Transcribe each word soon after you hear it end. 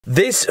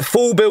This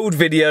full build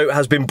video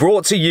has been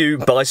brought to you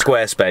by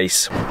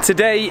Squarespace.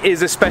 Today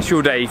is a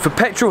special day. For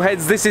petrol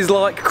heads, this is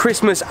like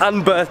Christmas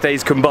and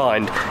birthdays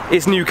combined.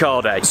 It's new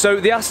car day. So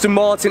the Aston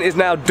Martin is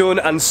now done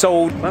and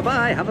sold. Bye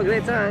bye, have a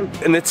great time.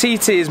 And the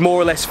TT is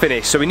more or less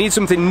finished, so we need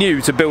something new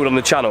to build on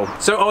the channel.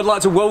 So I would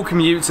like to welcome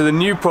you to the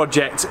new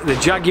project, the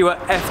Jaguar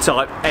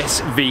F-Type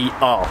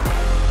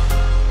SVR.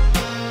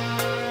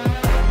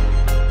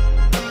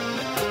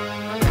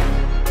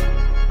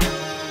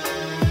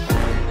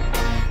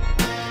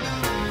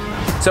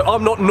 So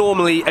I'm not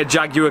normally a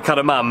Jaguar kind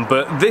of man,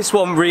 but this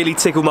one really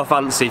tickled my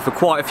fancy for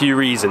quite a few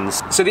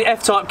reasons. So the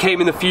F-Type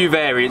came in a few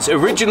variants,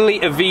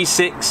 originally a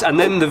V6 and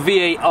then the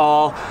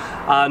V8R,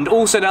 and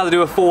also now they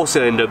do a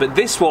 4-cylinder, but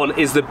this one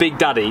is the big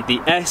daddy, the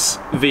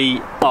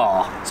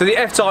SVR. So the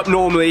F-Type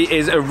normally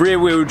is a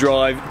rear-wheel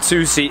drive,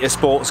 2-seater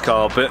sports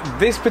car, but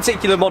this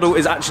particular model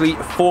is actually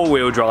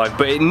 4-wheel drive,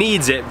 but it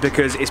needs it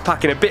because it's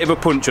packing a bit of a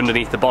punch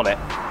underneath the bonnet.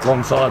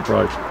 Wrong side,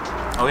 bro.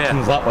 Oh yeah.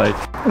 Comes that way.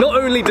 Not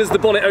only does the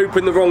bonnet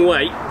open the wrong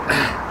way,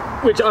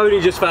 which I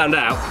only just found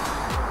out,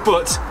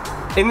 but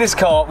in this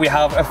car we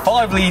have a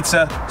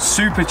 5-litre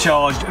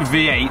supercharged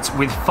V8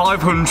 with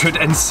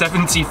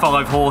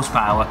 575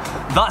 horsepower.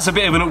 That's a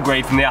bit of an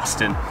upgrade from the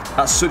Aston.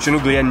 That's such an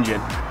ugly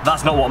engine.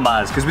 That's not what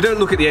matters, because we don't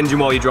look at the engine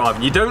while you're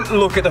driving. You don't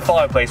look at the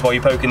fireplace while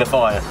you're poking the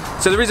fire.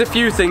 So there is a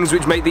few things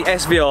which make the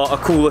SVR a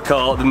cooler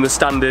car than the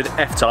standard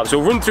F-Type. So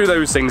we'll run through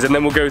those things and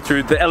then we'll go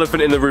through the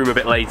elephant in the room a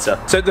bit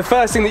later. So the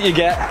first thing that you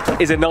get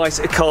is a nice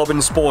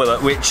carbon spoiler,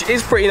 which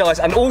is pretty nice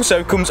and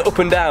also comes up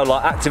and down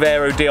like Active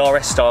Aero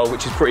DRS style,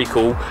 which is pretty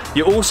cool.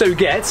 You also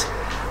get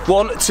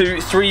 1,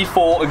 2, 3,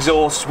 4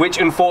 exhausts, which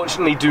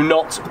unfortunately do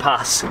not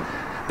pass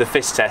the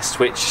fist test,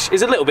 which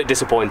is a little bit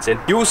disappointing.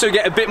 You also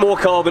get a bit more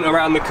carbon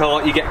around the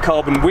car. You get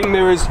carbon wing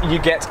mirrors, you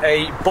get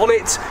a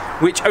bonnet,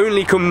 which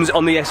only comes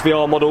on the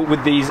SVR model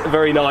with these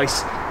very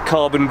nice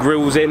carbon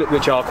grills in,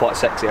 which are quite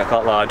sexy, I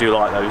can't lie, I do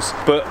like those.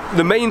 But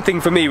the main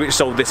thing for me which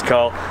sold this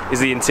car is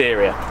the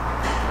interior.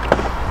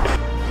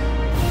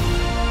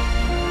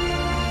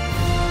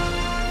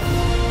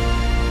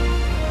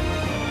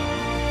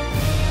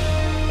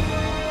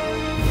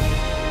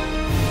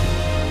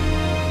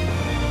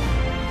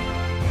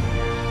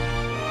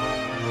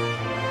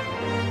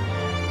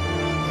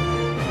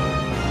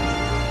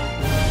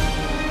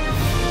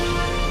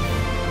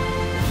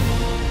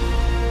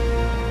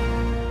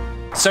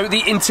 So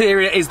the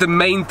interior is the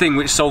main thing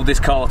which sold this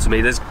car to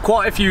me. There's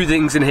quite a few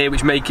things in here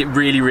which make it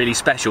really, really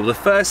special. The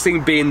first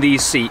thing being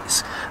these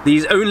seats.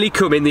 These only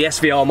come in the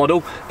SVR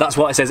model. That's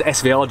why it says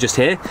SVR just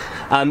here.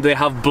 And they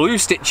have blue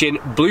stitching,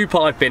 blue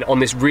piping on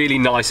this really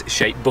nice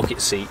shaped bucket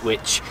seat,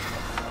 which,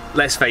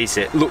 let's face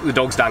it, look the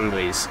dog's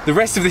danglies. The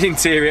rest of the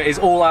interior is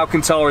all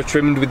Alcantara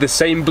trimmed with the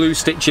same blue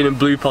stitching and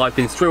blue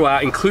piping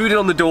throughout, included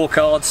on the door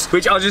cards,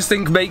 which I just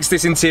think makes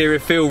this interior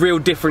feel real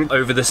different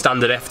over the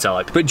standard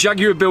F-Type. But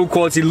Jaguar build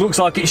quality looks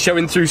like it's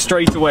showing through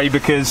straight away,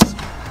 because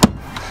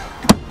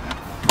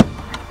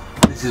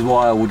This is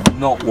why I would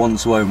not want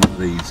to own one of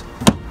these.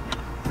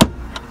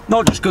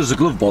 Not just because of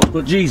the glove box,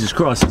 but Jesus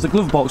Christ, if the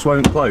glove box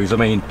won't close, I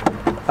mean,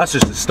 that's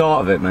just the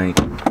start of it, mate.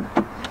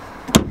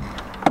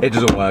 It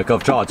doesn't work.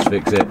 I've tried to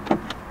fix it.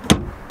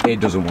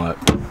 It doesn't work.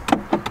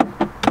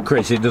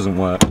 Chris, it doesn't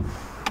work.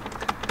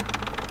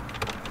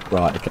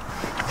 Right, okay.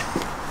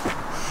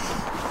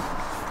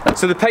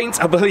 So the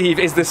paint, I believe,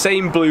 is the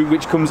same blue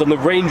which comes on the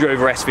Range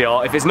Rover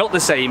SVR. If it's not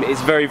the same,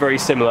 it's very, very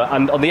similar.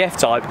 And on the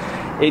F-Type,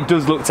 it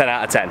does look 10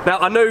 out of 10. Now,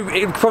 I know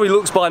it probably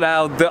looks by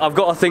now that I've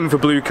got a thing for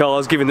blue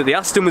cars, given that the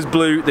Aston was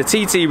blue, the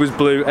TT was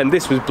blue, and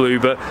this was blue,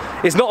 but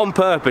it's not on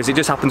purpose, it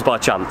just happens by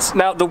chance.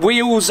 Now, the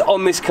wheels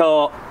on this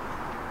car,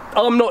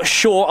 I'm not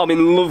sure I'm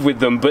in love with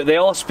them, but they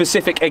are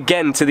specific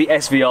again to the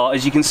SVR.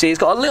 As you can see, it's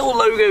got a little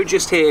logo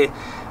just here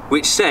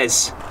which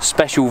says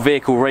Special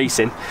Vehicle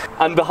Racing,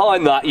 and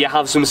behind that you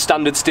have some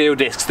standard steel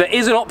discs. There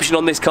is an option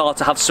on this car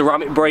to have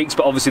ceramic brakes,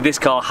 but obviously this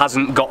car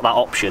hasn't got that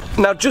option.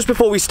 Now, just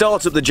before we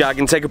start up the Jag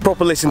and take a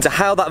proper listen to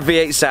how that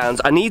V8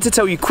 sounds, I need to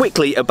tell you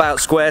quickly about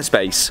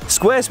Squarespace.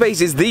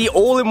 Squarespace is the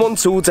all-in-one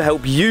tool to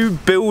help you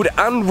build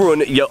and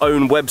run your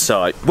own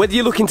website. Whether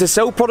you're looking to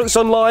sell products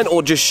online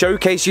or just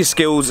showcase your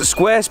skills,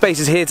 Squarespace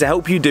is here to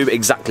help you do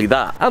exactly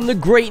that. And the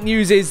great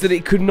news is that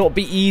it could not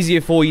be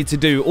easier for you to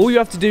do. All you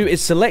have to do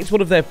is select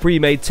one of their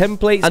pre-made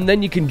templates, and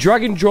then you can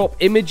drag and drop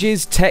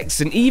images,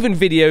 text, and even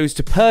videos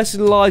to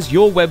personalize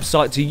your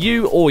website to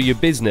you or your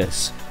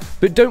business.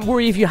 But don't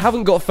worry if you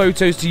haven't got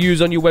photos to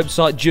use on your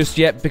website just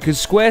yet,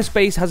 because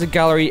Squarespace has a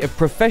gallery of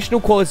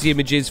professional quality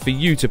images for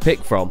you to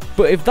pick from.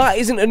 But if that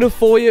isn't enough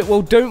for you,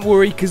 well, don't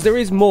worry, because there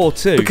is more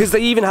too. Because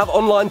they even have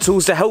online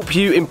tools to help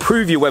you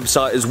improve your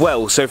website as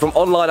well. So from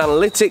online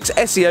analytics,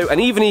 SEO,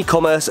 and even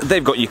e-commerce,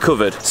 they've got you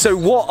covered. So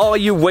what are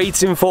you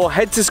waiting for?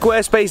 Head to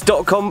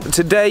squarespace.com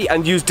today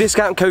and use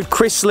discount code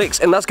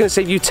ChrisSlicks, and that's going to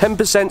save you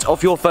 10%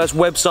 off your first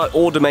website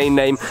or domain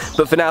name.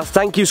 But for now,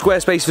 thank you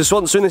Squarespace for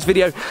sponsoring this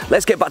video.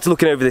 Let's get back to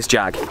looking over this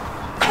Jag.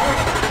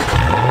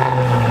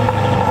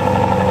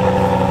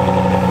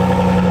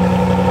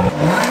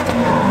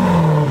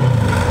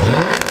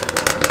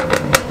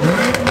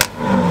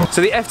 So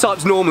the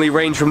F-Types normally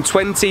range from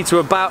 20 to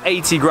about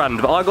 80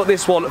 grand, but I got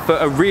this one for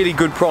a really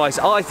good price,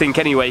 I think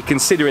anyway,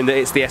 considering that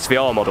it's the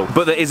SVR model.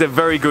 But there is a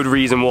very good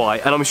reason why,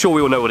 and I'm sure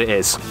we all know what it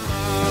is.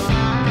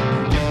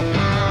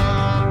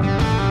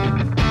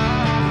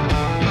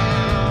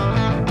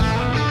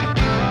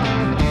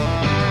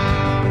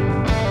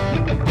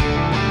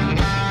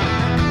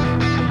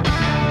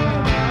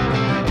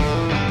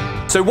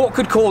 So what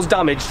could cause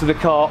damage to the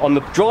car on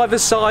the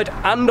driver's side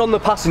and on the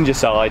passenger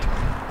side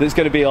that's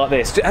going to be like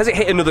this? Has it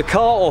hit another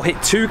car or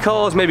hit two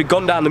cars, maybe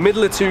gone down the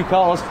middle of two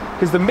cars?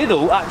 Because the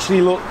middle actually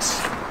looks,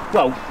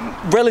 well,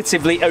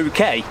 relatively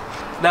okay.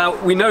 Now,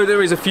 we know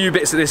there is a few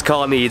bits that this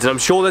car needs, and I'm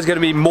sure there's going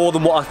to be more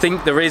than what I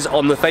think there is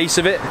on the face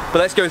of it, but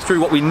let's go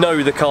through what we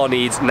know the car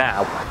needs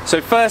now.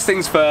 So first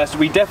things first,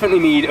 we definitely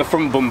need a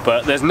front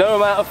bumper. There's no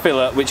amount of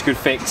filler which could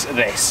fix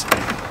this.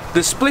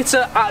 The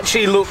splitter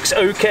actually looks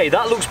okay.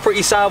 That looks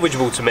pretty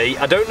salvageable to me.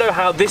 I don't know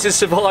how this has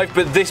survived,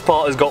 but this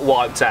part has got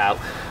wiped out.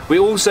 We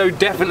also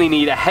definitely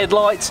need a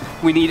headlight.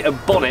 We need a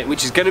bonnet,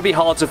 which is going to be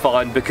hard to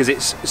find because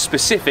it's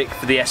specific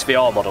for the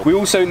SVR model. We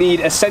also need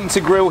a centre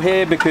grille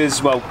here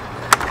because, well,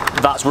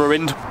 that's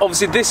ruined.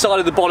 Obviously this side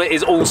of the bonnet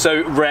is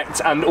also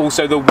wrecked, and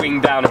also the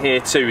wing down here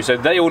too, so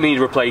they all need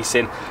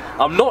replacing.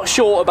 I'm not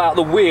sure about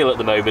the wheel at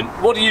the moment.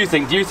 What do you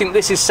think? Do you think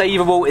this is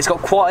savable? It's got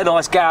quite a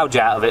nice gouge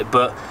out of it,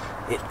 but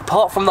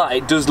apart from that,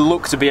 it does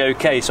look to be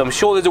okay. So I'm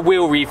sure there's a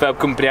wheel refurb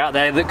company out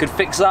there that could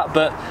fix that,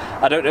 but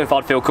I don't know if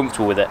I'd feel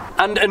comfortable with it.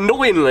 And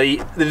annoyingly,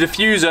 the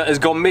diffuser has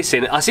gone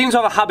missing. I seem to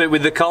have a habit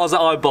with the cars that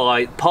I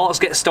buy, parts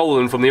get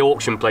stolen from the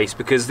auction place,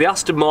 because the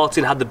Aston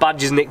Martin had the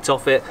badges nicked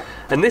off it,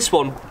 and this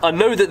one, I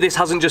know that this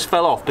hasn't just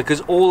fell off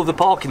because all of the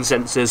parking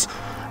sensors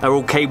are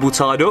all cable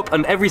tied up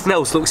and everything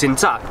else looks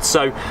intact.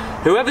 So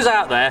whoever's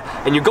out there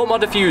and you've got my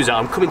diffuser,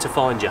 I'm coming to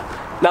find you.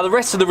 Now the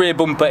rest of the rear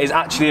bumper is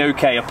actually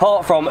okay,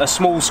 apart from a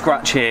small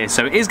scratch here,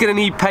 so it is going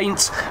to need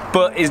paint,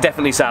 but is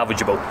definitely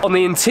salvageable. On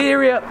the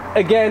interior,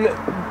 again,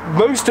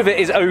 most of it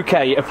is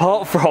okay,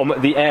 apart from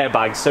the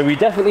airbags. So we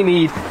definitely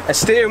need a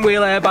steering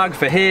wheel airbag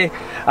for here,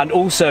 and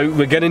also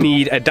we're going to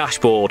need a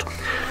dashboard.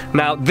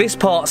 Now this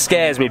part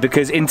scares me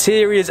because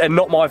interiors are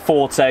not my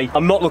forte.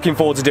 I'm not looking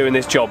forward to doing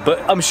this job,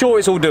 but I'm sure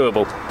it's all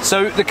doable.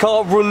 So the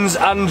car runs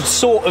and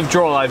sort of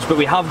drives, but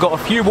we have got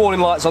a few warning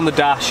lights on the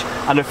dash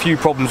and a few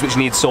problems which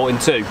need sorting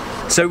too.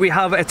 So we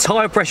have a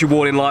tyre pressure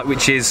warning light,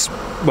 which is,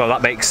 well,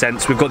 that makes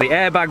sense. We've got the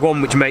airbag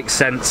one, which makes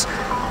sense.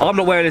 I'm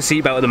not wearing a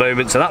seatbelt at the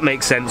moment, so that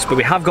makes sense, but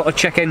we have got a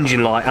check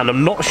engine light, and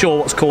I'm not sure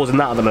what's causing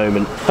that at the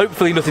moment.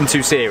 Hopefully nothing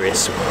too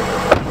serious.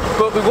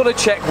 But we want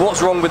to check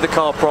what's wrong with the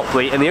car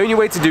properly, and the only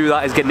way to do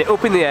that is getting it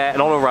up in the air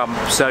and on a ramp.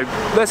 So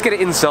let's get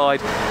it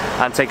inside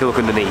and take a look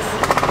underneath.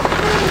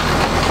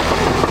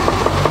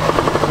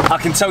 I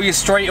can tell you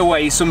straight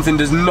away something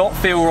does not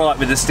feel right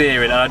with the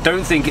steering, and I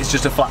don't think it's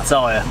just a flat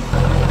tyre.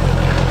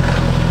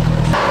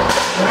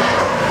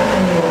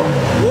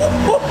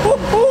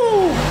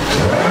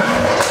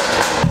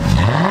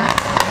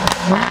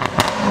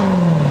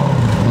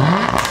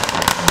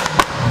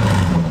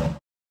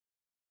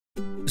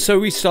 So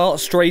we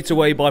start straight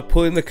away by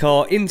pulling the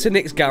car into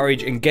Nick's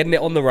garage and getting it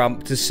on the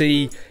ramp to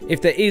see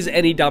if there is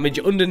any damage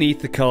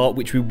underneath the car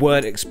which we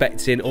weren't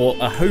expecting or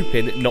are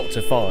hoping not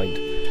to find.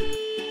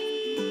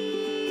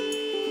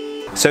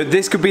 So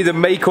this could be the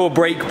make or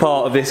break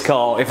part of this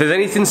car. If there's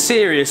anything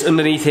serious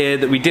underneath here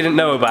that we didn't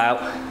know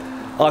about,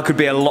 I could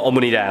be a lot of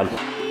money down.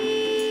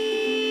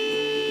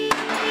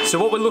 So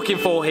what we're looking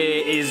for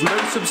here is no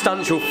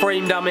substantial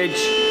frame damage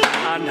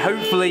and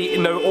hopefully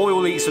no oil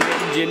leaks from the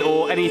engine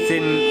or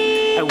anything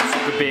else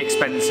that could be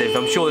expensive.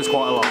 I'm sure there's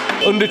quite a lot.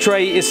 Under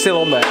tray is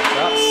still on there.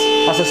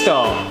 That's a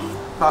start.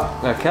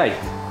 Okay.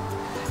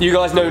 You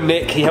guys know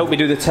Nick, he helped me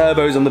do the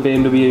turbos on the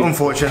BMW.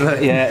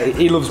 Unfortunately. Yeah,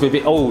 he loves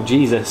me. Oh,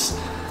 Jesus.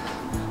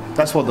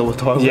 That's what the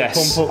tyre.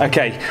 Yes.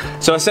 Okay.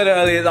 So I said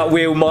earlier that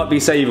wheel might be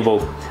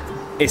savable.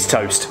 It's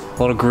toast.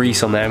 A lot of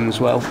grease on them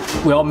as well.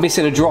 We are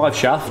missing a drive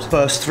shaft.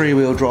 First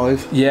three-wheel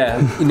drive. Yeah,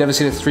 you've never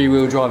seen a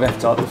three-wheel drive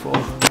F-Type before.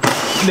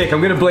 Nick,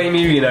 I'm going to blame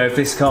you, you know, if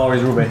this car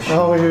is rubbish.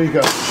 Oh, here we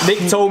go.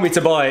 Nick told me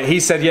to buy it.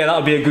 He said, yeah, that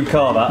would be a good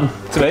car,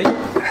 that. To me.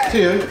 To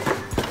you.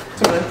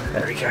 To me.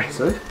 There we go.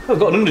 So, I've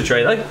got an under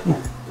tray, though.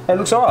 It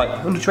looks alright.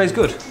 Under tray's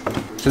good.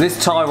 So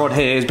this tie rod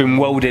here has been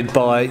welded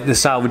by the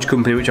salvage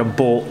company which I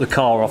bought the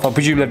car off. I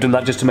presume they've done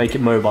that just to make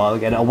it mobile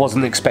again. I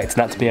wasn't expecting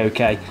that to be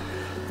okay.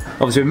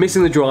 Obviously we're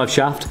missing the drive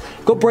shaft.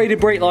 Got braided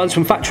brake lines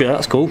from factory,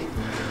 that's cool.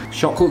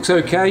 Shock looks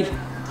okay.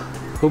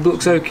 Hub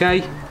looks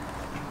okay.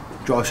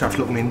 Drive shaft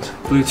look mint.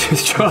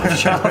 Bluetooth drive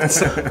shaft.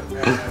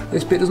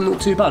 This bit doesn't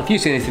look too bad. Have you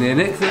seen anything here,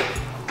 Nick?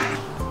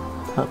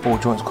 That ball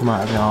joint's come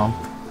out of the arm.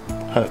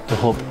 Hurt the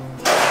hub.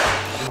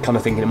 Kind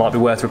of thinking it might be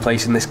worth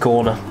replacing this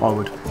corner. I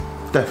would.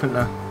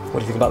 Definitely. What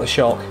do you think about the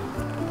shock?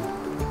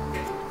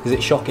 Is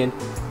it shocking?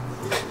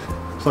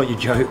 It's like your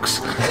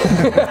jokes.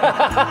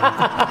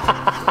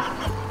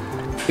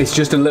 It's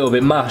just a little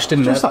bit mashed,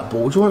 isn't it? Just that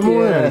ball joint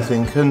more than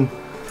anything, and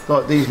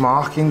like these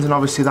markings, and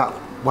obviously that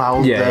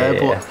weld there,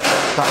 but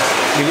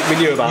that's... We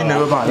knew about that. You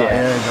knew about that,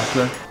 yeah,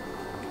 exactly.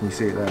 Can you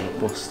see it there,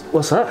 bust?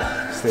 What's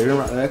that? Steering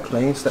right there,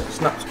 clean,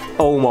 snaps.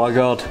 Oh my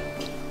god.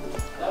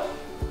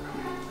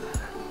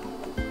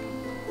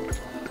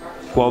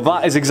 Well,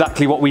 that is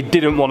exactly what we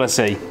didn't want to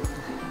see.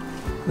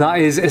 That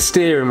is a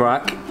steering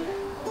rack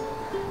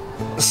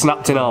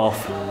snapped in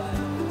half.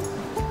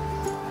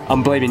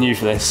 I'm blaming you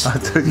for this.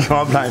 You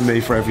can't blame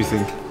me for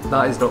everything.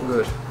 That is not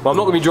good. Well, I'm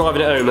not going to be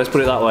driving it home, let's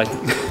put it that way.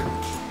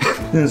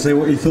 Didn't say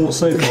what you thought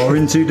so far,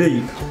 in too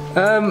deep.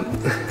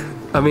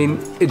 I mean,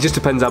 it just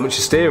depends how much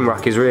the steering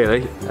rack is,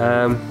 really.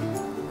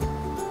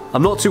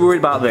 I'm not too worried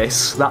about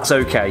this, that's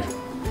okay.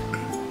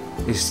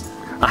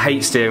 I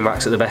hate steering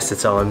racks at the best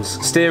of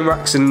times. Steering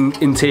racks and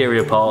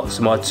interior parts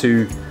are my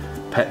two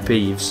pet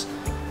peeves,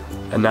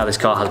 and now this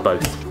car has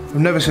both. I've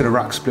never seen a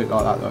rack split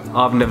like that though.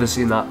 I've never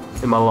seen that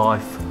in my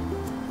life.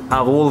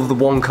 Out of all of the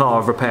one car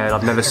I've repaired,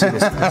 I've never seen a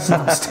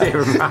snap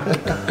steering rack.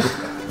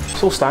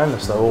 It's all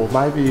stainless though, or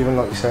maybe even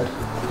like you said,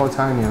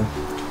 titanium.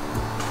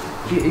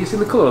 You see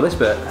the colour on this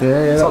bit? Yeah,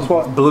 it's that's like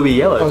what bluey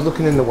yellow. I was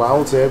looking in the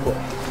welds here, but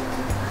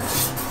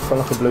got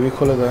like a bluey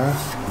colour there.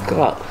 Look at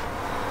that.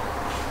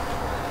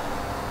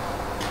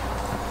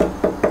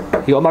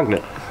 You got a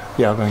magnet?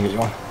 Yeah, I'm going to get you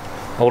one.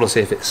 I want to see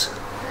if it's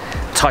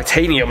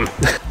titanium.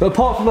 But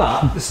apart from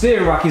that, the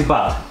steering rack is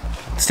bad.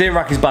 The steering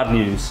rack is bad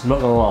news, I'm not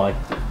going to lie.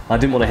 I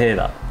didn't want to hear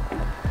that.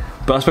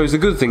 But I suppose the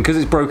good thing, because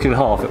it's broken in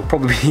half, it'll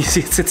probably be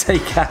easier to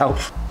take out.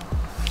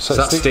 So is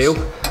that steel?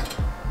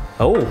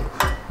 Oh.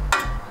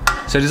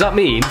 So does that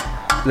mean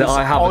that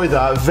I have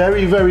either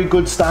very, very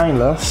good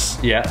stainless,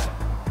 yeah,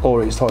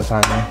 or it's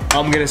titanium?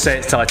 I'm going to say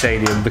it's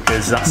titanium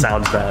because that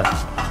sounds better.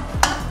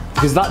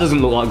 Because that doesn't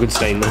look like good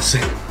stainless.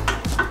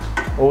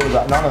 All of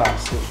that, none of that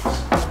sticks.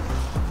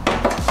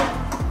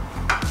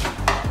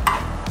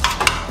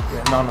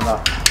 Yeah, none of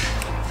that.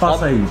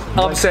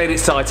 I'm saying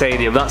it's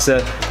titanium. That's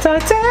a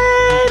titanium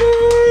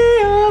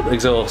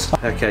exhaust.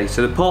 Okay,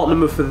 so the part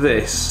number for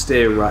this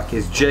steering rack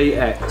is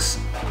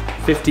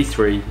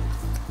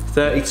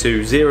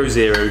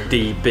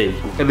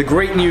JX533200DB. And the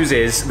great news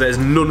is there's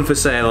none for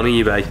sale on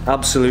eBay.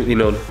 Absolutely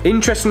none.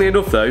 Interestingly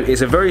enough though,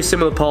 it's a very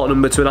similar part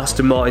number to an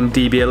Aston Martin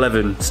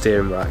DB11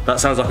 steering rack. That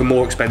sounds like a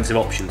more expensive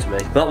option to me.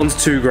 That one's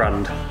 £2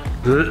 grand.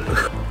 To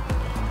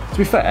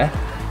be fair,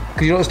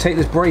 could you not just take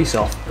this brace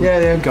off?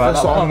 Yeah, go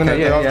that's what I'm going to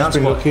do. I've just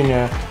been quite... looking,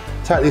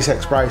 take this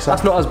X-brace off.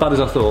 That's not as bad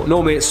as I thought.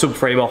 Normally it's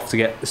subframe off to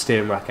get the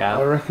steering rack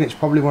out. I reckon it's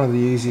probably one of the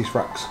easiest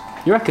racks.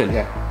 You reckon?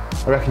 Yeah.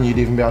 I reckon you'd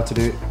even be able to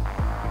do it.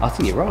 I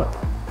think you're right.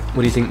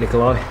 What do you think,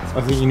 Nikolai?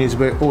 I think you need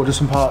to order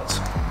some parts.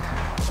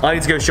 I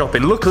need to go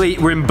shopping. Luckily,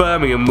 we're in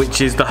Birmingham,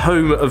 which is the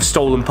home of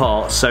stolen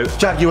parts, so...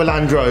 Jaguar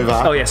Land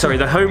Rover. Oh yeah, sorry,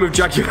 the home of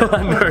Jaguar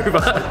Land Rover.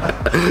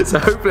 So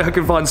hopefully I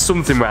can find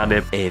something around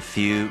here. A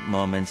few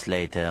moments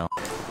later.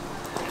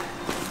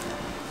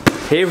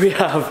 Here we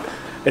have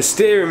a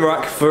steering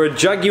rack for a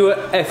Jaguar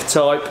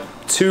F-Type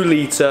 2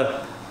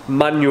 litre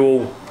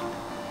manual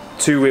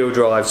 2-wheel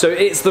drive. So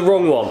it's the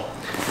wrong one.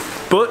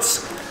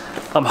 But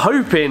I'm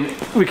hoping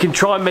we can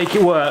try and make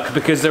it work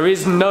because there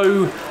is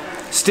no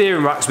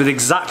steering racks with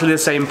exactly the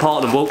same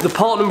part number. Well, the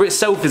part number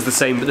itself is the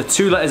same, but the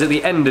 2 letters at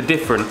the end are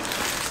different,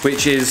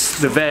 which is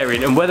the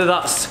variant. And whether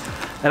that's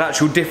an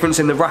actual difference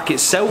in the rack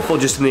itself or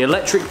just in the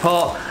electric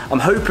part, I'm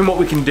hoping what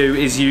we can do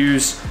is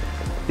use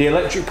the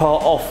electric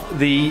part off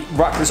the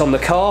rack that's on the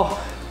car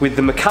with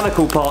the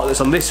mechanical part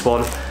that's on this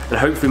one, and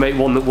hopefully make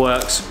one that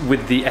works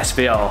with the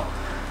SVR.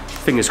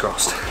 Fingers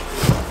crossed.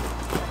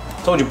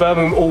 Told you,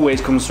 Birmingham always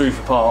comes through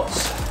for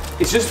parts.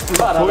 It's just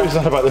mad. What was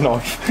that about the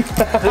knife?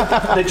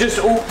 They're just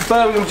all,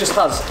 Birmingham just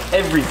has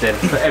everything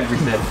for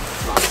everything.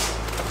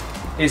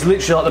 It's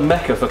literally like the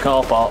mecca for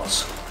car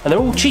parts. And they're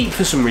all cheap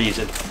for some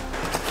reason.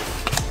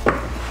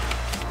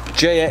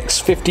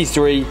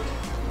 JX53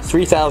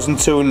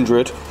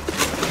 3200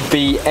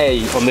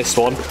 BA on this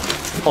one.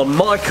 On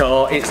my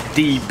car, it's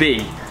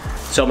DB.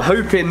 So I'm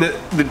hoping that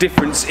the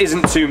difference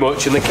isn't too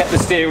much and they kept the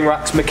steering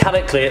racks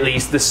mechanically at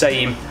least the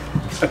same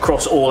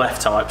across all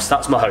F-types.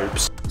 That's my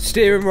hopes.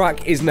 Steering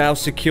rack is now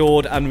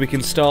secured and we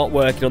can start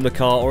working on the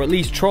car, or at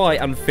least try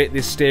and fit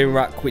this steering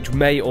rack, which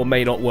may or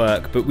may not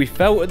work. But we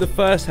felt at the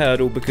first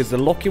hurdle because the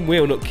locking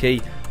wheel nut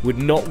key would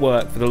not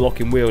work for the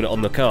locking wheel nut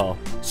on the car.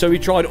 So we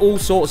tried all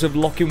sorts of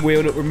locking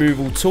wheel nut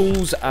removal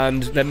tools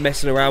and then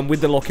messing around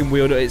with the locking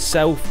wheel nut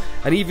itself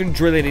and even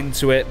drilling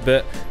into it,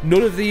 but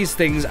none of these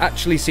things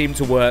actually seemed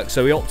to work,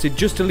 so we opted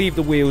just to leave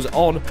the wheels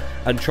on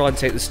and try and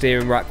take the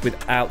steering rack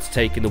without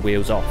taking the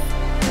wheels off.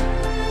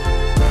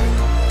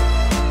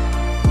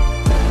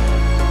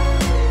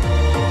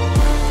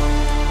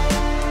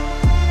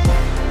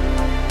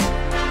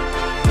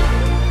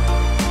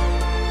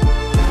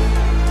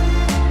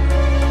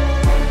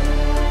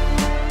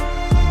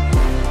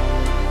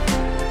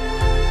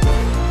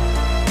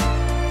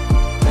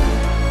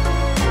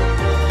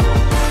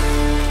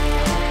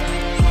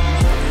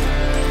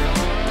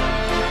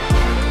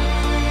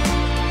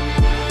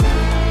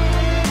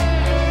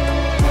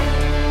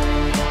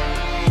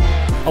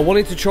 I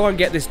wanted to try and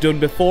get this done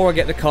before I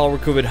get the car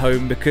recovered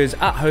home, because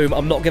at home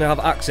I'm not going to have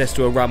access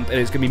to a ramp and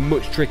it's going to be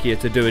much trickier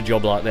to do a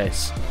job like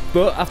this.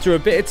 But after a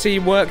bit of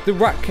teamwork, the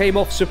rack came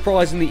off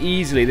surprisingly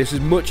easily. This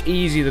was much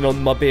easier than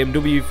on my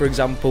BMW, for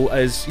example,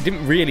 as you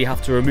didn't really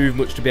have to remove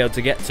much to be able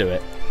to get to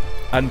it.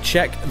 And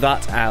check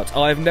that out.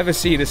 I've never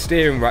seen a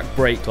steering rack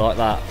break like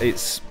that.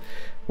 It's,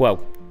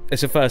 well,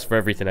 it's a first for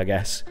everything, I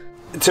guess.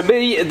 To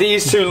me,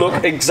 these two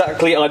look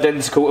exactly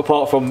identical,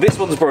 apart from this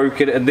one's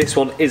broken and this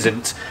one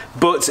isn't.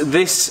 But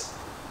this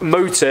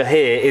motor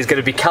here is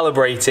going to be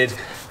calibrated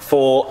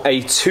for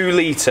a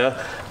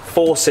 2-litre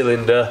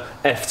 4-cylinder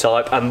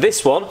F-Type, and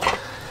this one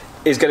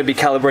is going to be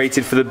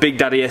calibrated for the Big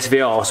Daddy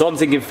SVR. So I'm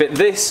thinking fit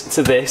this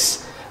to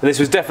this, and this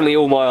was definitely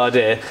all my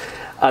idea.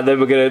 And then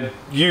we're going to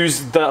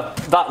use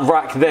that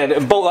rack then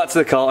and bolt that to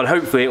the car, and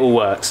hopefully it all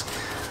works.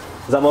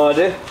 Is that my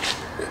idea?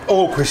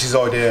 All Chris's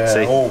idea.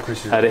 See, all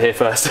Chris's idea. Had it here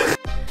first.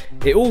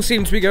 It all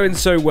seemed to be going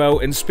so well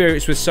and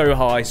spirits were so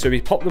high, so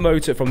we popped the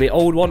motor from the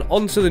old one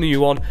onto the new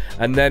one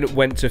and then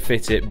went to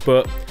fit it.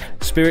 But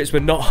spirits were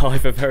not high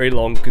for very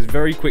long, because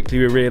very quickly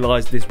we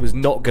realised this was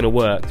not going to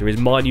work. There is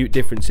minute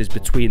differences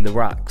between the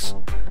racks.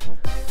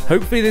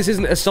 Hopefully this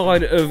isn't a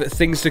sign of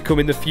things to come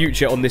in the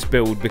future on this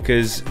build,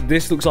 because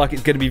this looks like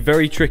it's going to be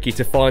very tricky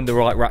to find the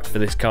right rack for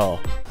this car.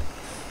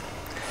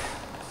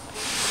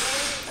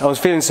 I was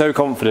feeling so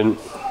confident.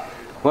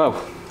 Well,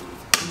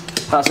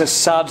 that's a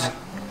sad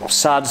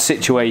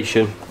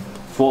situation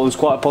for what was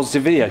quite a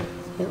positive video.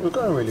 It was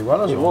going really well,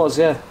 wasn't it? It was,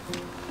 yeah.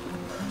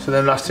 So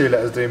then last 2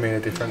 letters do mean a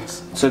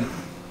difference. So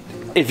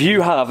if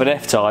you have an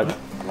F-Type,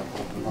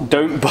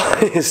 don't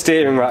buy a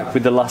steering rack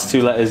with the last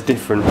 2 letters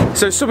different.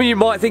 So some of you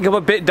might think I'm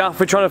a bit daft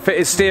for trying to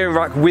fit a steering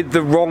rack with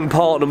the wrong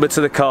part number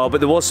to the car, but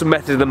there was some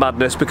method in the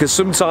madness, because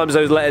sometimes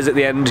those letters at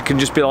the end can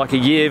just be like a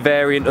year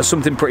variant or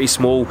something pretty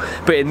small,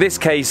 but in this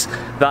case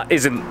that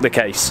isn't the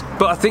case.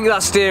 But I think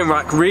that steering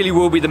rack really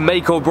will be the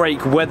make or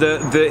break whether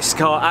this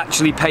car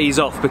actually pays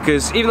off,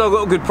 because even though I've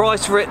got a good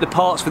price for it, the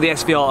parts for the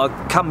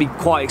SVR can be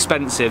quite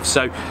expensive,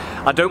 so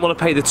I don't want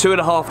to pay the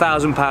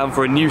 £2,500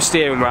 for a new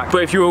steering rack.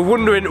 But if you were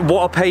wondering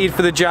what I paid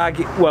for the Jag,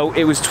 well,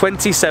 it was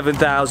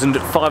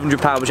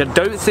 £27,500, which I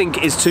don't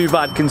think is too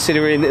bad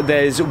considering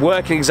there's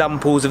working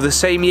examples of the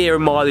same year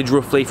and mileage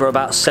roughly for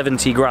about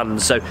 70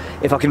 grand. So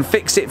if I can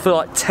fix it for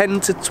like 10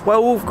 to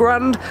 12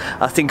 grand,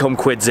 I think I'm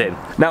quids in.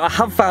 Now I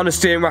have found a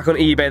steering rack on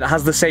eBay that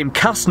has the same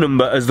cast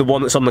number as the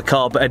one that's on the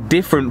car, but a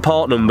different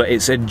part number.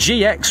 It's a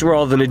GX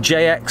rather than a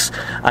JX,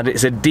 and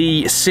it's a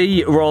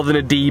DC rather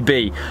than a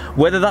DB.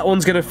 Whether that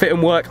one's going to fit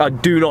and work, I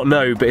do not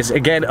know, but it's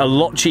again a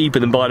lot cheaper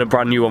than buying a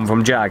brand new one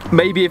from Jag.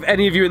 Maybe if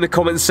any of you in the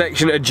comments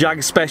section are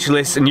Jag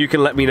specialists and you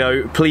can let me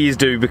know, please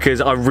do,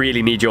 because I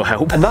really need your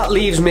help. And that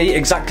leaves me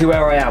exactly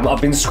where I am.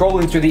 I've been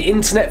scrolling through the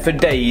internet for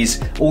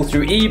days, all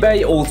through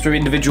eBay, all through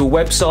individual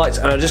websites,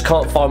 and I just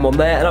can't find one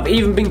there. And I've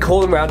even been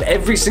calling around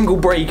every single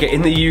breaker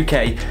in the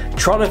UK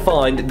trying to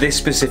find this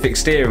specific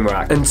steering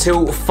rack,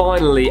 until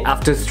finally,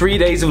 after 3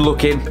 days of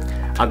looking,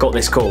 I got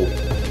this call.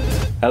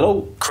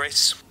 Hello,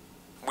 Chris,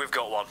 we've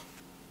got one.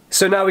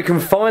 So now we can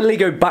finally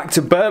go back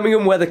to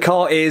Birmingham where the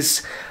car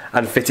is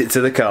and fit it to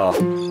the car.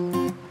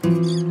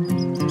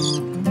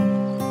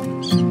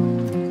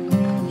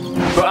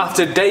 But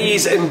after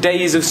days and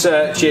days of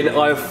searching,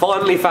 I have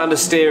finally found a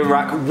steering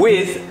rack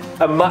with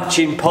a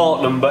matching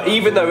part number,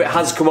 even though it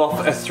has come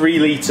off a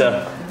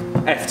 3-litre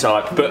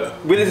F-Type,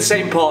 but with the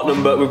same part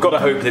number, we've got to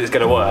hope that it's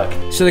going to work.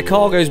 So the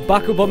car goes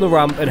back up on the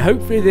ramp, and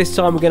hopefully this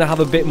time we're going to have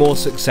a bit more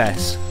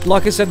success.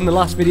 Like I said in the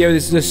last video,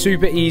 this is a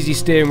super easy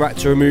steering rack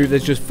to remove.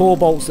 There's just 4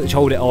 bolts that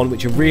hold it on,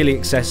 which are really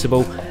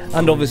accessible,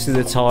 and obviously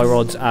the tie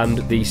rods and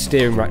the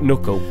steering rack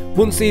knuckle.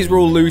 Once these were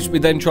all loose, we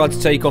then tried to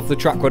take off the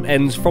track rod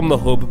ends from the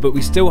hub, but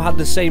we still had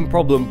the same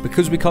problem.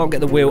 Because we can't get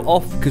the wheel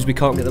off, because we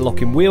can't get the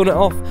locking wheel nut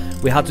off,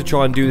 we had to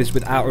try and do this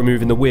without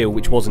removing the wheel,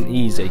 which wasn't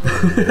easy.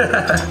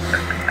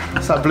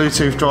 It's that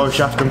Bluetooth drive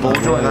shaft and ball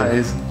joint, that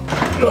is.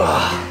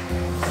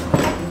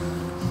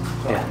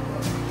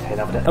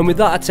 And with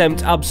that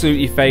attempt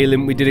absolutely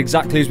failing, we did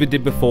exactly as we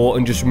did before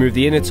and just removed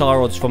the inner tie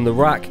rods from the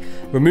rack,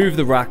 remove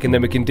the rack, and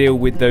then we can deal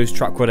with those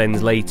track rod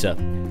ends later.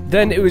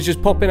 Then it was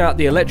just popping out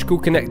the electrical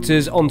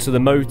connectors onto the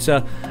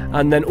motor,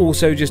 and then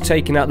also just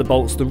taking out the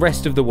bolts the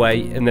rest of the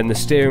way, and then the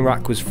steering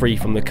rack was free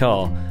from the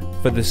car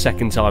for the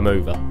second time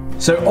over.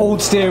 So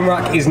old steering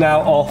rack is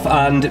now off,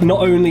 and not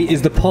only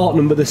is the part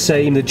number the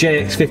same, the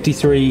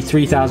JX53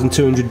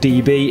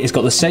 3200DB, it's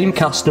got the same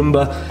cast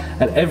number,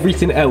 and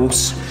everything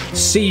else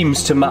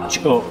seems to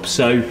match up.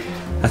 So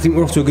I think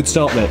we're off to a good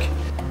start, Nick.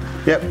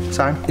 Yep,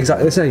 same.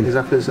 Exactly the same?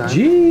 Exactly the same.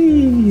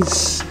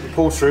 Jeez. You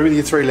pull through with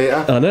your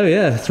 3-litre. I know,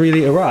 yeah,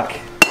 3-litre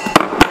rack.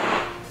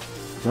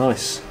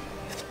 Nice.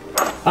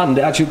 And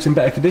it actually looks in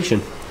better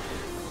condition.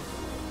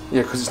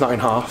 Yeah, because it's not in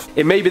half.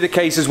 It may be the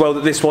case as well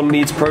that this one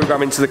needs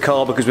programming to the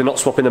car because we're not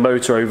swapping the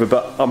motor over,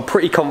 but I'm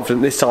pretty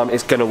confident this time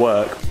it's going to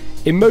work.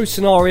 In most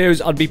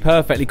scenarios I'd be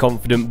perfectly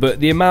confident, but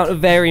the amount of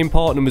varying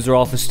part numbers there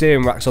are for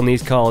steering racks on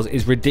these cars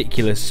is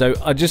ridiculous, so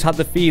I just had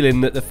the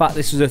feeling that the fact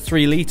this was a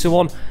 3-litre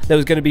one, there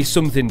was going to be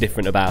something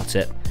different about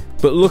it.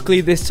 but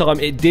luckily this time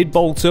it did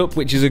bolt up,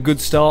 which is a good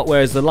start,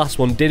 whereas the last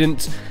one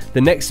didn't. The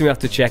next thing we have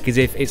to check is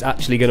if it's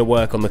actually going to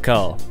work on the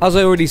car. As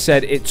I already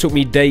said, it took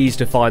me days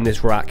to find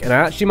this rack, and I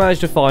actually managed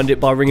to find it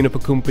by ringing up a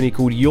company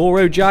called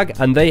Eurojag,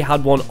 and they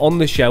had one on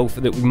the shelf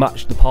that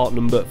matched the part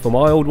number for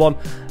my old one,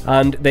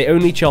 and they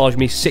only charged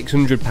me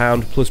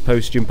 £600 plus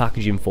postage and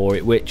packaging for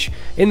it, which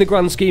in the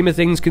grand scheme of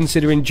things,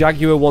 considering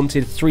Jaguar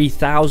wanted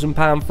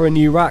 £3,000 for a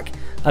new rack,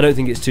 I don't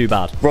think it's too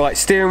bad. Right,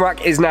 steering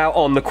rack is now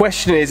on. The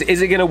question is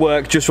it going to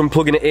work just from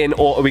plugging it in,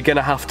 or are we going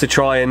to have to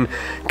try and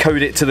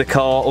code it to the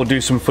car or do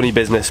some funny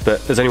business?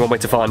 But there's only one way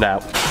to find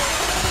out.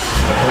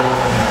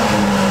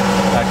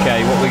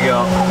 Okay, what we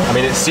got? I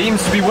mean, it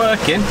seems to be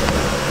working.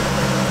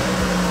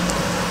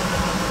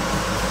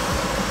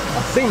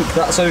 I think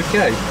that's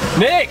okay.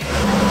 Nick!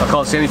 I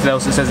can't see anything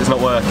else that says it's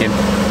not working.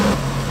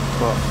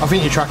 Well, I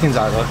think your tracking's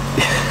out though.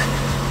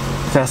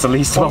 That's the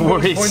least of my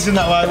worries. Pointing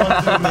that way,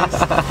 one's doing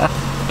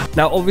this.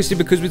 Now obviously,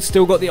 because we'd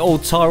still got the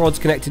old tie rods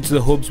connected to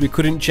the hubs, we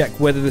couldn't check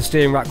whether the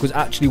steering rack was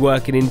actually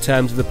working in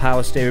terms of the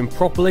power steering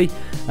properly,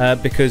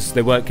 because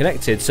they weren't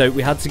connected, so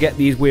we had to get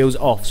these wheels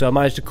off. So I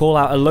managed to call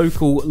out a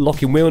local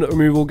locking wheel nut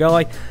removal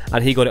guy,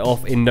 and he got it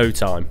off in no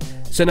time.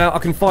 So now I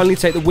can finally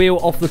take the wheel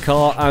off the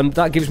car, and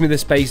that gives me the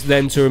space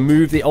then to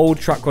remove the old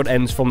track rod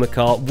ends from the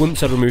car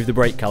once I'd removed the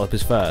brake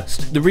calipers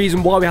first. The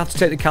reason why we have to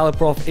take the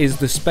caliper off is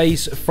the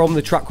space from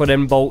the track rod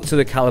end bolt to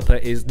the caliper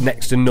is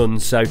next to none,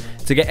 so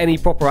to get any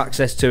proper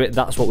access to it,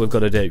 that's what we've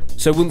got to do.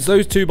 So once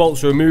those two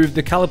bolts are removed,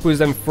 the caliper is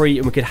then free,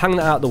 and we could hang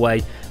that out of the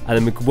way, and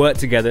then we could work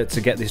together to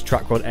get this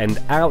track rod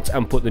end out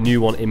and put the new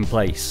one in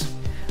place.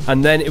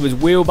 And then it was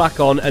wheel back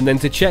on, and then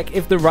to check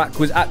if the rack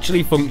was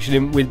actually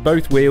functioning with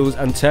both wheels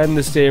and turn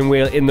the steering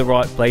wheel in the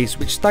right place,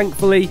 which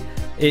thankfully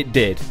it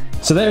did.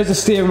 So there's the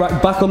steering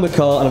rack back on the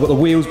car, and I've got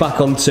the wheels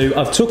back on too.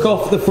 I've took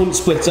off the front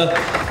splitter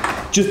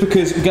just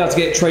because we're going to have to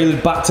get it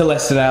trailered back to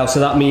Leicester now, so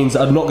that means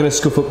I'm not going to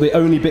scuff up the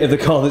only bit of the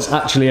car that's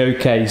actually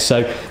okay.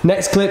 So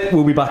next clip,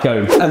 we'll be back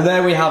home. And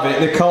there we have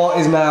it. The car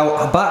is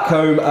now back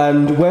home,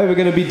 and where we're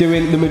going to be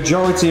doing the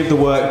majority of the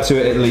work to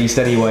it, at least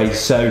anyway.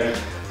 So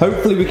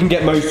hopefully we can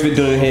get most of it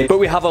done in here. But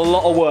we have a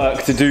lot of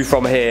work to do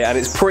from here, and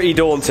it's pretty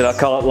daunting, I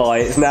can't lie.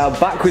 It's now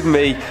back with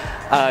me,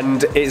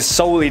 and it's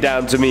solely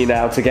down to me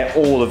now to get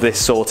all of this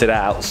sorted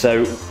out.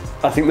 So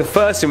I think the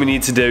first thing we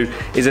need to do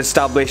is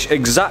establish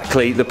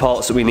exactly the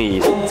parts that we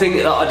need. One thing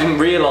that I didn't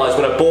realise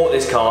when I bought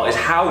this car is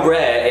how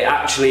rare it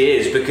actually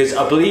is, because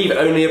I believe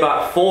only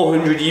about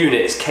 400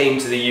 units came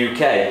to the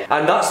UK.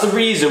 And that's the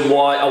reason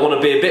why I want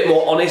to be a bit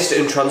more honest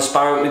and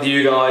transparent with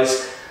you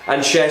guys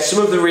and share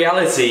some of the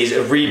realities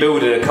of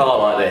rebuilding a car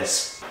like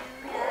this.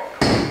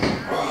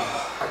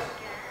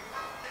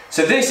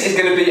 So this is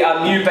going to be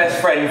our new best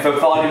friend for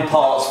finding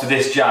parts for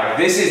this Jag.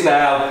 This is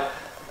now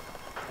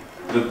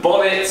the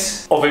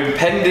bonnet of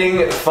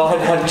impending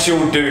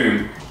financial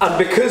doom. And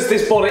because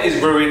this bonnet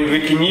is ruined,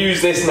 we can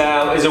use this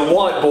now as a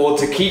whiteboard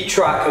to keep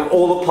track of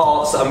all the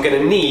parts that I'm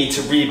going to need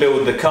to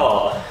rebuild the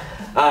car.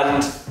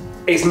 And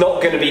it's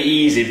not going to be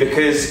easy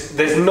because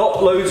there's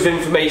not loads of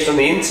information on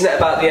the internet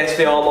about the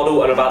SVR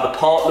model and about the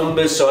part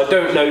numbers, so I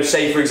don't know,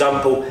 say for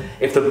example,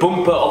 if the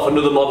bumper off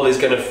another model is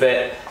going to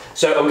fit.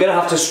 So I'm going to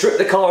have to strip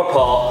the car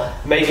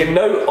apart, make a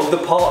note of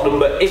the part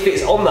number if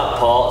it's on that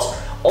part,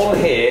 on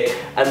here,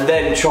 and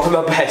then try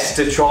my best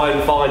to try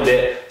and find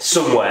it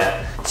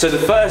somewhere. So the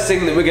first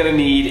thing that we're going to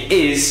need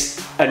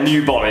is a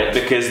new bonnet,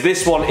 because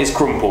this one is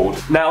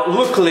crumpled. Now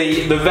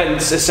luckily the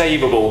vents are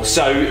savable,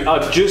 so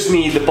I just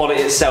need the bonnet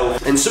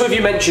itself. And some of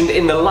you mentioned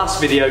in the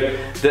last video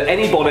that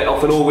any bonnet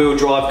off an all-wheel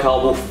drive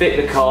car will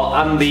fit the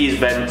car and these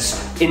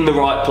vents in the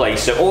right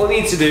place. So all I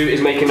need to do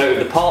is make a note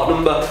of the part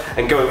number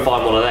and go and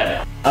find one of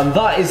them. And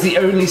that is the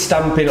only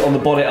stamping on the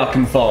bonnet I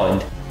can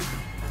find.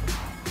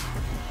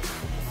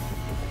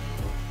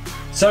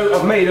 So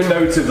I've made a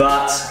note of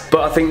that,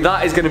 but I think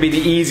that is going to be the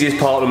easiest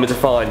part number to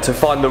find. To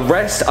find the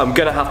rest, I'm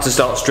going to have to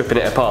start stripping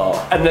it apart.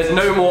 And there's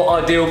no more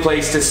ideal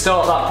place to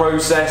start that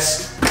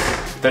process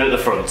than at the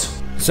front.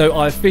 So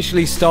I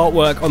officially start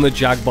work on the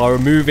Jag by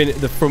removing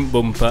the front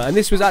bumper, and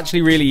this was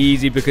actually really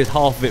easy because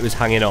half of it was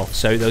hanging off.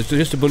 So there was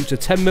just a bunch of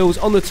 10 mils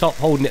on the top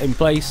holding it in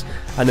place,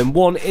 and then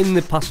one in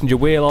the passenger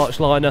wheel arch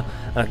liner,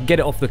 and I could get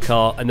it off the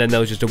car, and then there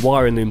was just a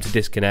wiring loom to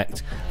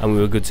disconnect, and we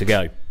were good to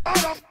go.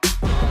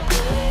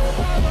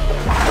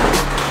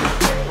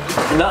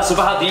 And that's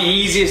about the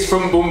easiest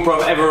front bumper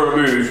I've ever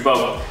removed.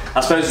 Well,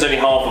 I suppose it's only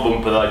half a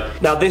bumper though.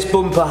 Now this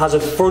bumper has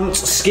a front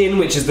skin,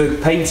 which is the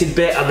painted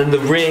bit, and then the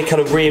rear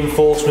kind of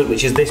reinforcement,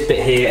 which is this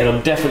bit here, and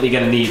I'm definitely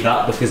going to need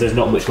that because there's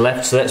not much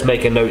left. So let's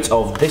make a note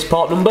of this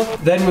part number.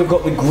 Then we've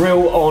got the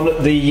grille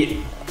on the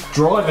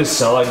driver's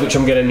side, which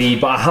I'm going to need,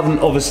 but I haven't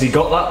obviously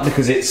got that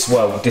because it's,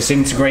 well,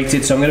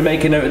 disintegrated. So I'm going to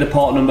make a note of the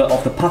part number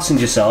off the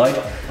passenger side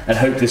and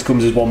hope this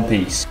comes as one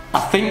piece. I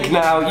think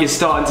now you're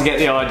starting to get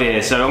the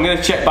idea, so I'm going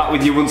to check back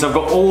with you once I've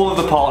got all of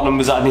the part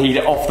numbers that I need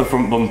off the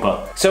front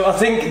bumper. So I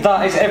think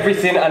that is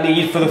everything I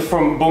need for the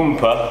front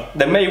bumper.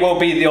 There may well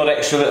be the odd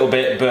extra little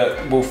bit,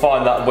 but we'll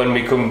find that when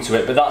we come to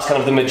it, but that's kind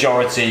of the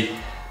majority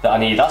that I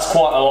need. That's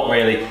quite a lot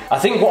really. I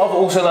think what I've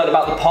also learned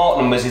about the part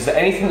numbers is that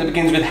anything that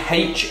begins with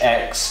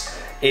HX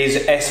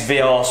is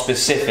SVR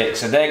specific,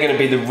 so they're going to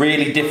be the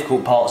really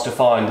difficult parts to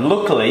find.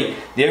 Luckily,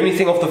 the only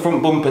thing off the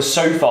front bumper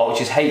so far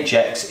which is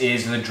HX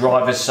is the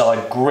driver's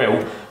side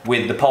grille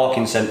with the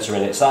parking sensor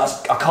in it. So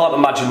that's, I can't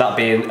imagine that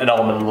being an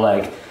arm and a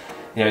leg.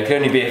 You know, it can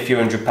only be a few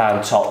 £100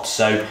 tops,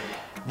 so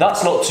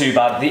that's not too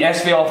bad. The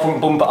SVR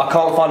front bumper, I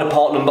can't find a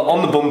part number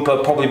on the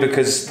bumper, probably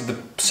because the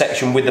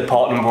section with the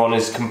part number on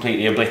is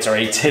completely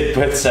obliterated,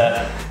 but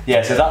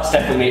yeah, so that's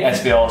definitely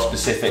SVR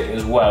specific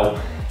as well.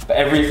 But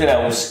everything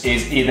else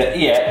is either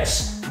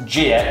EX,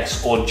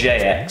 GX or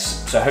JX,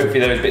 so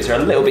hopefully those bits are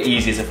a little bit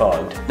easier to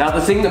find. Now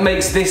the thing that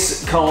makes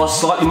this car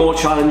slightly more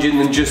challenging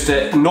than just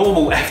a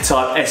normal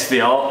F-Type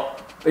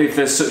SVR, if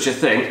there's such a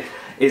thing,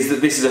 is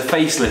that this is a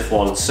facelift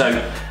one. So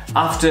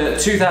after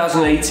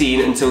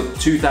 2018 until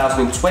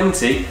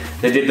 2020,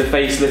 they did the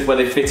facelift where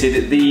they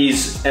fitted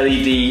these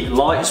LED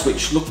lights,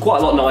 which look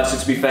quite a lot nicer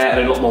to be fair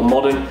and a lot more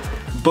modern,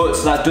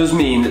 but that does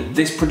mean that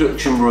this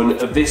production run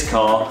of this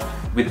car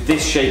with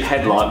this shape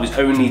headlight was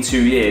only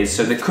 2 years,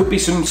 so there could be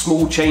some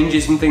small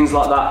changes and things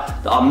like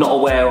that that I'm not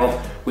aware of,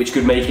 which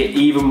could make it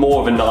even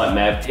more of a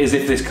nightmare, as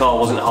if this car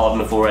wasn't hard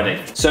enough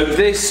already. So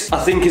this, I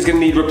think, is going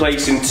to need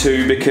replacing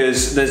too,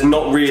 because there's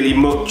not really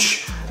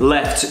much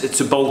left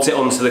to bolt it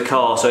onto the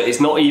car, so it's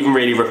not even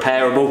really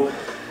repairable.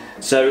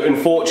 So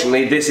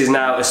unfortunately, this is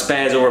now a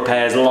spares or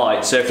repairs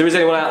light. So if there is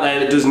anyone out there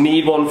that does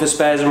need one for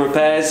spares and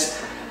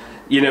repairs,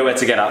 you know where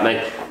to get at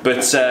me. But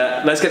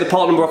let's get the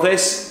part number off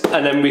this,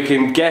 and then we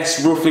can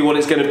guess roughly what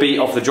it's going to be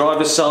off the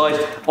driver's side,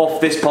 off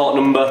this part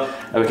number,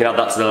 and we can add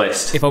that to the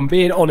list. If I'm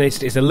being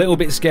honest, it's a little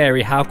bit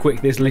scary how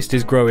quick this list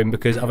is growing,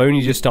 because I've only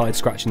just started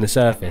scratching the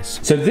surface.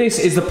 So this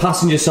is the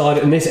passenger side,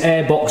 and this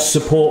airbox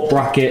support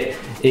bracket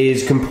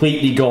is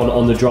completely gone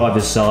on the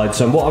driver's side.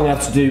 So what I'm going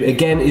to have to do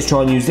again is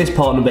try and use this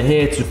part number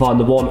here to find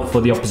the one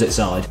for the opposite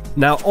side.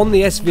 Now on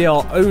the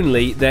SVR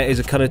only, there is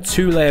a kind of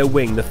 2-layer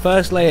wing. The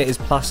first layer is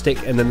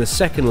plastic and then the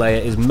second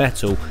layer is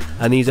metal,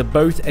 and these are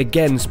both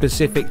again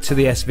specific to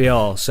the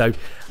SVR. So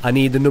I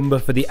need the number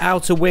for the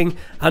outer wing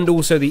and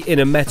also the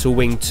inner metal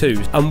wing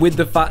too. And with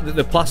the fact that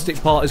the plastic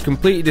part is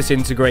completely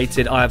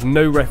disintegrated, I have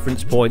no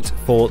reference point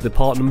for the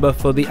part number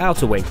for the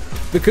outer wing.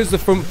 Because the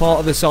front part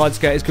of the side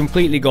skirt is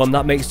completely gone,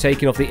 that makes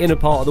taking off the inner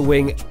part of the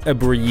wing a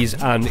breeze,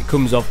 and it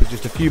comes off with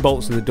just a few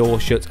bolts of the door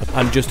shut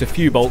and just a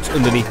few bolts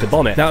underneath the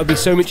bonnet. Now it would be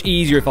so much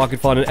easier if I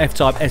could find an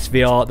F-Type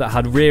SVR that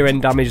had rear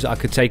end damage that I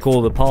could take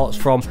all the parts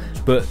from,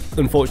 but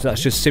unfortunately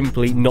that's just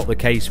simply not the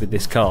case with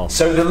this car.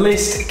 So the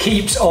list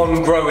keeps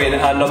on growing,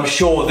 and I'm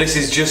sure this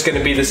is just going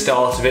to be the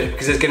start of it,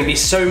 because there's going to be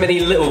so many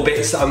little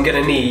bits that I'm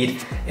going to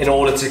need in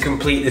order to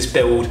complete this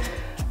build,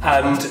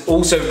 and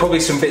also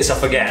probably some bits I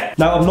forget.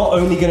 Now I'm not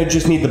only going to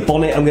just need the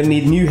bonnet, I'm going to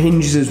need new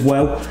hinges as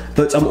well,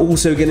 but I'm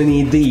also going to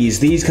need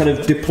these kind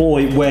of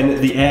deploy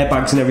when the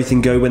airbags and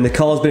everything go, when the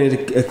car's been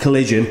in a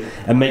collision,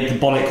 and make the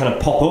bonnet kind of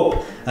pop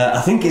up.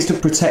 I think it's to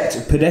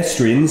protect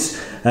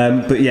pedestrians,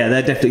 but yeah,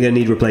 they're definitely going to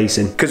need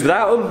replacing, because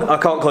without them I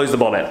can't close the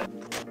bonnet.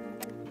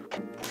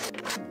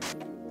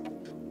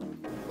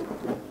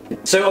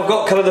 So I've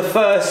got kind of the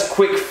first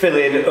quick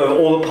fill-in of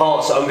all the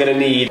parts that I'm going to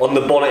need on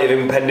the bonnet of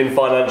impending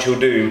financial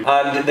doom,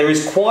 and there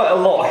is quite a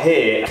lot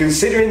here.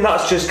 Considering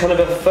that's just kind of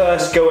a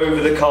first go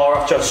over the car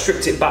after I've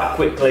stripped it back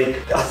quickly,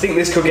 I think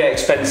this could get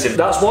expensive.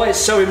 That's why it's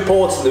so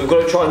important that we've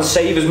got to try and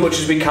save as much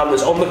as we can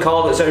that's on the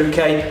car that's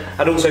okay,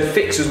 and also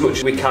fix as much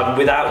as we can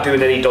without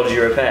doing any dodgy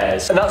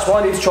repairs. And that's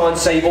why I need to try and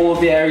save all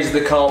of the areas of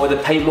the car where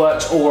the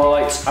paintwork's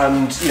alright,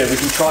 and you know, we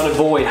can try and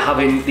avoid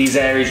having these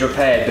areas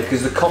repaired,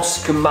 because the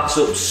costs can mass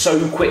up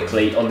so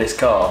quickly on this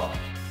car.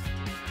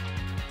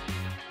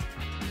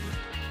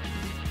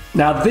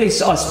 Now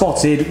this I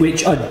spotted,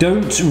 which I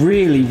don't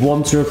really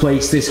want to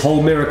replace this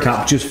whole mirror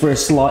cap just for a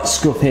slight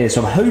scuff here,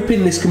 so I'm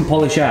hoping this can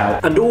polish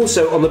out. And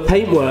also on the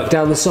paintwork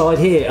down the side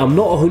here, I'm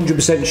not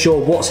 100%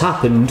 sure what's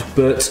happened,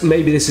 but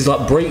maybe this is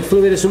like brake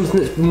fluid or something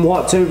that's been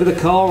wiped over the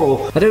car,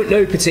 or I don't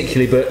know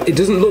particularly, but it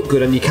doesn't look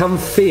good and you can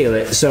feel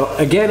it. So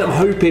again, I'm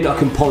hoping I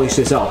can polish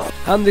this off.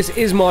 And this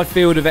is my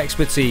field of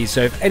expertise,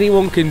 so if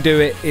anyone can do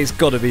it, it's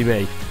gotta be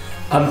me.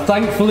 And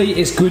thankfully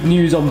it's good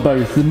news on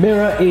both. The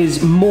mirror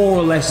is more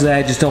or less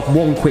there just off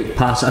one quick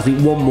pass. I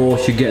think one more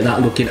should get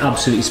that looking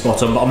absolutely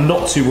spot on, but I'm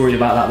not too worried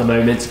about that at the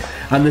moment.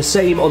 And the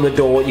same on the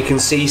door, you can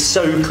see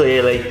so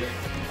clearly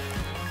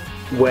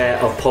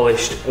where I've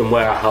polished and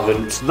where I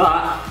haven't.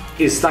 That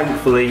is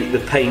thankfully the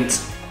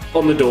paint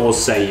on the doors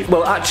saved.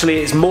 Well actually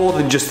it's more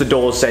than just the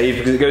doors saved,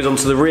 because it goes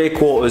onto the rear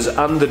quarters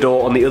and the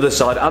door on the other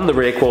side and the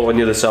rear quarter on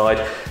the other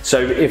side. So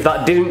if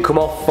that didn't come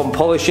off from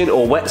polishing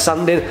or wet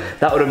sanding,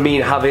 that would have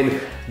mean having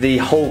the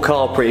whole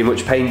car pretty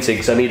much painted,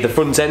 because I need the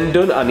front end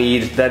done, I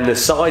need then the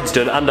sides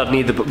done, and I'd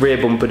need the rear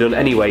bumper done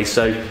anyway,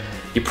 so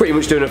you're pretty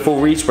much doing a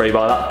full respray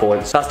by that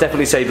point. So that's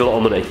definitely saved a lot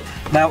of money.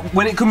 Now,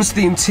 when it comes to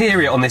the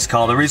interior on this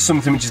car, there is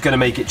something which is going to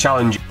make it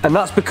challenging, and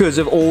that's because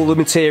of all the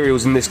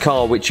materials in this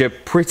car, which are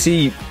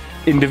pretty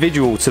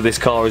individual to this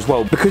car as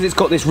well, because it's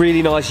got this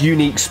really nice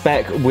unique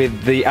spec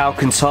with the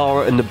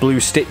Alcantara and the blue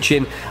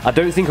stitching. I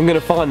don't think I'm going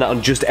to find that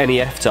on just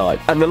any F-Type.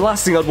 And the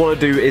last thing I'd want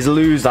to do is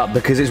lose that,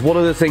 because it's one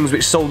of the things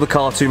which sold the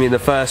car to me in the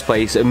first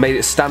place and made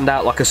it stand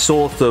out like a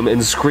sore thumb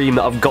and scream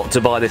that I've got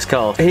to buy this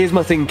car. Here's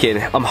my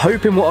thinking. I'm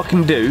hoping what I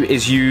can do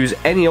is use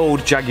any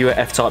old Jaguar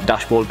F-Type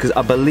dashboard, because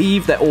I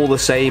believe they're all the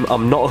same.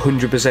 I'm not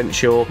 100%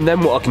 sure. And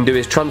then what I can do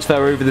is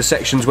transfer over the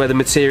sections where the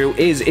material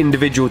is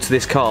individual to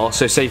this car.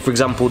 So say for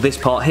example this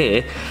part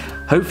here,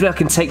 hopefully I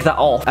can take that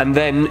off and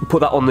then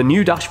put that on the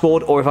new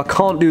dashboard, or if I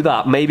can't do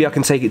that, maybe I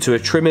can take it to a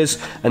trimmers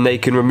and they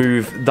can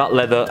remove that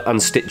leather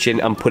and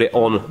stitching and put it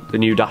on the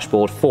new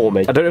dashboard for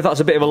me. I don't know if that's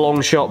a bit of a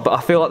long shot, but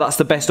I feel like that's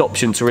the best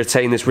option to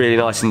retain this really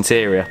nice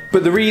interior.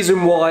 But the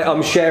reason why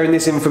I'm sharing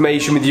this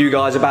information with you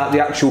guys about the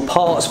actual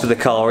parts for the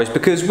car is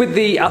because with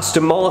the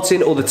Aston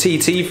Martin or the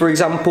TT, for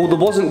example, there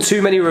wasn't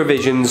too many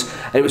revisions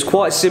and it was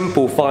quite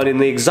simple finding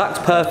the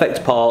exact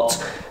perfect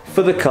parts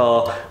for the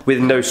car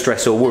with no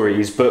stress or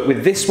worries. But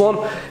with this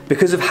one,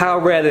 because of how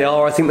rare they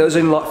are, I think there's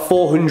only like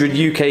 400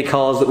 UK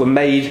cars that were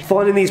made.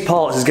 Finding these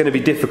parts is going to be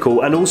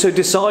difficult, and also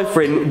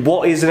deciphering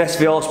what is an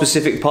SVR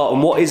specific part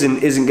and what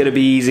isn't going to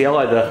be easy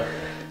either.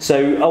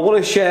 So I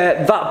want to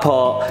share that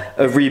part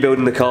of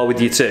rebuilding the car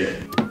with you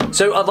too.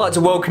 So I'd like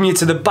to welcome you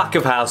to the back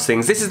of house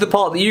things. This is the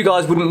part that you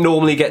guys wouldn't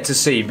normally get to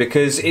see,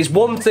 because it's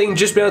one thing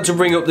just being able to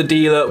ring up the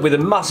dealer with a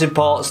massive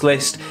parts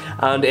list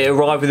and it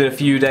arrive within a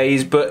few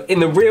days, but in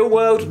the real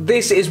world,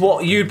 this is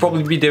what you'd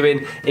probably be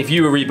doing if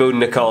you were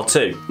rebuilding a car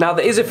too. Now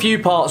there is a few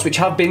parts which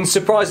have been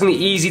surprisingly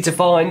easy to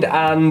find,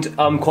 and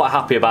I'm quite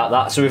happy about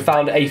that. So we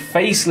found a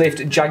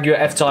facelift Jaguar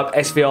F-Type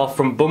SVR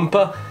front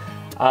bumper,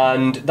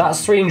 and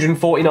that's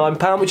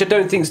 £349, which I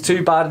don't think is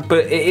too bad,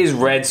 but it is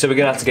red, so we're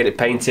gonna have to get it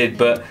painted,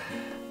 but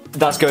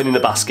that's going in the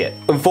basket.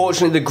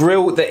 Unfortunately, the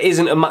grille, there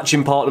isn't a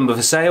matching part number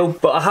for sale,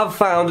 but I have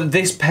found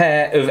this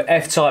pair of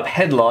F-Type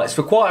headlights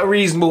for quite a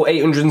reasonable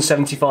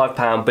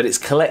 £875, but it's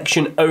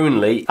collection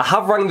only. I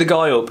have rang the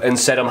guy up and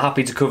said I'm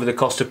happy to cover the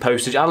cost of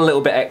postage and a little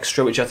bit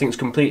extra, which I think is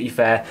completely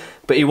fair,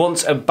 but he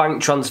wants a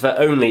bank transfer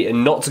only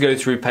and not to go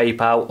through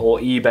PayPal or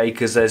eBay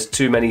because there's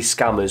too many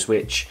scammers,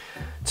 which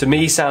to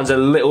me sounds a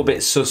little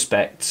bit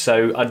suspect.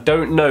 So I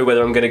don't know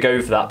whether I'm going to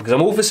go for that, because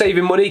I'm all for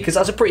saving money because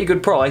that's a pretty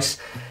good price,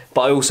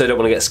 but I also don't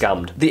want to get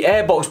scammed. The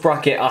airbox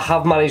bracket I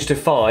have managed to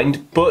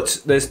find,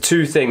 but there's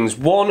two things.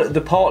 One,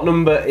 the part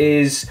number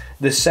is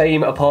the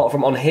same, apart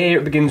from on here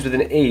it begins with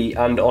an E,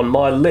 and on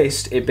my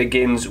list it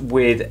begins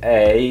with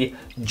a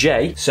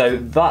J. So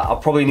that I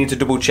probably need to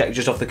double check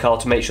just off the car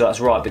to make sure that's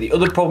right. But the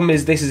other problem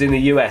is this is in the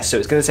US, so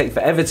it's going to take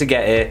forever to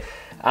get here.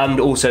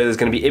 And also there's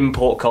going to be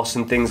import costs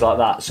and things like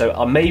that, so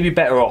I may be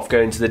better off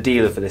going to the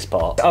dealer for this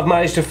part. I've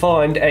managed to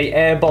find a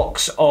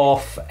airbox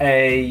off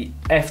a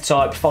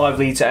F-Type 5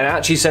 litre, and it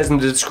actually says in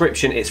the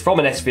description it's from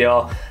an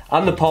SVR,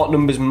 and the part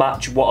numbers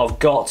match what I've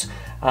got,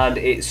 and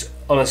it's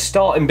on a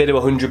starting bid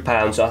of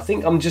 £100, so I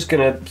think I'm just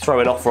going to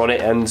throw an offer on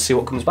it and see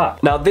what comes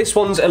back. Now this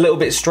one's a little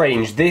bit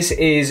strange. This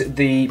is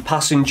the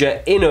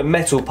passenger inner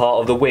metal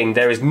part of the wing.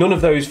 There is none of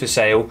those for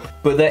sale,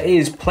 but there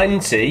is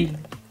plenty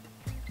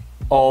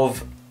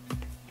of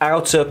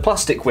outer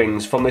plastic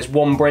wings from this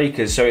one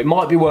breakers, so it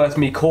might be worth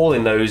me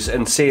calling those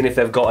and seeing if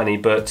they've got any,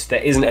 but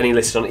there isn't any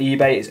listed on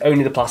eBay. It's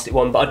only the plastic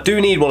one, but I do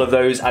need one of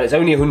those, and it's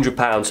only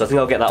 £100, so I think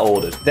I'll get that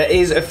ordered. There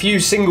is a few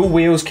single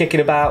wheels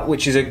kicking about,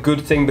 which is a good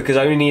thing because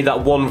I only need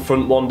that one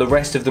front one. The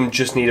rest of them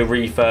just need a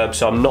refurb,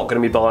 so I'm not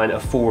going to be buying a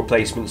full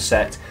replacement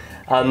set.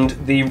 And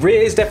the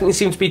rears definitely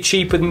seem to be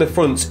cheaper than the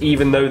fronts,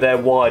 even though they're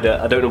wider.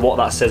 I don't know what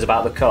that says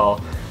about the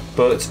car,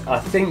 but I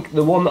think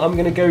the one that I'm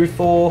going to go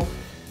for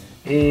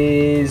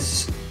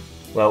is,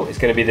 well, it's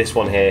going to be this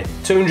one here.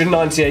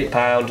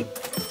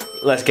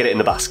 £298. Let's get it in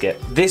the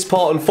basket. This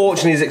part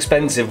unfortunately is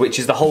expensive, which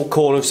is the whole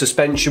corner of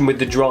suspension with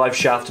the drive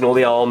shaft and all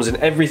the arms and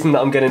everything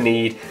that I'm going to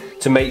need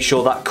to make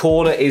sure that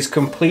corner is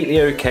completely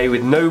okay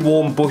with no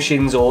worn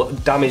bushings or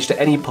damage to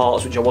any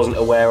parts, which I wasn't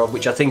aware of,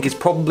 which I think is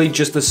probably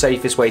just the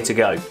safest way to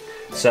go.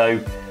 So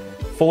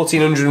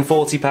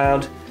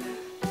 £1,440.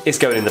 It's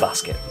going in the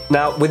basket.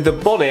 Now with the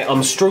bonnet,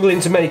 I'm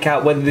struggling to make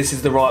out whether this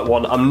is the right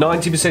one. I'm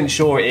 90%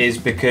 sure it is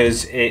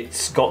because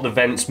it's got the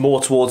vents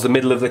more towards the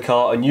middle of the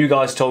car, and you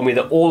guys told me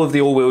that all of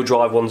the all-wheel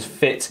drive ones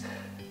fit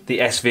the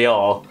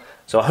SVR.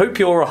 So I hope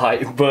you're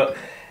right, but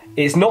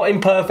it's not in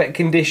perfect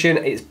condition.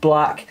 It's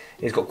black.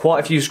 It's got quite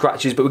a few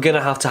scratches, but we're going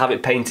to have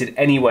it painted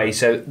anyway,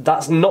 so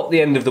that's not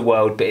the end of the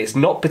world, but it's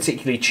not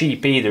particularly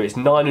cheap either. It's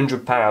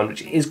 £900,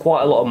 which is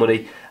quite a lot of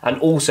money, and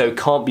also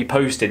can't be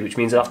posted, which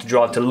means I have to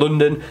drive to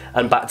London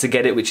and back to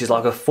get it, which is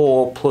like a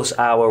 4+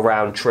 hour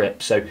round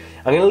trip. So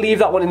I'm going to leave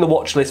that one in the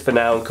watch list for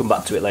now and come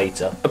back to it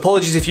later.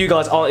 Apologies if you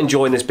guys aren't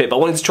enjoying this bit, but I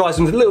wanted to try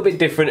something a little bit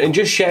different and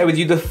just share with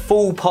you the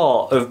full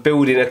part of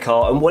building a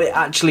car and what it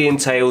actually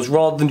entails,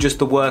 rather than just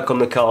the work on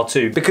the car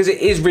too, because it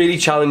is really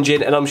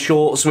challenging, and I'm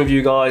sure some of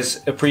you guys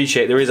viewers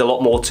appreciate there is a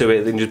lot more to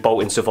it than just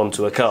bolting stuff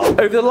onto a car.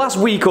 Over the last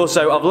week or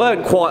so, I've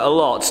learned quite a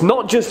lot,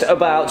 not just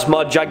about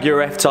my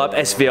Jaguar F-Type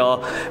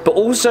SVR, but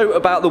also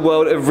about the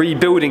world of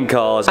rebuilding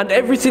cars, and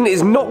everything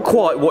is not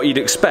quite what you'd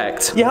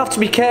expect. You have to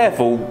be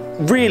careful,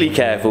 really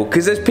careful,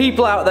 because there's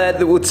people out there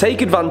that will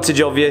take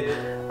advantage of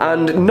you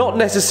and not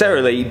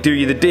necessarily do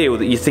you the deal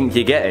that you think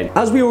you're getting.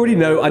 As we already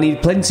know, I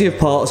need plenty of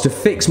parts to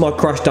fix my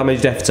crash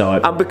damaged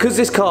F-Type, and because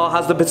this car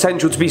has the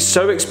potential to be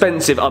so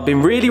expensive, I've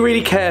been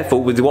really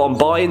careful with what I'm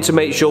buying to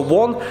make sure,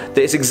 one, that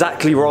it's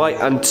exactly right,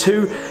 and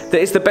two,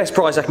 that it's the best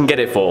price I can get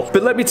it for.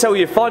 But let me tell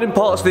you, finding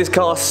parts for this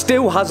car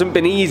still hasn't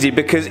been easy,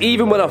 because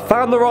even when I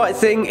found the right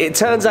thing, it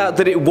turns out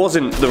that it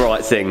wasn't the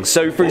right thing.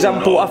 So for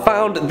example, I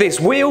found this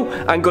wheel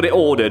and got it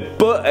ordered,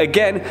 but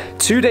again,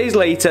 2 days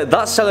later,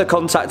 that seller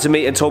contacted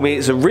me and told me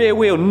it's a rear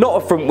wheel,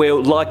 not a front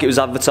wheel like it was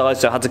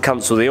advertised, so I had to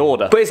cancel the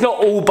order. But it's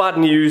not all bad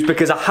news,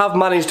 because I have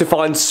managed to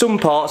find some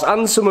parts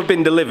and some have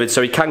been delivered,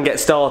 so we can get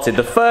started.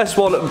 The first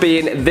one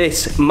being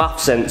this MAF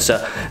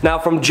sensor. Now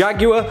from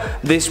Jaguar,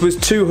 this was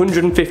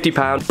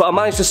 £250, but I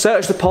managed to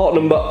search the part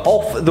number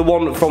off the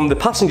one from the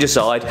passenger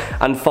side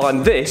and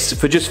find this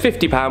for just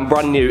 £50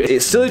 brand new.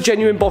 It's still a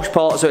genuine Bosch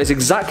part, so it's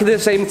exactly the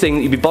same thing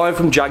that you'd be buying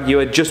from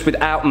Jaguar, just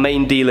without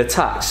main dealer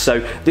tax,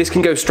 so this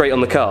can go straight on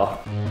the car.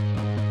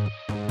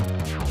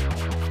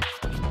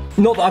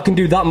 Not that I can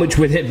do that much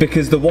with it,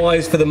 because the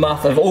wires for the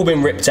MAF have all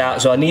been ripped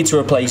out, so I need to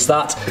replace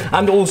that,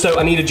 and also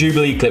I need a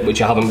Jubilee clip,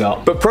 which I haven't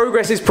got. But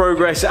progress is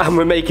progress, and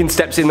we're making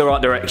steps in the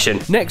right direction.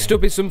 Next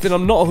up is something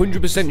I'm not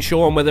 100%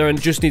 sure on whether I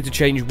just need to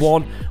change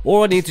one,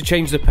 or I need to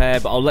change the pair,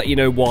 but I'll let you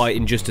know why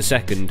in just a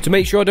second. To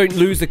make sure I don't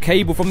lose the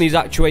cable from these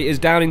actuators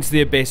down into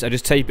the abyss, I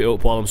just tape it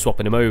up while I'm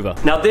swapping them over.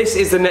 Now this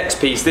is the next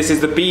piece. This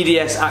is the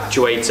BDS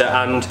actuator,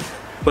 and,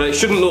 well, it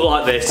shouldn't look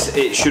like this.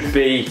 It should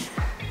be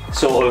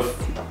sort of,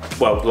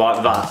 well,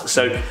 like that.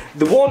 So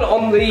the one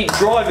on the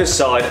driver's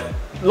side,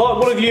 like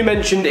one of you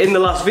mentioned in the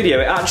last video,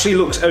 it actually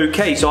looks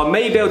okay, so I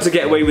may be able to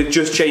get away with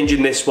just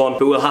changing this one,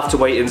 but we'll have to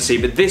wait and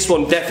see. But this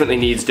one definitely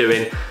needs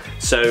doing,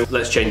 so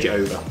let's change it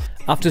over.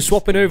 After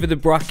swapping over the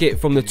bracket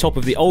from the top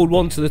of the old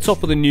one to the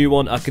top of the new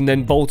one, I can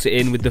then bolt it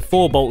in with the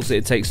 4 bolts that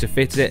it takes to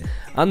fit it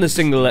and the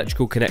single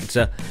electrical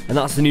connector, and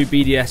that's the new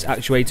BDS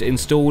actuator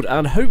installed,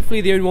 and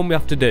hopefully the only one we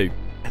have to do.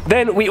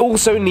 Then we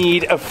also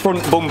need a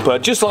front bumper,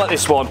 just like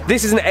this one.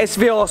 This is an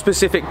SVR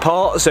specific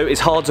part, so it's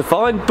hard to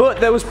find, but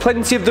there was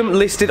plenty of them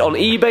listed on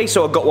eBay,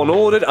 so I got one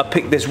ordered. I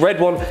picked this red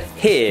one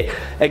here.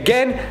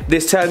 Again,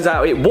 this turns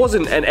out it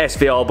wasn't an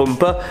SVR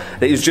bumper,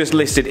 it was just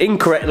listed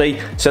incorrectly,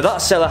 so that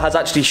seller has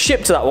actually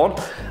shipped that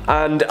one,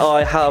 and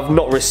I have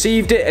not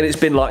received it, and it's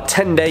been like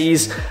 10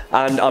 days,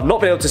 and I've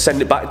not been able to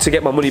send it back to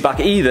get my money back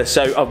either,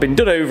 so I've been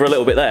done over a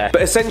little bit there.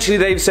 But essentially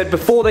they've said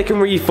before they can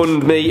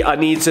refund me, I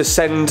need to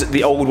send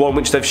the old one,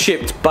 which they've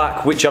shipped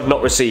back, which I've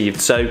not received,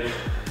 so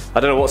I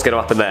don't know what's going to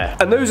happen there.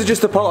 And those are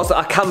just the parts that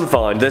I can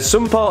find. There's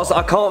some parts that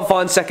I can't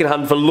find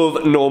secondhand for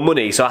love nor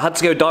money, so I had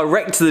to go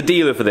direct to the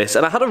dealer for this,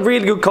 and I had a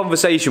really good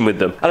conversation with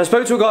them. And I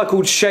spoke to a guy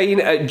called Shane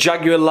at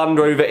Jaguar Land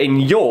Rover in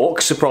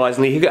York,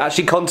 surprisingly. He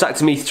actually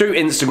contacted me through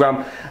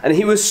Instagram, and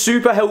he was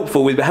super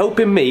helpful with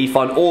helping me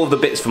find all of the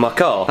bits for my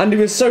car. And he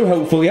was so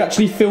helpful, he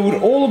actually filled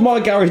all of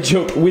my garage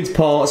up with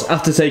parts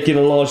after taking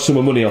a large sum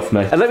of money off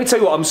me. And let me tell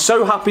you what, I'm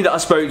so happy that I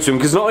spoke to him,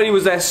 because not only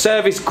was their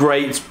service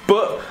great,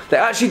 but they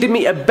actually did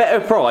me a better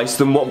price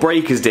than what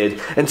Breakers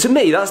did, and to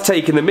me that's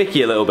taking the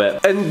mickey a little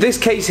bit. And this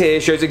case here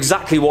shows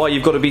exactly why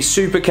you've got to be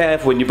super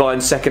careful when you're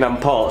buying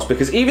second-hand parts,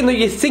 because even though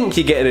you think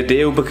you're getting a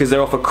deal because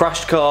they're off a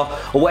crashed car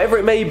or whatever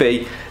it may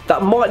be,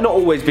 that might not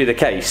always be the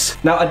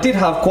case. Now I did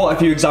have quite a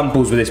few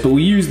examples with this, but we'll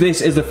use this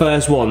as the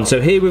first one.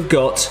 So here we've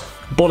got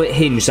bonnet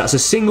hinge. That's a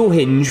single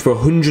hinge for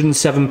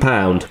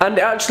 £107. And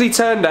it actually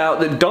turned out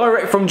that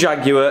direct from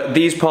Jaguar,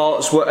 these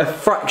parts were a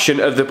fraction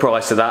of the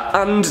price of that,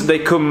 and they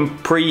come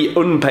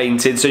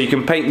pre-unpainted, so you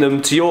can paint them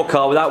to your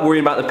car without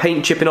worrying about the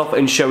paint chipping off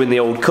and showing the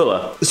old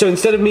colour. So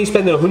instead of me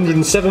spending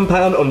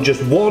 £107 on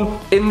just one,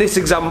 in this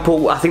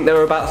example I think they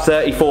were about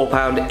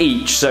 £34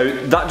 each, so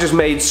that just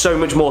made so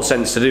much more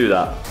sense to do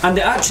that. And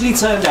it actually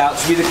turned out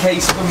to be the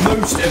case for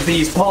most of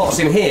these parts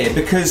in here,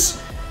 because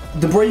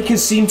the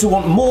Breakers seem to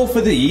want more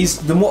for these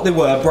than what they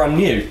were brand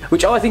new,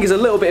 which I think is a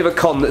little bit of a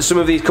con, that some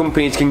of these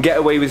companies can get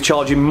away with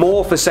charging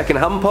more for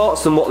second-hand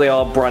parts than what they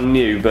are brand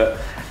new.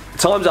 But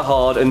times are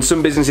hard, and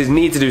some businesses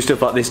need to do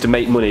stuff like this to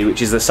make money,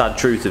 which is the sad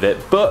truth of it.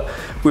 But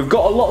we've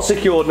got a lot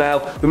secured now.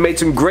 We've made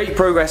some great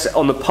progress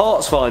on the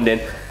parts finding,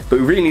 but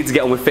we really need to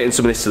get on with fitting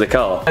some of this to the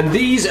car. And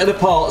these are the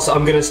parts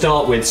I'm going to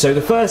start with. So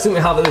the first thing we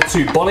have are the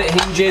 2 bonnet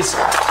hinges.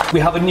 We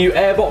have a new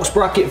airbox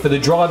bracket for the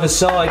driver's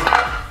side.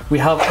 We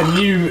have a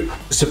new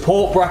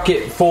support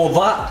bracket for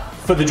that,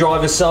 for the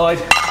driver's side.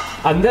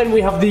 And then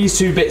we have these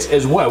 2 bits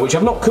as well, which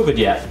I've not covered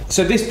yet.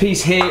 So this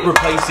piece here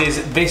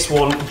replaces this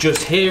one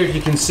just here, if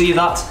you can see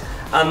that.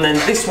 And then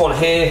this one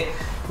here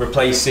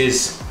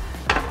replaces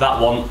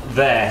that one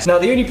there. Now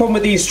the only problem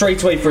with these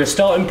straight away for a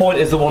starting point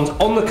is the ones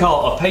on the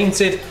car are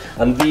painted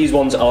and these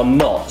ones are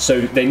not.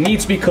 So they need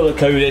to be colour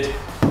coded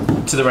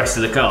to the rest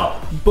of the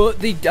car. But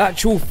the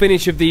actual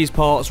finish of these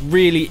parts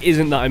really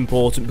isn't that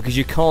important because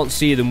you can't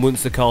see them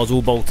once the car's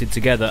all bolted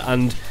together,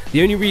 and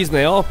the only reason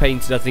they are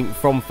painted, I think,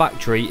 from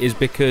factory is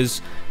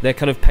because they're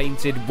kind of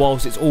painted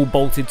whilst it's all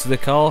bolted to the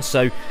car,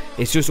 so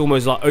it's just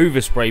almost like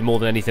overspray more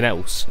than anything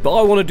else. But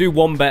I want to do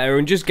one better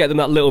and just get them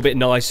that little bit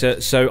nicer,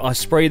 so I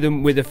spray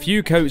them with a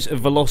few coats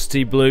of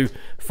Velocity Blue,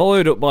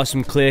 followed up by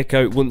some clear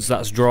coat once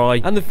that's dry,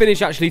 and the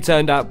finish actually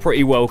turned out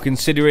pretty well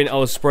considering I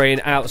was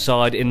spraying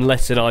outside in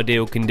less than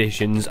ideal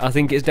conditions. I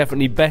think it's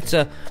definitely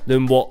better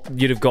than what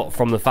you'd have got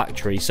from the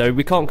factory, so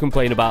we can't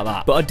complain about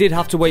that. But I did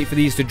have to wait for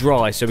these to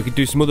dry so we could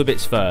do some other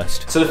bits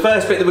first. So the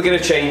first bit that we're going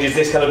to change is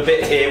this kind of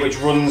bit here, which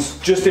runs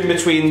just in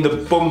between the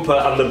bumper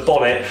and the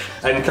bonnet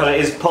and kind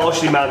of is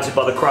partially mounted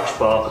by the crash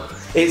bar.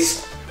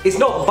 It's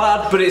not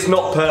bad, but it's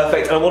not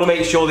perfect, and I want to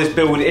make sure this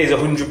build is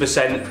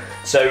 100%,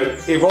 so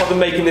rather than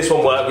making this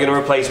one work, we're going to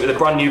replace it with a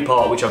brand new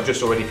part which I've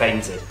just already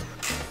painted.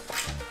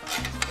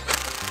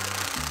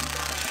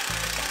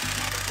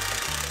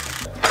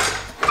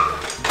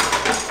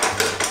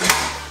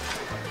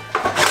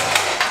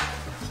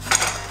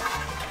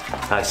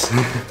 Nice.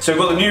 So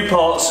we've got the new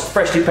parts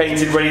freshly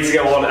painted, ready to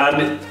go on,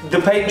 and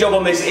the paint job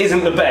on this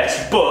isn't the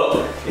best,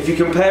 but if you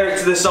compare it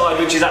to the side,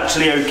 which is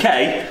actually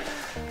okay,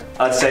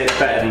 I'd say it's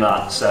better than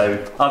that.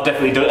 So I've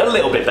definitely done it a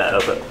little bit better,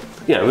 but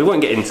you know, we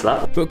won't get into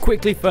that. But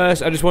quickly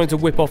first, I just wanted to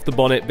whip off the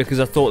bonnet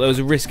because I thought there was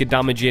a risk of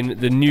damaging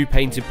the new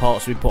painted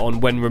parts we put on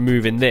when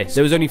removing this.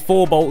 There was only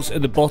 4 bolts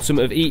at the bottom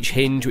of each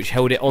hinge which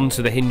held it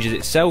onto the hinges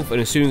itself,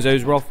 and as soon as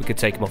those were off, we could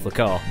take them off the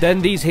car.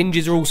 Then these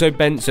hinges are also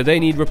bent, so they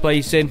need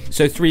replacing,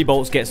 so 3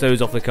 bolts gets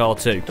those off the car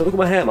too. Don't look at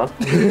my hair, man.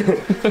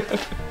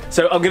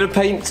 So I'm going to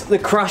paint the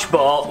crash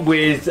bar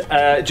with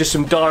just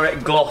some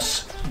direct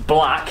gloss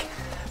black,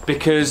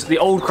 because the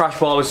old crash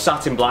bar was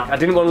satin black. I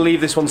didn't want to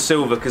leave this one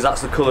silver because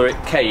that's the colour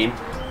it came,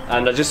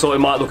 and I just thought it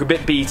might look a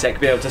bit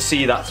B-Tech, be able to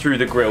see that through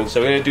the grille. So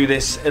we're going to do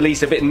this at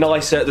least a bit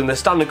nicer than the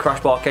standard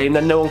crash bar came,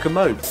 then no one can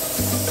moan.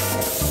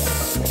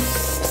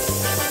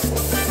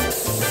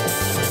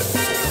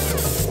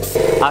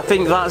 I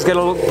think that's going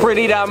to look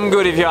pretty damn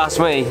good if you ask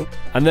me.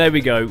 And there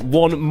we go,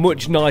 one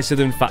much nicer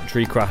than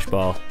factory crash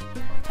bar.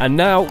 And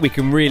now we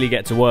can really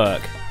get to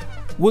work.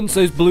 Once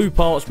those blue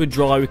parts were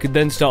dry, we could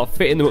then start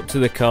fitting them up to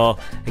the car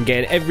and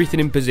getting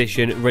everything in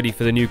position ready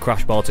for the new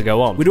crash bar to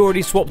go on. We'd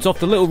already swapped off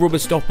the little rubber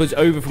stoppers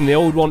over from the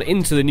old one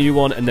into the new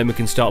one, and then we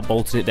can start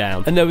bolting it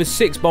down. And there was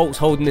 6 bolts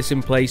holding this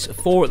in place,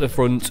 4 at the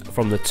front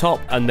from the top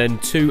and then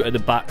 2 at the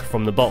back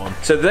from the bottom.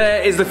 So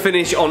there is the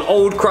finish on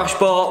old crash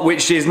bar,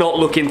 which is not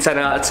looking 10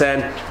 out of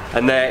 10,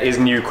 and there is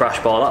new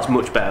crash bar. That's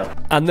much better.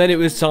 And then it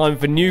was time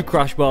for new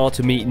crash bar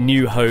to meet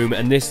new home,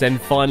 and this then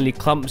finally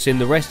clamps in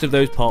the rest of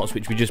those parts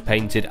which we just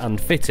painted and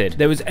fitted.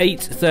 There was 8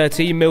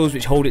 13mm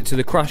which hold it to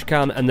the crash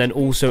cam, and then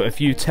also a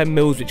few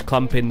 10mm which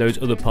clamp in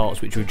those other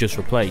parts which we've just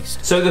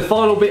replaced. So the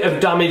final bit of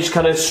damaged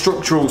kind of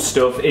structural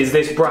stuff is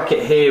this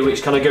bracket here,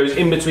 which kind of goes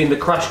in between the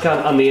crash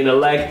cam and the inner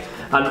leg,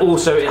 and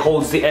also it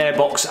holds the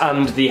airbox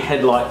and the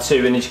headlight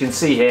too, and as you can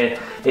see here,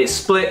 it's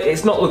split.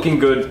 It's not looking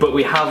good, but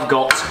we have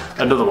got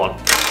another one.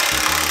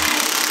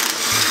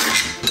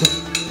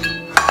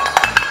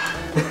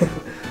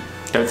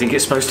 Don't think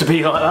it's supposed to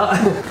be like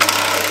that.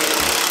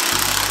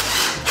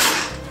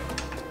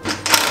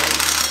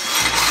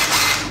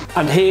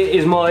 And here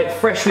is my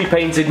freshly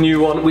painted new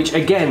one, which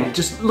again,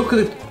 just look at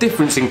the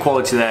difference in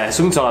quality there.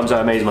 Sometimes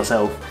I amaze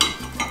myself.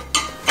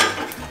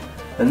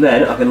 And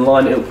then I can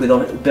line it up with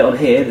a bit on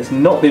here that's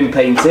not been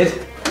painted.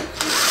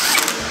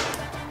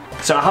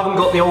 So I haven't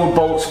got the old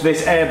bolts for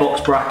this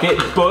airbox bracket,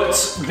 but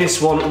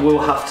this one will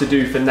have to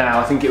do for now.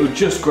 I think it will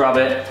just grab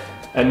it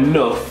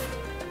enough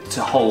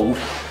to hold.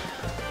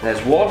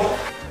 There's one.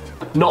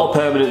 Not a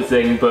permanent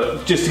thing,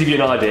 but just to give you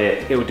an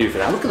idea, it will do for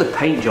now. Look at the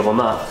paint job on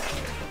that.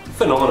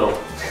 Phenomenal.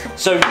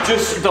 So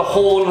just the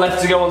horn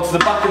left to go onto the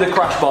back of the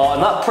crash bar,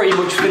 and that pretty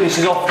much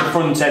finishes off the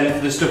front end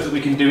for the stuff that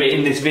we can do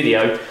in this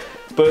video.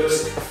 But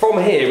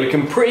from here we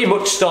can pretty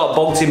much start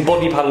bolting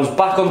body panels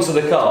back onto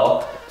the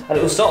car, and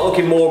it will start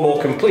looking more and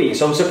more complete.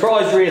 So I'm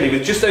surprised really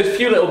with just those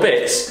few little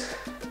bits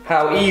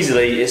how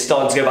easily it's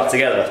starting to go back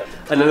together.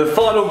 And then the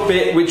final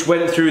bit which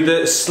went through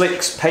the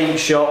Slicks paint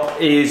shop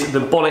is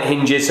the bonnet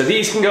hinges. So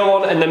these can go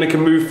on, and then we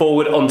can move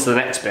forward onto the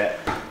next bit.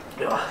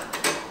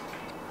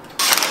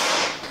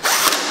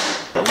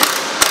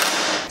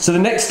 So the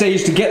next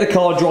stage to get the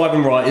car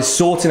driving right is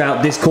sorting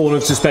out this corner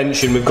of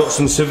suspension. We've got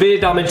some severe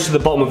damage to the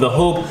bottom of the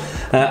hub,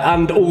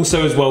 and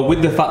also as well,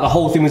 with the fact the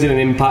whole thing was in an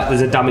impact,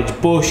 there's a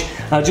damaged bush.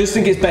 I just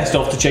think it's best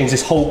off to change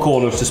this whole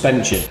corner of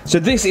suspension. So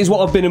this is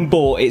what I've been and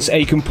bought. It's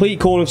a complete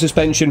corner of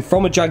suspension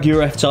from a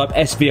Jaguar F-Type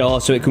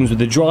SVR, so it comes with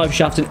the drive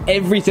shaft and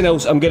everything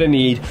else I'm going to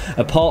need,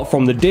 apart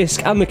from the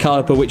disc and the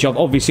caliper, which I've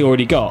obviously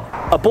already got.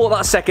 I bought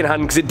that second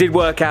hand because it did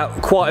work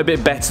out quite a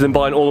bit better than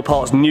buying all the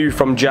parts new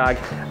from Jag,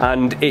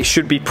 and it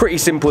should be pretty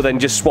simple simple then,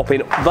 just swapping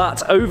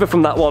that over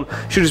from that one.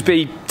 Should just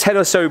be 10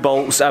 or so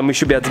bolts and we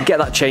should be able to get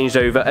that changed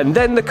over, and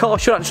then the car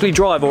should actually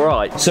drive all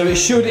right. So it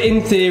should,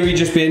 in theory,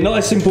 just be a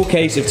nice simple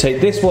case of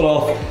take this one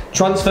off,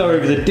 transfer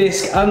over the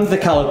disc and the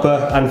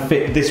caliper and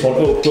fit this one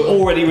up. But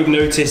already we've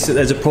noticed that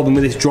there's a problem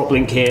with this drop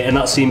link here, and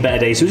that's seen better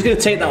days. So we're just going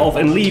to take that off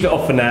and leave it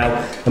off for now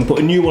and put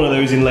a new one of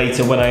those in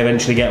later when I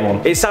eventually get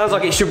one. It sounds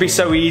like it should be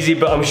so easy,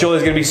 but I'm sure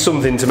there's going to be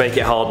something to make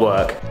it hard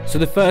work. So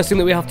the first thing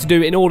that we have to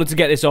do in order to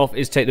get this off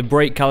is take the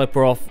brake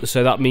caliper off.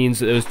 So that means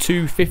that there's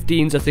two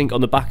 15s, I think,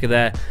 on the back of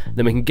there.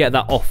 Then we can get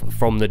that off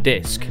from the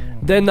disc.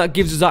 Then that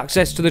gives us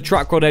access to the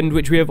track rod end,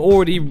 which we have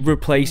already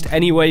replaced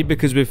anyway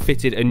because we've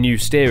fitted a new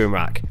steering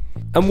rack.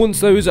 And once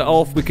those are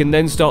off, we can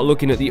then start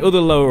looking at the other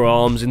lower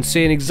arms and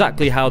seeing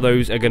exactly how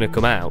those are going to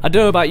come out. I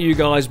don't know about you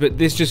guys, but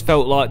this just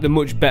felt like the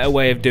much better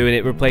way of doing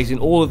it, replacing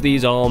all of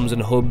these arms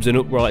and hubs and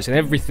uprights and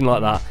everything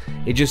like that.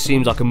 It just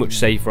seems like a much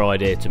safer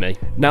idea to me.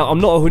 Now, I'm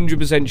not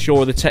 100%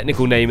 sure of the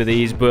technical name of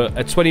these, but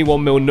a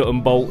 21mm nut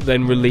and bolt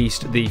then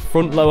released the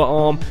front lower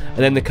arm, and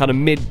then the kind of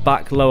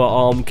mid-back lower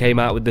arm came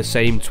out with the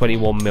same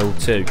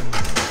 21mm too.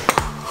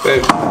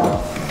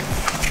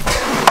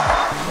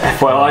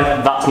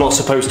 FYI, that's not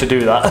supposed to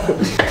do that.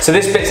 So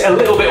this bit's a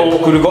little bit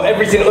awkward. We've got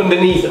everything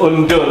underneath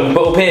undone,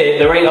 but up here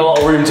there ain't a lot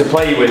of room to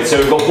play with. So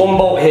we've got one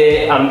bolt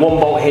here and one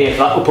bolt here for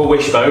that upper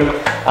wishbone.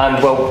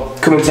 And well,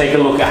 come and take a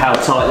look at how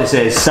tight this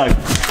is. So,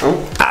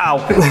 ow.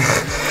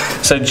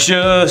 So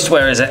just,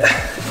 where is it?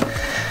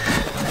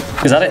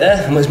 Is that it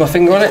there? Where's my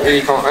finger on it? Yeah,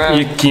 you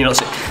can't. Can you not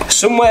see?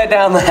 Somewhere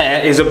down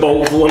there is a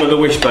bolt for one of the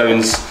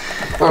wishbones.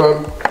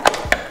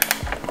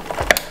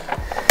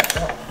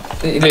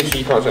 Literally,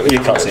 you can't see it. You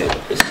can't see it.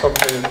 It's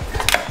complicated.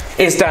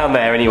 It's down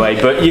there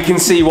anyway, but you can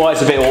see why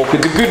it's a bit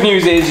awkward. The good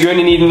news is you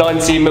only need a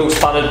 19mm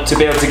spanner to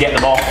be able to get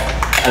them off.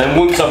 And then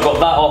once I've got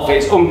that off,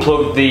 it's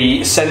unplug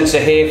the sensor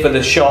here for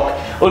the shock,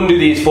 undo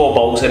these 4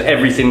 bolts, and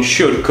everything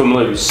should come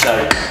loose. So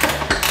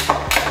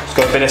it's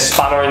got a bit of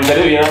spannering to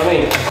do, you know what I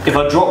mean? If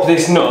I drop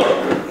this nut,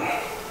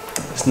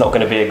 it's not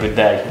going to be a good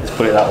day, let's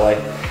put it that way.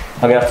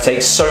 I'm going to have to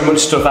take so much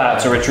stuff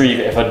out to retrieve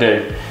it if I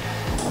do.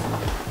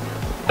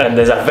 And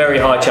there's a very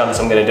high chance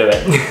I'm going to do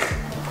it.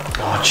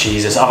 Oh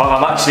Jesus,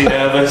 I'm actually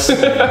nervous.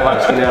 I'm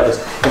actually nervous.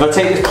 If I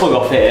take this plug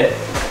off here,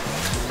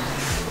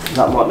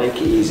 that might make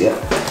it easier.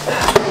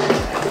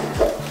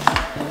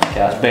 Okay,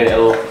 that's made it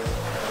a little.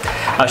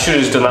 I should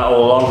have just done that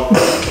all along.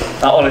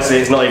 Honestly,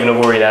 it's not even a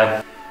worry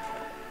now.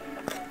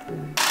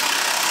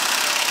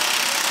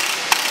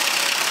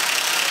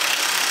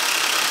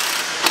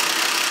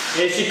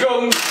 Here she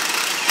comes.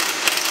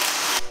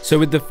 So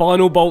with the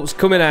final bolts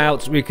coming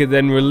out, we could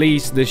then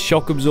release the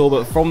shock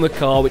absorber from the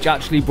car, which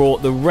actually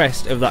brought the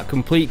rest of that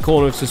complete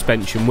corner of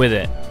suspension with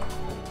it.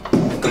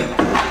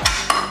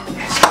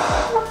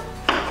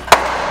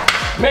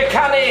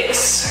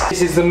 Mechanics!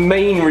 This is the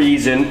main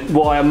reason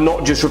why I'm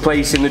not just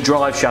replacing the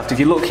drive shaft. If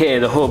you look here,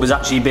 the hub has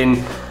actually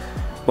been,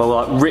 well,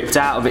 like ripped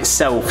out of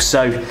itself.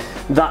 So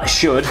that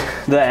should,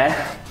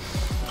 that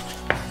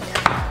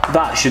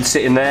should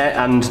sit in there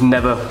and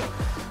never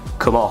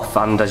come off.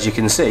 And as you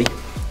can see,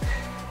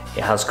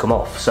 it has come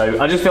off.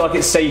 So I just feel like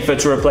it's safer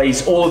to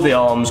replace all of the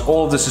arms,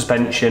 all of the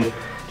suspension,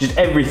 just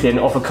everything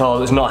off a car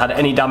that's not had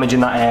any damage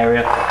in that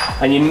area,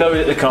 and you know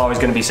that the car is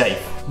going to be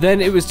safe. Then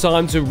it was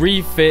time to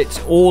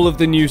refit all of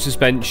the new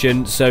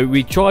suspension. So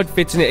we tried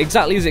fitting it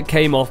exactly as it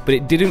came off, but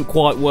it didn't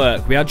quite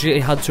work. We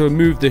actually had to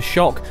remove the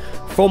shock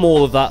from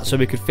all of that so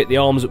we could fit the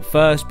arms up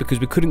first, because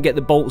we couldn't get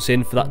the bolts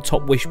in for that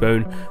top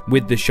wishbone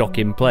with the shock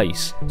in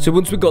place. So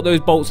once we got those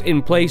bolts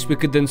in place, we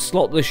could then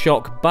slot the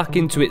shock back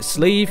into its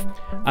sleeve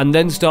and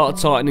then start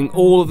tightening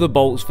all of the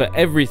bolts for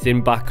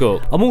everything back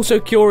up. I'm also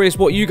curious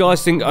what you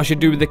guys think I should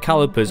do with the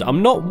calipers.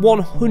 I'm not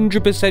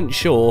 100%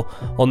 sure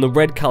on the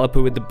red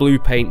caliper with the blue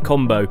paint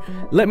combo.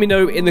 Let me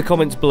know in the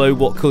comments below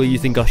what colour you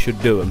think I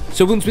should do them.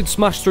 So once we'd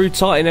smashed through,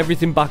 tighten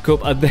everything back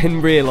up, I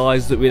then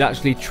realised that we'd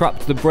actually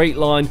trapped the brake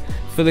line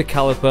for the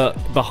caliper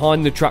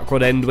behind the track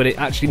rod end when it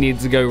actually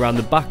needs to go around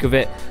the back of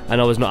it,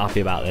 and I was not happy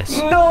about this.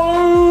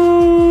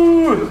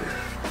 No!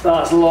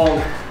 That's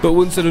long. But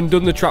once I'd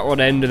undone the track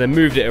rod end and then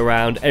moved it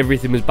around,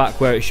 everything was back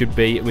where it should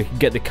be, and we could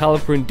get the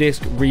caliper and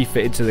disc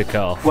refitted to the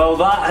car. Well,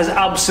 that has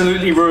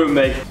absolutely ruined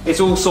me. It's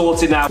all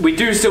sorted now. We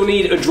do still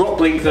need a drop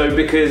link though,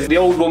 because the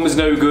old one was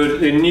no good.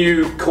 The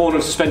new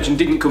corner suspension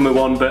didn't come with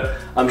one, but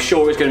I'm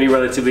sure it's going to be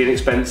relatively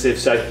inexpensive,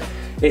 so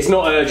it's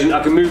not urgent.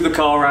 I can move the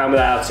car around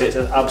without it.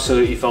 It's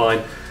absolutely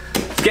fine.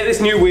 To get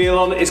this new wheel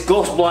on, it's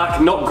gloss black,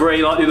 not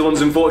grey like the other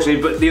ones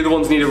unfortunately, but the other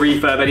ones need a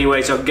refurb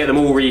anyway, so I can get them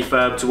all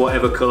refurbed to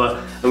whatever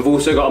colour. And we've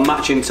also got a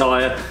matching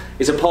tyre.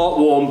 It's a part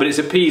worn, but it's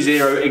a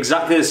P0,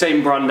 exactly the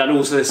same brand and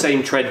also the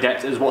same tread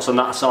depth as what's on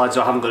that side,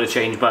 so I haven't got to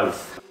change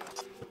both.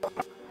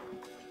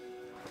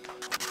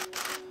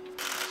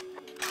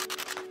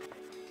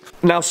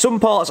 Now, some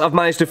parts I've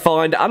managed to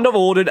find and I've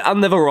ordered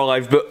and they've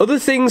arrived, but other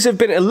things have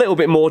been a little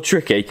bit more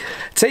tricky.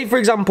 Take, for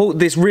example,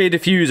 this rear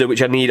diffuser,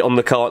 which I need on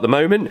the car at the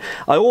moment.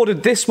 I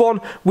ordered this one,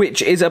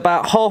 which is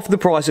about half the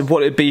price of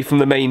what it'd be from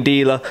the main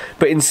dealer,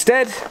 but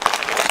instead,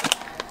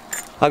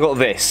 I got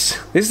this.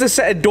 This is a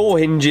set of door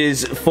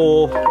hinges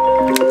for...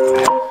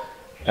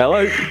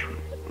 Hello?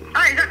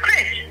 Hi, is that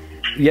Chris?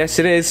 Yes,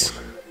 it is.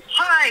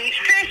 Hi, it's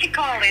Tracy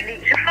calling.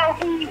 It's about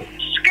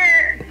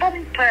skirt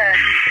bumper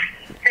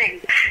thing.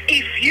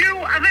 If you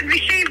haven't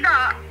received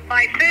that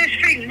by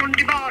first thing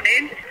Monday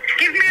morning,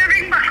 give me a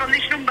ring back on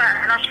this number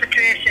and ask for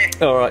Tracy.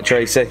 All right,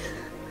 Tracy.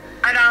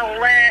 And I'll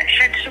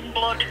shed some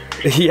blood.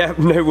 Yeah,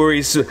 no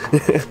worries.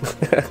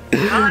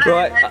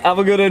 Right, have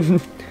a good one.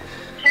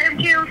 Same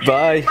to you.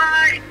 Bye.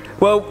 Bye.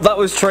 Well, that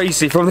was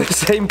Tracy from the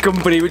same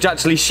company which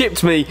actually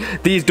shipped me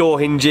these door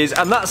hinges,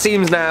 and that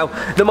seems now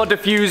that my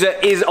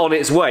diffuser is on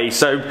its way,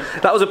 so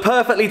that was a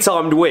perfectly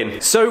timed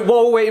win. So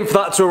while we're waiting for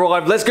that to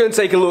arrive, let's go and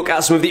take a look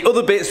at some of the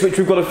other bits which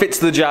we've got to fit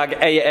to the Jag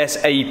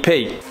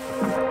ASAP.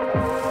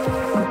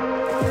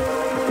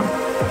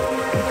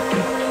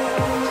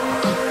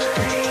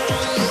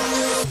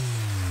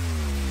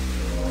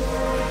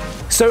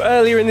 So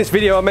earlier in this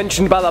video I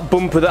mentioned about that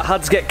bumper that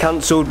had to get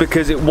cancelled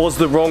because it was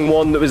the wrong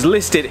one that was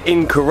listed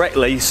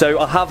incorrectly, so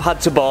I have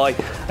had to buy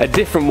a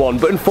different one,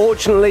 but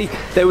unfortunately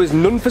there was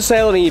none for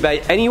sale on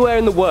eBay anywhere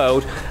in the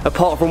world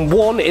apart from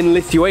one in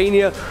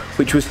Lithuania,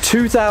 which was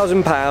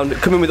 £2,000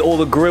 coming with all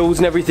the grills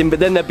and everything, but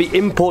then there'd be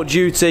import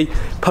duty,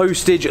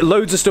 postage,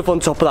 loads of stuff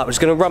on top of that, which is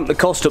going to ramp the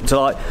cost up to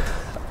like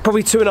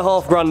probably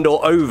 £2.5 grand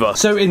or over.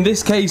 So in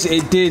this case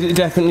it did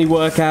definitely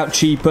work out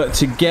cheaper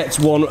to get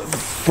one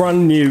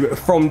brand new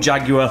from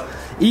Jaguar.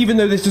 Even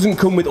though this doesn't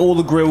come with all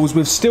the grills,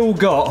 we've still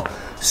got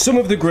some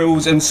of the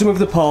grills and some of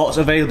the parts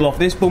available off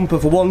this bumper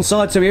for one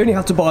side, so we only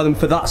have to buy them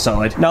for that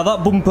side. Now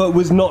that bumper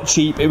was not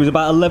cheap, it was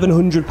about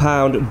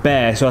 £1,100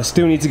 bare, so I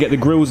still need to get the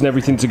grills and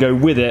everything to go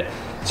with it,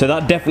 so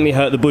that definitely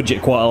hurt the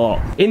budget quite a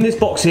lot. In this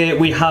box here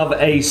we have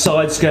a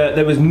side skirt.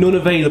 There was none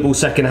available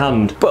second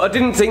hand, but I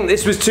didn't think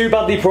this was too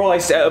badly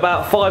priced at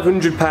about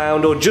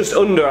 £500 or just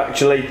under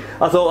actually.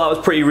 I thought that was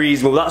pretty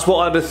reasonable. That's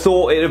what I'd have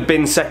thought it would have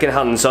been second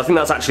hand, so I think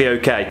that's actually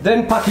okay.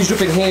 Then packaged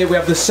up in here we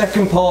have the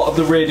second part of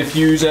the rear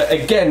diffuser.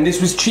 Again, this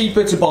was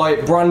cheaper to buy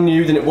it brand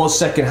new than it was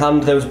second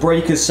hand. There was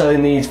breakers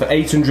selling these for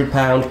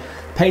 £800,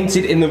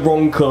 painted in the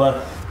wrong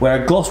colour,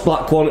 where a gloss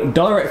black one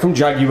direct from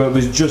Jaguar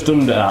was just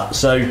under that,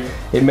 so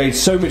it made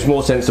so much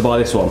more sense to buy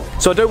this one.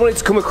 So I don't want it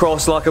to come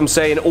across like I'm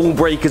saying all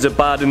breakers are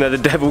bad and they're the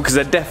devil, because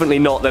they're definitely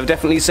not. They've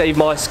definitely saved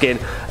my skin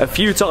a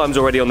few times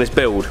already on this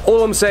build.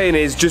 All I'm saying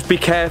is just be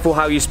careful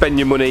how you spend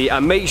your money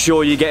and make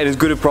sure you're getting as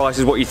good a price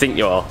as what you think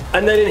you are.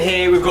 And then in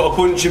here we've got a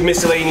bunch of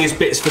miscellaneous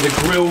bits for the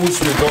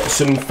grills, we've got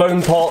some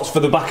foam parts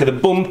for the back of the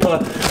bumper,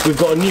 we've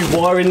got a new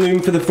wiring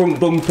loom for the front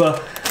bumper.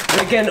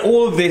 And again,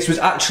 all of this was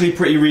actually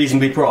pretty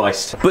reasonably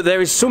priced. But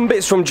there is some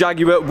bits from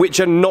Jaguar which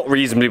are not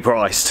reasonably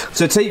priced.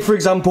 So take for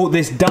example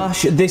this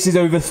dash. This is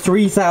over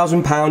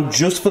 £3,000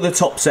 just for the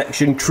top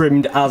section,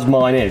 trimmed as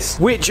mine is,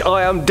 which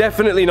I am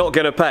definitely not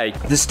going to pay.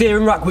 The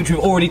steering rack, which we've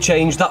already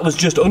changed, that was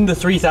just under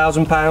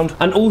 £3,000.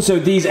 And also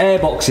these air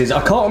boxes,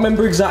 I can't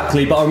remember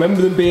exactly, but I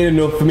remember them being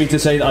enough for me to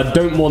say that I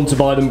don't want to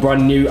buy them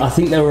brand new. I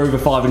think they were over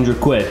 500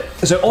 quid.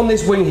 So on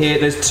this wing here,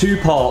 there's two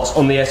parts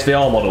on the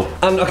SVR model,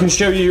 and I can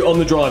show you on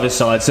the driver's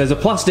side. So there's a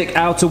plastic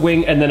outer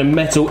wing and then a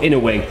metal inner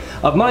wing.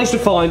 I've managed to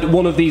find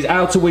one of these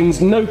outer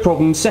wings, no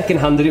problem,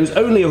 second-handed. It was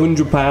only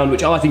 £100,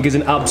 which I think is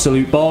an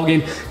absolute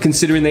bargain,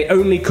 considering they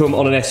only come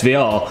on an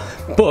SVR.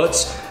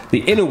 But the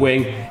inner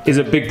wing is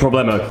a big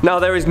problemo. Now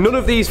there is none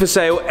of these for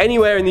sale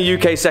anywhere in the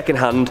UK second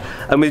hand,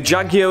 and with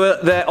Jaguar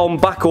they're on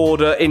back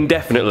order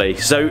indefinitely,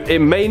 so it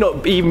may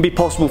not even be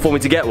possible for me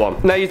to get one.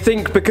 Now you'd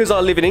think because I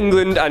live in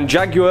England and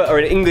Jaguar are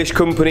an English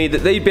company that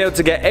they'd be able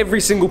to get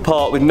every single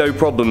part with no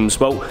problems.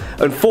 Well,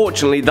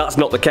 unfortunately that's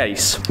not the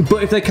case.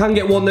 But if they can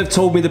get one, they've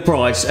told me the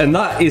price, and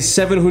that is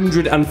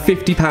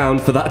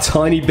 £750 for that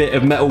tiny bit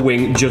of metal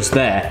wing just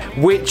there,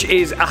 which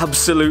is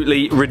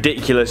absolutely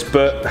ridiculous.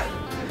 But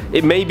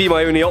it may be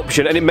my only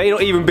option, and it may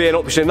not even be an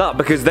option in that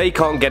because they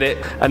can't get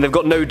it and they've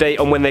got no date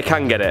on when they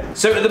can get it.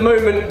 So at the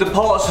moment the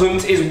parts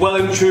hunt is well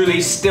and truly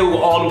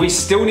still on. We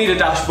still need a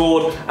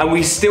dashboard and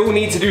we still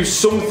need to do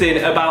something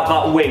about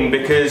that wing,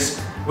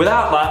 because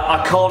without that,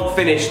 I can't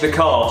finish the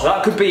car, so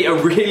that could be a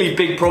really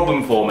big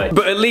problem for me.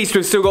 But at least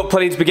we've still got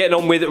plenty to be getting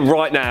on with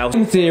right now.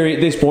 In theory, at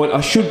this point,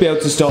 I should be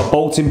able to start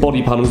bolting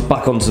body panels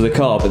back onto the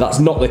car, but that's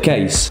not the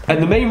case.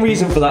 And the main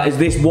reason for that is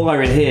this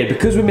wire in here.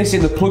 Because we're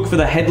missing the plug for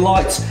the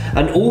headlights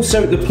and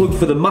also the plug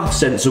for the MAF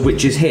sensor,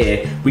 which is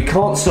here, we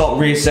can't start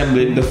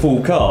reassembling the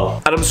full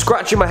car. And I'm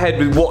scratching my head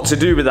with what to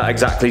do with that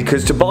exactly,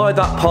 because to buy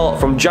that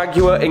part from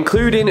Jaguar,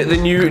 including the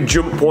new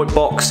jump point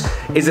box,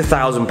 is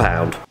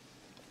 £1,000.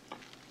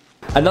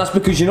 And that's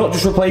because you're not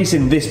just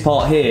replacing this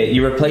part here,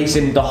 you're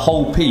replacing the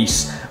whole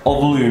piece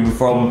of loom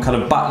from kind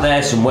of back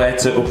there somewhere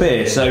to up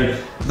here, so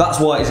that's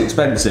why it's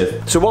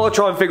expensive. So while I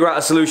try and figure out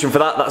a solution for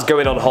that, that's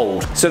going on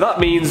hold. So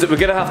that means that we're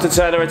going to have to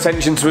turn our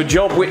attention to a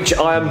job which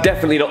I am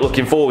definitely not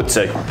looking forward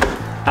to.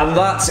 And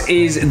that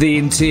is the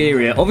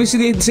interior. Obviously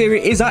the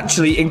interior is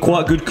actually in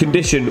quite good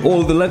condition.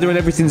 All of the leather and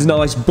everything's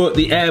nice, but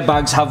the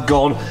airbags have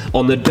gone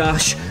on the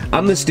dash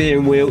and the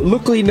steering wheel.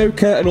 Luckily no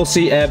curtain or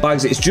seat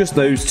airbags, it's just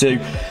those two.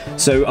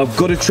 so I've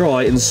got to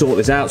try and sort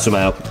this out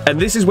somehow. And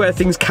this is where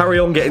things carry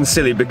on getting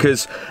silly,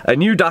 because a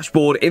new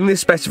dashboard in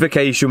this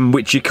specification,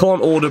 which you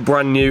can't order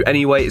brand new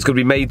anyway, it's going to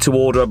be made to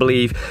order, I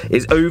believe,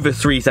 is over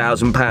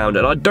 £3,000,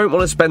 and I don't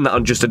want to spend that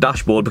on just a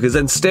dashboard, because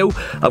then still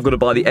I've got to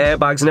buy the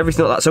airbags and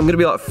everything like that, so I'm going to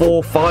be like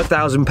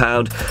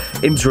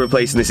 £4,000–5,000 into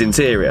replacing this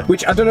interior,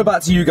 which I don't know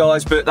about to you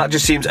guys, but that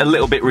just seems a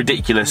little bit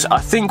ridiculous. I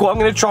think what I'm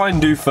going to try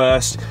and do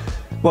first,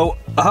 well,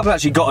 I haven't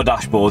actually got a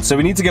dashboard, so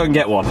we need to go and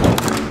get one.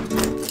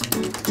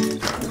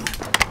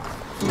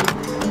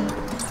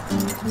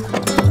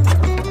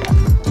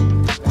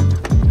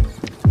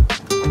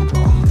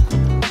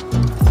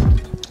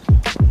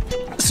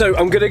 So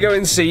I'm going to go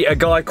and see a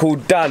guy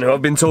called Dan, who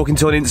I've been talking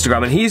to on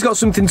Instagram, and he's got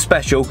something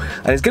special,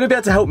 and he's going to be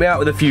able to help me out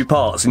with a few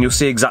parts, and you'll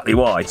see exactly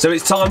why. So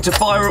it's time to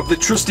fire up the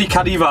trusty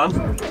caddy van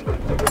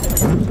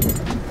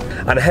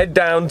and head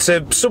down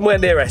to somewhere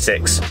near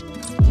Essex.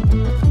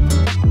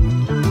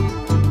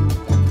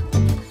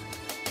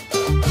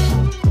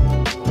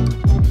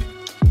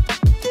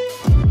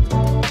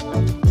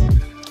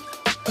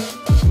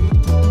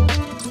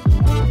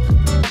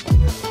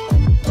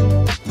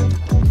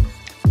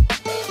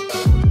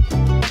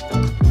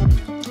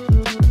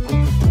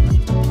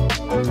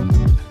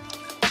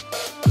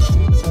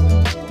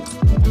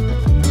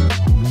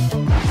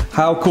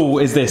 How cool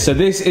is this? So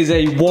this is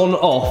a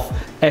one-off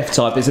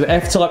F-Type. It's an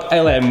F-Type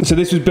LM. So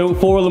this was built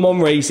for a Le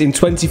Mans race in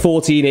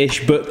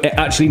 2014-ish, but it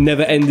actually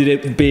never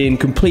ended up being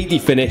completely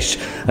finished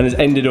and has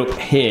ended up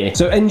here.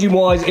 So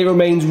engine-wise, it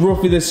remains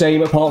roughly the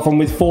same, apart from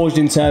with forged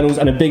internals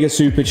and a bigger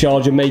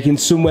supercharger, making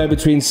somewhere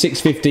between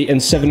 650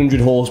 and 700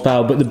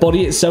 horsepower. But the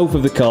body itself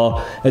of the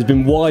car has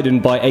been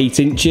widened by 8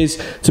 inches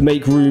to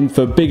make room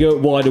for bigger,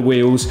 wider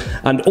wheels,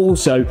 and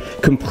also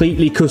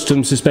completely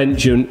custom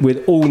suspension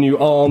with all new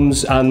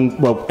arms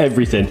and, well,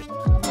 everything.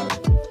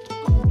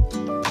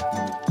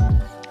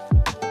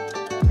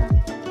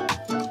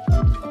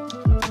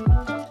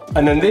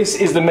 And then this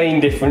is the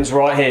main difference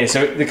right here.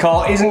 So the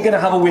car isn't going to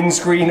have a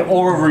windscreen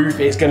or a roof.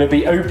 It's going to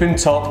be open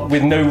top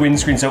with no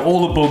windscreen. So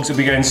all the bugs will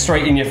be going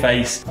straight in your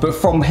face. But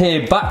from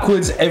here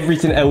backwards,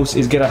 everything else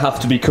is going to have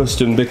to be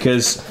custom,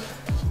 because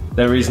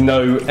there is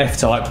no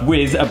F-Type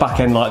with a back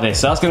end like this.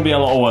 So that's going to be a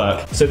lot of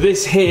work. So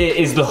this here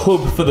is the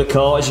hub for the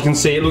car. As you can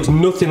see, it looks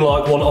nothing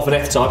like one off an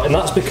F-Type. And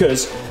that's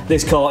because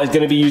this car is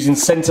going to be using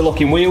center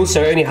locking wheels.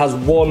 So it only has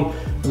one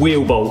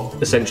wheel bolt,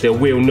 essentially, a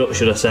wheel nut,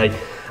 should I say.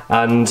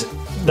 And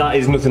that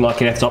is nothing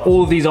like an F-Type.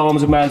 All of these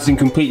arms are mounted in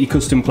completely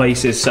custom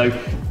places, so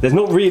there's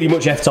not really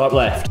much F-Type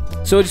left.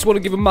 So I just want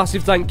to give a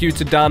massive thank you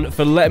to Dan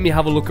for letting me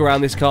have a look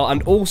around this car,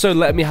 and also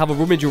letting me have a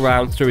rummage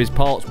around through his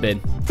parts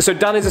bin. So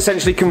Dan is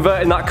essentially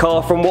converting that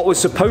car from what was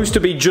supposed to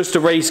be just a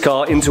race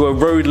car into a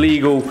road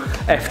legal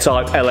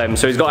F-Type LM.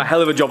 So he's got a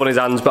hell of a job on his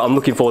hands, but I'm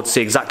looking forward to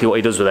see exactly what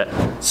he does with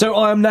it. So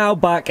I am now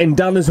back, and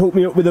Dan has hooked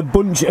me up with a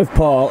bunch of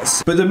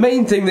parts. But the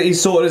main thing that he's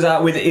sorted us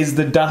out with is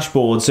the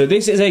dashboard. So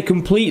this is a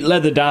complete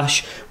leather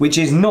dash, which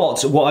is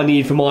not what I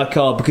need for my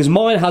car, because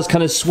mine has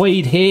kind of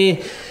suede here,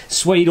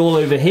 suede all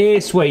over here,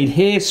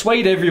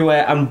 suede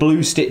everywhere, and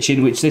blue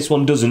stitching, which this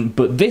one doesn't.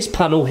 But this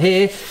panel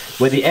here,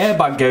 where the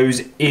airbag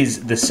goes,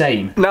 is the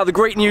same. Now the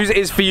great news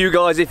is for you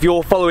guys, if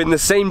you're following the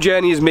same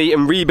journey as me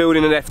and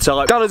rebuilding an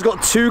F-Type, Dan has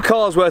got 2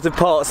 cars worth of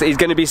parts that he's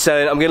going to be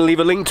selling. I'm going to leave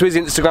a link to his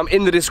Instagram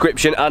in the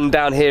description and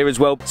down here as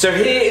well. So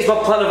here is my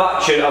plan of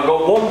action. I've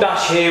got one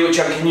dash here which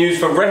I can use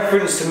for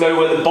reference to know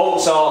where the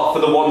bolts are for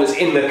the one that's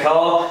in the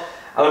car.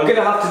 And I'm going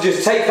to have to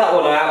just take that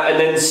one out and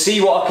then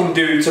see what I can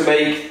do to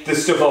make the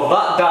stuff of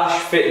that dash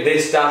fit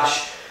this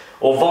dash,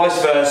 or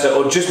vice versa,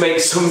 or just make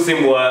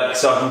something work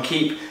so I can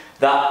keep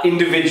that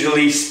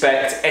individually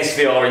spec'd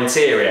SVR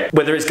interior.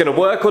 Whether it's going to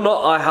work or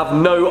not, I have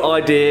no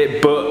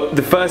idea, but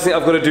the first thing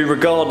I've got to do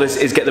regardless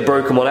is get the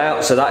broken one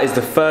out, so that is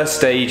the first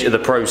stage of the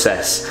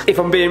process. If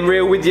I'm being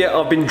real with you,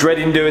 I've been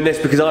dreading doing this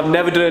because I've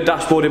never done a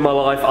dashboard in my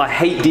life. I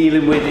hate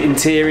dealing with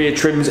interior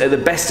trims at the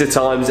best of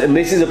times, and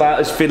this is about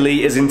as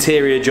fiddly as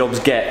interior jobs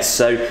get,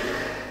 so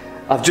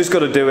I've just got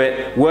to do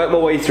it, work my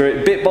way through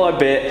it bit by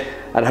bit,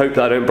 and hope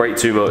that I don't break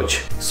too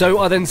much. So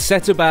I then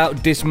set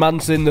about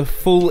dismantling the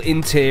full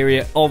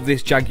interior of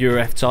this Jaguar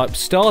F-Type,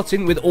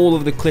 starting with all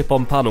of the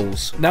clip-on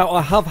panels. Now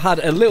I have had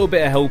a little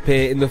bit of help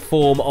here in the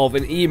form of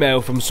an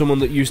email from someone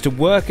that used to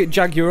work at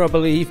Jaguar, I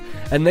believe,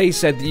 and they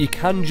said that you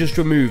can just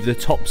remove the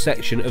top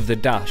section of the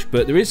dash,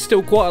 but there is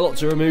still quite a lot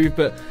to remove.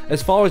 But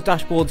as far as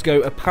dashboards go,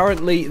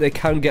 apparently they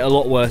can get a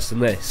lot worse than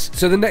this.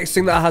 So the next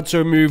thing that I had to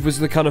remove was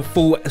the kind of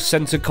full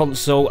center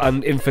console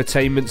and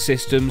infotainment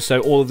system, so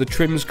all of the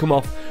trims come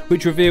off,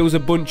 which reveals a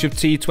bunch of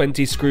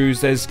T20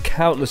 screws. There's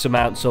countless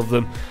amounts of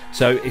them,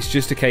 so it's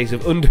just a case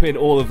of undoing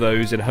all of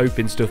those and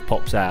hoping stuff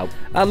pops out.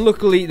 And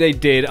luckily they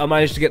did. I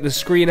managed to get the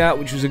screen out,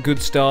 which was a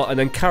good start, and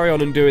then carry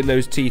on undoing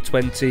those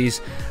T20s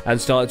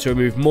and started to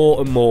remove more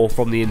and more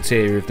from the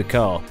interior of the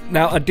car.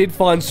 Now I did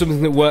find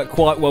something that worked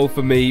quite well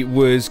for me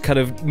was kind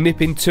of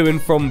nipping to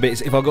and from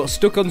bits. If I got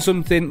stuck on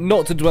something,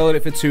 not to dwell on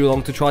it for too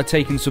long, to try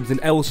taking something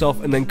else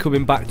off and then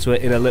coming back to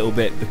it in a little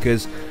bit,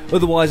 because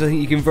otherwise I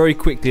think you can very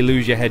quickly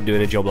lose your head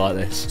doing a job like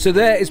like this. So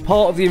there is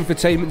part of the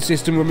infotainment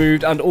system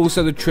removed and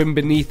also the trim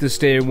beneath the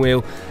steering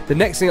wheel. The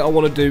next thing I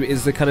want to do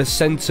is the kind of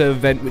centre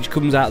vent which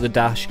comes out of the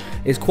dash.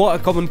 It's quite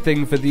a common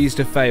thing for these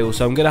to fail,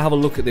 so I'm going to have a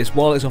look at this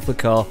while it's off the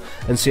car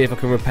and see if I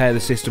can repair the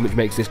system which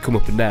makes this come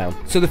up and down.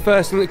 So the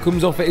first thing that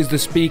comes off it is the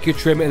speaker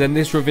trim, and then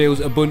this reveals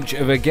a bunch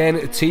of, again,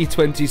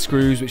 T20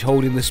 screws which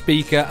hold in the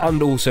speaker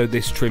and also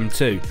this trim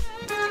too.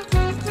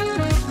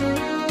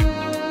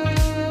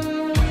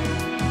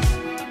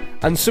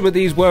 And some of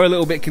these were a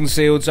little bit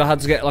concealed, so I had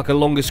to get like a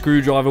longer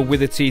screwdriver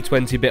with a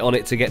T20 bit on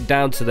it to get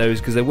down to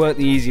those, because they weren't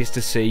the easiest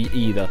to see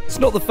either. It's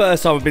not the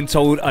first time I've been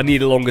told I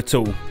need a longer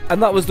tool.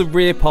 And that was the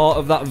rear part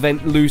of that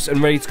vent loose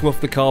and ready to come off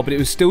the car, but it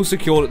was still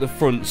secured at the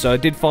front, so I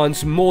did find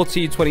some more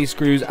T20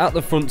 screws at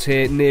the front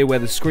here near where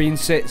the screen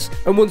sits,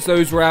 and once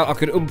those were out I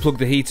could unplug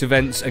the heater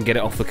vents and get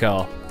it off the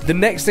car. The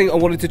next thing I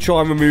wanted to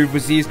try and remove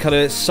was these kind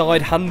of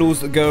side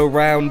handles that go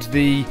around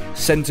the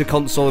centre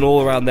console and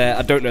all around there.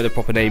 I don't know the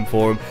proper name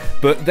for them,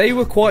 but they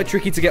were quite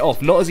tricky to get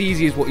off, not as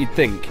easy as what you'd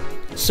think.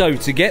 So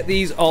to get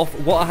these off,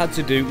 what I had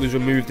to do was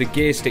remove the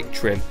gear stick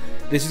trim.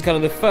 This is kind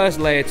of the first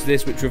layer to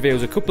this, which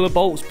reveals a couple of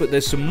bolts, but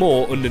there's some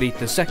more underneath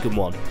the second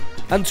one.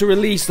 And to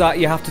release that,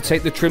 you have to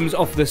take the trims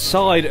off the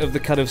side of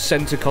the kind of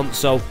centre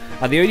console,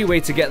 and the only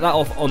way to get that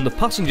off on the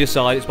passenger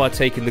side is by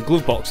taking the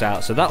glove box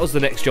out, so that was the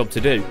next job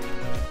to do.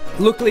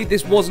 Luckily,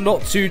 this was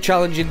not too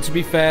challenging, to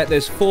be fair.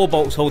 There's 4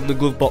 bolts holding the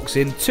glove box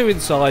in, 2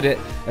 inside it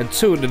and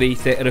 2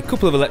 underneath it, and a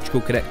couple of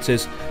electrical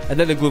connectors, and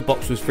then the glove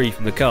box was free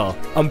from the car.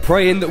 I'm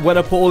praying that when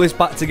I put all this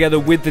back together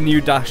with the new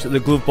dash that the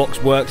glove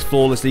box works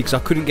flawlessly, because I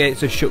couldn't get it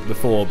to shut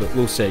before, but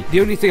we'll see. The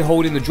only thing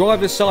holding the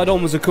driver's side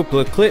on was a couple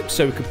of clips,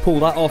 so we could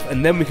pull that off,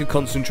 and then we could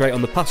concentrate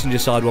on the passenger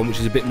side one, which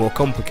is a bit more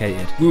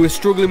complicated. We were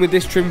struggling with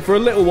this trim for a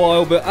little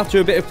while, but after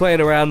a bit of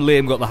playing around,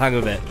 Liam got the hang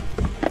of it.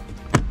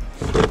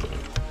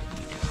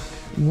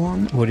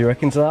 What do you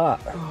reckon to that?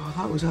 Oh,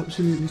 that was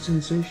absolutely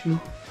sensational.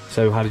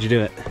 So how did you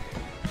do it?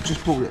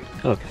 Just pulled it.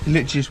 Okay.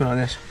 Literally just went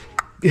like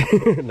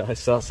this.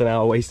 Nice, so that's an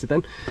hour wasted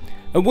then.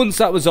 And once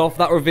that was off,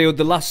 that revealed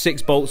the last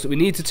 6 bolts that we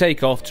need to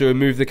take off to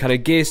remove the kind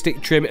of gear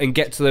stick trim and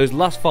get to those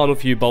last final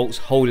few bolts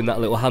holding that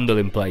little handle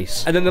in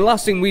place. And then the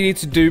last thing we need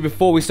to do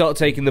before we start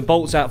taking the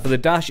bolts out for the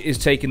dash is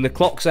taking the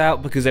clocks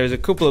out, because there's a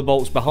couple of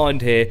bolts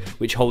behind here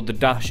which hold the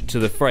dash to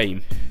the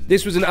frame.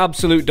 This was an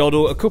absolute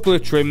doddle, a couple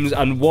of trims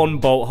and 1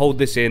 bolt hold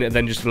this in, and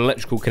then just an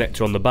electrical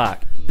connector on the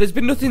back. There's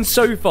been nothing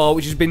so far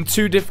which has been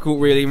too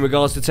difficult really in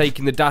regards to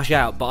taking the dash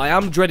out, but I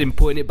am dreading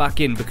putting it back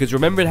in, because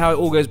remembering how it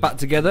all goes back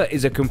together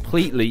is a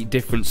completely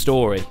different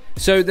story.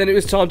 So then it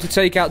was time to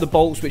take out the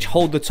bolts which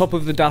hold the top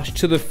of the dash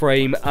to the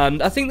frame,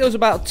 and I think there was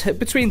about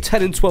between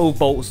 10 and 12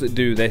 bolts that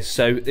do this,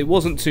 so it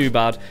wasn't too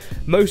bad.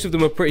 Most of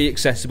them are pretty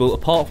accessible,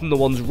 apart from the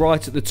ones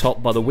right at the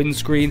top by the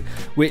windscreen,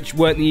 which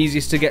weren't the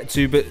easiest to get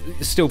to, but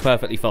still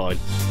perfectly fine.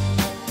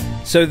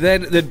 So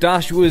then the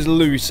dash was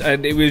loose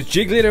and it was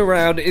jiggling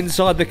around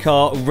inside the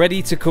car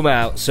ready to come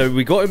out, so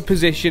we got in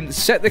position,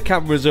 set the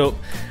cameras up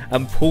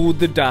and pulled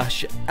the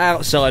dash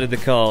outside of the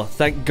car.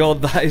 Thank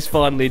God that is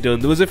finally done.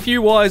 There was a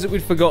few wires that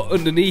we'd forgot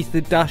underneath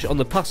the dash on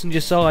the passenger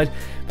side,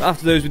 but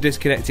after those were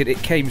disconnected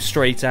it came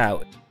straight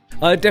out.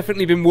 I had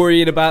definitely been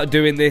worrying about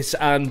doing this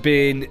and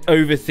been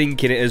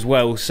overthinking it as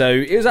well, so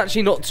it was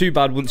actually not too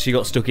bad once you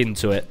got stuck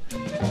into it.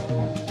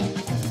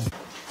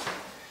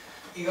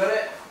 You got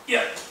it?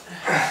 Yeah.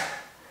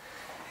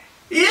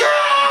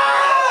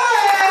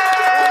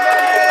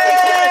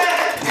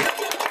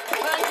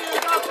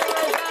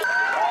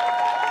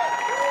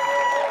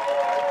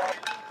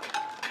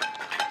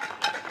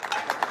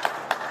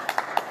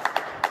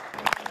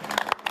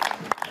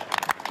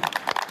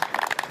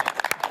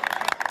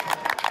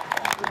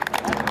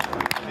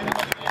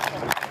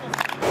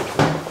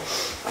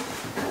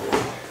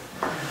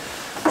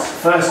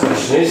 First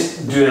question is,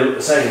 do they look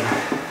the same?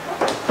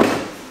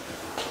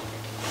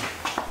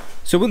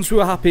 So once we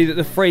were happy that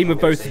the frame of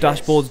both the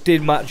dashboards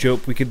did match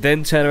up, we could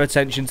then turn our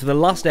attention to the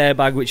last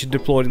airbag which had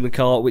deployed in the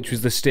car, which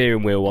was the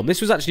steering wheel one. This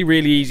was actually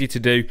really easy to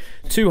do.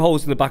 2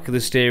 holes in the back of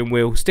the steering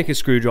wheel, stick a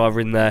screwdriver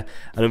in there,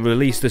 and then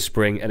release the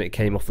spring and it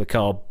came off the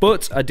car.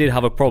 But I did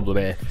have a problem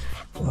here.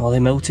 Oh,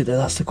 they melted there,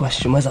 that's the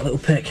question. Where's that little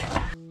pick?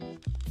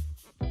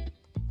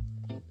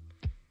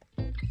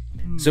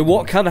 So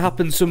what can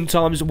happen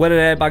sometimes when an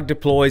airbag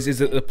deploys is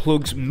that the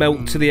plugs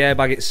melt to the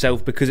airbag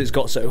itself because it's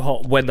got so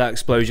hot when that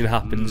explosion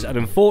happens, and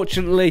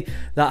unfortunately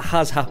that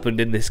has happened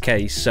in this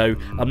case, so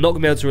I'm not going to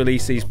be able to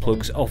release these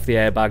plugs off the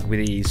airbag with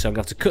ease, so I'm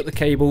going to have to cut the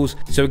cables.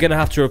 So we're going to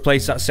have to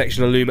replace that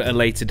section of loom at a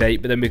later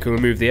date, but then we can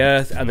remove the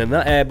earth and then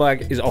that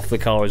airbag is off the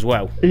car as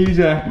well.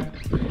 Easy.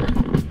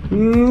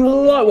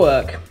 Light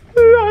work.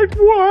 Light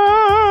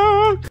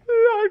work.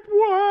 Light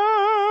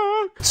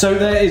work. So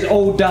there is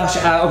old dash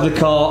out of the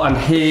car and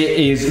here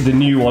is the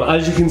new one.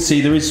 As you can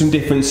see there is some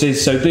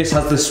differences. So this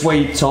has the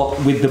suede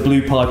top with the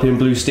blue piping and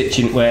blue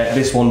stitching where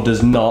this one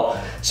does not.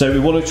 So we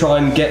want to try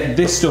and get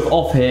this stuff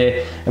off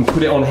here and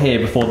put it on here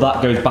before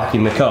that goes back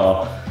in the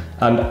car.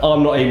 And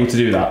I'm not able to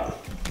do that.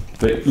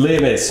 But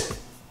Liam is.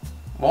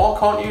 Why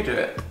can't you do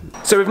it?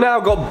 So we've now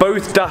got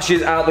both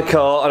dashes out the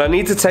car, and I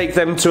need to take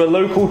them to a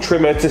local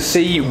trimmer to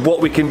see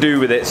what we can do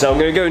with it. So I'm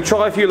going to go and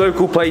try a few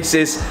local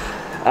places,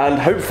 and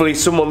hopefully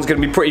someone's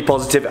going to be pretty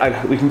positive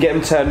and we can get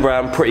them turned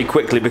around pretty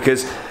quickly,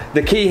 because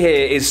the key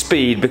here is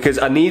speed, because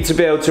I need to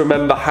be able to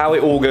remember how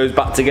it all goes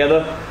back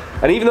together.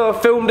 And even though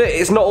I've filmed it,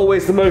 it's not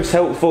always the most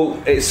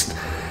helpful.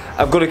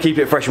 I've got to keep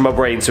it fresh in my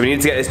brain, so we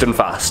need to get this done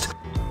fast.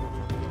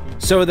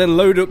 So I then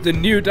load up the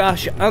new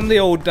dash and the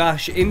old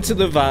dash into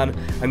the van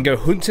and go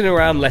hunting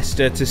around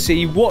Leicester to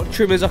see what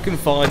trimmers I can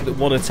find that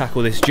want to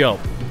tackle this job.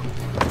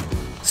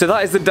 So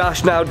that is the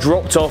dash now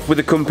dropped off with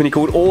a company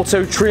called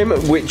Auto Trim,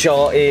 which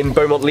are in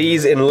Beaumont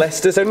Leys in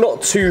Leicester, so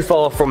not too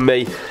far from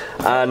me,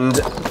 and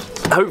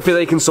hopefully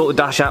they can sort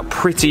the dash out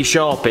pretty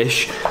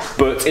sharpish,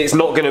 but it's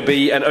not going to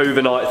be an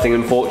overnight thing,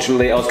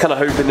 unfortunately. I was kind of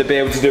hoping to be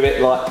able to do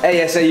it like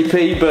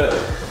ASAP, but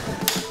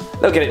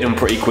they'll get it done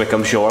pretty quick,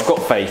 I'm sure. I've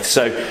got faith.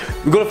 So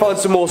we've got to find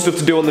some more stuff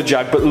to do on the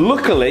Jag, but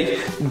luckily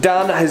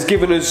Dan has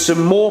given us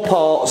some more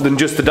parts than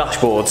just the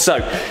dashboard. So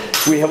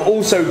we have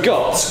also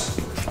got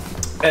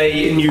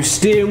a new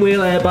steering wheel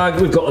airbag.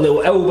 We've got a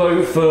little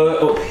elbow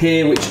for up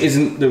here, which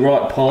isn't the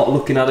right part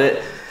looking at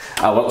it.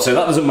 Oh well, so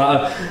that doesn't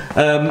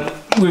matter.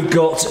 We've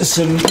got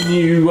some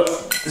new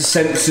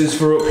sensors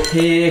for up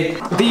here.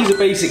 These are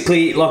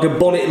basically like a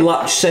bonnet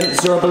latch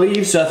sensor, I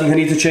believe, so I think I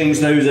need to change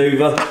those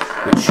over,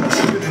 which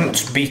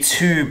shouldn't be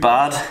too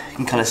bad. You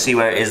can kind of see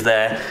where it is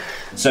there.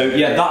 So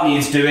yeah, that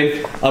needs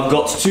doing. I've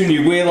got 2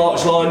 new wheel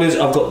arch liners.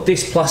 I've got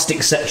this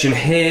plastic section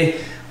here,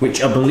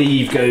 which I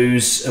believe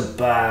goes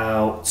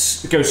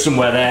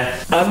somewhere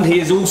there. And he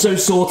has also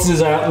sorted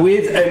us out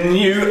with a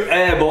new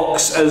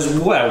airbox as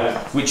well,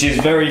 which is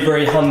very,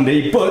 very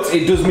handy, but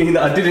it does mean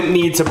that I didn't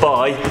need to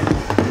buy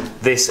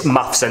this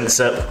MAF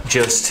sensor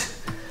just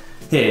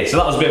here. So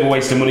that was a bit of a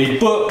waste of money,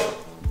 but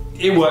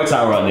it worked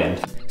out right in the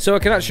end. So I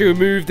can actually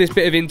remove this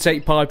bit of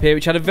intake pipe here,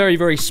 which had a very,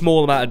 very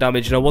small amount of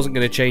damage, and I wasn't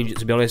going to change it,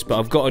 to be honest, but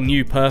I've got a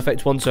new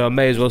perfect one, so I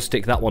may as well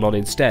stick that one on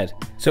instead.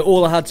 So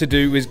all I had to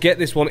do was get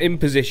this one in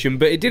position,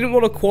 but it didn't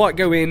want to quite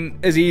go in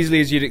as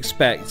easily as you'd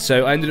expect,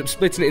 so I ended up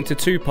splitting it into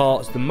 2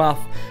 parts, the MAF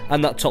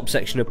and that top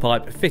section of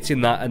pipe, fitting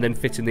that and then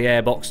fitting the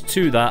airbox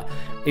to that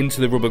into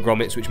the rubber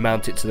grommets which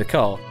mount it to the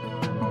car.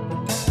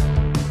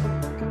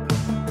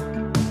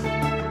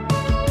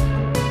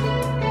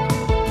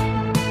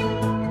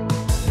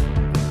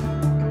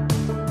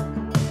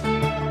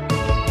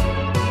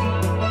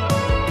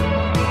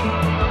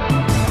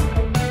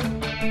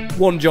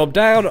 One job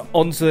down,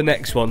 onto the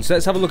next one. So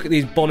let's have a look at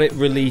these bonnet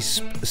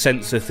release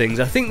sensor things.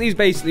 I think these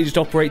basically just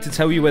operate to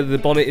tell you whether the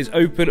bonnet is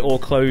open or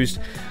closed,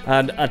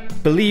 and I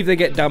believe they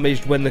get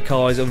damaged when the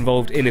car is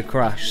involved in a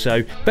crash.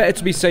 So better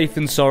to be safe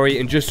than sorry,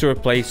 and just to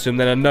replace them,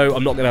 then I know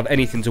I'm not going to have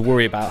anything to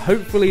worry about.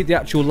 Hopefully the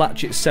actual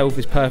latch itself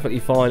is perfectly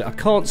fine. I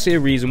can't see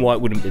a reason why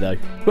it wouldn't be though.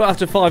 But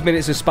after 5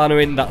 minutes of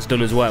spannering, that's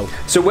done as well.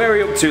 So where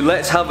are we up to?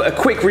 Let's have a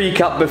quick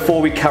recap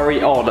before we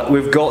carry on.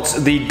 We've got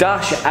the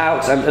dash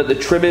out and at the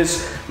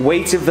trimmers,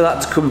 waiting for that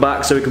to come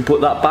back so we can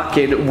put that back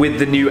in with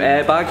the new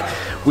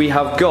airbag. We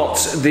have got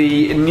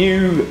the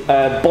new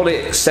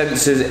bonnet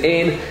sensors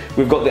in,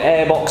 we've got the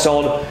airbox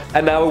on,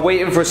 and now we're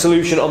waiting for a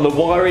solution on the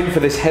wiring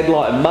for this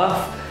headlight and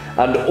MAF,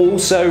 and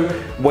also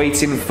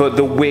waiting for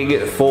the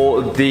wing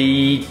for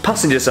the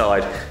passenger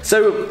side.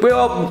 So we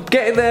are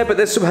getting there, but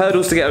there's some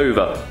hurdles to get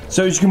over.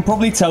 So as you can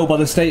probably tell by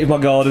the state of my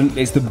garden,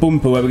 it's the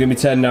bumper where we're going to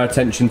be turning our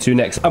attention to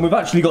next. And we've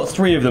actually got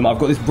 3 of them. I've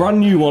got this brand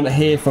new one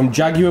here from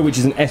Jaguar, which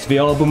is an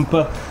SVR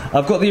bumper.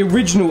 I've got the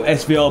original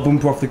SVR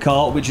bumper off the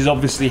car, which is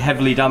obviously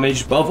heavily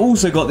damaged, but I've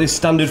also got this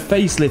standard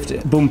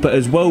facelift bumper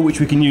as well, which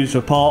we can use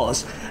for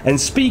parts. And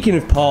speaking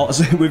of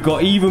parts, we've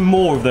got even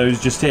more of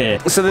those just here.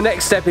 So the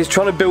next step is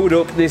trying to build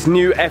up this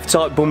new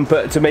F-type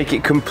bumper to make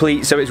it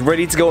complete so it's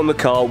ready to go on the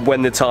car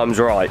when the time's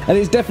right. And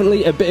it's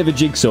definitely a bit of a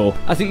jigsaw.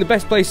 I think the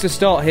best place to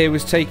start here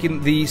was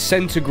taking the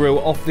centre grille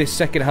off this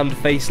second-hand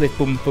facelift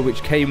bumper,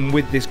 which came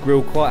with this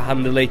grille quite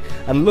handily,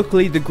 and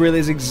luckily the grille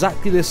is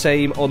exactly the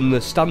same on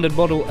the standard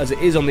model as it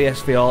is on the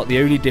SVR. The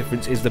only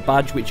difference is the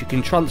badge, which you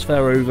can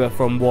transfer over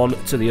from one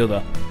to the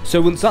other.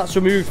 So once that's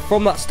removed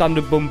from that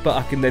standard bumper,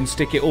 I can then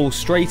stick it all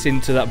straight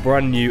into that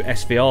brand new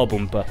SVR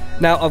bumper.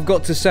 Now I've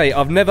got to say,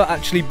 I've never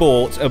actually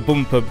bought a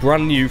bumper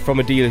brand new from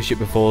a dealership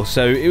before,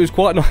 so it was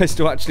quite nice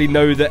to actually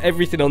know that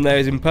everything on there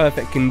is in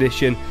perfect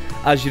condition,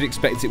 as you'd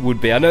expect it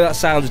would be. I know that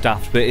sounds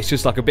daft, but it's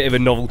just like a bit of a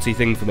novelty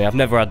thing for me. I've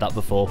never had that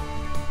before.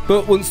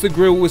 But once the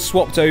grille was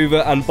swapped over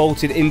and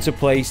bolted into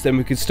place, then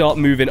we could start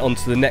moving on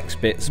to the next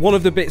bits. One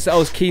of the bits that I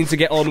was keen to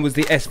get on was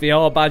the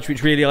SVR badge,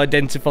 which really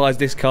identifies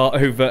this car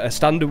over a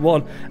standard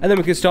one, and then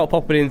we could start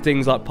popping in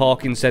things like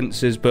parking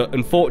sensors, but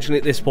unfortunately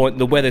at this point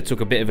the weather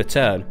took a bit of a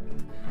turn.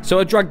 So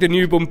I dragged the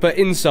new bumper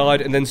inside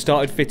and then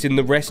started fitting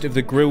the rest of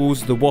the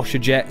grills, the washer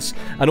jets,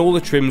 and all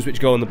the trims which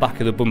go on the back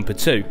of the bumper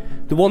too.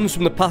 The ones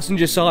from the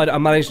passenger side I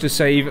managed to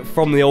save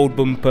from the old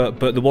bumper,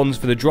 but the ones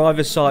for the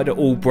driver's side are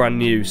all brand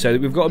new. So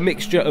we've got a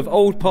mixture of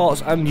old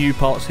parts and new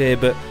parts here,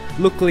 but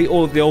Luckily,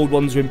 all of the old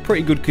ones are in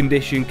pretty good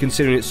condition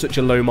considering it's such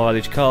a low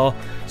mileage car,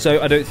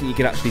 so I don't think you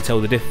can actually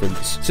tell the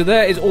difference. So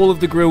there is all of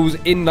the grills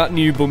in that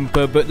new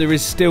bumper, but there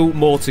is still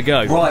more to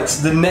go. Right,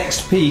 the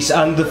next piece,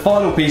 and the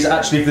final piece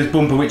actually of this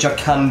bumper, which I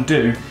can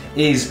do,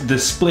 is the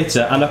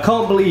splitter, and I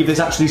can't believe this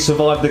actually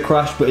survived the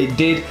crash, but it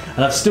did,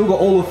 and I've still got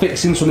all the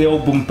fixings from the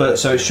old bumper,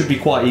 so it should be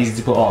quite easy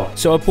to put on.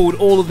 So I pulled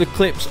all of the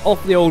clips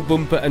off the old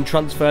bumper and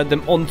transferred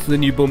them onto the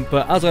new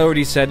bumper. As I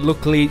already said,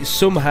 luckily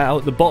somehow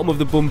the bottom of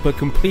the bumper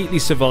completely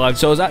survived,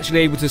 so I was actually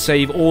able to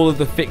save all of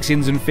the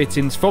fixings and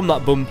fittings from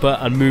that bumper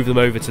and move them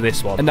over to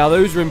this one. And now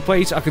those are in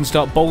place, I can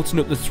start bolting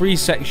up the 3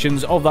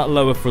 sections of that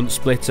lower front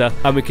splitter,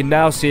 and we can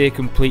now see a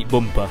complete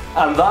bumper.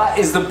 And that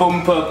is the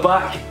bumper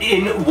back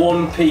in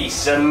one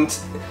piece, and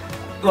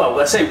well,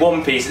 let's say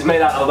one piece, it's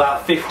made out of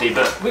about 50,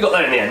 but we got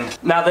there in the end.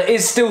 Now there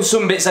is still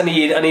some bits I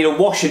need. I need a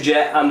washer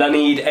jet and I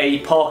need a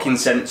parking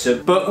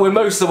sensor, but we're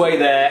most of the way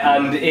there,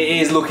 and it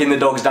is looking the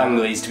dog's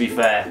danglies, to be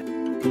fair.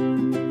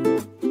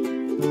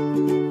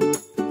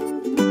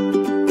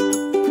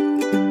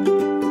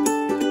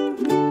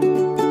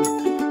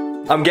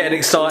 I'm getting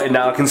excited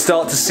now. I can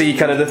start to see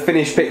kind of the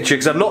finished picture,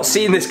 because I've not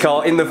seen this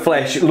car in the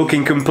flesh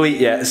looking complete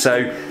yet,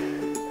 so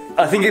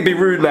I think it'd be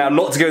rude now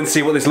not to go and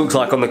see what this looks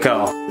like on the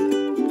car.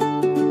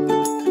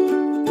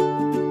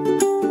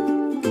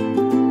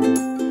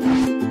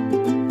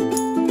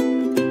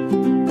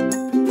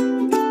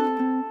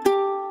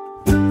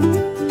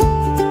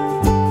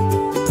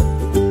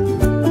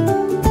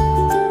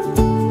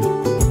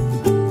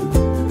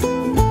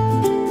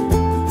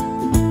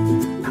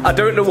 I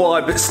don't know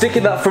why, but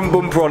sticking that front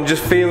bumper on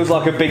just feels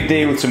like a big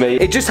deal to me.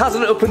 It just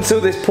hasn't up until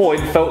this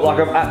point felt like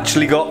I've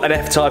actually got an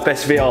F-Type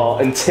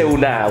SVR until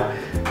now.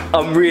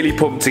 I'm really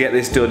pumped to get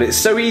this done. It's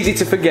so easy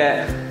to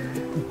forget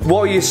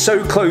while you're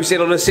so close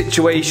in on a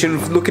situation,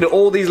 looking at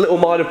all these little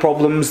minor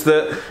problems,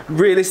 that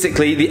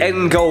realistically the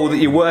end goal that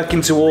you're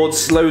working towards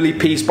slowly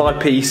piece by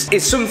piece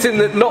is something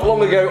that not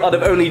long ago I'd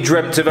have only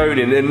dreamt of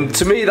owning, and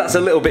to me that's a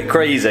little bit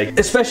crazy.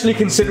 Especially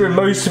considering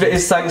most of it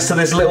is thanks to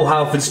this little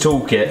Halfords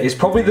toolkit. It's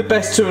probably the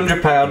best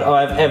 £200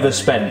 I've ever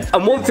spent.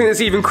 And one thing that's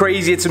even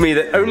crazier to me,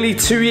 that only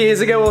 2 years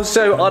ago or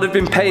so I'd have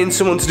been paying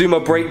someone to do my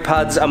brake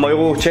pads and my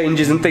oil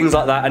changes and things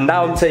like that, and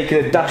now I'm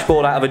taking a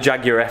dashboard out of a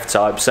Jaguar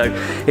F-Type, so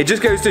it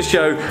just goes to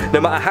show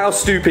no matter how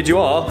stupid you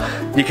are,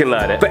 you can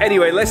learn it. But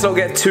anyway, let's not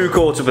get too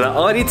caught up in that.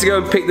 I need to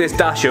go and pick this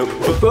dash up.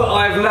 But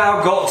I've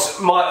now got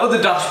my other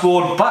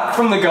dashboard back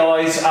from the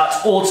guys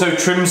at Auto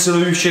Trim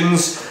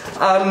Solutions,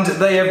 and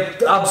they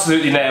have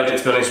absolutely nailed it,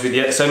 to be honest with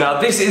you. So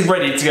now this is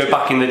ready to go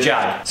back in the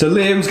Jag. So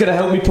Liam's going to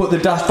help me put the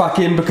dash back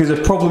in, because a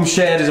problem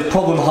shared is a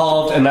problem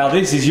halved, and now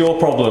this is your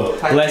problem.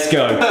 Let's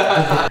go.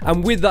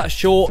 And with that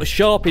short,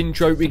 sharp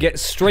intro, we get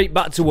straight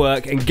back to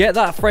work and get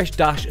that fresh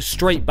dash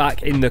straight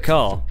back in the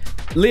car.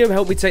 Liam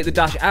helped me take the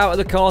dash out of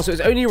the car, so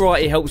it's only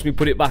right he helps me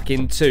put it back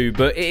in too,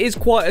 but it is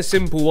quite a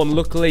simple one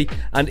luckily,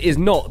 and is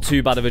not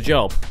too bad of a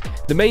job.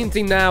 The main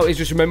thing now is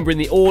just remembering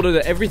the order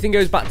that everything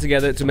goes back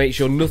together to make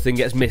sure nothing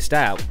gets missed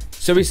out.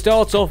 So we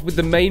start off with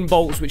the main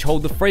bolts which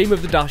hold the frame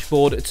of the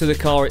dashboard to the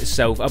car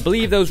itself. I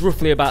believe there was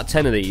roughly about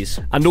 10 of these.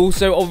 And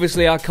also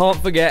obviously I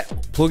can't forget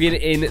plugging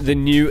in the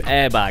new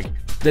airbag.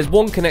 There's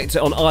one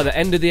connector on either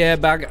end of the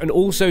airbag and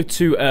also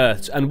 2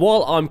 earths, and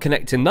while I'm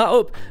connecting that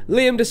up,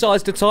 Liam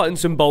decides to tighten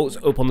some bolts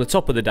up on the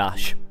top of the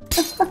dash.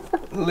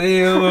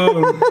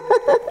 Liam,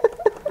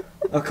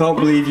 I can't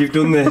believe you've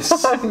done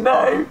this.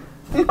 No,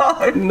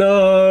 no,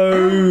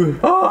 No.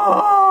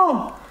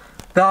 Oh,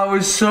 that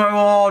was so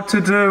hard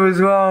to do as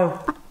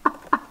well.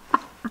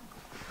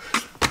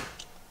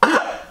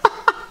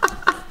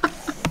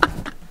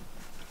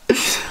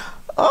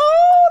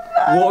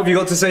 What have you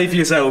got to say for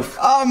yourself?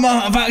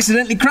 I've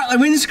accidentally cracked the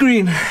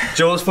windscreen. Do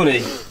you know what's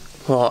funny?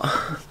 What?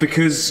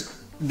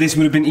 Because this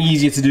would have been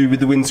easier to do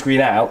with the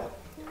windscreen out.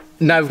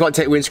 Now we've got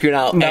to take the windscreen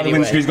out. Now the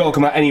windscreen's got to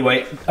come out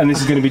anyway, and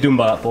this is going to be done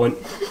by that point.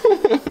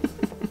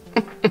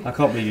 I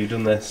can't believe you've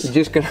done this. You're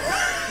just gonna...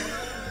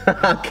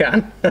 I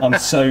can.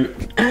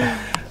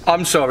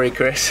 I'm sorry,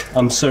 Chris.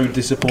 I'm so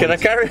disappointed.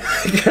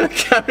 Can I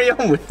carry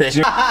on with this?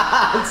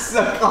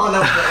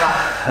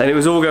 And it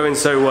was all going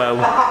so well.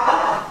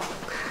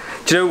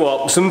 Do you know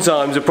what?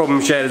 Sometimes a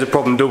problem shared is a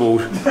problem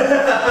doubled.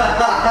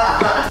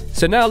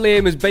 So now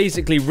Liam has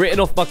basically written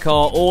off my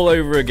car all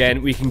over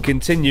again. We can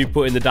continue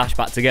putting the dash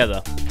back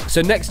together.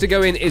 So next to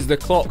go in is the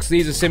clocks.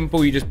 These are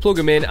simple. You just plug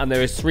them in and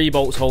there is 3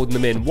 bolts holding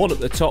them in. One at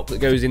the top that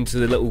goes into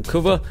the little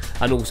cover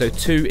and also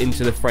 2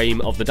 into the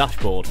frame of the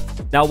dashboard.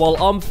 Now while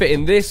I'm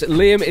fitting this,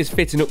 Liam is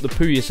fitting up the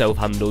poo yourself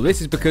handle.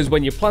 This is because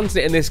when you're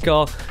planting it in this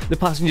car, the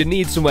passenger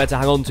needs somewhere to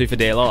hang on to for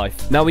dear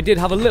life. Now we did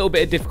have a little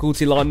bit of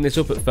difficulty lining this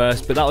up at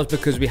first, but that was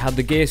because we had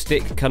the gear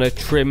stick kind of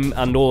trim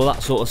and all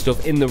that sort of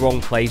stuff in the wrong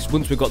place.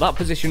 Once we got that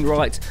positioned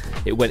right,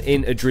 it went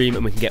in a dream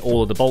and we can get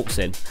all of the bolts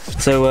in.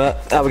 So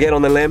how we getting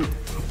on then, Liam?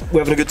 We're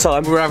having a good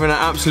time. We're having an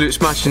absolute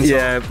smashing time.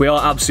 Yeah, we are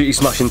absolutely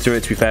smashing through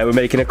it, to be fair. We're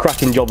making a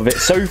cracking job of it.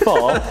 So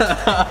far,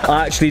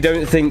 I actually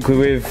don't think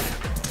we've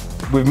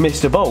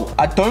missed a bolt.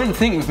 I don't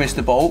think we've missed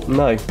a bolt.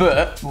 No.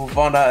 But we'll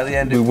find out at the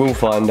end. We will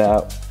find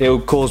out. It'll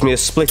cause me a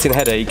splitting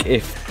headache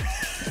if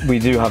we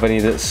do have any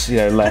that's, you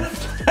know,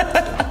 left.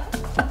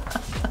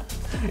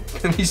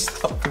 Can you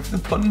stop with the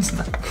puns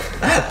now?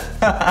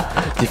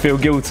 Do you feel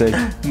guilty?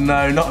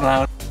 No, not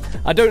now.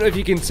 I don't know if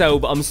you can tell,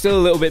 but I'm still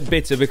a little bit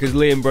bitter because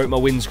Liam broke my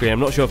windscreen. I'm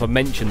not sure if I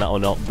mentioned that or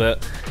not,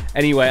 but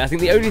anyway, I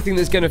think the only thing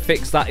that's going to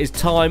fix that is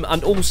time,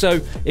 and also,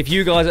 if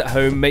you guys at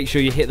home, make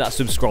sure you hit that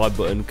subscribe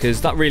button,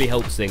 because that really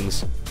helps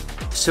things.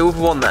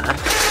 Silver one there.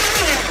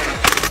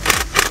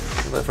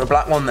 Look for a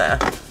black one there.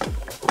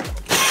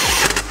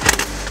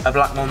 A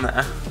black one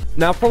there.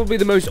 Now, probably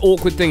the most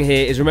awkward thing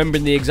here is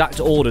remembering the exact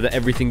order that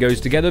everything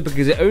goes together,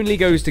 because it only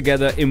goes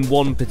together in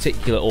one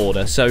particular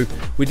order. So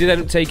we did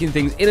end up taking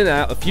things in and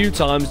out a few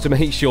times to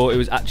make sure it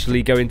was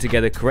actually going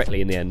together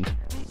correctly in the end.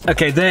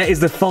 Okay, there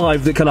is the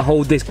 5 that kind of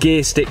hold this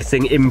gear stick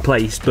thing in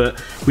place,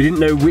 but we didn't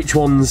know which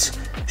ones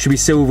should be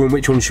silver and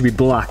which ones should be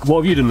black. What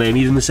have you done, Liam?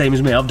 You done the same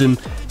as me? You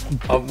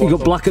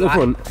got black at the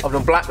front? I've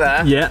done black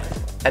there. Yeah.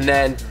 And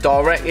then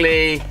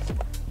directly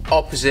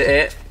opposite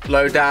it,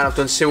 low down, I've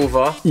done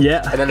silver.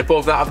 Yeah. And then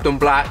above that, I've done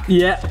black.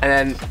 Yeah.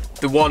 And then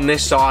the one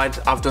this side,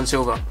 I've done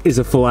silver. Is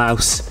a full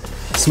house.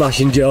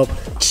 Smashing job.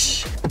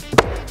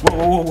 Whoa,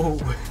 whoa, whoa,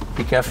 whoa.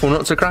 Be careful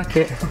not to crack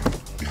it.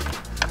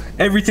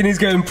 Everything is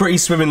going pretty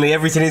swimmingly,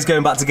 everything is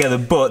going back together,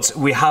 but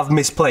we have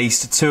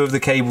misplaced 2 of the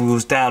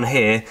cables down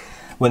here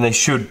when they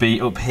should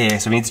be up here.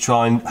 So we need to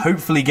try and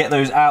hopefully get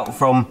those out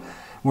from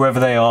wherever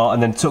they are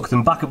and then tuck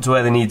them back up to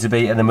where they need to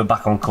be, and then we're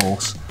back on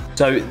course.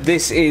 So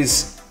this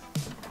is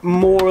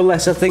more or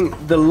less, I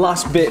think, the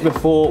last bit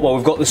before, well,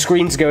 we've got the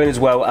screen to go in as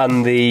well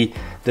and the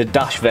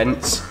dash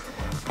vents,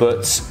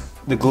 but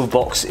the glove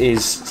box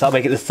is, so that'll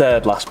make it the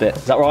 3rd last bit.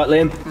 Is that right,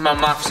 Liam? My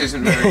maths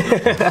isn't very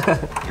good.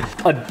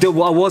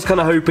 I was kind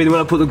of hoping when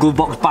I put the glove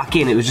box back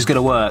in it was just going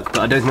to work,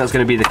 but I don't think that's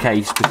going to be the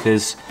case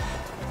because,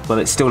 well,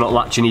 it's still not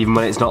latching even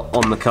when it's not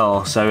on the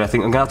car, so I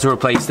think I'm going to have to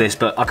replace this,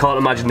 but I can't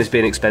imagine this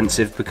being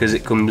expensive because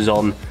it comes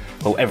on,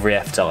 well, every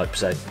F-Type,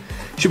 so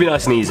should be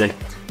nice and easy.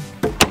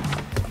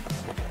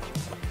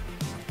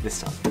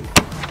 This time.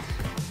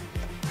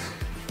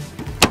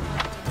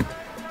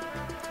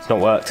 It's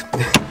not worked.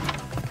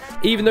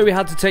 Even though we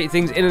had to take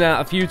things in and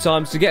out a few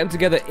times to get them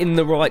together in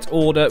the right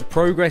order,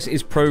 progress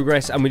is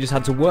progress, and we just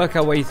had to work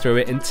our way through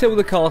it until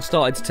the car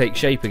started to take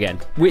shape again.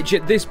 Which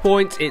at this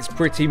point, it's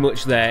pretty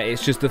much there.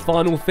 It's just the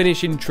final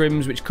finishing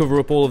trims which cover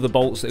up all of the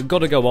bolts that have got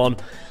to go on,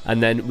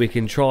 and then we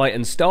can try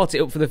and start it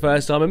up for the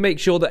first time and make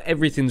sure that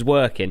everything's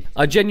working.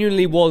 I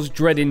genuinely was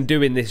dreading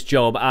doing this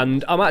job,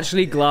 and I'm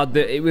actually glad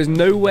that it was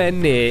nowhere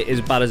near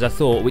as bad as I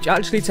thought, which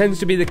actually tends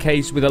to be the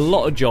case with a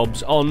lot of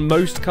jobs on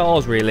most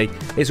cars, really.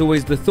 It's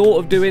always the thought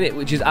of doing it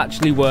which is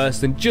actually worse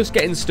than just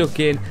getting stuck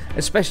in,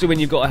 especially when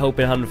you've got a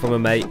helping hand from a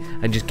mate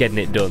and just getting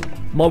it done.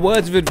 My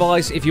words of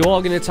advice if you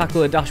are going to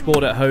tackle a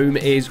dashboard at home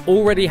is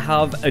already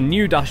have a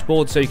new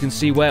dashboard so you can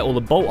see where all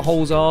the bolt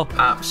holes are.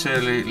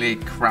 Absolutely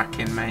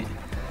cracking, mate.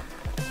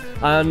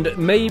 And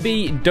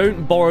maybe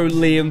don't borrow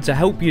Liam to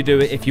help you do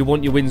it if you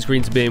want your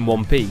windscreen to be in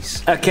one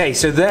piece. Okay,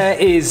 so there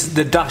is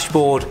the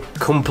dashboard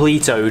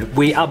completoed.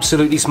 We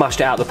absolutely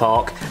smashed it out the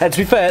park. And to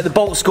be fair, the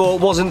bolt score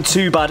wasn't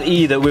too bad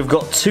either. We've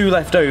got 2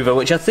 left over,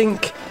 which I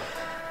think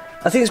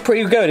is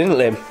pretty good going, isn't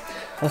it, Liam?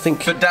 I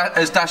think. But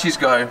as dashes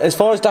go. As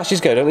far as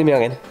dashes go, don't leave me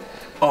hanging.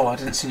 Oh, I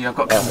didn't see you. I've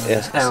got cameras.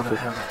 Yes.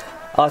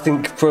 I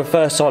think for a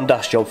first time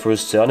dash job for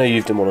us too. I know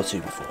you've done 1 or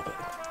 2 before, but.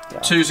 Yeah.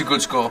 2's a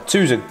good score.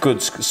 2's a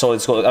good, solid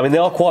score. I mean, they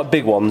are quite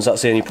big ones,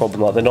 that's the only problem.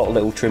 Like, they're not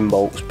little trim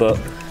bolts, but,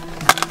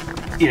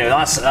 you know,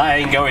 that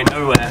ain't going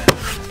nowhere.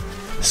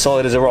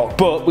 Solid as a rock.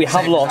 But we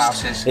have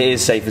lost, it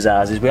is safe as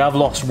houses, we have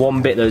lost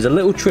 1 bit. There's a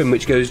little trim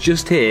which goes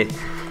just here,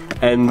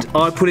 and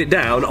I put it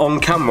down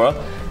on camera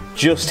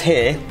just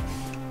here,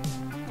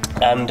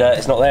 and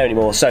it's not there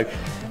anymore. So,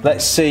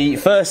 let's see,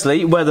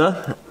 firstly,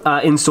 whether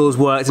our installs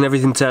worked and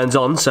everything turns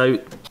on. So,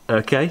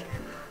 okay.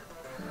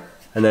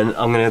 And then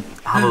I'm going to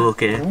have a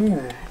look here.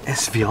 Ooh.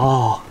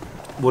 SVR.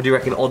 What do you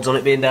reckon odds on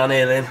it being down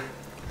here, Liam?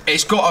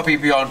 It's got to be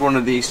behind one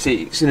of these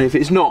seats, and if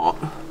it's not...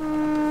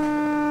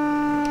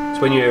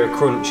 It's when you hear a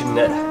crunch, isn't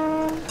it?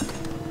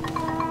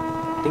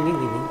 Ding, ding,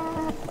 ding, ding.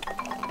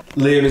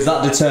 Liam is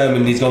that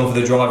determined he's gone for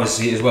the driver's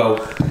seat as well.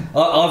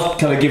 I've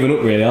kind of given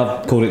up really,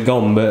 I've called it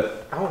gone,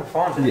 but... I want to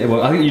find it. Yeah,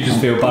 well, I think you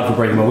just feel bad for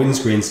breaking my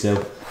windscreen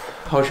still.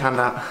 Hold your hand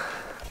out.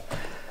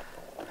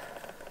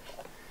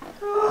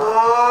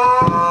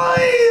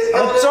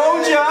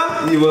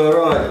 You were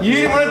right. You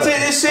didn't want to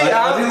take this seat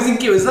out? I didn't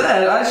think it was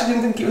there. I actually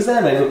didn't think it was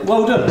there, mate. But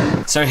well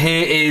done. So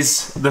here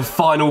is the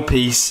final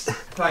piece.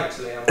 Thanks,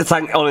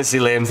 Liam. Honestly,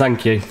 Liam,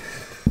 thank you.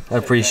 I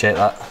appreciate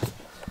that.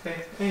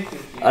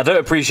 I don't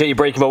appreciate you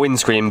breaking my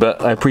windscreen,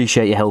 but I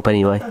appreciate your help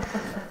anyway.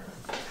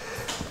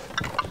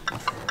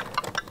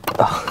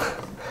 Oh,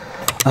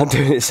 I'm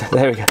doing it.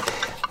 There we go.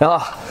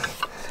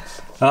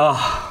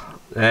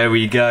 There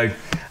we go.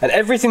 And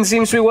everything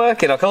seems to be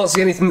working. I can't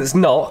see anything that's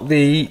not.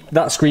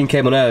 That screen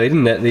came on early,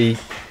 didn't it?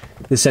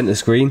 The centre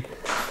screen.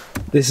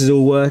 This is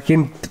all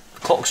working. The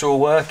clocks are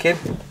all working.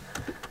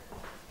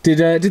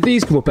 Did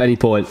these come up at any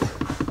point?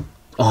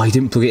 Oh, you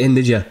didn't plug it in,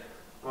 did you?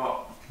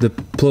 What? The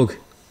plug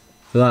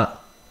for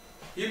that.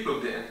 You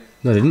plugged it in?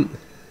 No, I didn't.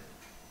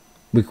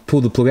 We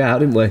pulled the plug out,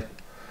 didn't we?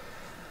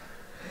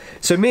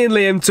 So me and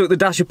Liam took the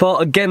dash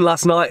apart again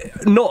last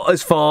night, not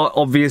as far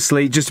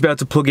obviously, just to be able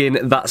to plug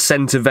in that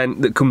centre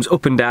vent that comes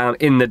up and down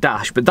in the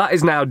dash, but that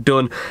is now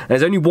done.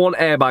 There's only one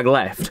airbag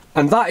left,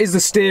 and that is the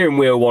steering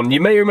wheel one.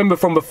 You may remember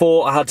from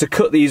before I had to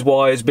cut these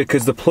wires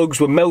because the plugs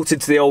were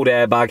melted to the old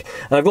airbag,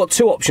 and I've got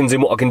two options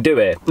in what I can do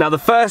here. Now the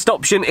first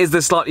option is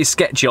the slightly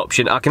sketchy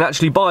option. I can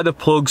actually buy the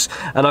plugs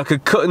and I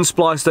could cut and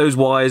splice those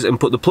wires and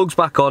put the plugs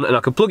back on, and I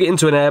could plug it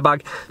into an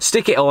airbag,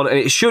 stick it on, and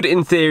it should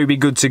in theory be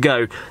good to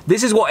go.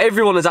 This is what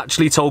everyone has actually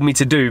told me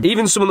to do.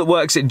 Even someone that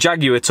works at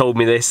Jaguar told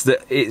me this, that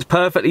it's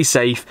perfectly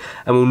safe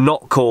and will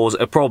not cause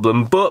a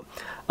problem. But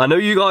I know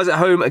you guys at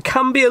home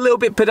can be a little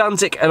bit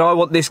pedantic, and I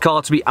want this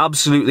car to be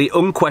absolutely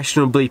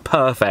unquestionably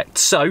perfect.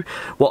 So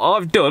what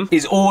I've done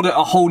is order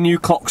a whole new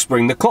clock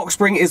spring. The clock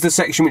spring is the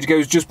section which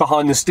goes just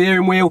behind the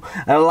steering wheel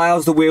and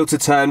allows the wheel to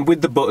turn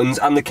with the buttons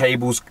and the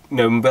cables, you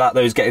know, without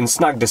those getting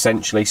snagged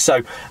essentially.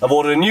 So I've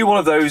ordered a new one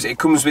of those. It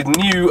comes with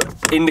new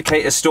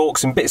indicator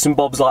stalks and bits and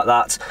bobs like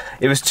that.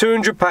 It was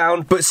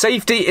 £200, but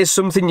safety is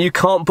something you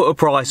can't put a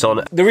price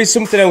on. There is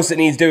something else that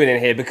needs doing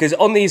in here, because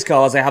on these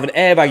cars they have an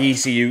airbag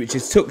ECU which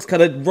is tucked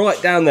kind of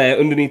right down there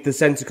underneath the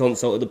centre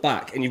console at the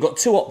back, and you've got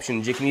two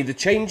options. You can either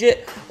change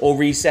it or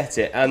reset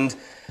it, and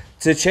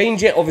to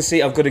change it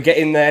obviously I've got to get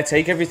in there,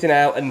 take everything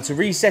out, and to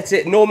reset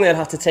it normally I'd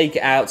have to take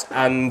it out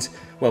and,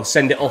 well,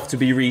 send it off to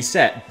be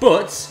reset.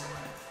 But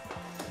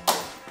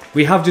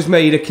we have just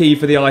made a key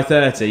for the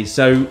i30,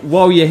 so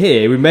while you're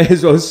here we may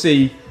as well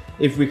see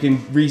if we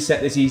can reset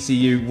this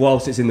ECU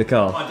whilst it's in the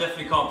car. I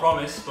definitely can't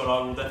promise, but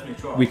I will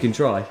definitely try. We can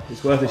try.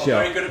 It's worth a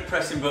shot. I'm very good at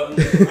pressing buttons.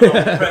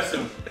 I'll press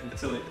them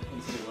until it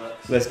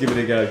works. Let's give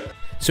it a go.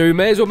 So we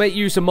may as well make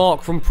use of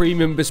Mark from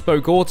Premium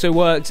Bespoke Auto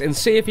Works and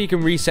see if he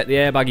can reset the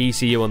airbag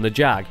ECU on the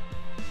Jag.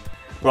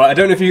 Right, I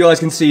don't know if you guys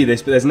can see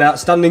this, but there's an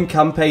outstanding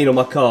campaign on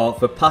my car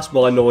for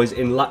pass-by noise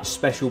in latch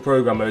special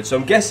program mode. So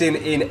I'm guessing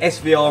in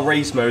SVR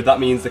race mode that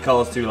means the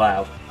car's too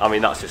loud. I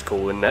mean, that's just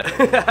cool, isn't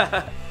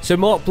it? So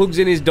Mark plugs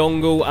in his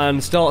dongle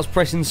and starts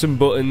pressing some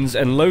buttons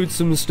and loads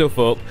some stuff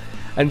up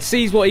and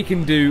sees what he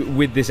can do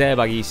with this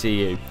airbag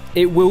ECU.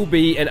 It will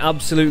be an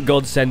absolute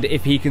godsend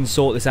if he can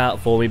sort this out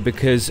for me,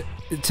 because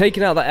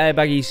taking out that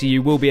airbag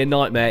ECU will be a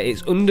nightmare.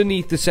 It's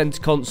underneath the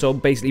centre console,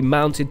 basically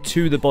mounted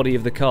to the body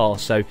of the car,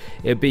 so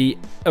it'll be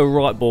a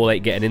right ball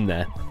ache getting in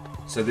there.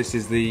 So this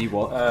is the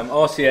what?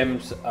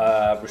 RCM's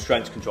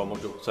restraints control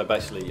module, so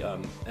basically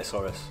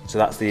SRS. So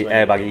that's the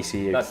airbag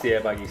ECU. That's the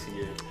airbag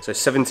ECU. So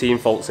 17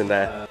 faults in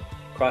there.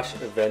 Crash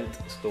event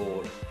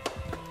stored.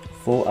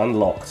 Full and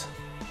locked.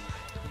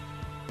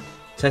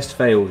 Test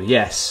failed,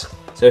 yes.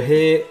 So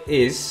here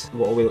is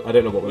what are we, I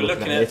don't know what we're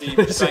looking at. The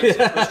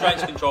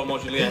restraints control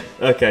module here,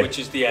 okay, which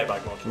is the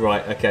airbag module.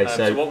 Right, okay.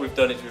 So what we've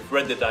done is we've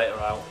read the data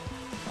out,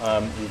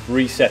 we've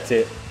reset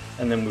it,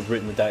 and then we've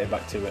written the data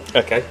back to it.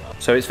 Okay,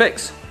 so it's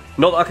fixed.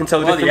 Not that I can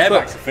tell the difference. The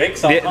airbags are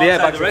fixed. The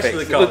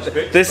airbags are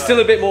fixed. There's still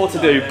a bit more to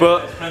do,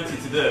 but plenty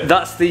to do.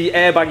 That's the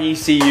airbag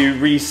ECU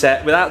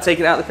reset without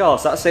taking it out of the car.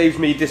 So that saves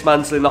me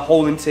dismantling the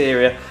whole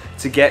interior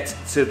to get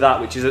to that,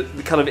 which is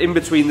kind of in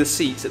between the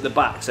seats at the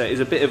back. So it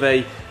is a bit of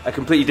a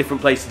completely different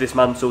place to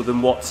dismantle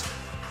than what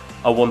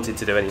I wanted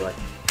to do anyway.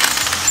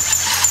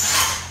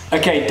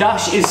 Okay,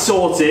 dash is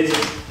sorted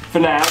for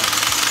now.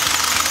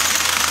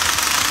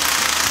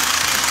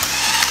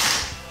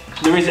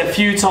 There is a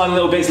few tiny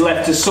little bits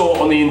left to sort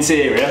on the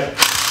interior,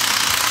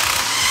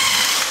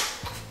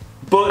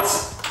 but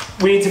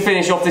we need to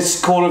finish off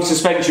this corner of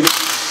suspension,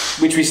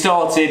 which we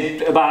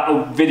started about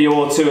a video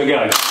or two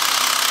ago.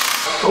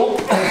 Oh.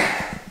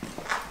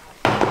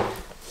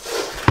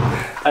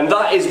 And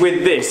that is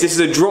with this. This is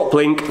a drop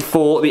link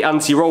for the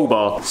anti-roll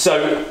bar.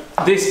 So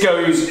this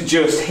goes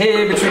just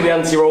here between the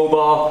anti-roll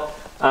bar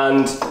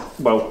and,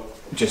 well,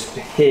 just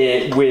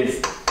here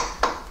with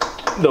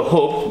the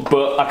hub,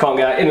 but I can't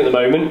get that in at the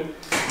moment.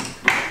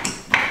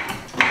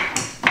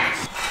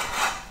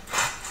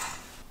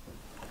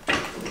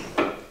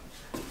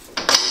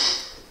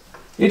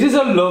 It is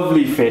a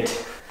lovely fit.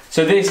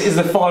 So this is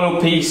the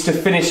final piece to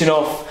finishing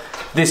off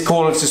this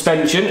corner of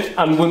suspension,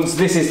 and once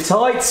this is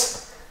tight,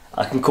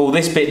 I can call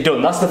this bit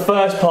done. That's the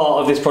first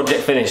part of this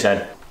project finished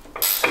then.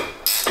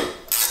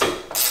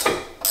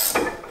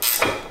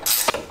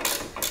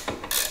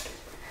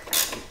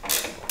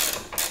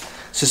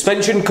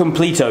 Suspension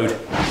completoed.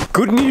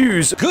 Good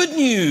news! Good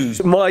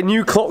news! My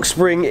new clock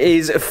spring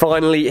is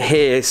finally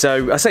here.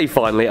 So I say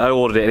finally, I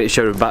ordered it and it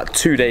showed up about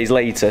 2 days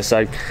later,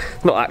 so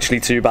not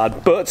actually too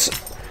bad, but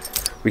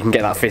we can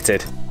get that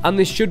fitted. And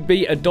this should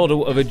be a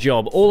doddle of a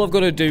job. All I've got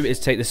to do is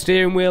take the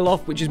steering wheel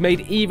off, which is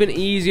made even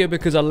easier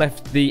because I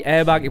left the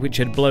airbag which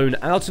had blown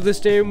out of the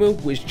steering wheel,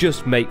 which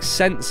just makes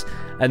sense.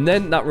 And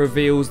then that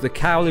reveals the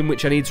cowling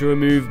which I need to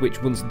remove,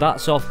 which once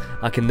that's off,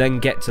 I can then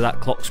get to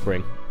that clock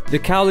spring. The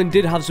cowling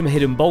did have some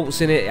hidden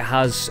bolts in it. It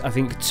has, I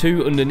think,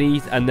 2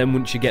 underneath, and then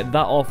once you get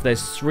that off,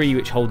 there's 3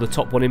 which hold the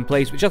top one in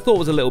place, which I thought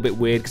was a little bit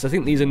weird because I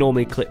think these are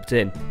normally clipped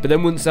in. But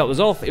then once that was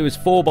off, it was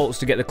 4 bolts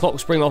to get the clock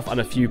spring off and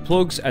a few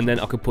plugs, and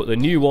then I could put the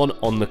new one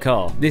on the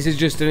car. This is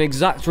just an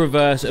exact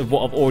reverse of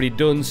what I've already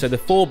done. So the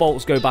 4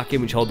 bolts go back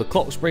in which hold the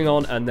clock spring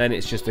on, and then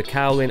it's just the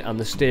cowling and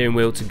the steering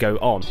wheel to go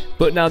on.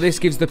 But now this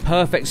gives the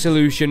perfect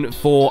solution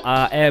for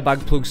our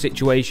airbag plug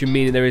situation,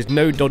 meaning there is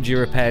no dodgy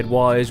repaired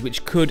wires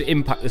which could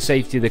impact the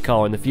safety of the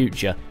car in the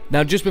future.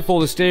 Now just before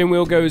the steering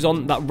wheel goes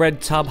on, that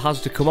red tab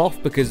has to come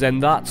off because then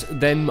that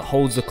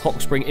holds the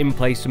clock spring in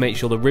place to make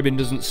sure the ribbon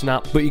doesn't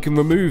snap. But you can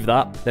remove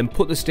that, then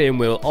put the steering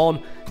wheel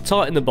on,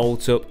 tighten the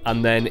bolt up,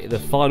 and then the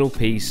final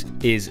piece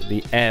is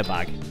the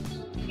airbag.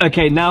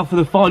 Okay, now for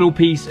the final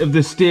piece of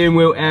the steering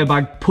wheel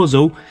airbag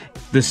puzzle,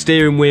 the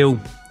steering wheel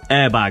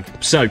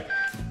airbag. So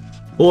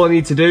all I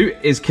need to do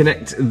is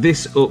connect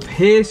this up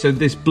here. So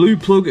this blue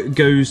plug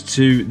goes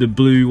to the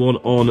blue one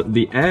on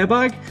the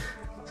airbag.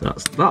 So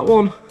that's that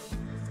one.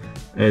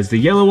 There's the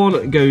yellow one,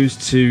 it goes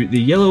to the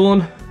yellow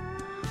one.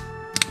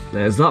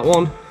 There's that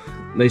one.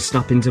 They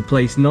snap into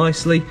place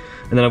nicely.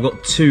 And then I've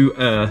got 2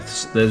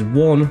 earths. There's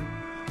one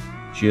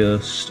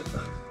just,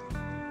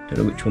 don't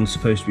know which one's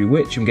supposed to be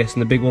which. I'm guessing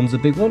the big one's the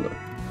big one.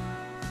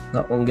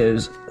 That one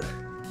goes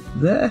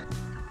there.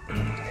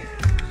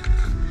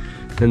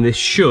 Then this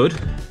should,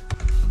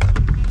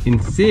 in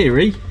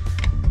theory,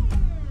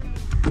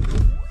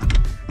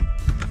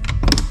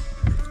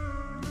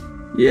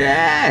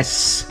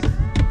 yes!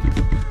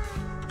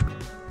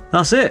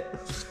 That's it.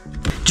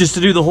 Just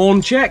to do the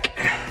horn check.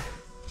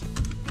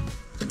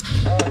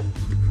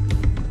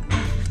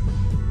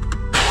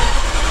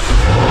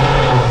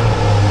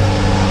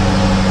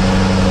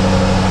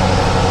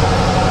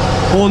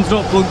 Horn's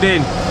not plugged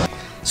in.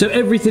 So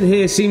everything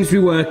here seems to be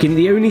working.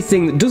 The only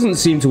thing that doesn't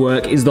seem to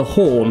work is the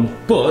horn,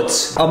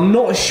 but I'm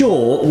not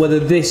sure whether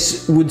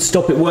this would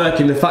stop it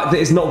working. The fact that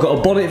it's not got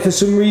a bonnet for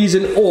some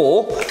reason,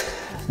 or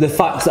the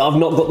fact that I've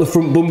not got the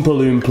front bumper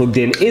loom plugged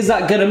in. Is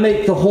that going to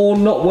make the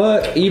horn not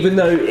work, even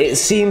though it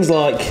seems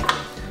like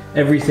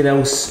everything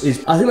else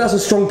is? I think that's a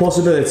strong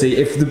possibility.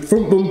 If the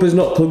front bumper's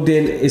not plugged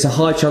in, it's a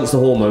high chance the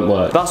horn won't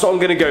work. That's what I'm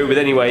going to go with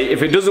anyway.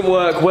 If it doesn't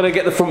work when I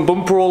get the front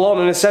bumper all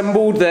on and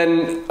assembled,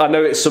 then I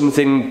know it's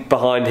something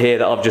behind here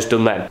that I've just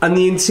done then. And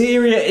the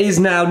interior is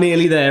now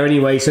nearly there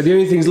anyway, so the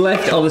only things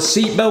left are the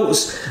seat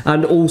belts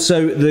and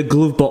also the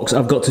glove box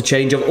I've got to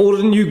change. I've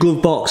ordered a new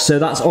glove box, so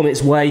that's on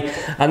its way.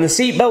 And the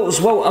seat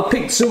belts, well, I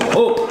picked some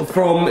up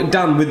from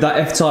Dan with that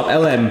F-Type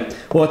LM.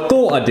 Well, I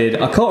thought I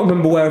did. I can't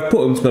remember where I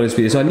put them, to be honest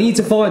with you, so I need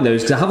to find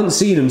those because I haven't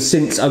seen them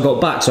since I got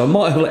back, so I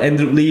might have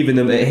ended up leaving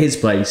them at his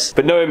place.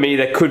 But knowing me,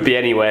 they could be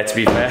anywhere, to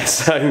be fair,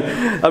 so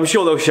I'm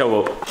sure they'll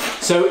show up.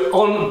 So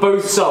on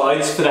both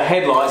sides for the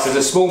headlights, there's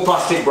a small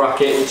plastic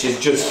bracket which is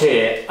just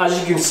here. As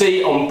you can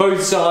see, on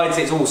both sides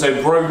it's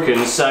also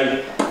broken,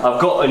 so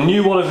I've got a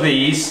new one of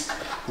these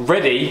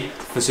ready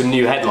for some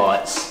new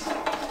headlights.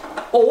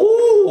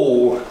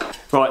 Oh!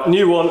 Right,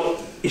 new one.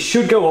 It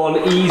should go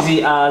on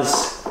easy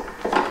as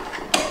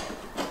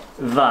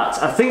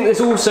that. I think this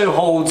also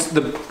holds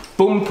the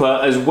bumper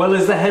as well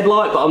as the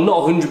headlight, but I'm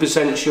not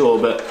 100% sure,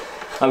 but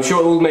I'm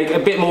sure it will make a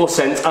bit more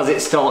sense as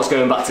it starts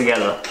going back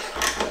together.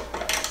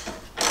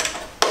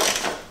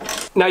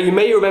 Now you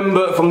may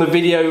remember from the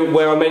video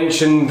where I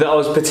mentioned that I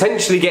was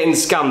potentially getting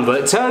scammed,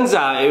 but it turns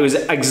out it was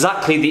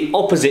exactly the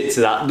opposite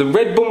to that. The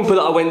red bumper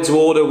that I went to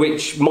order,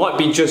 which might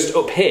be just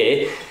up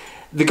here,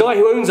 the guy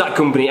who owns that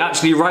company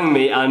actually rang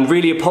me and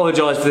really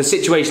apologised for the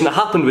situation that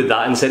happened with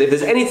that and said, if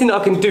there's anything that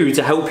I can do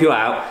to help you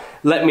out,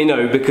 let me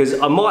know, because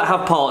I might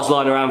have parts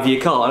lying around for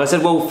your car. And I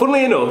said, well,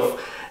 funnily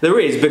enough, there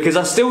is, because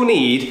I still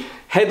need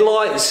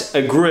headlights,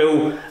 a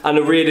grille, and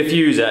a rear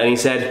diffuser. And he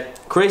said,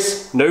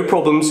 Chris, no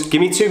problems,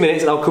 give me 2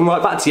 minutes and I'll come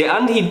right back to you.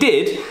 And he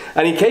did,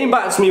 and he came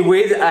back to me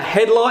with a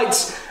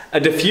headlights, a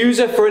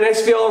diffuser for an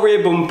SVR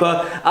rear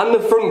bumper, and the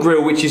front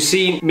grille, which you've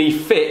seen me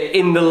fit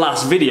in the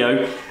last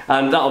video,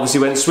 and that obviously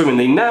went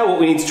swimmingly. Now what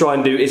we need to try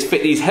and do is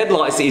fit these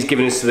headlights that he's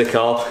given us to the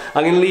car.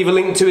 I'm going to leave a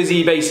link to his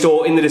eBay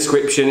store in the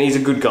description. He's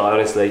a good guy,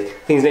 honestly. I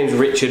think his name's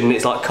Richard, and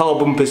it's like Car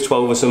Bumpers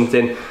 12 or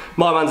something.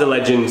 My man's a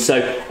legend. So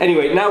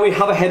anyway, now we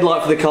have a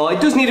headlight for the car. It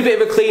does need a bit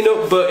of a clean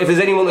up, but if there's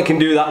anyone that can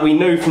do that, we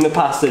know from the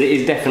past that it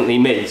is definitely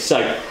me. So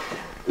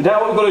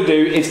now what we've got to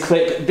do is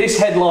clip this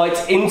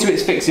headlight into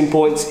its fixing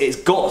points. It's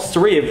got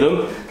 3 of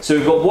them. So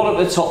we've got one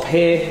at the top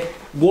here,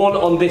 one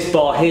on this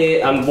bar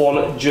here, and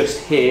one just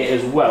here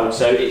as well.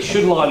 So it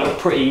should line up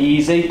pretty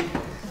easy.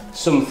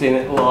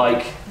 Something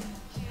like,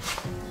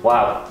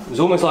 wow, it was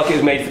almost like it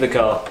was made for the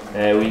car.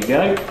 There we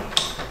go.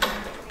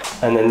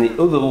 And then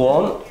the other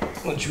one,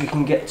 which we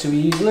can get to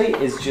easily,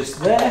 is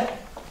just there.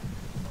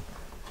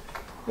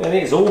 And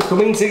it's all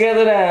coming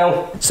together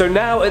now. So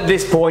now at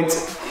this point,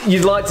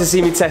 you'd like to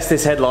see me test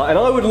this headlight, and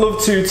I would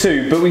love to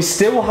too, but we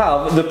still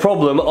have the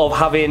problem of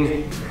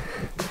having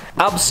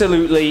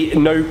absolutely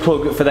no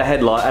plug for the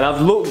headlight. And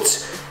I've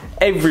looked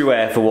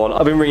everywhere for one.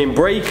 I've been ringing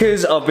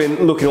breakers, I've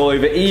been looking all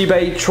over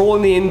eBay,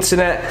 trawling the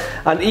internet,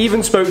 and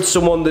even spoke to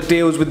someone that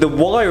deals with the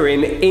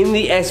wiring in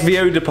the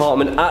SVO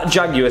department at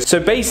Jaguar. So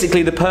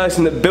basically the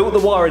person that built the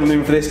wiring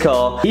loom for this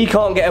car, he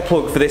can't get a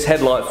plug for this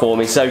headlight for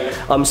me, so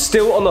I'm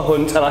still on the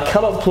hunt and I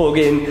cannot plug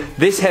in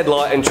this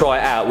headlight and try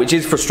it out, which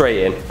is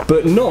frustrating.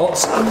 But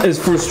not as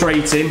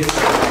frustrating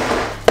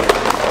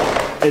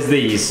as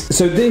these.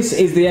 So this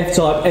is the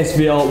F-Type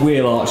SVR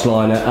wheel arch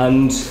liner,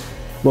 and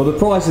well, the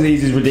price of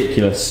these is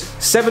ridiculous.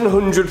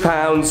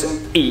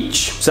 £700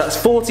 each. So that's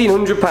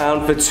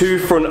 £1,400 for 2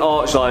 front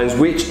arch liners,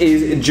 which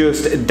is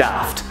just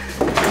daft.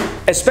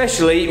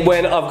 Especially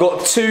when I've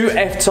got 2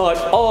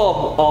 F-Type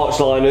R arch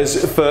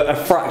liners for a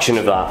fraction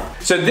of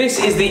that. So this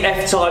is the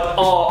F-Type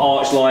R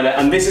arch liner,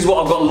 and this is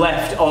what I've got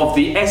left of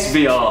the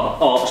SVR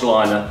arch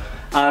liner.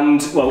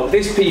 And well,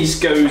 this piece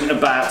goes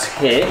about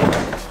here,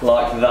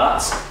 like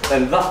that,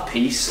 and that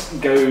piece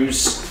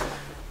goes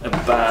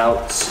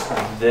about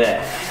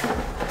there.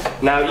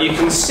 Now you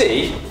can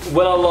see,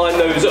 when I line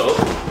those up,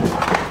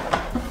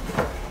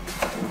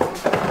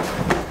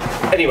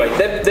 anyway,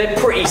 they're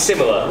pretty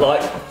similar.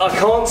 Like, I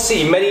can't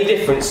see many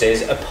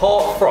differences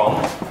apart from,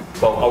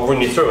 well, I'll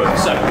run you through them.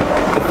 So,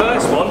 the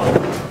first one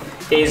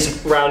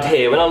is round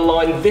here. When I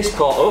line this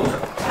part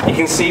up, you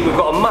can see we've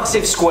got a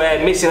massive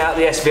square missing out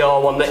the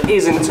SVR one that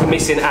isn't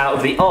missing out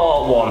of the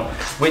R one,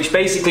 which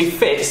basically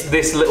fits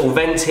this little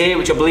vent here,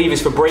 which I believe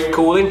is for brake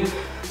cooling.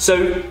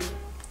 So,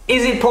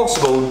 is it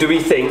possible, do we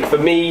think, for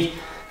me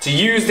to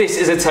use this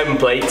as a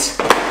template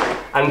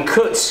and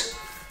cut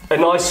a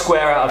nice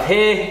square out of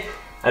here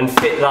and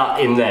fit that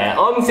in there?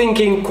 I'm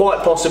thinking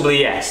quite possibly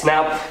yes.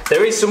 Now,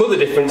 there is some other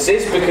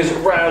differences because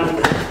round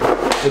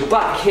the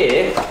back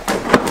here,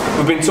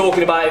 we've been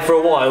talking about it for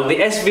a while, the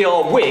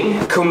SVR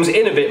wing comes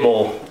in a bit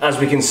more, as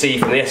we can see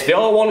from the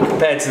SVR one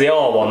compared to the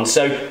R one.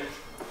 So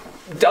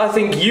I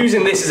think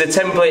using this as a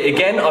template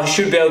again, I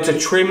should be able to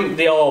trim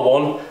the R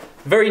one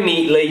very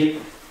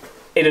neatly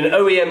in an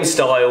OEM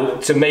style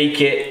to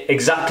make it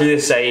exactly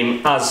the same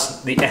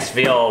as the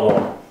SVR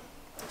one.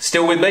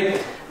 Still with me?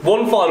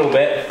 One final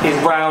bit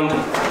is round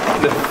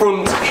the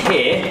front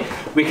here.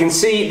 We can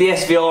see the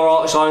SVR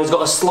arch liner's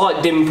got a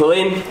slight dimple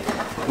in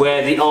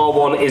where the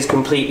R1 is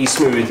completely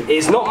smooth.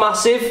 It's not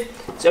massive,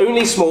 it's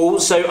only small,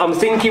 so I'm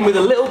thinking with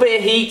a little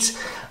bit of heat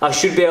I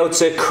should be able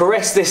to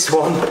caress this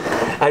one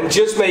and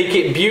just make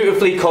it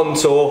beautifully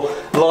contour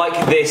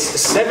like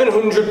this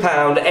 £700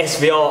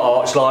 SVR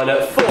arch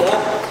liner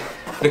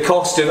for the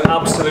cost of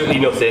absolutely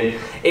nothing.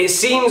 It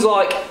seems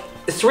like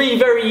 3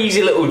 very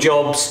easy little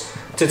jobs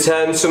to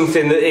turn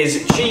something that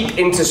is cheap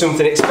into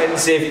something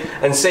expensive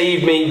and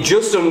save me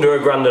just under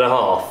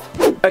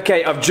 £1,500.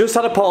 Okay, I've just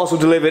had a parcel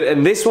delivered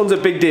and this one's a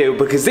big deal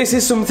because this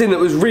is something that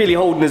was really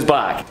holding us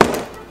back.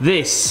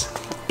 This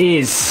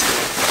is,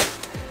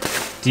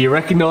 do you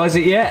recognise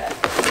it yet?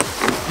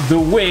 The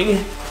wing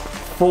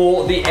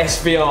for the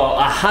SVR.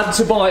 I had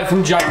to buy it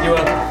from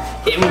Jaguar.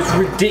 It was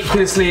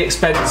ridiculously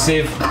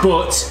expensive,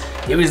 but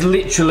it was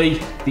literally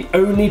the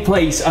only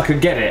place I could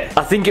get it.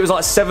 I think it was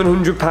like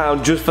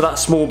 £700 just for that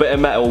small bit of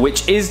metal,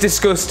 which is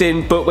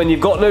disgusting, but when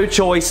you've got no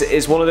choice,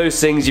 it's one of those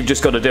things you've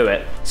just got to do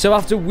it. So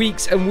after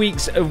weeks and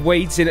weeks of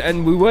waiting,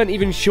 and we weren't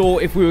even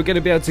sure if we were going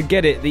to be able to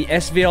get it, the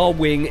SVR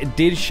wing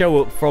did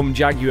show up from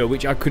Jaguar,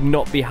 which I could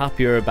not be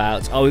happier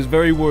about. I was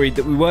very worried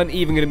that we weren't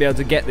even going to be able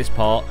to get this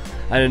part,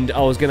 and I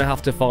was going to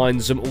have to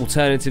find some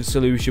alternative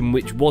solution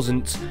which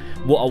wasn't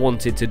what I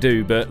wanted to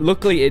do, but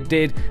luckily it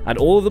did, and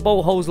all of the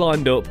bolt holes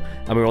lined up,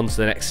 and we're on to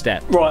the next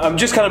step. Right, I'm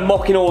just kind of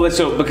mocking all this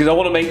up because I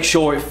want to make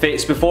sure it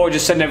fits before I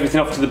just send everything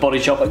off to the body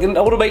shop. I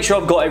want to make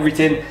sure I've got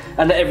everything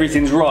and that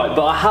everything's right,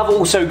 but I have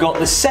also got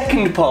the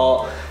second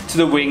part to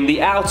the wing,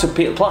 the outer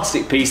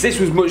plastic piece. This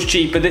was much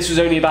cheaper, this was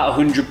only about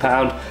 £100,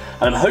 and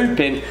I'm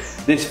hoping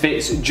this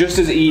fits just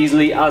as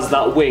easily as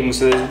that wing.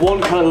 So there's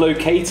one kind of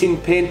locating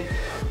pin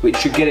which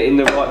should get it in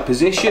the right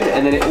position,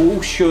 and then it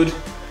all should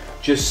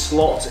just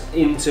slot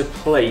into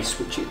place,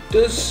 which it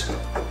does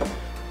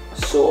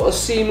sort of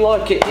seem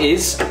like it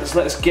is. So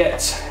let's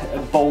get a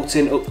bolt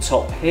in up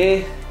top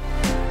here.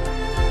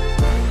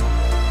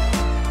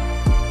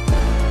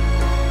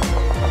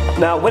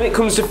 Now when it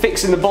comes to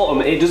fixing the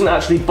bottom, it doesn't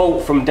actually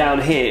bolt from down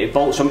here, it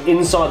bolts from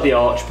inside the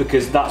arch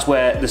because that's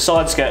where the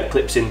side skirt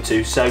clips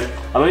into. So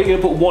I'm only going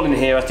to put one in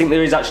here. I think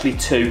there is actually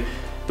 2.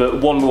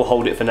 But one will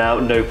hold it for now,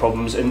 no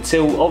problems,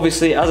 until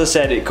obviously, as I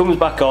said, it comes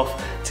back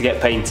off to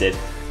get painted.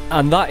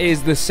 And that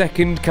is the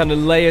second kind of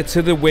layer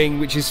to the wing,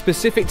 which is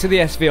specific to the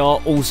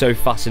SVR, also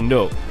fastened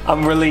up.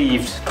 I'm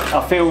relieved,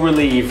 I feel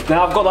relieved.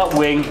 Now I've got that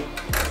wing,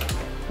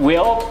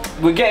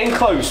 we're getting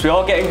close, we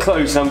are getting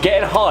close, and I'm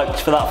getting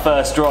hyped for that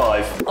first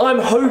drive. I'm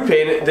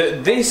hoping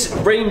that this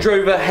Range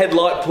Rover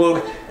headlight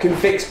plug can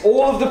fix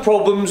all of the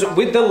problems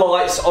with the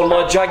lights on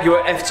my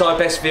Jaguar F-Type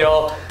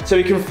SVR so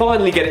we can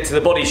finally get it to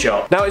the body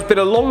shop. Now, it's been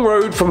a long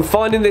road from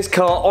finding this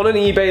car on an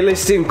eBay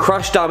listing,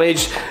 crash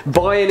damaged,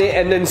 buying it,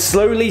 and then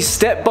slowly,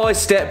 step by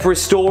step,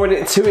 restoring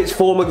it to its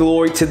former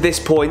glory to this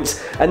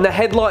point, and the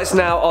headlights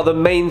now are the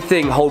main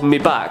thing holding me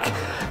back.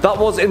 That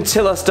was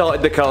until I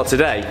started the car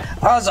today,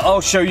 as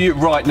I'll show you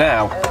right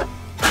now.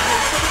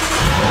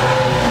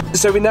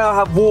 So we now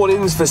have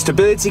warnings for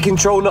stability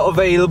control not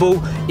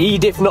available,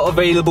 E-diff not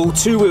available,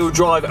 two-wheel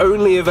drive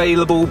only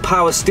available,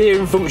 power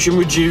steering function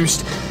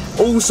reduced,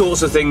 all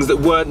sorts of things that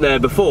weren't there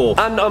before.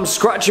 And I'm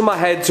scratching my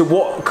head to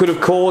what could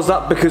have caused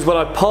that, because when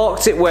I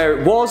parked it where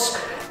it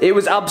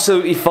was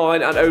absolutely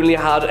fine and only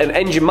had an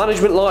engine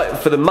management light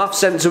for the MAF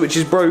sensor which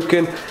is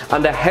broken,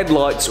 and a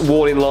headlights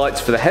warning lights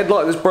for the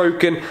headlight that's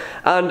broken,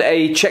 and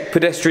a check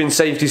pedestrian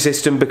safety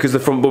system because the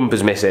front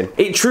bumper's missing.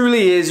 It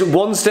truly is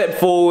one step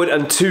forward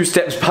and two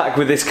steps back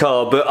with this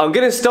car, but I'm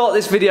going to start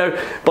this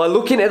video by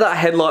looking at that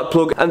headlight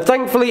plug, and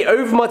thankfully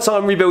over my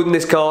time rebuilding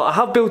this car I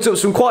have built up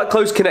some quite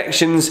close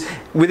connections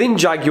within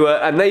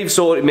Jaguar, and they've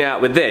sorted me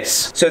out with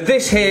this. So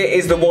this here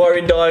is the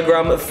wiring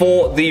diagram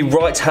for the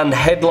right hand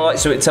headlight,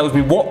 so it tells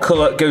me what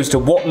colour goes to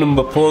what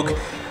number plug.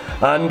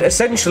 And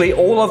essentially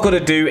all I've got to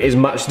do is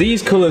match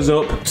these colours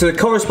up to the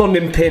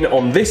corresponding pin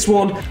on this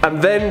one,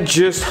 and then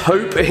just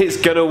hope it's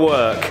gonna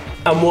work.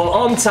 And while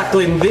I'm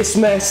tackling this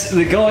mess,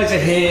 the guys are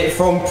here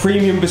from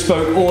Premium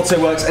Bespoke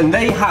Auto Works, and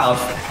they have,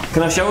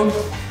 can I show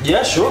them?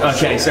 Yeah, sure.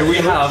 Okay, so we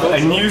have a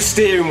new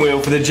steering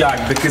wheel for the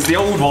Jag, because the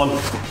old one,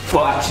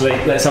 well actually,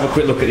 let's have a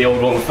quick look at the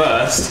old one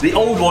first. The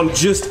old one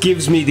just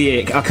gives me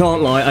the ick, I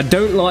can't lie. I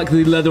don't like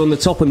the leather on the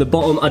top and the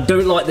bottom. I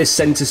don't like this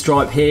centre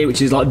stripe here,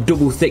 which is like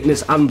double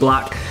thickness and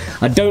black.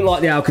 I don't like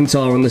the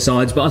Alcantara on the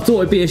sides, but I thought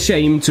it'd be a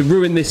shame to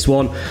ruin this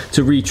one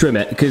to retrim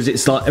it, because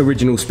it's like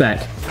original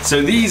spec.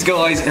 So these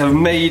guys have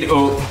made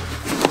up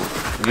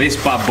this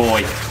bad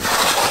boy.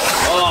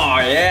 Oh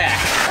yeah!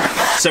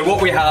 So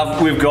what we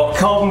have, we've got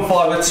carbon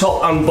fibre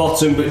top and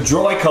bottom, but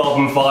dry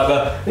carbon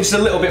fibre, which is a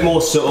little bit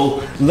more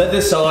subtle.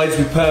 Leather sides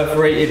with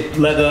perforated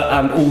leather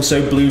and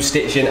also blue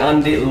stitching,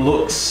 and it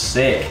looks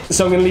sick.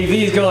 So I'm going to leave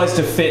these guys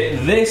to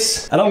fit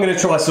this, and I'm going to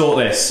try sort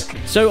this.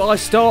 So I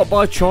start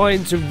by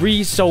trying to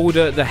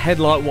re-solder the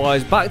headlight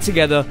wires back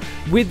together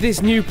with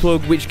this new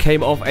plug which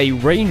came off a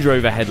Range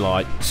Rover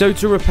headlight. So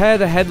to repair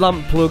the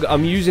headlamp plug,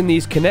 I'm using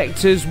these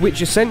connectors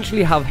which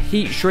essentially have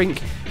heat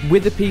shrink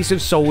with a piece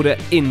of solder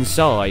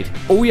inside.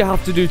 All you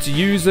have to do to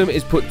use them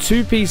is put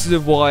two pieces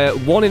of wire,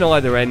 one in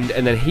either end,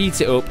 and then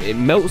heat it up. It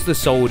melts the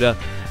solder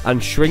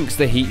and shrinks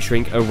the heat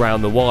shrink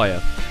around the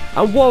wire.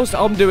 And whilst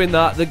I'm doing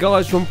that, the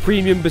guys from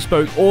Premium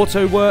Bespoke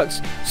Auto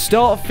Works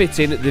start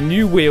fitting the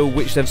new wheel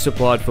which they've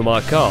supplied for my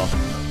car.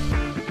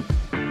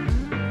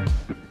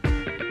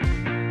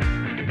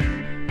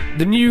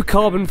 The new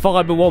carbon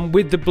fibre one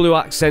with the blue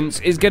accents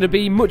is going to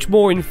be much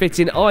more in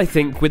fitting, I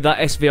think, with that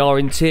SVR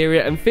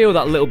interior and feel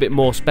that little bit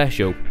more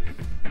special.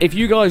 If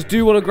you guys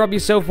do want to grab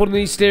yourself one of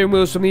these steering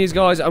wheels from these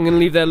guys, I'm going to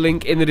leave their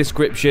link in the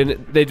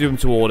description. They do them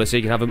to order, so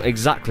you can have them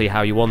exactly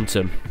how you want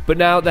them. But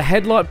now the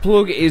headlight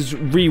plug is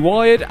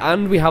rewired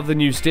and we have the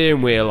new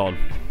steering wheel on.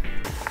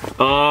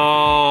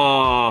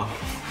 Oh,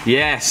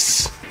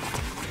 yes.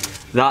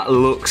 That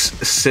looks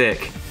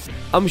sick.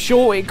 I'm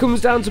sure it comes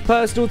down to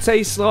personal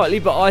taste slightly,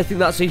 but I think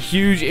that's a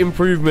huge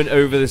improvement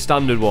over the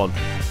standard one.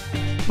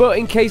 But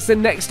in case the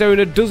next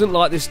owner doesn't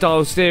like this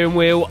style steering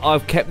wheel,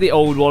 I've kept the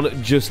old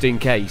one just in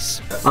case.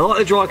 I like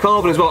the dry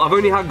carbon as well. I've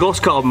only had gloss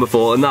carbon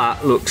before, and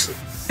that looks,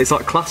 it's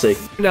like classy.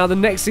 Now the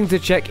next thing to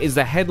check is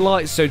the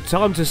headlights, so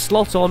time to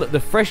slot on the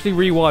freshly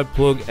rewired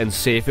plug and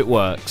see if it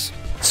works.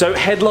 So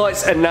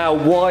headlights are now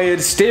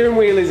wired, steering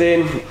wheel is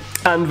in,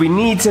 and we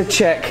need to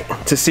check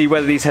to see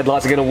whether these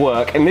headlights are going to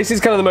work. And this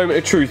is kind of the moment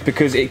of truth,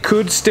 because it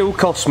could still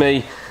cost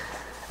me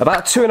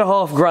about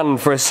 $2.5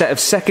 grand for a set of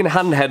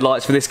second-hand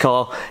headlights for this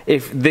car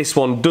if this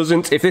one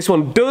doesn't. If this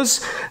one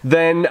does,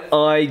 then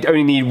I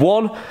only need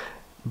one.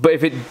 But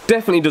if it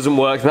definitely doesn't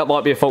work, then that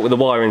might be a fault with the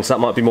wiring, so that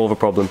might be more of a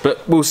problem.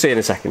 But we'll see in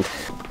a second.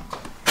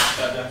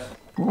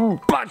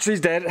 Ooh, battery's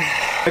dead.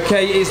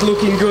 Okay, it's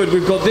looking good.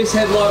 We've got this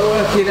headlight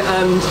working,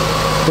 and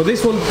well,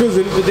 this one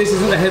doesn't, but this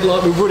isn't the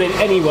headlight we're running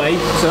anyway,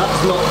 so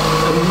that's not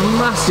a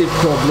massive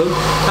problem.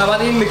 How about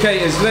the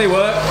indicators? Do they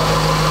work?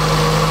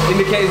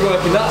 Indicators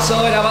working that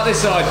side. How about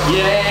this side?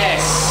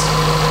 Yes!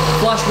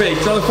 Flash me,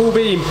 try the full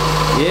beam.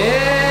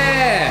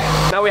 Yeah!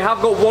 Now we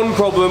have got one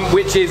problem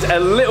which is a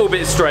little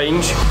bit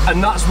strange,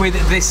 and that's with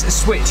this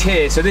switch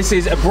here. So this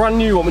is a brand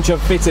new one which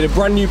I've fitted, a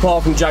brand new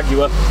part from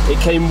Jaguar. It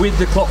came with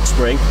the clock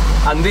spring,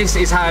 and this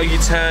is how you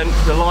turn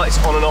the lights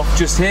on and off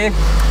just here,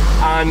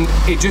 and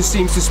it just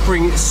seems to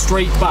spring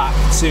straight back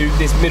to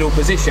this middle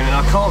position, and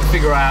I can't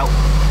figure out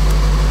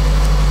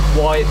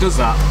why it does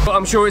that. But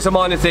I'm sure it's a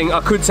minor thing. I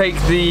could take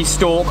the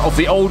stalk of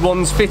the old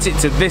ones, fit it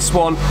to this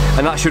one,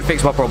 and that should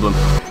fix my problem.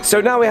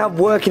 So now we have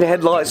working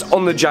headlights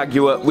on the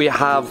Jaguar. We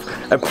have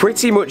a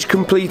pretty much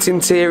complete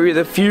interior,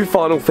 the few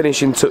final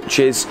finishing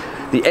touches.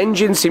 The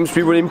engine seems to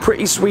be running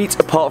pretty sweet,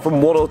 apart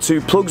from one or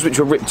two plugs which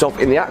were ripped off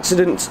in the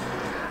accident.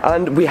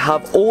 and we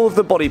have all of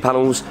the body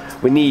panels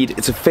we need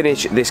to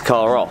finish this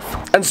car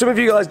off. And some of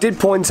you guys did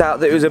point out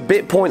that it was a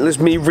bit pointless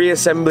me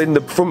reassembling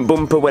the front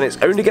bumper when it's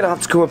only going to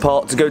have to come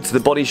apart to go to the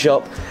body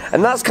shop,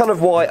 and that's kind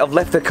of why I've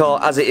left the car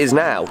as it is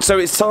now. So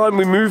it's time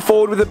we move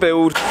forward with the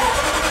build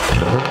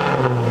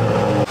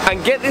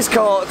and get this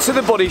car to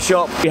the body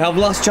shop. We have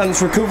last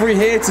chance recovery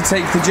here to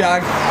take the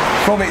Jag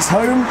from its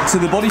home to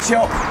the body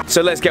shop.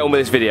 So let's get on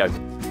with this video.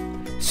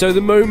 So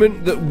the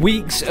moment that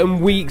weeks and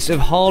weeks of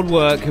hard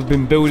work have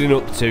been building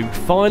up to,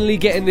 finally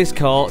getting this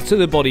car to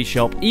the body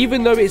shop.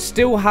 Even though it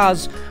still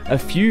has a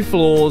few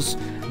flaws,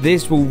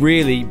 this will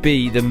really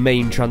be the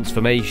main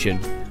transformation.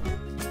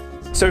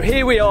 So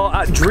here we are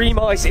at Dream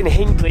Ice in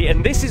Hinckley,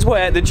 and this is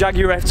where the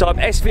Jaguar F-Type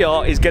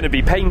SVR is going to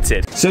be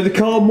painted. So the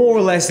car more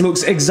or less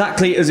looks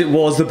exactly as it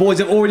was. The boys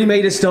have already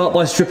made a start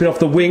by stripping off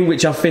the wing,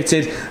 which I've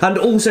fitted, and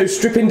also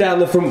stripping down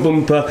the front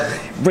bumper,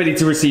 ready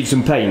to receive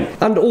some paint.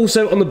 And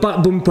also on the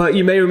back bumper,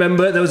 you may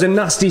remember there was a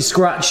nasty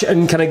scratch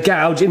and kind of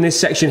gouge in this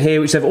section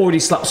here, which they've already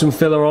slapped some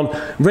filler on,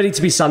 ready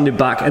to be sanded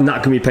back, and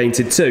that can be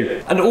painted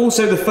too. And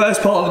also the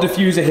first part of the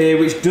diffuser here,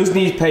 which does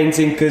need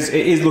painting because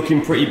it is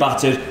looking pretty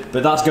battered,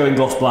 but that's going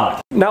gloss black.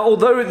 Now,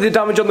 although the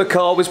damage on the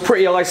car was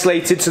pretty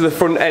isolated to the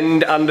front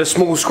end and a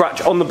small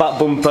scratch on the back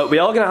bumper, we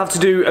are going to have to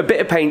do a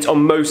bit of paint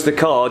on most of the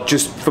car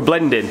just for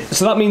blending.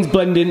 So that means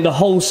blending the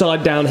whole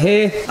side down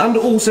here, and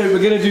also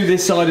we're going to do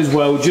this side as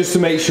well just to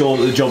make sure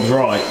that the job's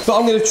right. But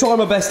I'm going to try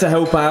my best to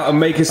help out and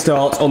make a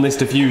start on this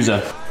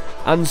diffuser.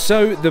 And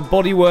so the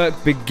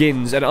bodywork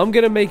begins, and I'm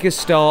going to make a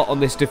start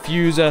on this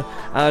diffuser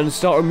and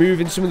start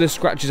removing some of the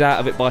scratches out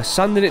of it by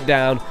sanding it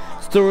down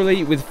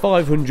thoroughly with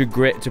 500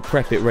 grit to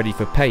prep it ready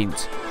for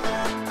paint.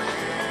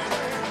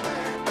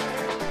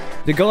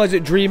 The guys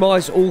at Dream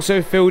Ice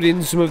also filled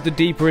in some of the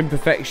deeper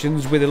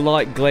imperfections with a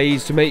light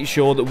glaze to make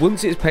sure that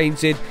once it's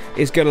painted,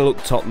 it's going to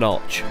look top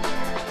notch.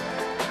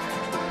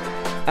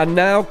 And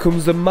now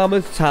comes the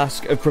mammoth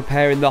task of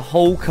preparing the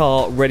whole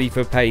car ready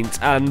for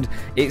paint, and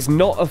it's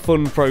not a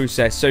fun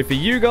process. So for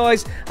you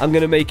guys, I'm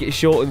going to make it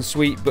short and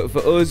sweet, but for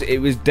us, it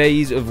was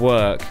days of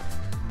work.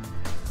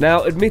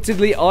 Now,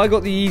 admittedly, I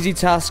got the easy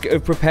task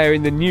of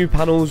preparing the new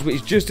panels,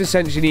 which just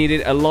essentially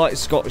needed a light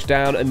scotch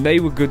down, and they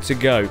were good to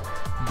go.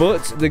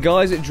 But the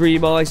guys at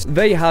Dream Ice,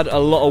 they had a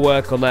lot of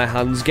work on their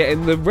hands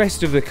getting the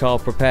rest of the car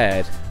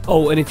prepared.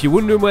 Oh, and if you're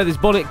wondering where this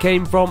bonnet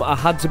came from, I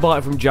had to buy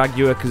it from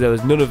Jaguar because there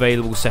was none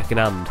available second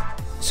hand.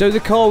 So the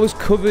car was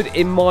covered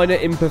in minor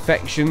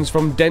imperfections,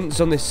 from dents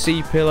on this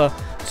C-pillar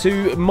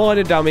to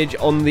minor damage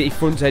on the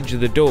front edge of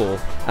the door.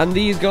 And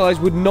these guys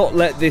would not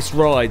let this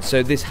ride,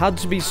 so this had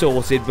to be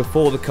sorted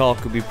before the car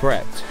could be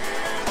prepped.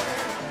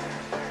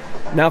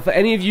 Now, for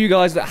any of you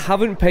guys that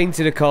haven't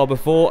painted a car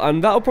before,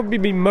 and that'll probably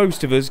be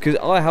most of us because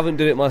I haven't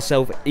done it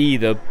myself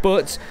either,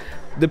 but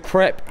the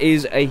prep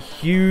is a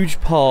huge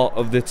part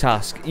of the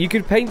task. You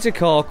could paint a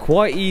car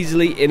quite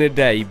easily in a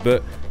day,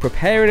 but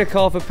preparing a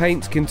car for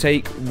paint can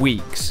take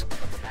weeks.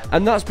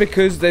 And that's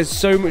because there's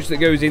so much that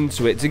goes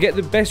into it. To get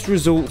the best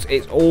results,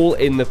 it's all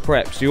in the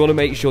prep. So you want to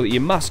make sure that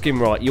you're masking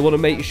right. You want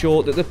to make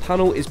sure that the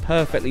panel is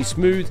perfectly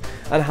smooth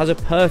and has a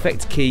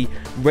perfect key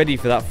ready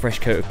for that fresh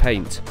coat of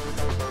paint.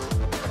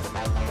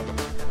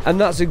 And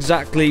that's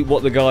exactly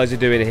what the guys are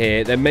doing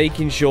here. They're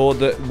making sure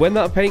that when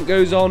that paint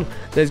goes on,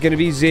 there's going to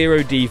be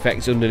zero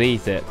defects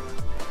underneath it.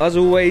 As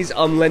always,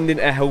 I'm lending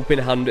a helping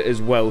hand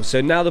as well. So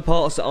now the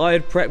parts that I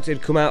had prepped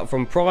had come out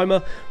from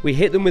primer, we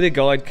hit them with a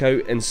guide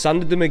coat and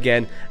sanded them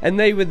again, and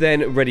they were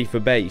then ready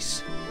for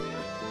base.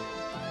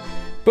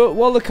 But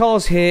while the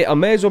car's here, I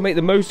may as well make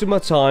the most of my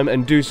time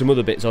and do some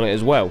other bits on it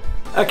as well.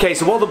 Okay,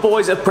 so while the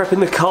boys are prepping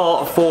the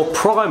car for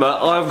primer,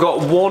 I've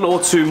got 1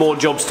 or 2 more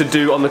jobs to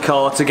do on the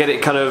car to get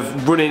it kind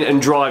of running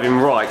and driving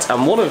right.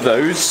 And one of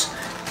those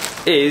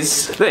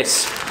is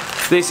this.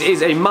 This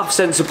is a MAF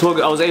sensor plug.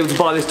 I was able to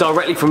buy this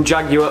directly from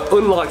Jaguar,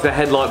 unlike the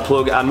headlight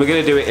plug, and we're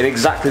going to do it in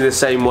exactly the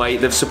same way.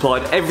 They've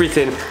supplied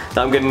everything that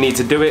I'm going to need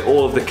to do it,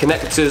 all of the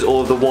connectors,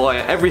 all of the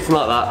wire, everything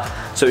like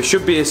that. So it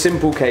should be a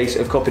simple case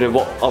of copying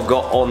what I've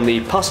got on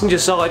the passenger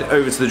side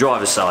over to the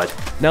driver's side.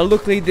 Now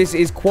luckily this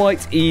is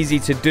quite easy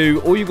to do.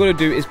 All you've got to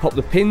do is pop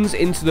the pins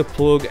into the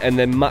plug and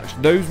then match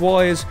those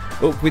wires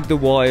up with the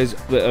wires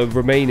that are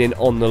remaining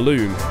on the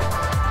loom.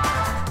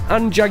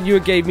 And Jaguar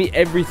gave me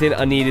everything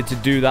I needed to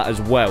do that as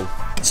well.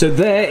 So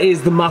there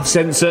is the MAF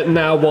sensor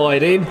now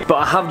wired in, but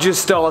I have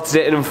just started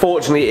it and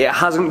unfortunately it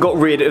hasn't got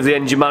rid of the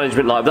engine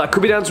management light. But that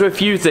could be down to a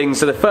few things.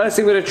 So the first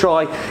thing I'm going to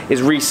try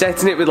is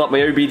resetting it with like my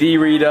OBD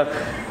reader.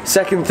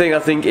 Second thing, I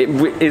think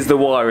is the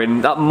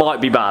wiring. That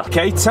might be bad.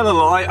 Okay, tell a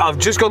lie, I've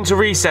just gone to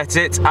reset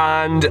it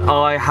and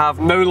I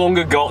have no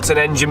longer got an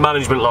engine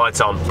management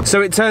light on.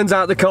 So it turns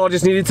out the car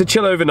just needed to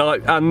chill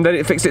overnight and then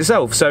it fixed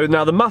itself. So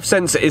now the MAF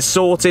sensor is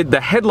sorted, the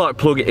headlight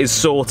plug is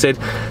sorted.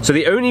 So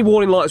the only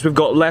warning lights we've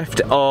got left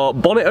are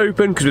bonnet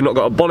open, because we've not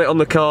got a bonnet on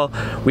the car.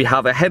 We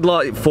have a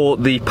headlight for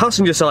the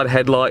passenger side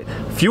headlight,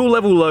 fuel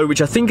level low,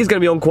 which I think is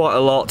going to be on quite a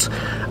lot,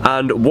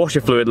 and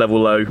washer fluid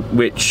level low,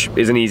 which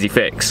is an easy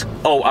fix.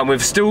 Oh, and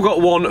we've still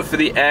got one for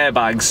the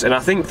airbags, and I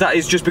think that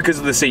is just because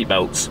of the seat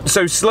belts.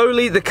 So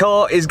slowly the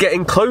car is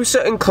getting closer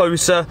and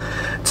closer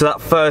to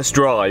that first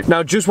drive.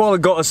 Now, just while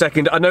I've got a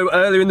second, I know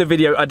earlier in the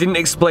video I didn't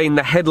explain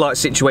the headlight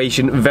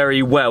situation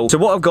very well. So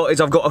what I've got is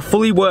I've got a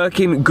fully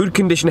working, good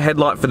condition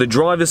headlight for the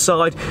driver's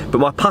side, but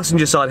my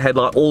passenger side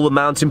headlight, all the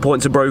mounting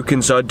points are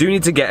broken, so I do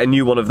need to get a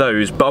new one of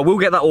those, but I will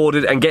get that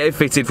ordered and get it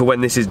fitted for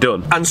when this is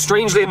done. And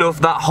strangely enough,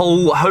 that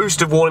whole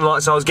host of warning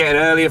lights I was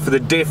getting earlier for the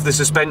diff, the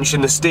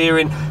suspension, the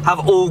steering,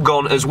 have all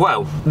gone as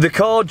well. The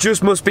car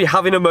just must be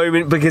having a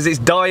moment because it's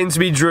dying to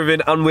be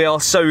driven and we are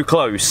so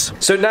close.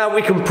 So now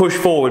we can push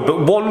forward,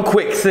 but one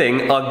quick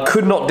thing I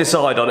could not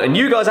decide on, and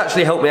you guys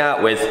actually helped me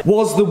out with,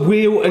 was the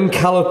wheel and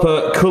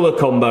caliper colour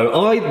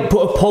combo. I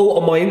put a poll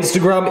on my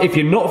Instagram. If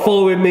you're not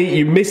following me,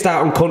 you missed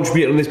out on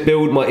contributing on this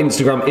build. My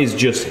Instagram is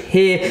just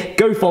here.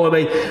 Go follow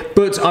me.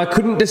 But I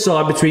couldn't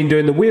decide between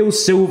doing the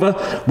wheels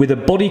silver with a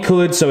body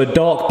coloured, so a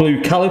dark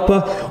blue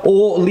caliper,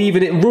 or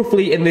leaving it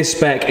roughly in this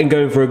spec and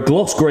going for a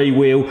gloss grey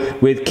wheel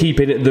with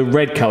keeping the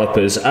red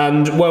calipers.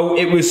 And well,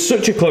 it was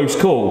such a close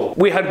call.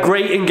 We had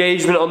great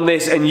engagement on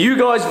this and you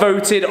guys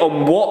voted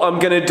on what I'm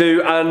gonna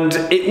do, and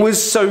it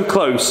was so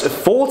close.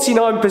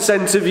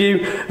 49% of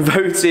you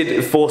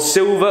voted for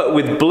silver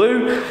with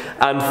blue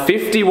and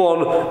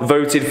 51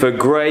 voted for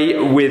grey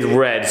with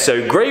red.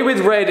 So grey with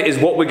red is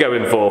what we're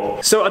going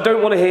for. So I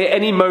don't want to hear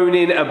any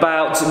moaning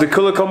about the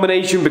colour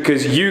combination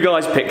because you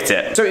guys picked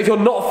it. So if you're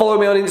not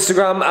following me on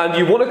Instagram and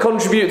you want to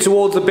contribute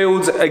towards the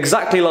builds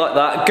exactly like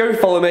that, go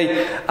follow me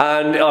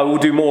and I will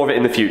do more of it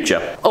in the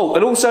future. Oh,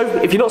 and also,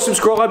 if you're not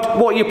subscribed,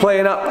 what are you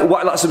playing at?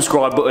 Whack that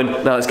subscribe button.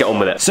 Now let's get on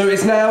with it. So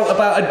it's now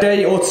about a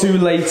day or two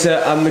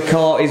later and the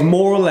car is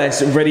more or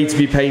less ready to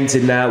be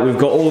painted now. We've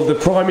got all of the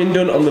priming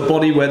done on the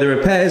body where the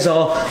repairs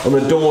are, on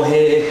the door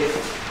here.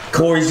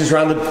 Corey's just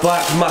around the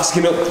back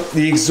masking up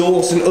the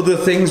exhaust and other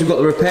things. We've got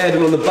the repair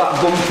done on the back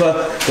bumper,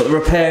 got the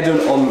repair done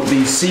on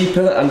the C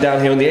pillar and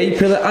down here on the A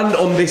pillar and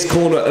on this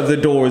corner of the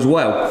door as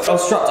well. I've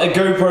strapped a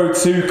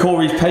GoPro to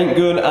Corey's paint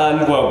gun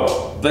and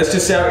well, let's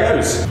just see how it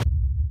goes.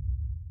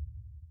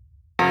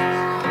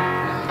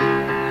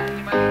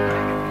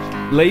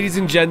 Ladies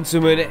and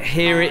gentlemen,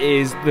 here it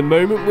is, the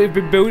moment we've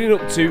been building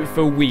up to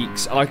for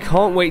weeks. I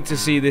can't wait to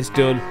see this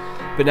done,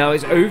 but now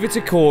it's over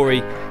to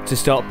Corey to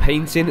start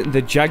painting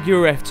the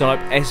Jaguar F-Type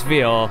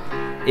SVR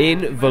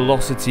in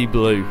Velocity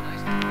Blue.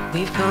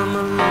 We've come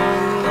a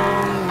long,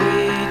 long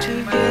way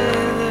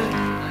together,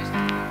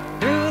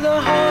 through the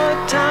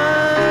hard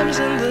times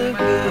and the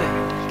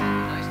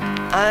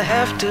good. I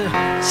have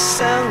to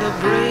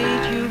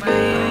celebrate you,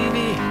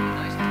 baby.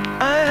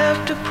 I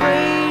have to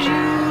praise you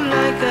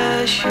like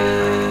I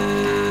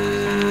should.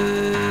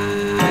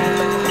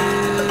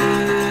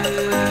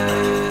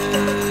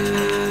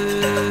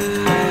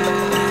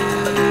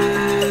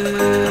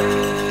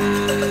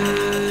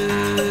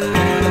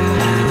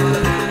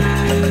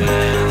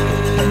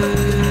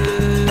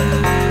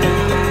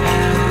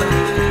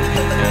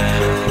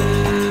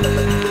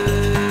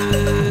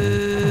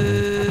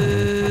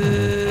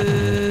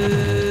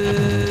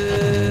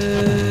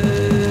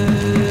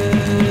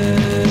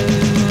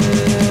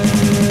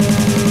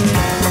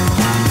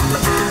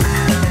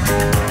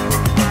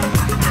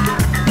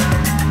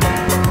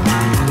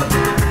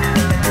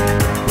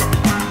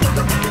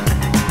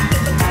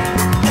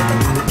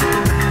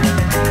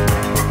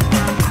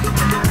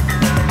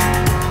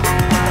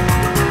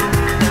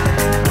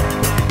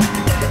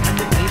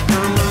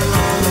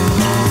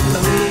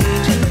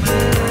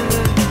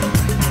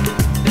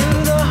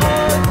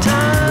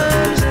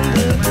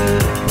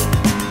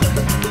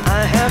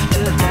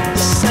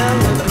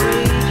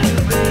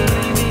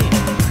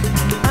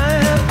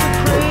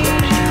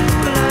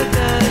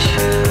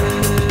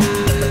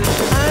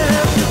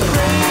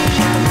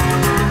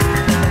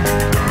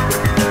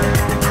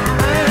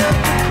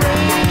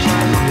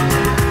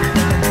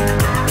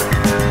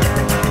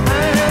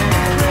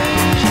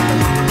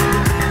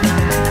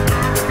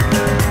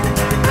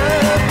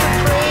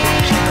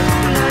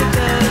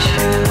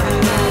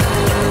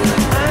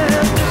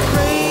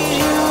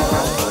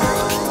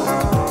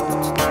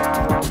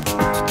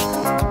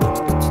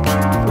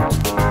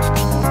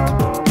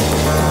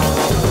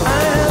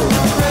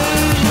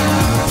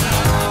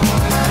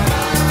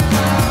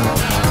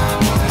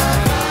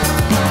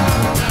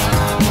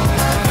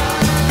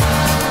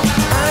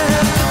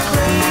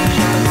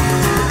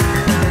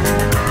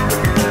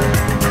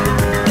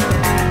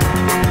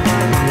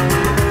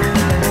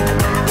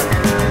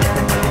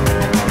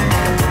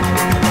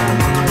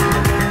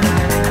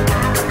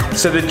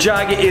 So the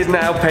Jag is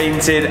now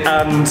painted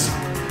and,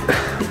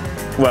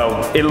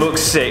 well, it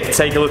looks sick.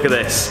 Take a look at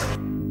this.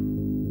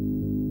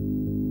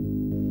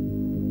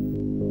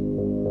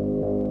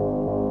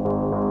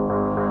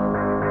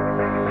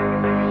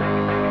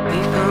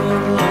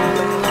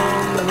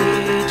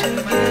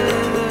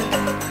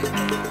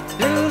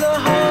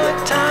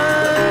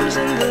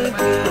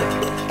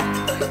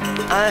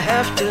 I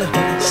have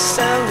to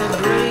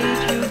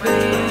celebrate you,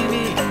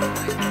 baby.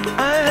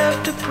 I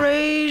have to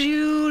praise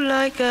you like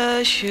like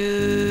I should.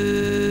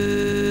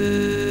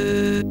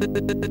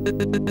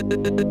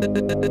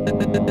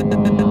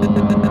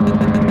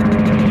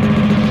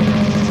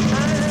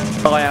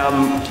 I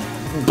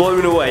am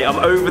blown away. I'm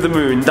over the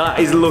moon. That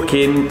is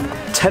looking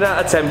 10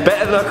 out of 10,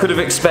 better than I could have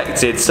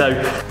expected. So,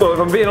 well, if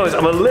I'm being honest,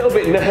 I'm a little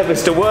bit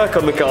nervous to work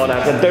on the car now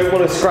because I don't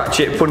want to scratch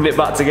it putting it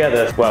back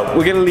together. Well,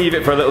 we're going to leave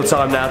it for a little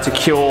time now to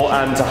cure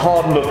and to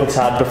harden up a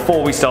tad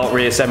before we start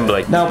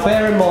reassembling. Now,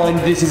 bear in mind,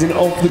 this is an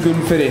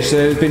off-the-gun finish, so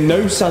there's been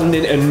no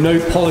sanding and no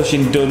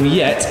polishing done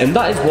yet, and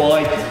that is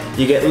why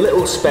you get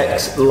little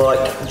specks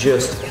like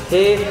just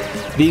here.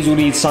 These will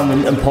need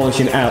sanding and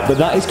polishing out, but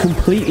that is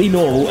completely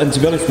normal, and to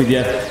be honest with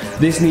you,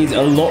 this needs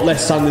a lot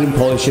less sanding and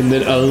polishing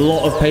than a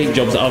lot of paint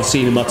jobs that I've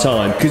seen in my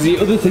time. Because the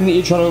other thing that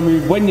you're trying to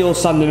remove when you're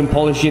sanding and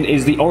polishing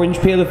is the orange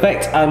peel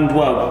effect, and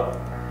well,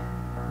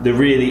 there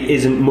really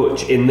isn't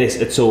much in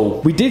this at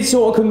all. We did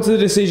sort of come to the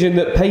decision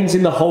that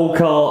painting the whole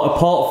car,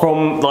 apart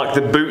from like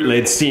the boot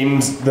lid,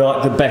 seems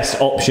like the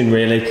best option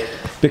really.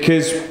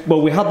 Because,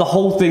 well, we had the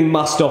whole thing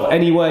masked off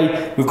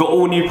anyway, we've got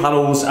all new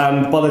panels,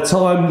 and by the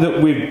time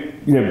that we've,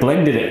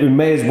 blended it, we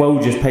may as well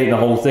just paint the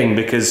whole thing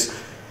because,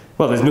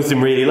 well, there's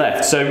nothing really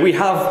left. So we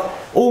have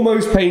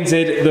almost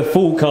painted the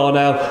full car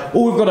now.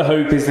 All we've got to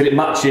hope is that it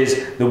matches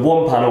the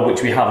one panel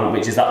which we haven't,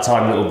 which is that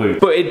tiny little boot.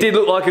 But it did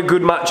look like a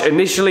good match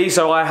initially,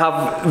 so I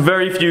have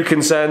very few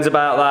concerns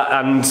about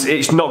that, and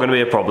it's not going to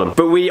be a problem.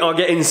 But we are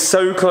getting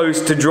so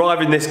close to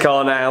driving this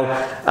car now,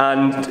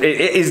 and it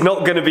is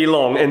not going to be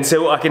long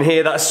until I can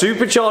hear that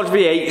supercharged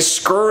V8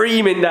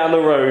 screaming down the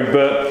road,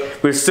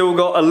 but we've still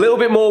got a little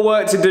bit more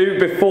work to do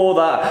before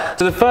that.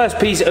 So the first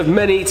piece of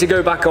many to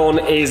go back on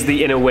is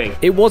the inner wing.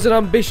 It was an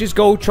ambitious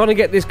goal trying to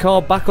get this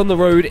car back on the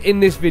road in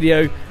this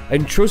video,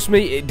 and trust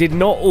me, it did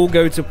not all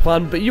go to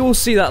plan, but you'll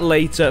see that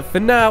later.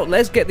 For now,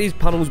 let's get these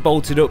panels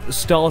bolted up,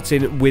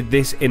 starting with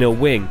this inner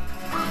wing.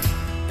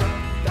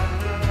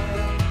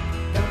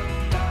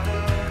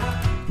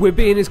 We're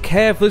being as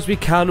careful as we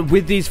can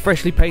with these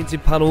freshly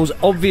painted panels,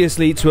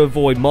 obviously to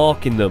avoid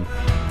marking them.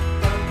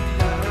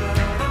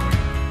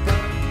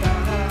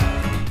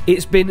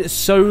 It's been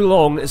so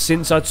long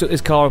since I took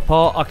this car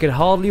apart, I can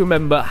hardly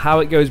remember how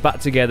it goes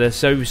back together,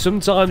 so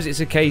sometimes it's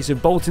a case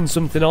of bolting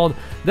something on,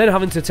 then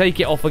having to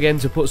take it off again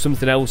to put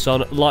something else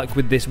on, like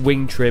with this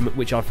wing trim,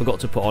 which I forgot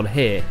to put on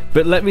here.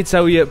 But let me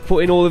tell you,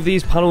 putting all of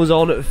these panels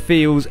on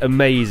feels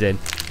amazing.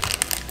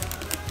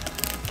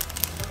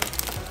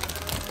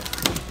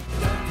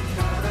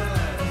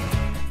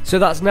 So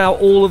that's now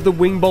all of the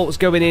wing bolts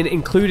going in,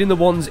 including the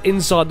ones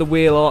inside the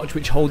wheel arch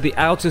which hold the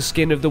outer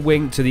skin of the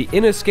wing to the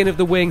inner skin of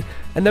the wing,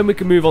 and then we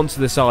can move on to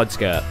the side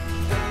skirt.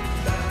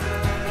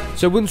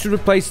 So once we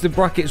replaced the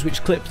brackets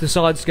which clipped the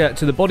side skirt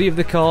to the body of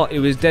the car, it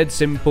was dead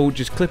simple,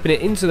 just clipping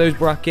it into those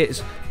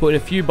brackets, putting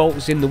a few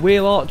bolts in the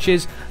wheel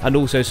arches, and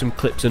also some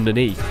clips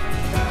underneath.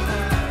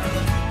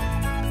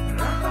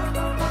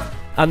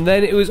 And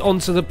then it was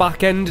onto the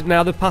back end.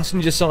 Now the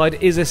passenger side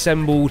is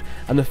assembled,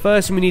 and the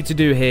first thing we need to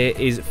do here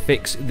is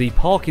fix the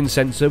parking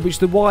sensor, which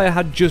the wire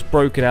had just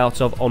broken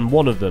out of on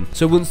one of them.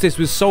 So once this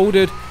was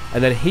soldered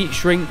and then heat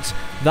shrinked,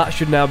 that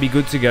should now be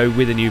good to go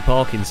with a new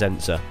parking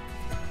sensor.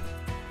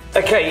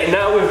 Okay,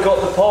 now we've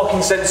got the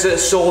parking sensor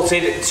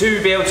sorted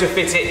to be able to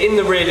fit it in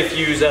the rear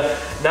diffuser.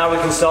 Now we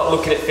can start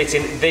looking at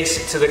fitting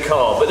this to the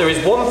car. But there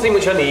is one thing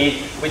which I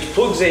need, which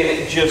plugs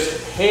in just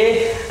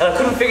here, and I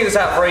couldn't figure this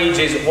out for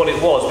ages what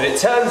it was, but it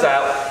turns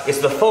out it's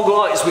the fog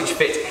lights which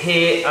fit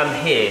here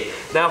and here.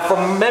 Now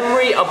from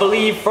memory, I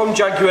believe from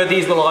Jaguar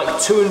these were like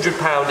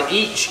 £200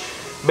 each,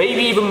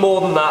 maybe even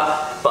more than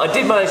that, but I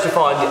did manage to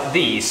find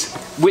these,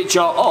 which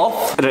are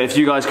off, I don't know if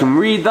you guys can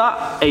read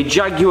that, a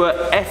Jaguar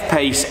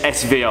F-Pace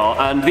SVR,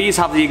 and these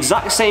have the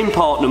exact same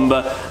part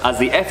number as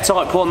the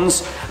F-Type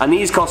ones, and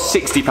these cost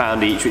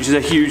 £60 each, which is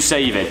a huge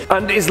saving.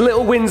 And it's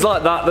little wins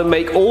like that that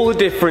make all the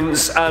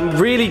difference and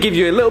really give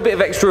you a little bit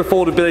of extra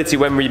affordability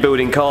when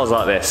rebuilding cars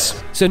like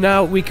this. So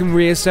now we can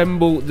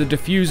reassemble the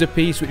diffuser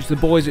piece which the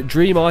boys at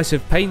Dream Ice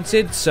have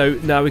painted, so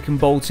now we can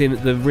bolt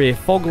in the rear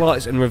fog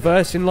lights and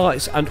reversing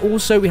lights, and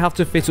also we have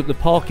to fit up the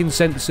parking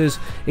sensors,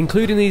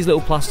 including these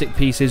little plastic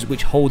pieces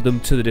which hold them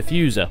to the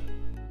diffuser.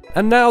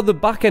 And now the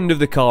back end of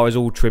the car is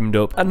all trimmed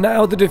up, and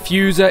now the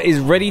diffuser is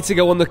ready to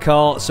go on the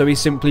car, so we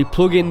simply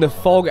plug in the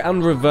fog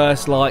and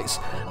reverse lights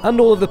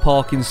and all of the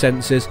parking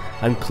sensors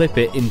and clip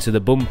it into the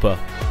bumper.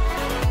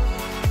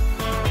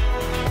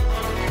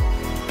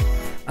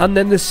 And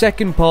then the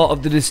second part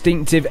of the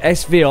distinctive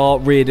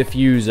SVR rear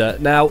diffuser.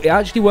 Now, it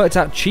actually worked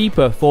out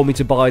cheaper for me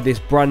to buy this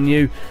brand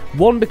new.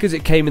 One, because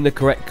it came in the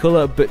correct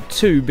colour, but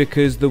two,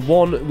 because the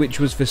one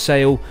which was for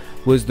sale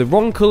was the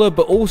wrong colour,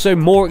 but also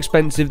more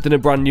expensive than a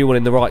brand new one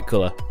in the right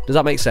colour. Does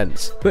that make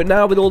sense? But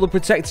now with all the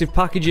protective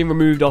packaging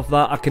removed off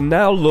that, I can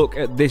now look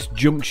at this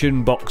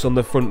junction box on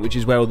the front, which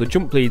is where all the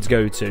jump leads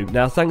go to.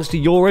 Now, thanks to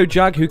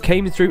Eurojag, who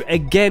came through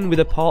again with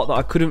a part that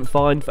I couldn't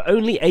find for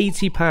only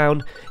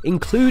 £80,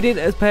 including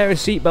a pair of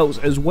seat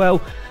seatbelts as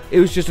well. It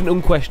was just an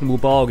unquestionable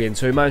bargain,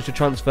 so we managed to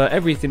transfer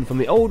everything from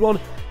the old one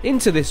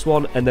into this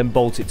one and then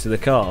bolt it to the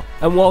car.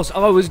 And whilst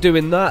I was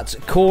doing that,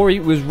 Corey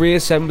was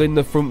reassembling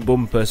the front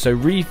bumper, so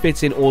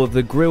refitting all of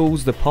the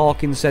grills, the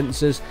parking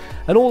sensors,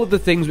 and all of the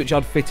things which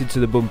I'd fitted to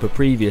the bumper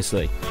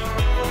previously.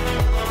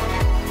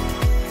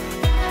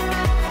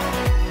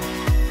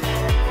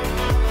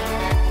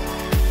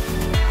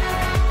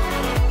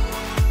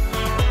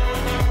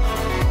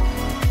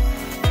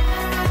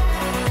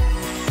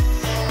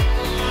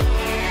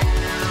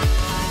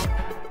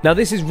 Now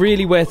this is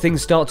really where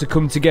things start to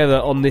come together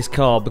on this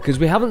car, because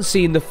we haven't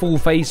seen the full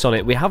face on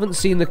it. We haven't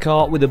seen the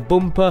car with a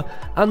bumper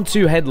and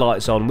 2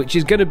 headlights on, which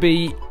is going to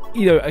be,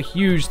 you know, a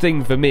huge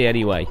thing for me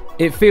anyway.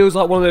 It feels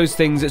like one of those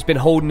things that's been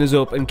holding us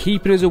up and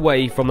keeping us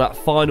away from that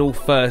final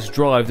first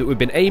drive that we've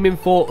been aiming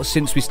for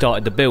since we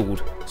started the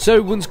build.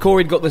 So once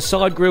Corey got the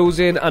side grills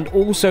in and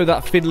also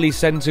that fiddly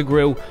centre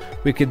grille,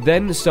 we could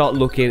then start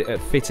looking at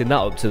fitting that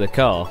up to the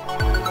car.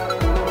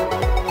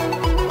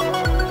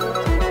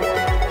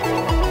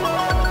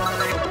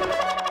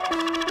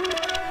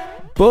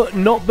 But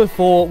not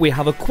before we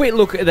have a quick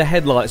look at the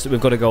headlights that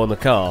we've got to go on the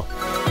car.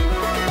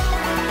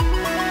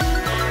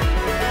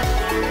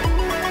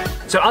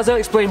 So as I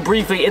explained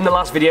briefly in the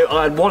last video,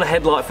 I had one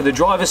headlight for the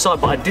driver's side,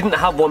 but I didn't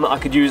have one that I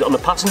could use on the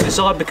passenger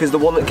side because the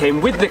one that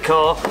came with the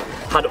car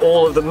had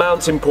all of the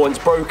mounting points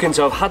broken,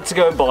 so I've had to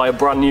go and buy a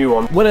brand new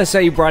one. When I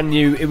say brand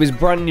new, it was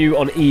brand new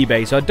on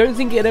eBay, so I don't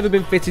think it had ever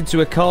been fitted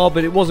to a car,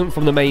 but it wasn't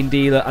from the main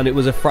dealer and it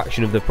was a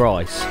fraction of the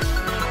price.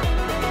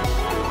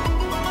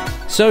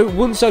 So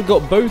once I've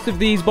got both of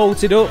these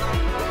bolted up,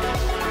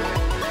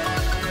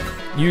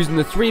 using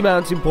the 3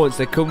 mounting points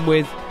they come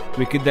with,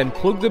 we could then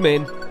plug them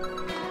in.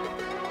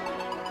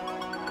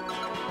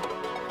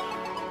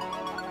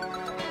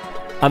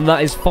 And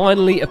that is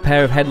finally a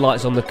pair of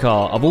headlights on the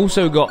car. I've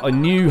also got a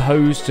new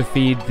hose to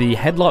feed the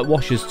headlight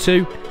washers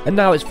too, and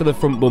now it's for the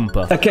front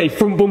bumper. Okay,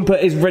 front bumper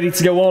is ready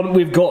to go on.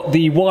 We've got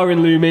the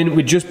wiring loom in.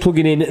 We're just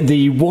plugging in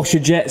the washer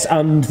jets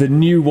and the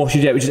new washer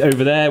jet, which is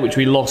over there, which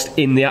we lost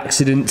in the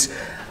accident.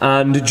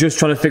 And just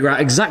trying to figure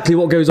out exactly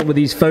what goes on with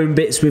these foam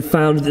bits. We've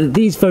found that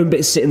these foam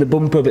bits sit in the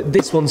bumper, but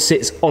this one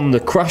sits on the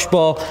crash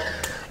bar.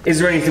 Is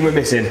there anything we're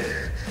missing?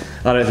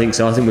 I don't think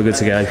so. I think we're good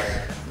to go.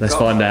 Let's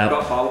find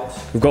out.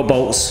 We've got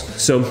bolts,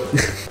 some.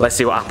 Let's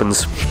see what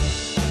happens.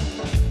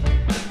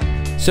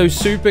 So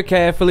super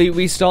carefully,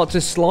 we start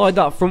to slide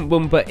that front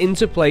bumper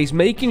into place,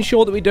 making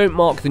sure that we don't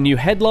mark the new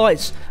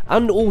headlights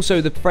and also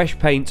the fresh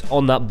paint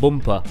on that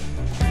bumper.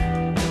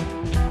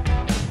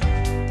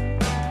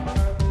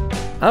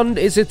 And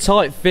it's a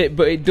tight fit,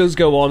 but it does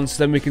go on,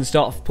 so then we can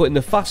start putting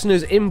the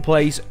fasteners in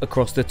place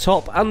across the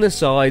top and the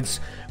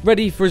sides,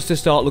 ready for us to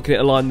start looking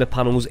at aligning the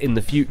panels in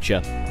the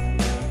future.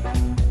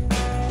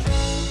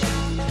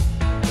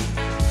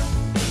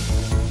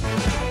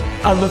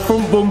 And the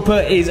front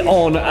bumper is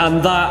on,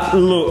 and that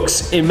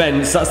looks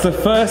immense. That's the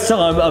first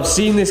time I've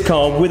seen this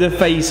car with a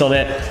face on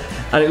it,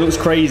 and it looks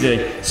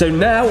crazy. So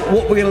now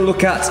what we're going to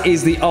look at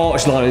is the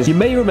arch liners. You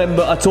may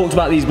remember I talked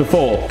about these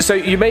before. So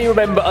you may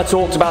remember I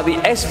talked about the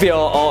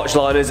SVR arch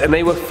liners, and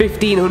they were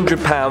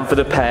 £1,500 for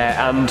the pair,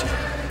 and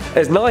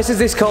as nice as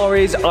this car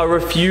is, I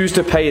refuse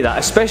to pay that,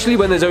 especially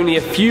when there's only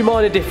a few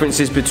minor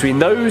differences between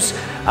those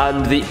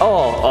and the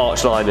R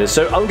arch liners.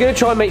 So I'm going to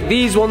try and make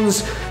these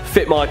ones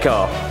fit my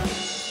car.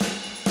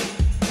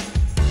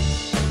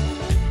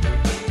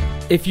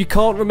 If you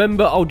can't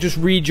remember, I'll just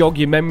re-jog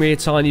your memory a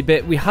tiny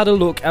bit. We had a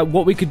look at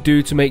what we could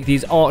do to make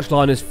these arch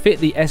liners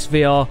fit the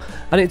SVR,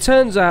 and it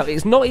turns out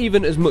it's not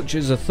even as much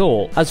as I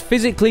thought, as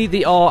physically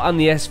the R and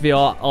the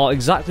SVR are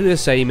exactly the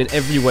same in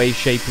every way,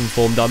 shape and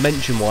form,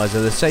 dimension-wise.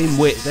 They're the same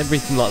width,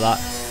 everything like that,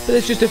 but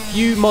there's just a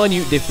few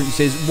minute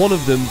differences, one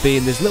of them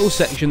being this little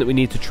section that we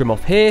need to trim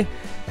off here.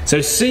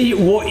 So see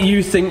what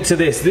you think to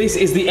this. This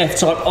is the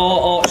F-Type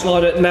R arch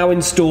liner now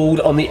installed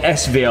on the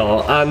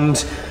SVR,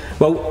 and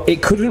well,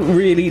 it couldn't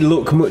really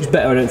look much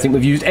better, I don't think.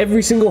 We've used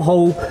every single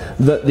hole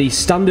that the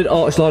standard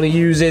arch liner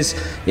uses.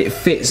 It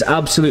fits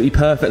absolutely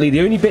perfectly.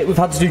 The only bit we've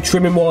had to do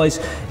trimming wise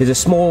is a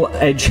small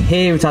edge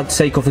here. We've had to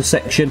take off a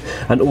section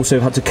and also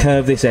had to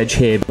curve this edge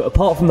here. But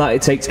apart from that,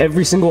 it takes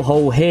every single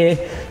hole here,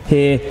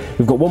 here.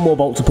 We've got one more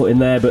bolt to put in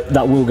there, but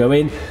that will go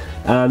in.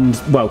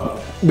 And, well,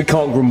 we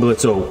can't grumble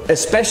at all.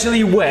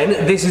 Especially when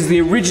this is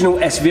the original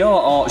SVR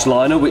arch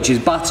liner, which is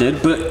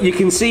battered, but you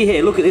can see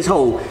here, look at this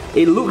hole.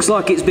 It looks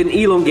like it's been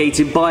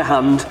elongated by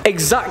hand,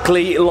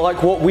 exactly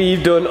like what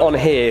we've done on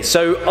here.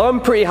 So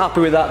I'm pretty happy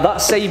with that.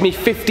 That saved me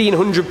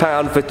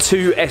 £1,500 for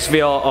 2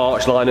 SVR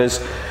arch liners,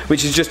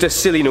 which is just a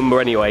silly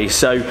number anyway,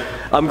 so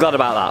I'm glad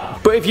about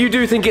that. But if you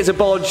do think it's a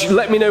bodge,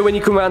 let me know when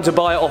you come around to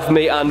buy it off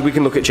me and we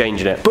can look at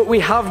changing it. But we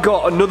have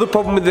got another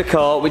problem with the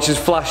car, which has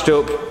flashed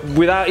up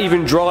without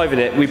even driving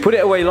it. We put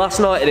it away last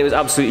night and it was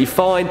absolutely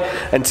fine,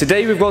 and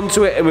today we've gone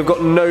to it and we've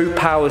got no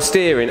power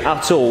steering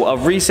at all.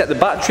 I've reset the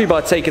battery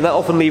by taking that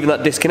off and leaving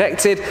that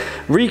disconnected,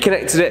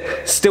 reconnected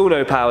it, still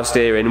no power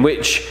steering,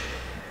 which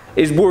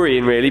is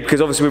worrying really, because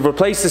obviously we've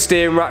replaced the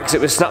steering rack because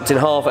it was snapped in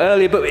half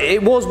earlier, but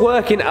it was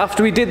working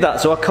after we did that,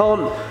 so I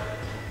can't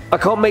I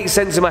can't make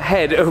sense in my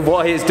head of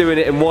why it's doing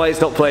it and why it's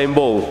not playing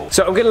ball.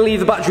 So I'm going to leave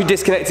the battery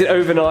disconnected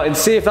overnight and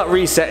see if that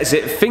resets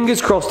it.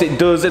 Fingers crossed it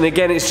does, and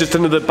again it's just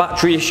another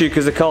battery issue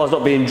because the car's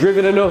not being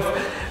driven enough.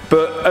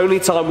 But only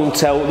time will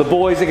tell. The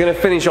boys are going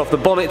to finish off the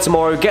bonnet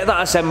tomorrow, get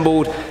that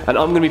assembled, and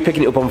I'm going to be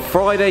picking it up on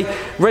Friday,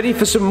 ready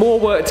for some more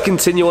work to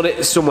continue on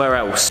it somewhere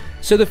else.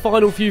 So the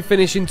final few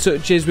finishing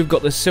touches, we've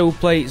got the sill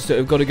plates that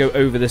have got to go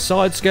over the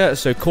side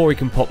skirts so Corey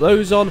can pop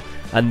those on,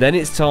 and then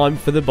it's time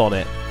for the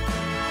bonnet.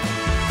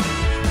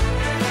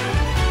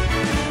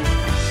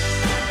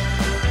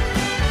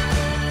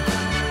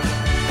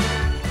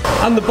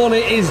 And the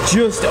bonnet is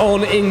just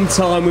on in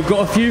time. We've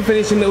got a few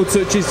finishing little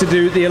touches to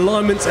do. The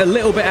alignment's a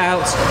little bit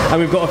out,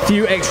 and we've got a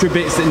few extra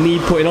bits that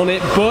need putting on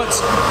it, but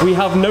we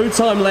have no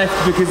time left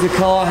because the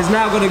car has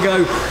now got to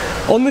go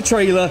on the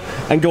trailer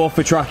and go off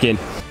for tracking.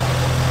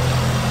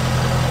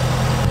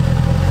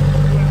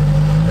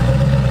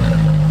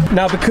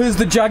 Now, because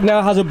the Jag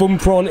now has a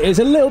bumper on, it's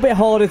a little bit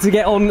harder to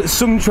get on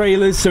some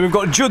trailers, so we've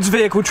got Judd's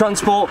Vehicle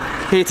Transport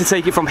here to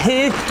take it from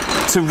here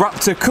to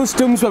Raptor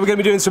Customs, where we're going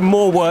to be doing some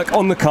more work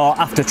on the car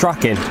after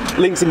tracking.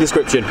 Links in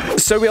description.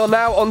 So we are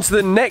now on to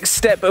the next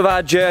step of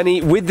our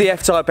journey with the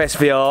F-Type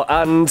SVR,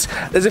 and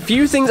there's a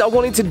few things I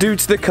wanted to do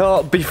to the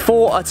car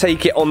before I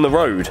take it on the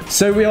road.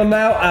 So we are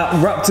now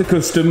at Raptor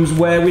Customs,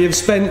 where we have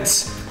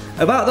spent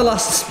about the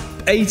last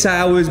 8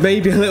 hours,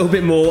 maybe a little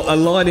bit more,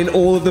 aligning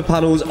all of the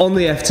panels on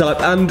the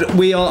F-Type, and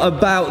we are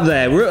about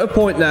there. We're at a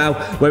point now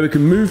where we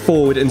can move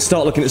forward and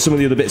start looking at some of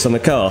the other bits on the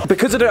car.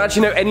 Because I don't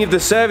actually know any of the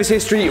service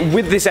history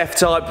with this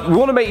F-Type, we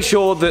want to make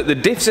sure that the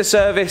diffs are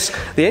serviced,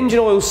 the engine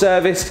oil's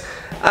serviced,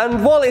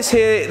 and while it's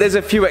here, there's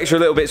a few extra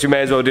little bits we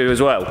may as well do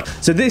as well.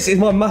 So this is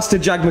my master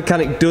Jag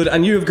mechanic, Dud,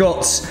 and you have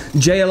got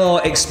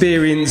JLR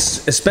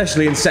experience,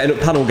 especially in setting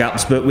up panel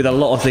gaps, but with a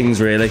lot of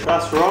things really.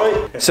 That's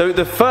right. So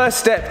the first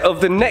step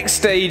of the next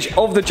stage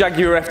of the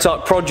Jaguar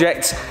F-Type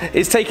project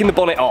is taking the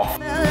bonnet off.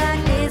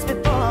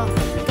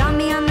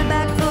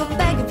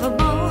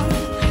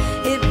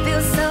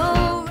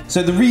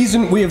 So the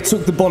reason we have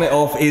took the bonnet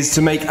off is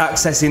to make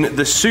accessing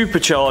the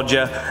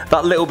supercharger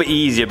that little bit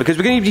easier, because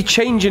we're going to be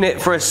changing it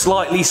for a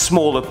slightly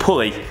smaller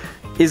pulley.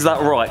 Is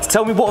that right?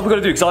 Tell me what we've got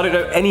to do, because I don't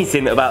know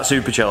anything about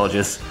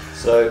superchargers.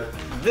 So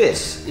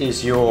this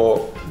is your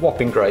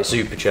whopping great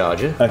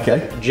supercharger.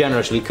 Okay.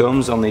 Generously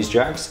comes on these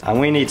Jags, and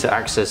we need to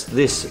access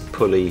this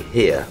pulley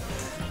here.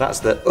 That's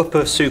the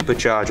upper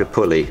supercharger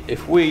pulley.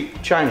 If we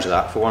change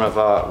that for one of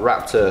our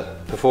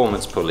Raptor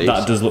performance pulleys,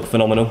 That does look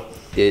phenomenal.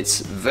 It's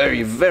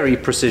very, very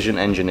precision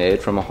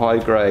engineered from a high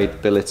grade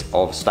billet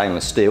of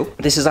stainless steel.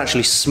 This is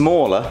actually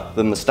smaller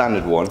than the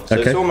standard one, so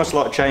it's almost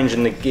like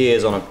changing the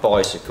gears on a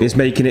bicycle. It's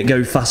making it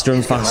go faster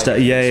and faster.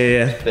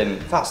 Yeah. Then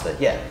faster,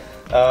 yeah.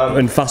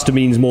 And faster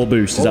means more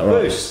boost, is that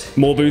right? Boost.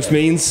 More boost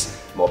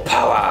means? More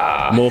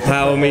power. More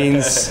power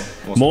means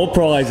more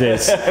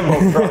prizes.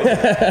 More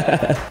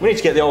prizes. We need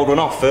to get the old one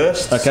off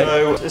first. Okay.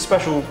 So a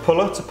special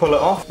puller to pull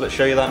it off. Let's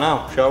show you that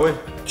now, shall we?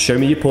 Show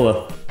me your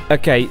puller.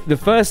 Okay, the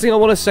first thing I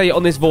want to say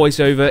on this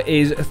voiceover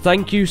is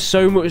thank you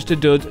so much to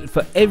Dud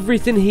for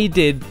everything he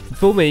did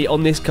for me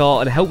on this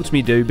car and helped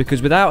me do,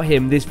 because without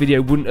him this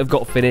video wouldn't have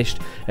got finished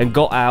and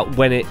got out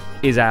when it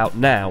is out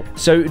now.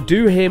 So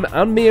do him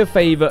and me a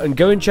favour and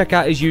go and check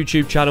out his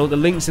YouTube channel. The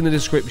link's in the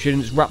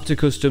description. It's Raptor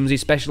Customs. He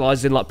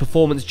specialises in like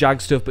performance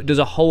Jag stuff, but does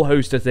a whole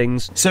host of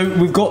things. So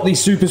we've got the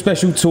super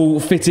special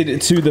tool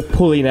fitted to the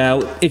pulley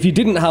now. If you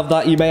didn't have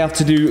that, you may have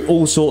to do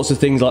all sorts of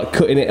things like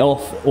cutting it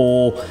off,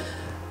 or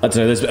I don't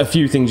know, there's a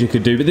few things you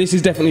could do, but this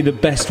is definitely the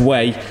best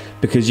way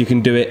because you can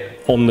do it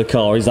on the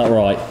car. Is that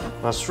right?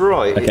 That's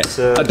right. Okay.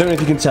 I don't know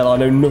if you can tell, I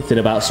know nothing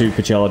about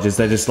superchargers.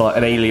 They're just like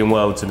an alien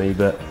world to me,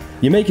 but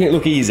you're making it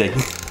look easy.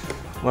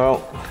 Well,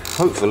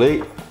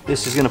 hopefully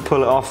this is going to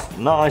pull it off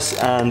nice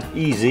and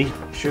easy.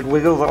 Should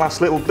wiggle the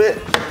last little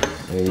bit.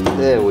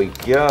 There we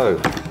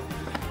go.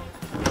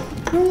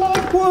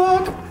 Light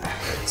work.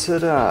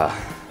 Ta-da.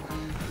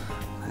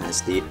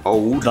 That's the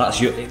old.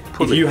 That's your.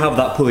 If you have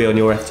that pulley on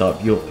your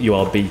F-Type, you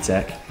are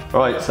B-Tech.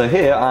 Right, so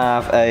here I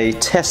have a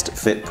test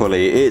fit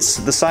pulley. It's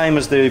the same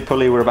as the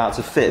pulley we're about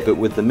to fit, but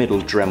with the middle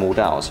dremeled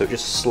out, so it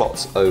just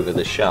slots over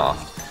the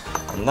shaft.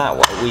 And that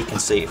way we can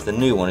see if the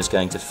new one is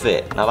going to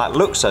fit. Now that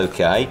looks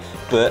okay,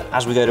 but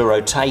as we go to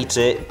rotate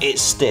it,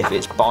 it's stiff,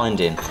 it's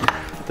binding.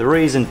 The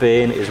reason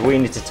being is we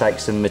need to take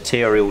some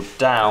material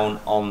down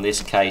on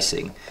this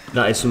casing.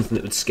 That is something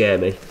that would scare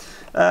me.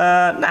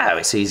 No,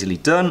 it's easily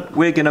done.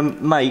 We're going to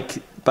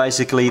make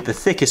basically the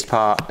thickest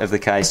part of the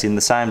casing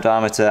the same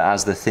diameter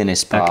as the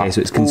thinnest part. Okay, so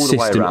it's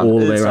consistent all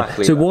the way around.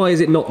 Exactly. So why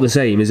is it not the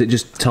same? Is it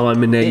just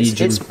time and age?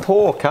 It's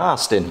poor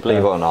casting, believe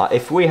it or not.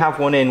 If we have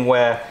one in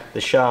where the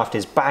shaft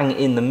is bang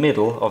in the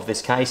middle of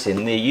this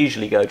casing, they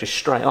usually go just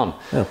straight on.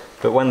 Oh.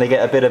 But when they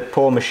get a bit of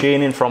poor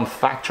machining from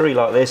factory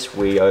like this,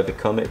 we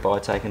overcome it by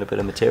taking a bit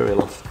of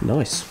material off.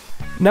 Nice.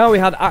 Now we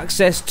had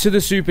access to the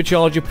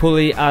supercharger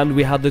pulley and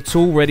we had the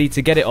tool ready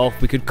to get it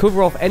off. We could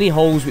cover off any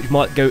holes which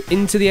might go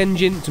into the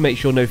engine to make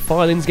sure no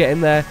filings get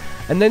in there,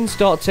 and then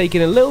start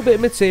taking a little bit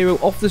of material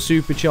off the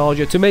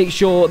supercharger to make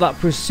sure that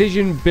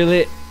precision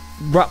billet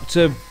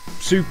Raptor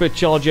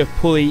supercharger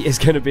pulley is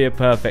going to be a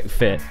perfect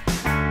fit.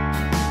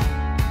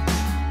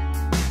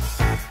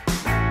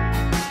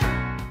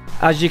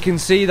 As you can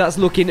see, that's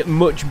looking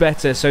much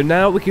better. So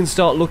now we can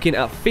start looking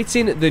at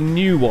fitting the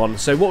new one.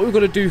 So what we're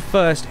going to do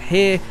first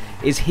here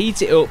is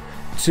heat it up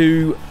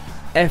to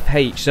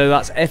FH, so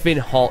that's effing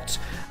hot.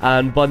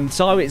 And by the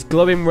time it's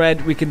glowing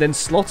red, we can then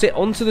slot it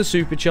onto the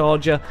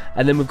supercharger,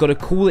 and then we've got to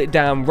cool it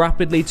down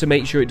rapidly to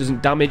make sure it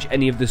doesn't damage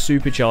any of the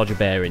supercharger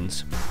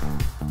bearings.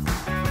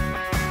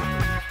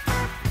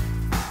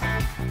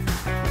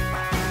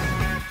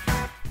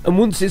 And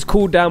once it's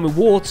cooled down with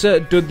water,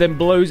 Dud then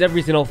blows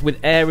everything off with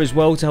air as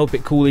well to help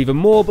it cool even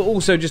more, but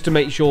also just to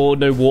make sure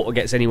no water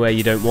gets anywhere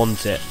you don't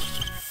want it.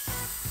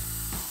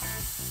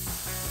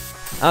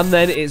 And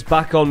then it's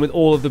back on with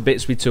all of the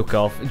bits we took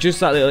off. Just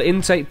that little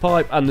intake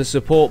pipe and the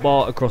support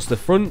bar across the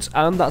front,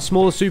 and that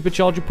smaller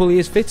supercharger pulley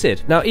is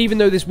fitted. Now, even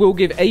though this will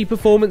give a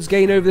performance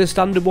gain over the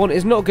standard one,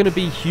 it's not going to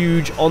be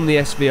huge on the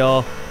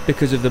SVR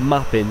because of the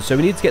mapping. So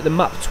we need to get the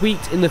map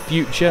tweaked in the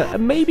future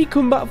and maybe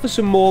come back for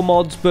some more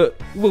mods, but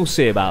we'll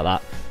see about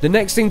that. The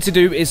next thing to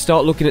do is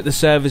start looking at the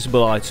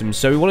serviceable items.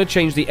 So we want to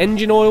change the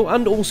engine oil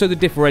and also the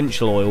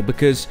differential oil,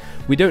 because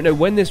we don't know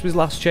when this was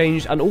last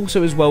changed, and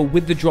also as well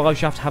with the drive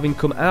shaft having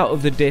come out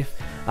of the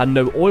diff and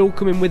no oil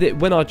coming with it,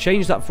 when I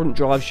change that front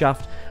drive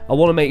shaft, I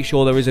want to make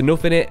sure there is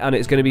enough in it and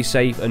it's going to be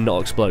safe and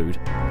not explode.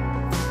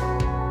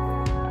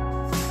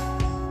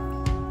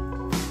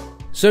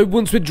 So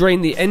once we've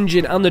drained the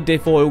engine and the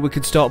diff oil, we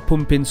could start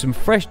pumping some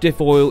fresh diff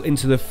oil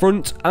into the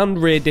front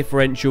and rear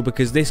differential,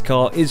 because this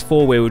car is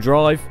 4-wheel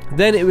drive.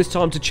 Then it was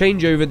time to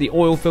change over the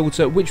oil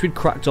filter, which we'd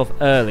cracked off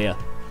earlier.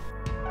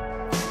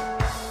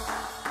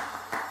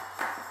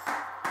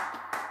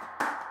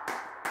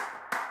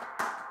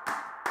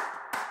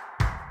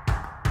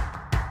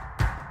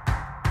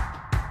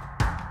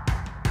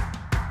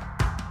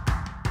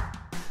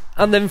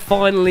 And then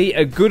finally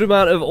a good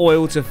amount of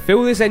oil to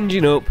fill this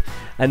engine up,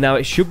 and now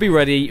it should be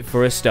ready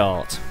for a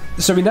start.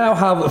 So we now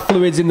have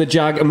fluids in the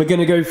Jag, and we're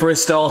going to go for a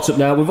startup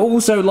now. We've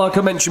also, like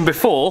I mentioned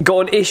before,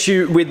 got an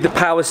issue with the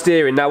power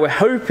steering. Now we're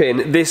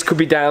hoping this could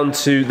be down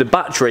to the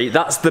battery.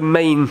 That's the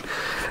main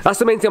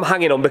thing I'm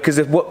hanging on, because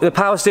the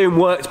power steering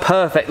worked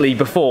perfectly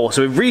before.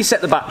 So we've reset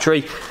the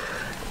battery,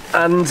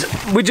 and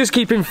we're just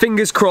keeping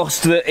fingers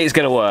crossed that it's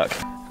going to work.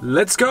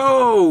 Let's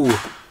go!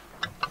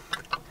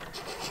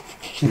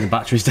 The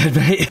battery's dead,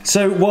 mate.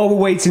 So while we're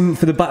waiting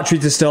for the battery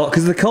to start,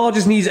 because the car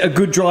just needs a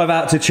good drive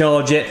out to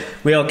charge it,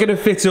 we are going to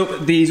fit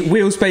up these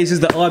wheel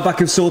spacers that iBack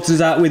have sorted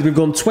us out with. We've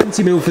gone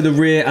 20mm for the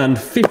rear and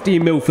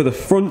 15mm for the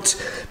front,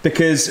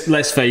 because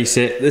let's face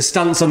it, the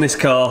stance on this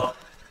car,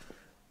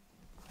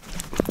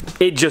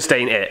 it just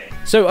ain't it.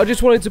 So I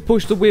just wanted to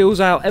push the wheels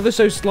out ever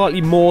so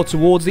slightly more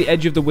towards the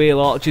edge of the wheel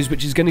arches,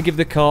 which is going to give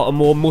the car a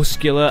more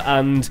muscular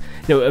and,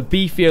 you know, a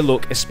beefier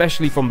look,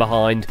 especially from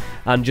behind,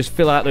 and just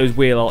fill out those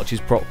wheel arches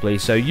properly.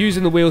 So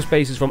using the wheel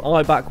spacers from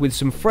iBack with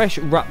some fresh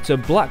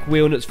Raptor black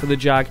wheel nuts for the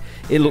Jag,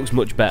 it looks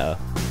much better.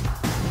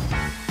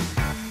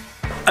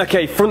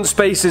 Okay, front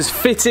spacers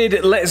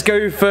fitted. Let's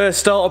go for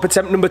start-up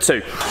attempt number 2.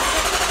 It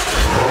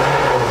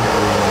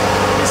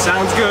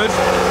sounds good.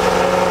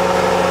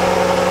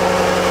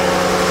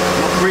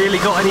 Really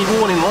got any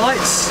warning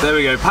lights? There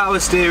we go, power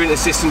steering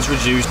assistance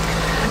reduced.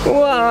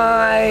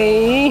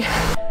 Why?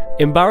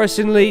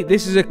 Embarrassingly,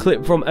 this is a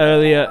clip from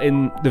earlier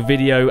in the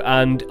video,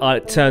 and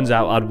it turns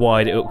out I'd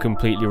wired it up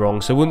completely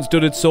wrong. So once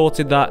Dud had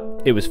sorted that,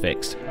 it was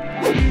fixed.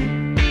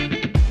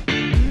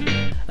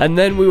 And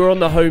then we were on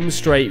the home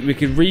straight. We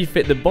could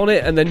refit the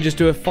bonnet and then just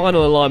do a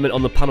final alignment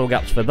on the panel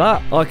gaps for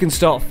that. I can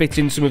start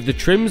fitting some of the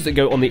trims that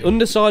go on the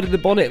underside of the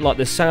bonnet, like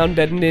the sound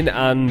deadening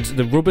and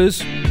the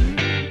rubbers.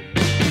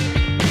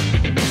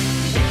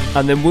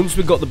 And then once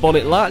we got the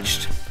bonnet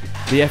latched,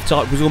 the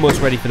F-Type was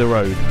almost ready for the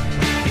road.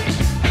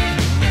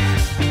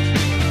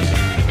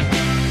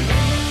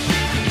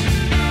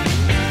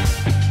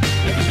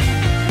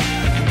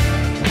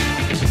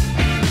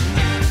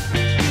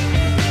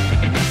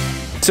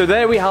 So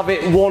there we have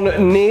it,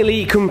 one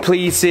nearly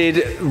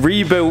completed,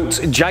 rebuilt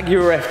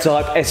Jaguar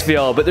F-Type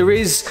SVR, but there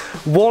is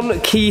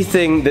one key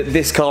thing that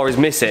this car is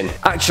missing.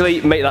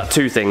 Actually, make that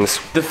 2 things.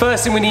 The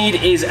first thing we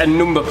need is a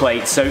number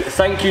plate, so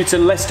thank you to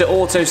Leicester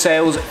Auto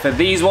Sales for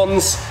these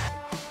ones.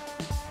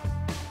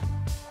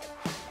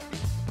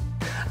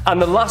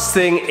 And the last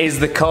thing is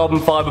the carbon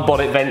fibre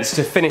bonnet vents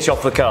to finish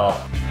off the car.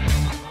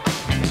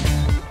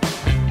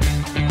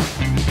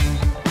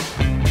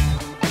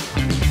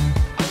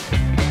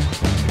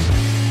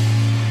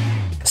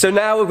 So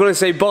now we're going to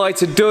say bye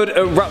to Dud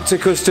at Raptor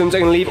Customs.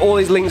 I'm going to leave all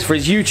his links for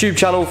his YouTube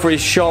channel, for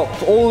his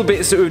shop, all the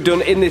bits that we've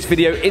done in this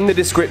video in the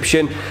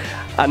description.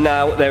 And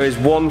now there is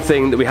one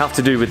thing that we have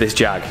to do with this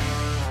Jag.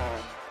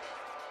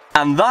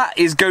 And that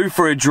is go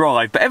for a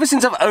drive. But ever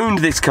since I've owned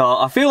this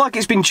car, I feel like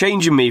it's been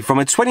changing me from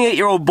a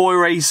 28-year-old boy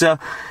racer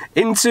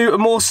into a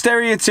more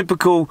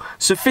stereotypical,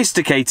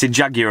 sophisticated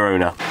Jaguar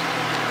owner.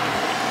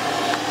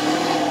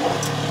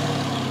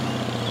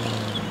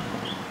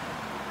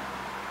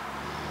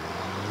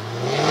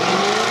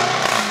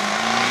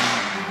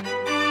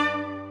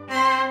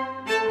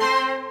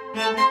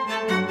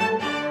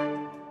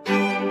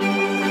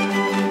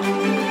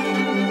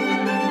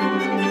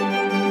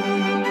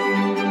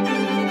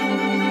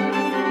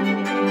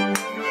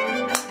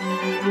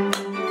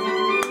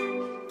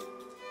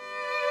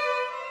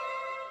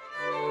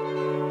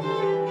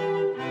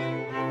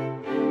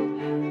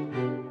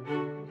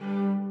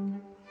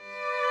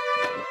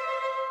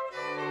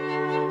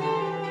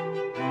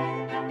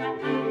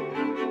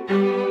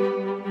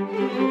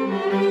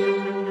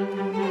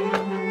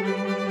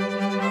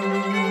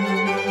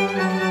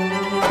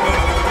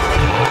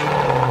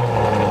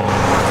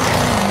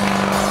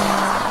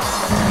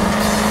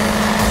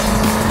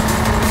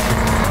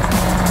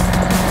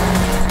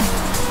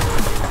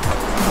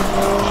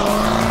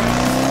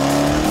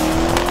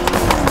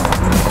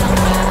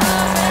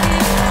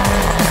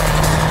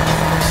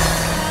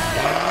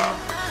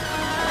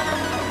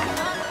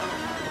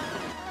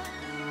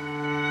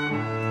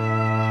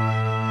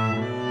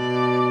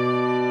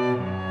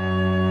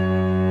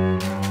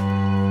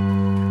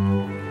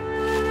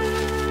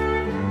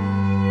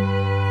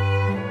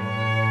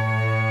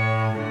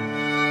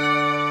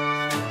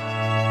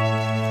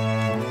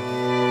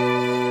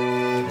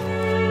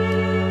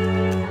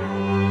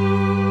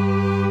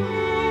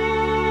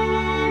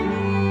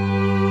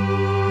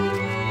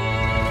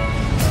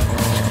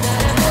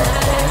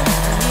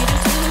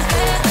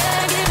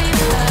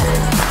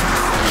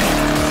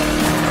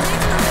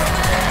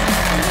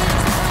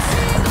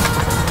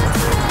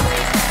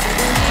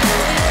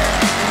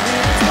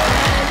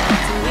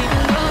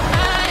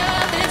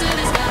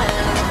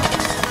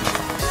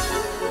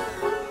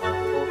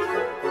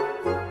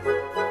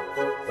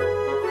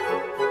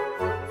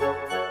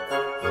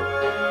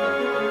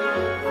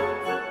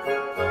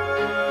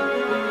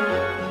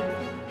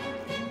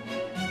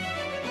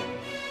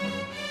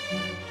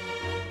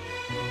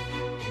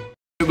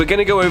 we're going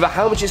to go over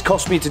how much it's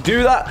cost me to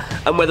do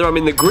that and whether I'm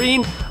in the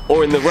green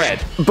or in the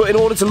red. But in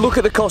order to look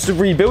at the cost of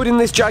rebuilding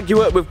this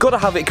Jaguar, we've got to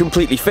have it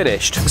completely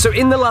finished. So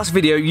in the last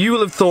video, you will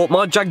have thought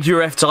my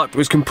Jaguar F-Type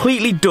was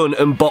completely done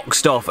and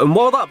boxed off, and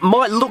while that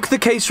might look the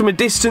case from a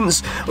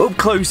distance, up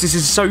close this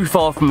is so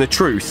far from the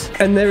truth.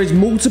 And there is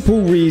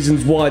multiple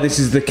reasons why this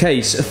is the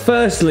case.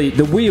 Firstly,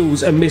 the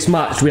wheels are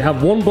mismatched. We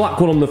have one black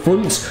one on the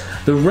front,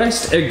 the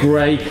rest are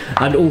grey,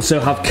 and also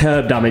have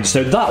curb damage,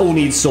 so that all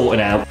needs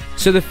sorting out.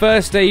 So the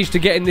first stage to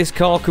getting this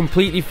car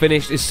completely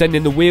finished is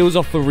sending the wheels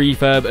off for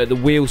refurb at the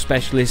wheel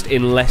specialist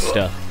in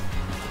Leicester.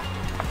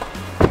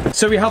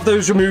 So we have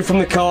those removed from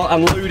the car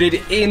and loaded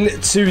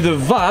into the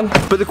van.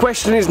 But the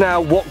question is now,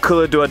 what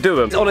colour do I do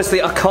them?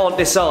 Honestly, I can't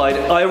decide.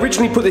 I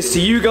originally put this to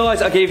you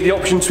guys. I gave the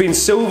option between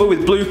silver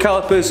with blue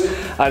calipers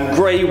and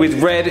grey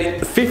with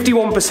red.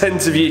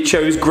 51% of you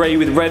chose grey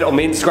with red on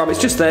my Instagram.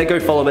 It's just there, go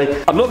follow me.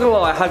 I'm not gonna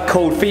lie, I had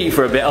cold feet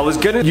for a bit. I was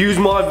gonna use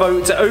my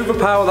vote to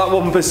overpower that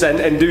 1%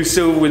 and do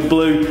silver with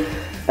blue.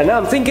 And now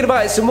I'm thinking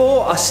about it some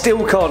more, I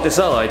still can't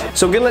decide.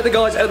 So I'm going to let the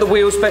guys at the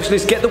wheel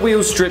specialist get the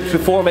wheels stripped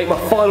before I make my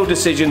final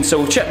decision, so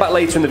we'll check back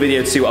later in the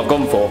video to see what I've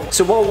gone for.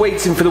 So while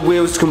waiting for the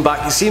wheels to come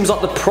back, it seems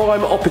like the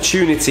prime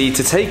opportunity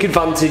to take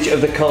advantage of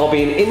the car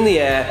being in the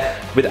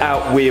air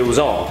without wheels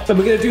on. And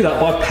we're going to do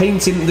that by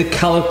painting the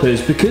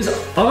calipers, because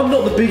I'm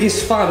not the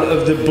biggest fan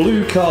of the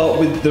blue car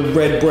with the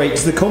red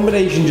brakes. The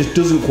combination just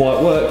doesn't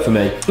quite work for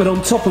me. But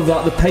on top of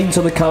that, the paint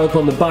on the caliper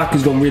on the back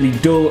has gone really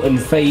dull and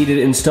faded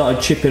and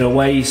started chipping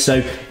away,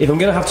 so if I'm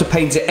going to have to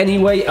paint it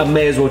anyway, I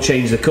may as well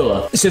change the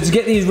colour. So to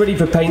get these ready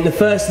for paint, the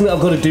first thing that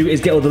I've got to do is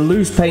get all the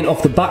loose paint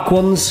off the back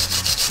ones.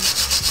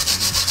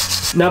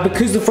 Now,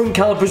 because the front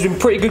caliper's in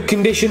pretty good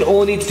condition,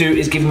 all I need to do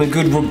is give them a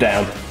good rub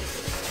down.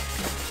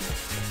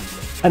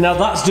 And now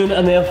that's done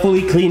and they are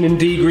fully clean and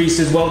degreased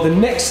as well. The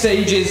next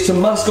stage is to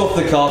mask off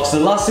the car, because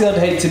the last thing I'd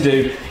hate to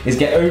do is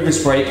get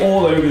overspray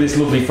all over this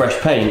lovely fresh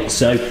paint.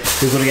 So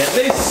we've got to get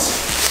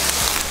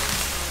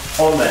this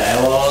on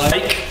there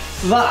like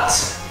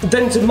that.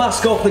 Then to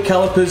mask off the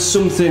calipers,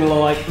 something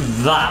like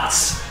that.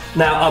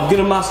 Now I'm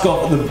going to mask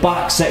off the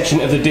back section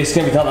of the disc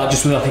and everything like that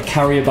just with like a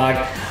carrier bag.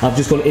 I've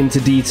just gone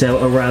into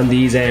detail around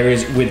these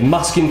areas with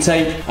masking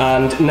tape,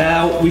 and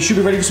now we should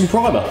be ready for some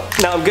primer.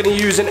 Now I'm going to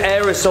use an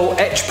aerosol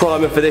etch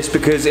primer for this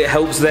because it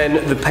helps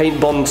then the paint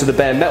bond to the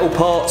bare metal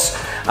parts,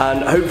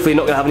 and hopefully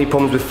not going to have any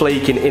problems with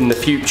flaking in the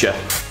future.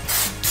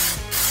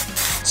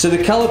 So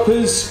the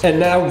calipers are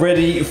now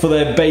ready for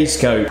their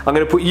base coat. I'm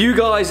going to put you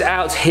guys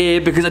out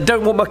here because I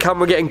don't want my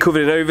camera getting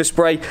covered in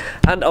overspray,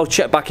 and I'll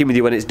check back in with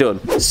you when it's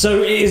done.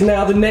 So it is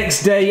now the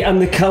next day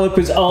and the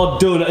calipers are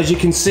done. As you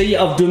can see,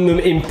 I've done them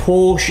in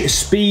Porsche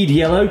Speed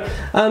Yellow,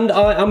 and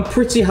I am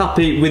pretty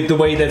happy with the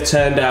way they've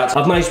turned out.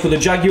 I've managed to put the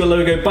Jaguar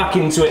logo back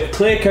into it,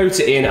 clear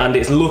coat it in, and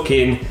it's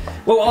looking,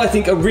 well, I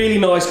think a really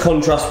nice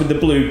contrast with the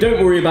blue.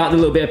 Don't worry about the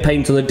little bit of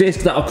paint on the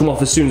disc, that'll come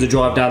off as soon as I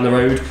drive down the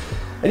road.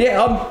 And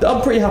yeah,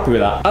 I'm pretty happy with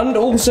that. And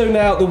also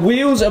now, the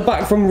wheels are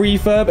back from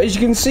refurb. As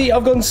you can see,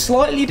 I've gone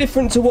slightly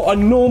different to what I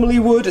normally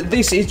would.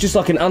 This is just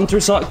like an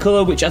anthracite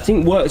colour, which I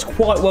think works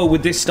quite well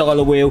with this style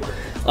of wheel.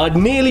 I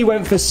nearly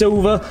went for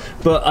silver,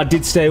 but I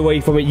did stay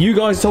away from it. You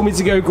guys told me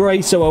to go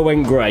grey, so I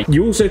went grey.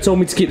 You also told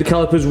me to keep the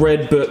calipers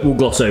red, but we'll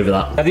gloss over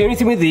that. Now, the only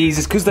thing with these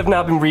is because they've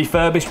now been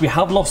refurbished, we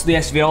have lost the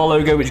SVR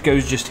logo, which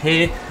goes just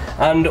here.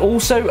 And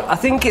also, I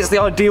think it's the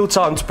ideal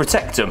time to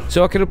protect them.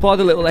 So I can apply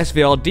the little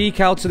SVR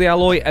decal to the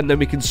alloy, and then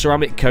we can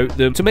ceramic coat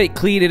them to make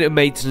cleaning and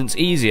maintenance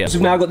easier. So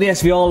we've now got the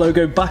SVR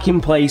logo back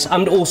in place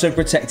and also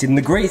protected. And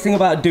the great thing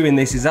about doing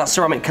this is that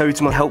ceramic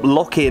coating will help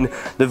lock in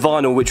the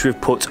vinyl which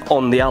we've put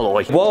on the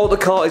alloy. While the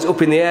car is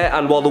up in the air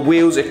and while the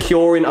wheels are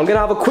curing, I'm going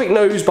to have a quick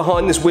nose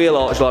behind this wheel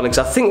arch lining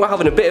because I think we're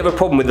having a bit of a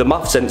problem with the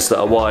MAF sensors that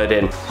are wired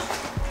in.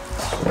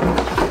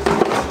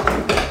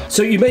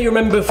 So you may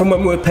remember from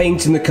when we were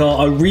painting the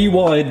car, I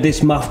rewired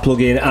this MAF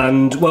plug-in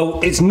and, well,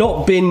 it's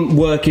not been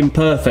working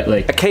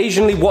perfectly.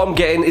 Occasionally what I'm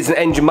getting is an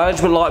engine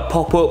management light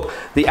pop up,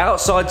 the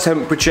outside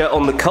temperature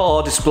on the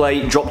car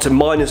display dropped to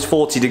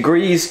 -40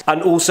 degrees,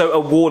 and also a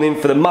warning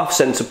for the MAF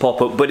sensor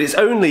pop up, but it's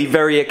only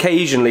very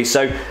occasionally,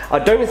 so I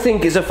don't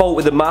think it's a fault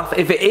with the MAF.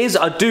 If it is,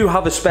 I do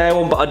have a spare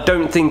one, but I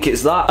don't think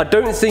it's that. I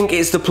don't think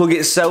it's the plug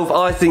itself,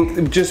 I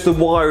think just the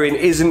wiring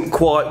isn't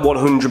quite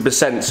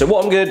 100%. So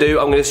what I'm going to do,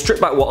 I'm going to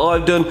strip back what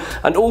I've done,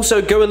 and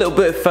also go a little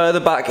bit further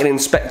back and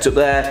inspect up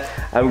there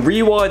and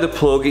rewire the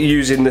plug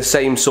using the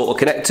same sort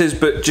of connectors,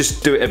 but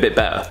just do it a bit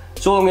better.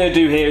 So all I'm going to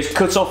do here is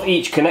cut off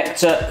each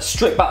connector,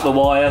 strip back the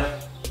wire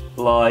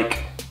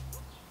like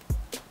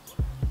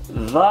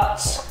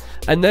that,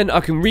 and then I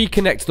can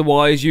reconnect the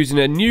wires using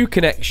a new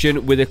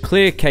connection with a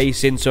clear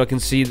casing so I can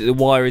see that the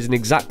wire is in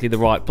exactly the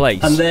right place.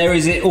 And there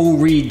is it all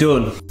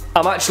redone.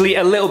 I'm actually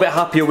a little bit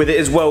happier with it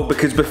as well,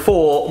 because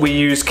before we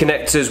used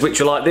connectors which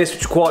are like this,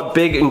 which are quite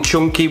big and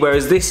chunky,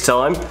 whereas this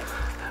time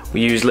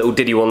we use little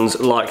diddy ones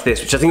like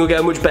this, which I think will get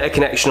a much better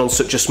connection on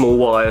such a small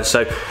wire.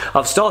 So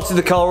I've started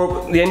the car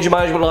up, the engine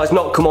management light's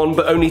not come on,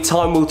 but only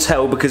time will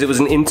tell because it was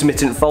an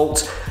intermittent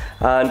fault.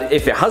 And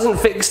if it hasn't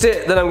fixed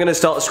it, then I'm going to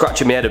start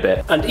scratching my head a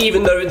bit. And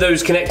even though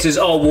those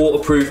connectors are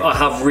waterproof, I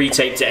have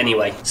retaped it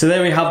anyway. So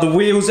there we have, the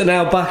wheels are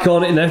now back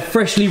on in a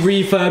freshly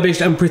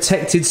refurbished and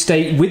protected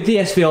state with the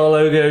SVR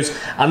logos,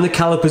 and the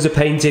calipers are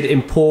painted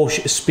in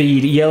Porsche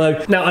Speed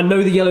yellow. Now I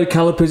know the yellow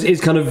calipers is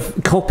kind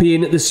of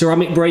copying the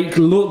ceramic brake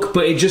look,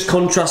 but it just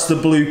contrasts the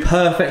blue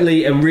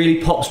perfectly and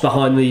really pops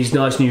behind these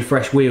nice new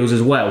fresh wheels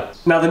as well.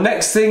 Now the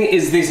next thing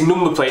is this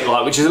number plate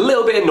light, which is a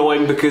little bit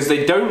annoying because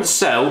they don't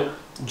sell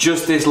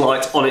just this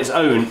light on its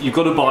own. You've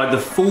got to buy the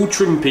full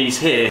trim piece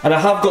here, and I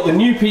have got the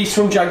new piece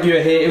from Jaguar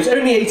here. It was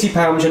only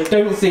 £80, which I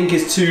don't think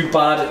is too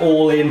bad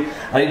all in,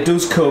 and it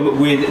does come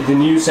with the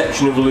new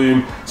section of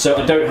loom, so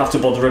I don't have to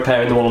bother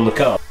repairing the one on the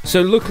car.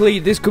 So luckily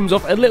this comes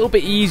off a little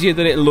bit easier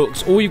than it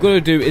looks. All you've got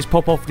to do is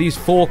pop off these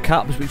 4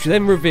 caps, which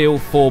then reveal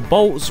 4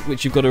 bolts,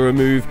 which you've got to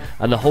remove,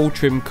 and the whole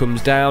trim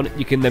comes down.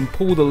 You can then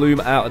pull the loom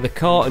out of the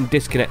car and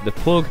disconnect the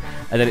plug,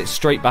 and then it's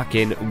straight back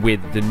in with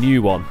the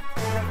new one.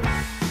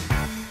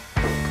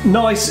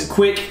 Nice,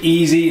 quick,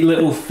 easy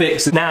little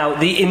fix. Now,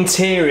 the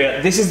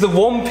interior. This is the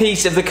one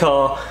piece of the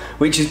car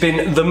which has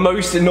been the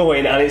most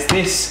annoying, and it's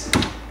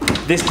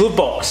this glove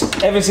box.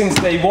 Ever since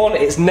day one,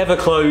 it's never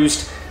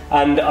closed,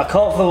 and I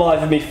can't for the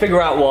life of me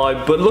figure out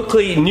why, but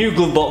luckily new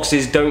glove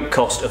boxes don't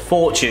cost a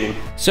fortune.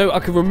 So I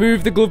can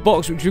remove the glove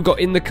box which we've got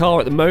in the car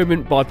at the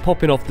moment by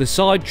popping off the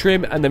side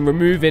trim and then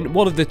removing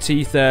one of the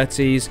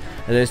T30s,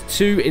 and there's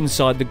 2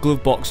 inside the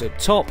glove box up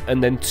top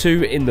and then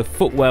 2 in the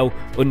footwell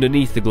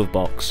underneath the glove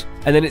box.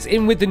 And then it's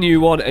in with the new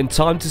one, and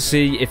time to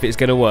see if it's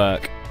going to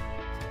work.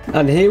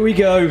 And here we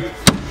go.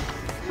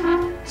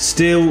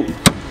 Still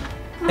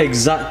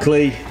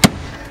exactly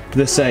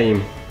the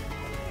same.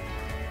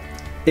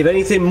 If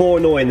anything, more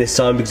annoying this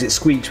time because it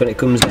squeaks when it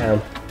comes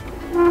down.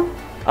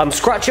 I'm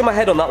scratching my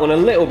head on that one a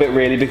little bit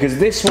really, because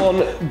this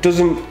one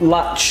doesn't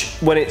latch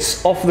when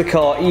it's off the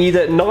car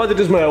either. Neither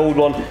does my old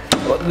one.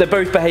 They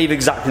both behave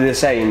exactly the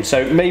same,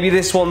 so maybe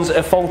this one's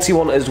a faulty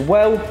one as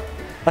well.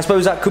 I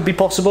suppose that could be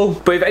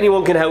possible, but if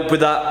anyone can help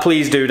with that,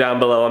 please do down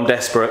below, I'm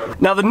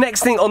desperate. Now the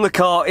next thing on the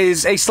car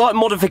is a slight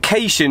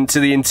modification to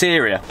the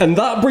interior. And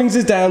that brings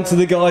us down to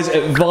the guys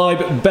at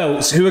Vibe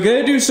Belts, who are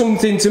going to do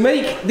something to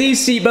make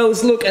these seat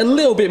belts look a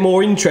little bit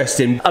more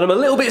interesting. And I'm a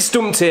little bit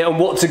stumped here on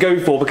what to go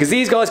for, because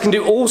these guys can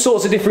do all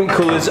sorts of different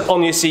colours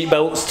on your seat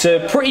belts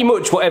to pretty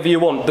much whatever you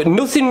want, but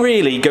nothing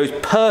really goes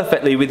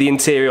perfectly with the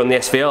interior on the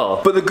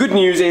SVR. But the good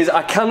news is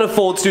I can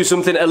afford to do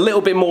something a little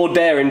bit more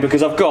daring,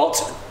 because I've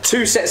got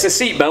 2 sets of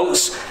seat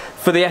belts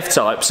for the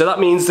F-Type, so that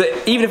means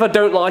that even if I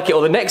don't like it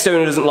or the next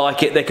owner doesn't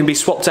like it, they can be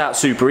swapped out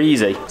super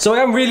easy. So I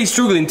am really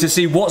struggling to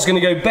see what's going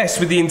to go best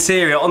with the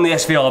interior on the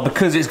SVR,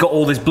 because it's got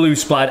all this blue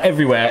splattered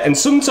everywhere, and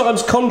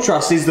sometimes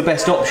contrast is the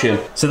best option.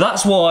 So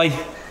that's why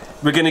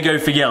we're going to go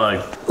for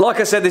yellow. Like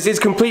I said, this is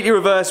completely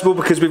reversible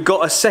because we've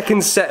got a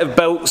second set of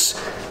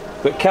belts.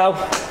 But Cal,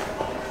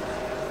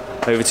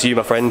 over to you,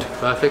 my friend.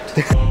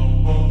 Perfect.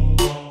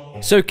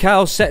 So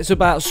Cal sets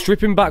about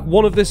stripping back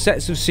one of the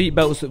sets of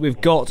seatbelts that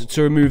we've got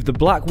to remove the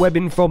black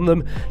webbing from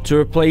them, to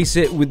replace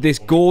it with this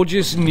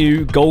gorgeous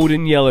new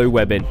golden yellow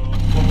webbing.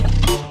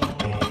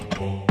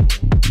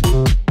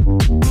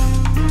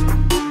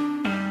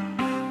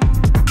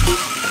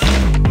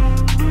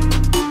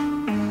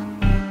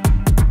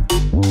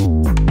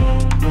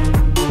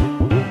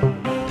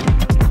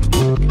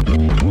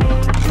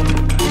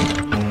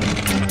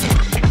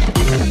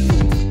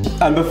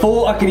 And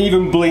before I can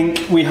even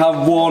blink, we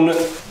have one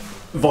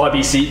Vibey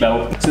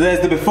seatbelt. So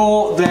there's the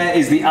before, there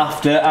is the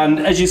after, and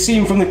as you've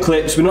seen from the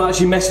clips, we're not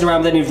actually messing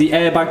around with any of the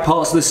airbag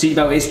parts of the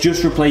seatbelt, it's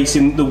just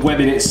replacing the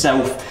webbing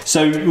itself,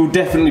 so it will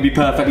definitely be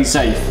perfectly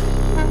safe.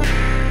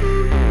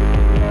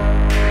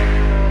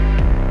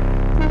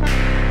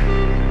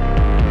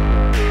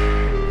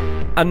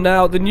 And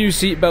now the new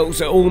seatbelts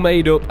are all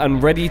made up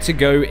and ready to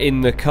go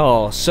in the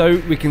car,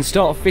 so we can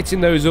start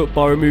fitting those up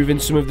by removing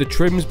some of the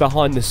trims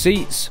behind the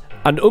seats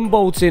and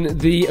unbolting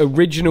the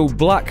original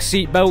black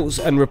seat belts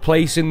and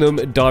replacing them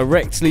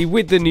directly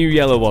with the new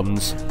yellow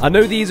ones. I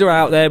know these are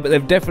out there, but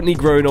they've definitely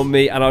grown on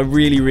me and I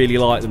really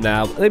like them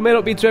now. They may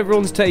not be to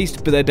everyone's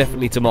taste, but they're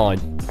definitely to mine.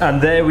 And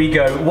there we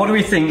go. What do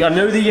we think? I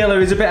know the yellow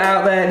is a bit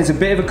out there and it's a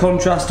bit of a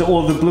contrast to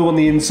all of the blue on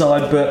the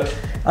inside, but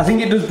I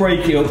think it does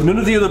break it up. None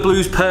of the other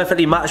blues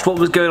perfectly matched what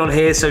was going on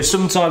here, so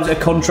sometimes a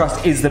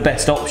contrast is the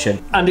best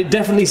option. And it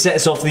definitely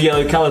sets off the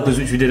yellow calipers,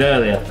 which we did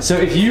earlier. So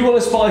if you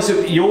want to spice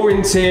up your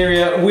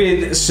interior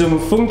with some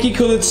funky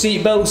coloured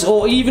seat belts,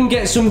 or even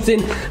get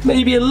something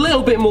maybe a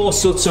little bit more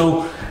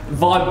subtle,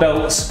 Vibe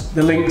Belts,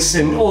 the links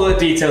and all the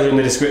details are in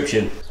the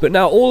description. But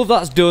now all of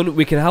that's done,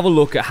 we can have a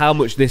look at how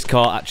much this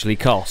car actually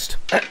cost.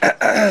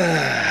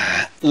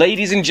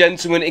 Ladies and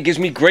gentlemen, it gives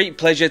me great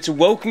pleasure to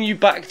welcome you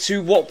back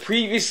to what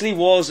previously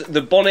was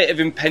the bonnet of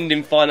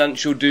impending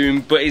financial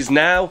doom, but is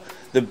now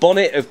the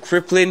bonnet of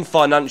crippling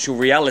financial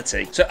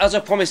reality. So as I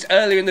promised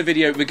earlier in the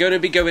video, we're going to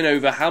be going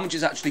over how much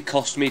it's actually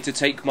cost me to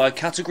take my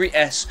Category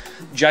S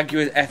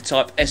Jaguar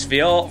F-Type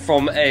SVR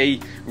from a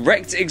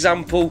wrecked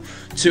example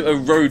to a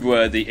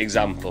roadworthy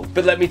example.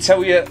 But let me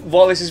tell you,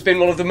 while this has been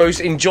one of the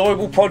most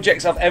enjoyable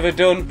projects I've ever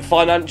done,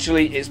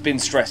 financially it's been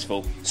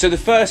stressful. So the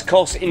first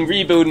cost in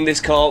rebuilding this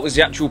car was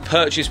the actual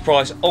purchase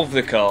price of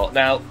the car.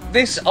 Now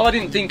this I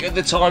didn't think at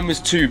the time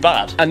was too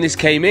bad, and this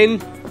came in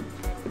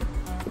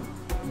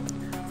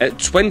at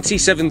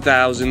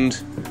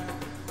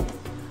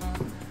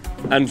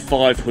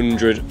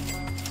 27,500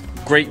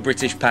 Great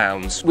British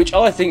pounds, which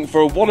I think for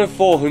a 1 of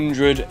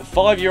 400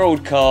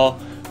 5-year-old car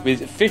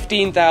with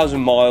 15,000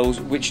 miles,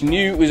 which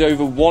new was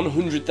over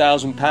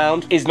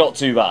 £100,000, is not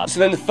too bad. So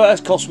then the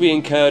first cost we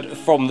incurred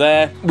from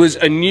there was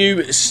a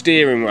new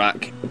steering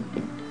rack.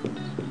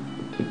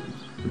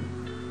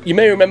 You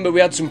may remember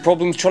we had some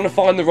problems trying to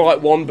find the right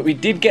one, but we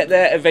did get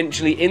there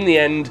eventually in the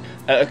end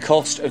at a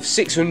cost of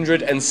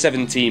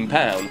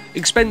 £617.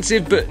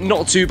 Expensive, but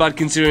not too bad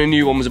considering a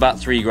new one was about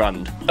 £3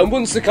 grand. And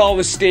once the car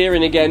was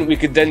steering again, we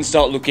could then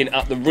start looking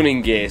at the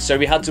running gear. So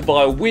we had to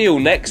buy a wheel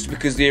next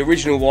because the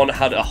original one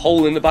had a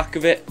hole in the back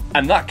of it,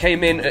 and that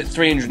came in at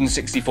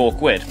 364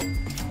 quid.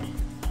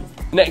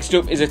 Next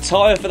up is a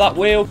tyre for that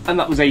wheel, and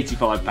that was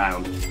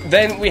 £85.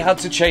 Then we had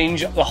to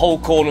change the whole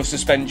corner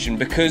suspension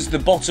because the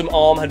bottom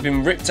arm had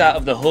been ripped out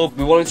of the hub.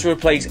 We wanted to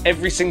replace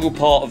every single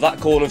part of that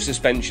corner of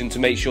suspension to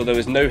make sure there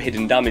was no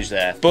hidden damage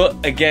there. But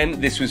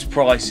again, this was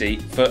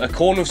pricey. For a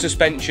corner of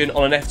suspension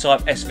on an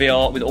F-Type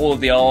SVR with all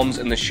of the arms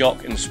and the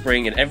shock and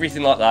spring and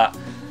everything like that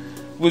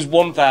was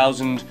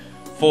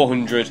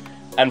 £1,440.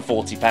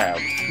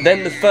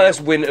 Then the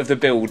first win of the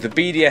build, the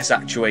BDS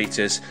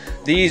actuators.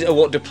 These are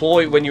what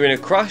deploy when you're in a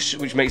crash,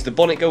 which makes the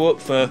bonnet go up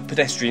for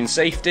pedestrian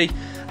safety,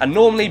 and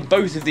normally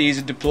both of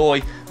these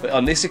deploy, but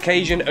on this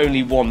occasion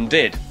only one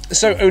did.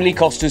 So only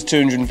cost us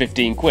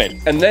 215 quid.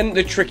 And then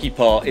the tricky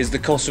part is the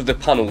cost of the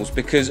panels,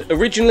 because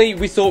originally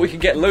we thought we could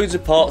get loads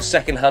of parts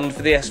second hand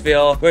for the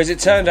SVR, whereas it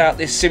turned out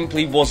this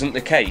simply wasn't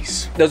the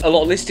case. There's a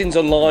lot of listings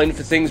online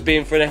for things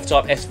being for an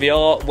F-Type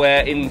SVR,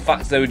 where in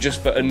fact they were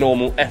just for a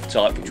normal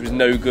F-Type, which was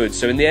no good.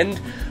 So in the end,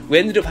 we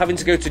ended up having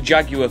to go to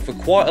Jaguar for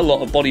quite a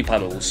lot of body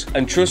panels,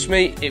 and trust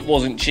me, it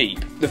wasn't cheap.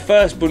 The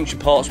first bunch of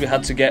parts we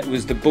had to get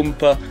was the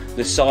bumper,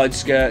 the side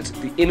skirt,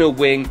 the inner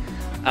wing,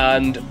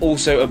 and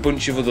also a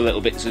bunch of other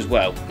little bits as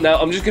well. Now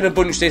I'm just going to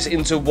bunch this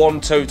into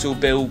one total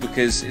bill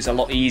because it's a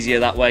lot easier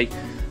that way,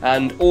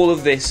 and all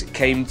of this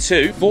came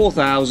to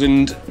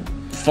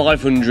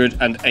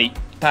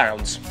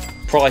 £4,508.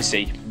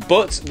 Pricey,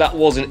 but that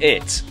wasn't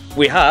it.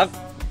 We have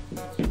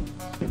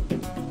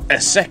a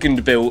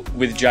second bill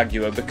with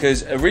Jaguar,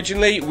 because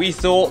originally we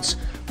thought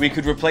we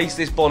could replace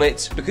this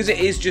bonnet because it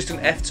is just an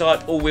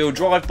F-Type all-wheel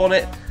drive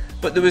bonnet,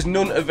 but there was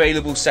none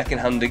available second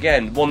hand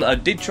again. One that I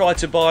did try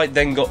to buy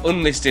then got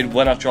unlisted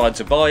when I tried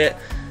to buy it,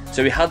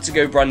 so we had to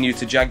go brand new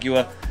to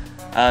Jaguar.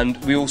 And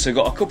we also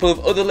got a couple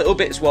of other little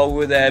bits while we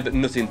were there, but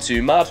nothing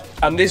too mad.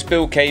 And this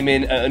bill came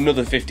in at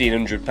another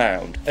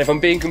 £1,500. If I'm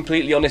being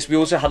completely honest, we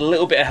also had a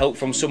little bit of help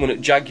from someone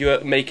at Jaguar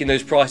making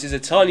those prices a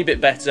tiny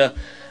bit better,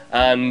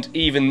 and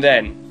even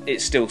then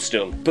it still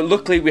stung. But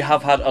luckily we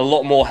have had a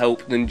lot more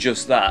help than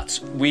just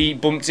that. We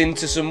bumped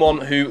into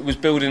someone who was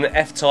building an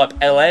F-Type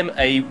LM,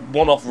 a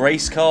one-off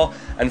race car,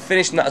 and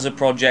finishing that as a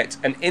project,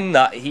 and in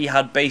that he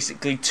had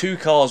basically 2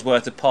 cars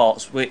worth of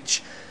parts,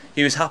 which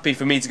he was happy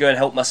for me to go and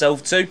help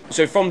myself to.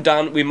 So from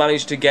Dan we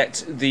managed to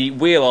get the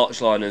wheel arch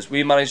liners,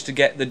 we managed to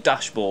get the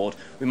dashboard,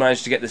 we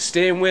managed to get the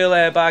steering wheel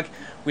airbag,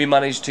 we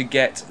managed to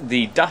get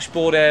the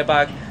dashboard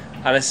airbag,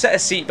 and a set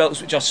of seat belts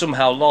which I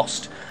somehow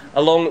lost,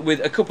 along with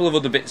a couple of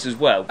other bits as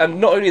well. And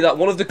not only that,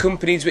 one of the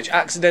companies which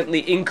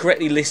accidentally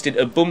incorrectly listed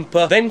a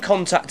bumper then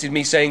contacted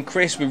me saying,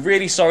 "Chris, we're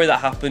really sorry that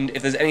happened.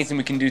 If there's anything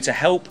we can do to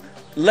help,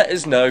 let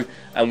us know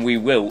and we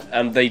will."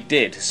 And they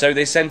did. So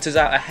they sent us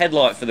out a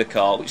headlight for the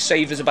car, which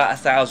saved us about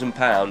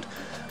 £1,000.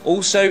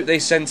 Also they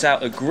sent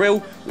out a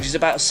grille, which is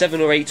about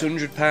 £700 or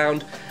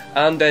 £800,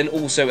 and then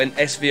also an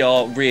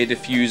SVR rear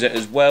diffuser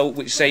as well,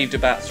 which saved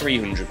about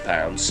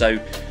 £300. So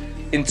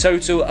in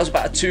total, that was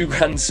about a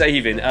 £2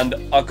 saving, and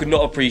I could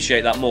not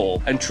appreciate that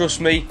more. And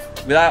trust me,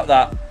 without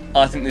that,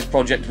 I think this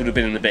project would have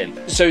been in the bin.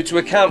 So to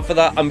account for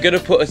that, I'm going to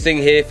put a thing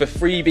here for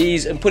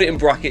freebies and put it in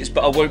brackets,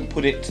 but I won't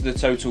put it to the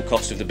total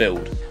cost of the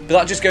build. But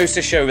that just goes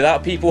to show,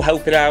 without people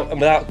helping out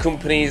and without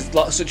companies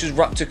such as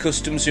Raptor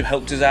Customs who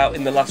helped us out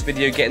in the last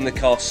video getting the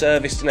car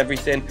serviced and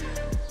everything,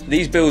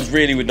 these builds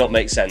really would not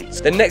make sense.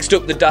 Then next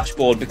up, the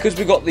dashboard. Because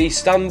we got the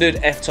standard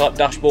F-Type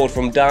dashboard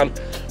from Dan,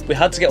 we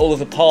had to get all of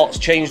the parts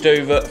changed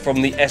over from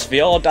the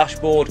SVR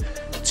dashboard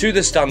to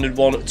the standard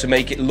one to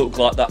make it look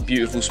like that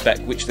beautiful spec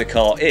which the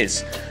car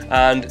is.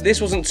 And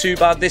this wasn't too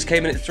bad, this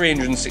came in at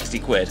 360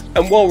 quid.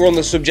 And while we're on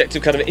the subject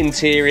of kind of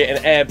interior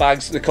and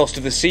airbags, the cost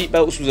of the seat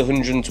belts was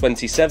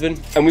 127,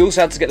 and we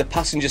also had to get the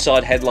passenger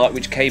side headlight,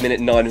 which came in at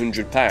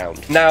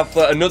 £900. Now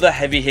for another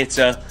heavy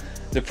hitter,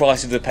 the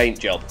price of the paint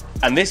job.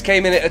 And this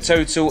came in at a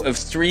total of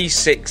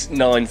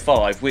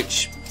 3,695,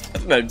 which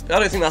I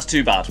don't think that's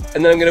too bad.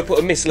 And then I'm going to put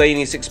a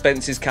miscellaneous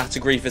expenses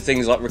category for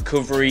things like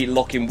recovery,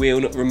 locking wheel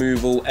nut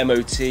removal,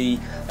 MOT,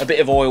 a bit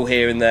of oil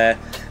here and there,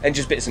 and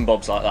just bits and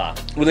bobs like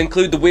that. We'll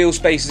include the wheel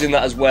spaces in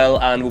that as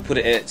well, and we'll put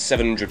it at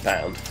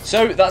 £700.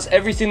 So that's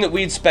everything that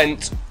we'd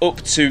spent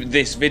up to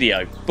this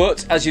video.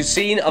 But as you've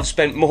seen, I've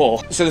spent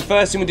more. So the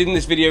first thing we did in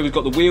this video, we've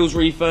got the wheels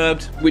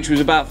refurbed, which was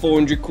about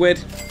 400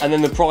 quid. And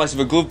then the price of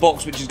a glove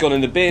box, which has gone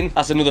in the bin,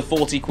 that's another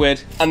 40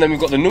 quid. And then we've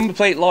got the number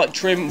plate light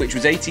trim, which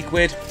was 80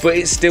 quid. But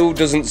it still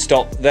doesn't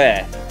stop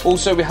there.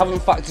 Also, we haven't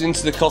factored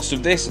into the cost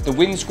of this, the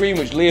windscreen,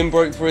 which Liam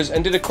broke for us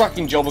and did a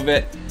cracking job of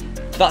it.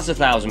 That's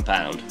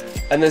 £1,000.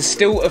 And there's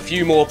still a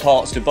few more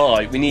parts to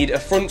buy. We need a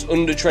front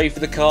under tray for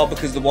the car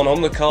because the one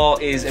on the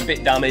car is a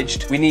bit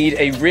damaged. We need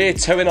a rear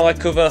tow and eye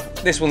cover.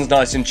 This one's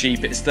nice and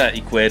cheap, it's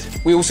 30 quid.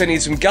 We also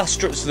need some gas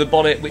struts for the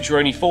bonnet, which are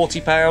only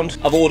 £40.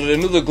 I've ordered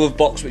another glove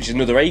box, which is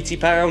another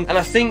 £80. And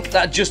I think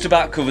that just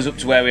about covers up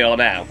to where we are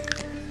now.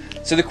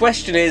 So the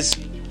question is,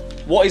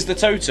 what is the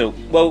total?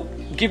 Well,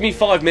 give me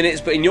 5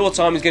 minutes, but in your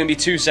time is going to be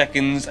 2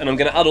 seconds, and I'm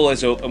going to add all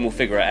this up and we'll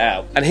figure it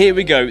out. And here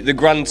we go, the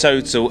grand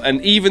total.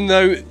 And even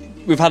though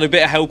we've had a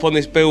bit of help on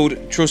this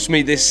build, trust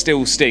me, this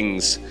still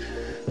stings.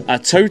 Our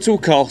total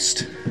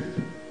cost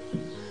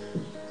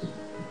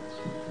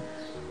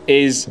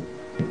is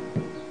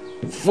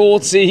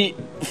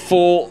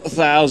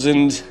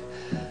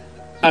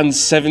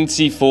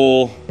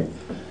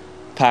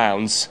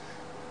 £44,074.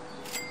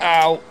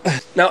 Ow.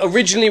 Now,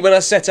 originally when I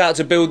set out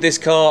to build this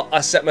car,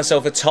 I set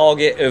myself a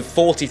target of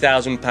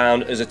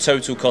 £40,000 as a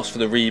total cost for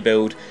the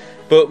rebuild.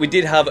 But we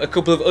did have a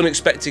couple of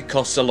unexpected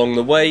costs along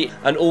the way,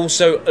 and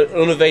also an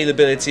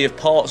unavailability of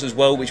parts as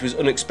well, which was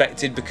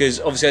unexpected because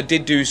obviously I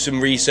did do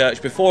some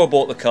research before I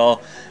bought the car,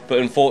 but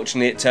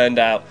unfortunately it turned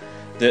out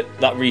that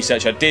that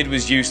research I did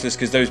was useless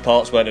because those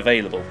parts weren't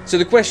available. So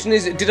the question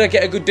is, did I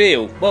get a good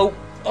deal? Well,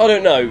 I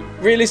don't know.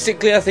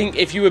 Realistically, I think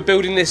if you were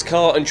building this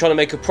car and trying to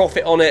make a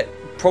profit on it,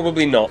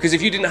 probably not, because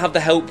if you didn't have the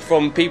help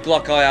from people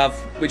like I have,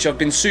 which I've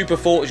been super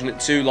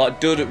fortunate to,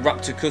 like Dud at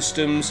Raptor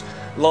Customs,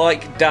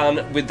 like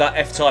Dan with that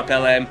F-Type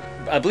LM,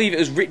 I believe it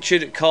was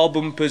Richard at Car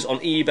Bumpers on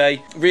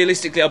eBay.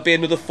 Realistically, I'd be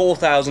another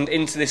 4,000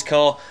 into this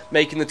car,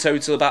 making the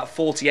total about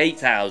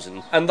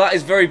 48,000. And that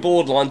is very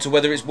borderline to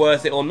whether it's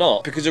worth it or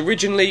not, because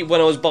originally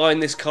when I was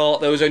buying this car,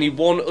 there was only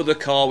one other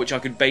car which I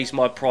could base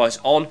my price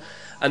on,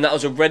 and that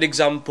was a red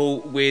example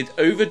with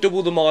over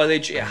double the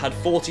mileage. It had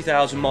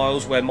 40,000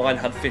 miles where mine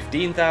had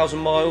 15,000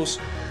 miles,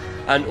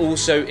 and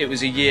also it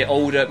was a year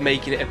older,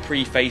 making it a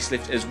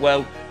pre-facelift as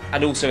well,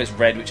 and also it's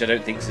red, which I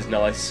don't think is as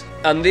nice.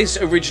 And this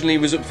originally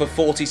was up for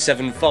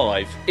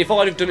 47.5. If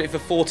I'd have done it for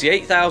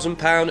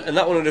 £48,000 and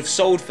that one would have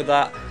sold for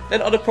that,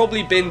 then I'd have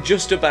probably been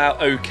just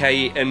about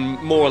okay and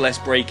more or less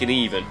breaking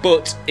even,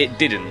 but it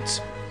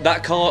didn't.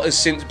 That car has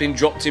since been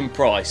dropped in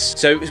price.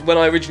 So when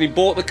I originally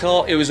bought the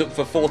car, it was up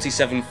for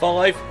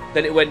 47.5,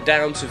 then it went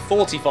down to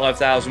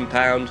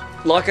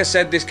 £45,000. Like I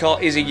said, this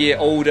car is a year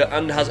older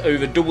and has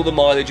over double the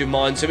mileage of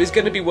mine, so it's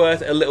going to be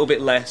worth a little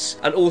bit less.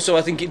 And also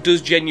I think it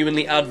does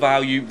genuinely add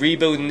value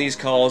rebuilding these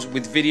cars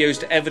with videos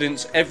to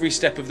evidence every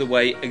step of the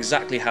way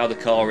exactly how the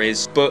car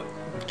is. But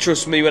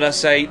trust me when I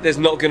say there's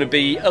not going to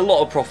be a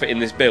lot of profit in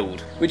this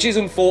build, which is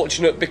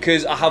unfortunate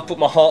because I have put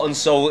my heart and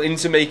soul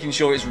into making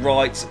sure it's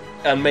right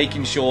and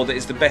making sure that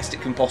it's the best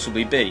it can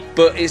possibly be.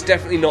 But it's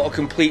definitely not a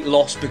complete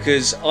loss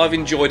because I've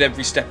enjoyed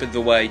every step of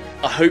the way.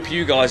 I hope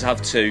you guys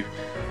have too.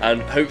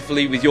 And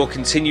hopefully with your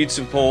continued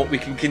support we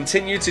can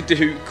continue to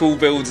do cool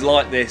builds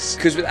like this,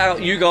 because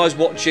without you guys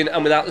watching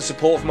and without the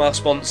support from our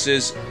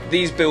sponsors,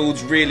 these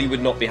builds really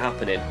would not be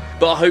happening.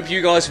 But I hope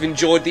you guys have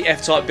enjoyed the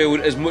F-Type build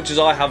as much as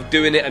I have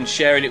doing it and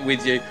sharing it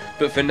with you.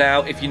 But for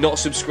now, if you're not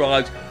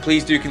subscribed,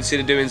 please do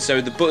consider doing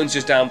so. The button's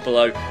just down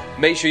below.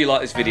 Make sure you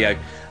like this video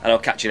and I'll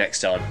catch you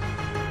next time.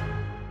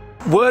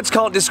 Words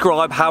can't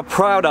describe how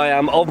proud I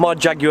am of my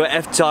Jaguar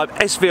F-Type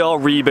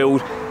SVR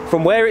rebuild.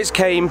 From where it's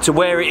came to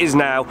where it is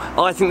now,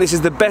 I think this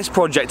is the best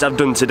project I've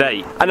done to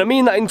date. And I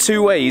mean that in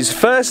two ways.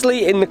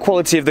 Firstly, in the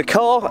quality of the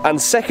car,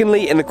 and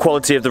secondly, in the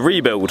quality of the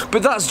rebuild.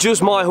 But that's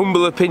just my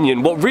humble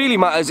opinion. What really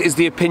matters is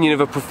the opinion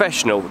of a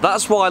professional.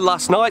 That's why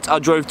last night I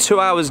drove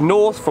 2 hours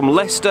north from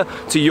Leicester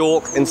to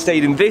York and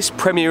stayed in this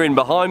Premier Inn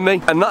behind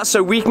me. And that's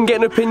so we can get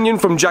an opinion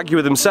from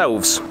Jaguar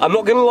themselves. I'm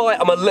not gonna lie,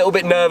 I'm a little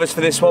bit nervous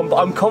for this one, but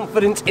I'm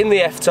confident in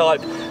the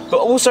F-Type. But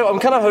also, I'm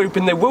kind of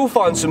hoping they will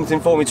find something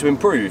for me to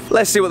improve.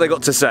 Let's see what they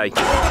got to say.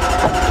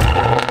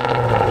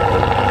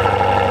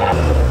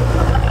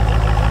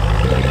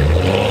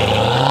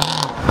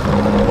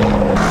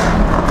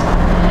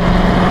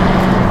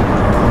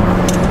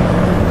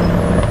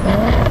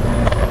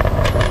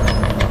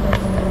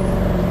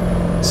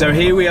 So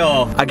here we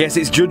are. I guess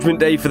it's judgment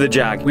day for the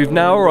Jag. We've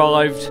now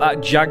arrived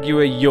at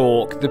Jaguar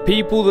York, the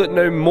people that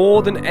know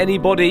more than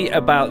anybody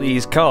about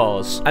these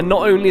cars. And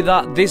not only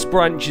that, this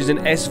branch is an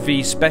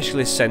SV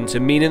specialist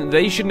centre, meaning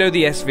they should know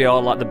the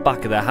SVR like the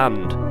back of their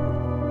hand.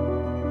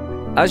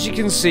 As you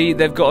can see,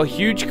 they've got a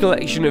huge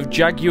collection of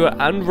Jaguar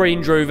and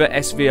Range Rover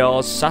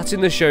SVRs sat in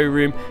the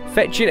showroom,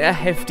 fetching a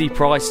hefty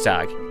price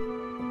tag.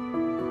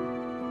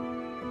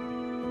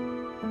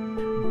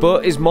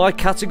 But is my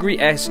Category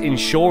S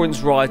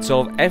insurance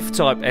write-off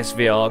F-Type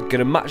SVR going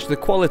to match the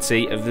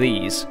quality of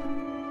these?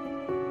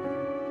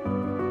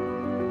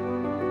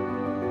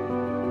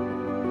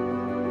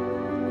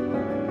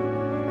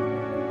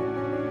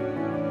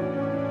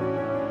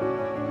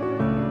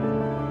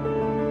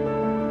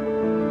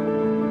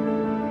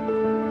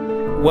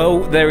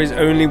 Well, there is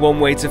only one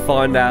way to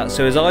find out.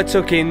 So as I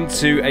took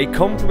into a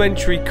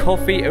complimentary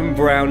coffee and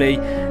brownie,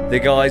 the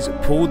guys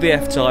pulled the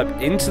F-Type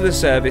into the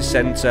service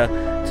centre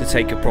to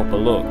take a proper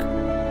look.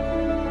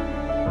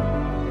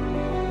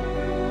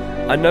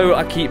 I know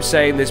I keep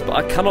saying this, but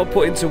I cannot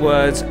put into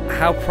words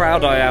how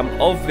proud I am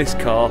of this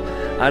car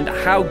and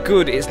how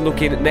good it's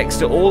looking next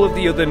to all of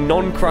the other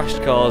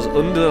non-crashed cars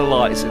under the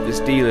lights at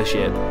this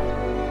dealership.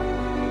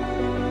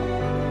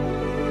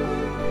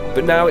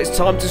 But now it's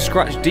time to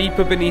scratch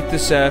deeper beneath the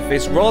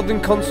surface. Rather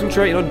than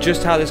concentrating on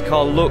just how this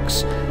car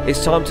looks,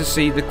 it's time to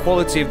see the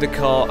quality of the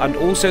car and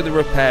also the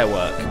repair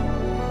work.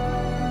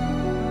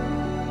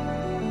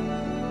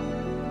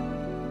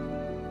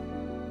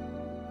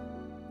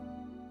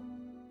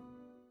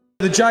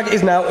 The Jag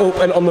is now up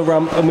and on the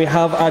ramp, and we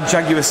have our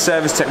Jaguar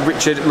service tech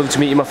Richard. Love to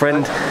meet you, my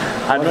friend.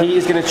 And he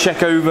is going to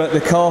check over the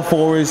car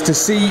for us to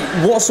see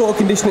what sort of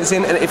condition it's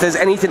in and if there's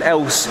anything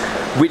else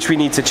which we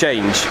need to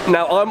change.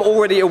 Now, I'm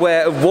already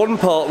aware of one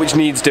part which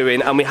needs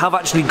doing, and we have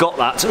actually got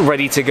that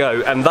ready to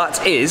go, and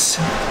that is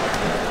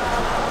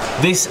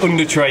this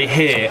under tray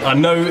here. I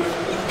know,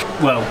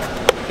 well,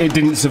 it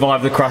didn't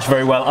survive the crash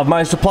very well. I've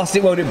managed to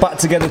plastic weld it back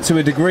together to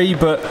a degree,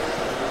 but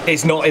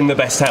it's not in the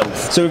best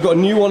health. So we've got a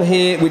new one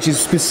here which is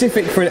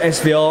specific for an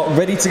SVR,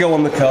 ready to go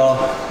on the car.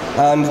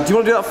 And do you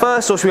want to do that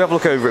first, or should we have a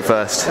look over it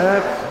first?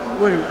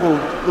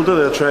 We'll do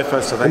the tray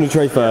first, I think. On the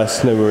tray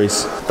first, no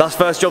worries. That's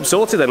first job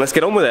sorted then, let's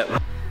get on with it.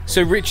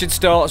 So Richard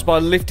starts by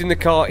lifting the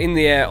car in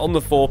the air on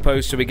the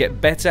 4-post so we get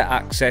better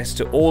access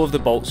to all of the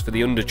bolts for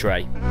the under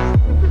tray.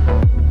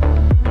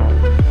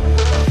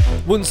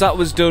 Once that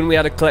was done, we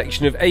had a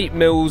collection of 8mm,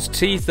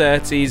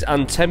 T30s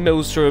and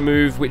 10mm to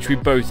remove, which we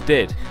both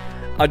did.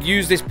 I'd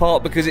use this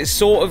part because it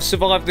sort of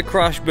survived the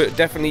crash but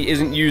definitely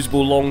isn't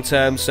usable long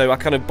term, so I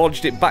kind of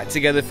bodged it back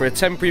together for a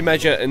temporary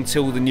measure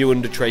until the new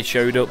under tray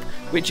showed up,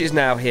 which is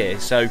now here.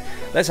 So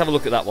let's have a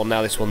look at that one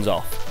now this one's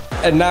off.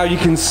 And now you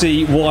can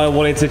see why I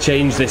wanted to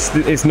change this.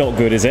 It's not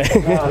good, is it?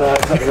 No,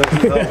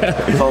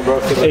 it's all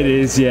broken. It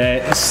is,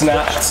 yeah. It's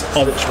snapped.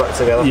 Stitched back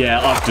together. Yeah,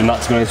 I've done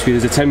that, to be honest with you.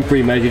 There's a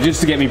temporary measure just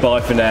to get me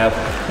by for now.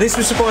 This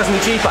was surprisingly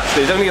cheap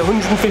actually. It was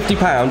only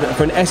 £150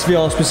 for an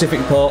SVR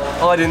specific part.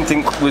 I didn't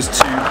think was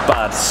too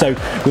bad. So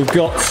we've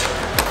got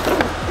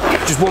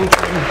just one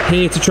trim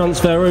here to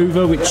transfer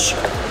over, which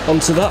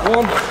onto that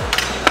one.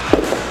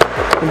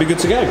 We'll be good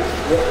to go.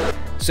 Yeah.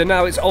 So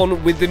now it's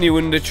on with the new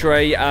under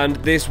tray, and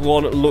this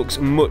one looks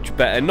much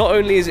better. Not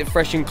only is it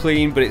fresh and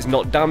clean, but it's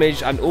not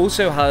damaged and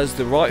also has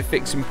the right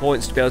fixing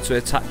points to be able to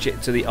attach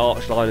it to the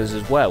arch liners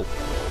as well.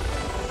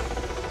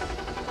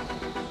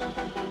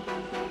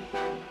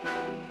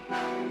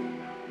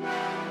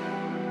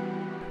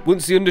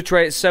 Once the under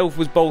tray itself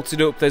was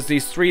bolted up, there's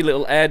these 3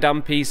 little air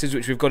dam pieces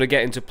which we've got to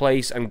get into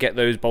place and get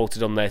those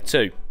bolted on there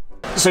too.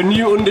 So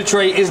new under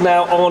tray is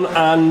now on,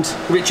 and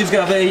Richard's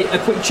going to have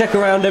a quick check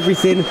around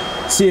everything,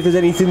 see if there's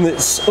anything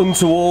that's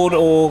untoward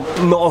or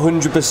not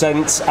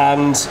 100%,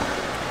 and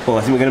well,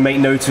 I think we're going to make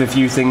note of a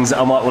few things that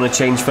I might want to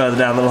change further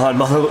down the line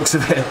by the looks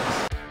of it.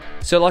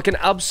 So like an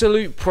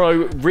absolute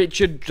pro,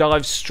 Richard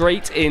dives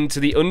straight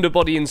into the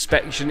underbody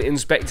inspection,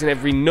 inspecting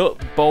every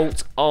nut,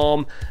 bolt,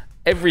 arm,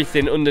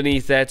 everything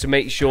underneath there to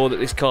make sure that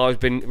this car has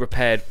been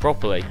repaired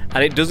properly.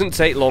 And it doesn't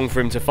take long for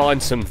him to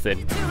find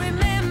something.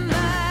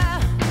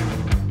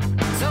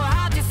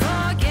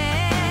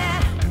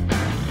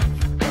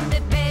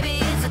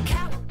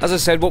 As I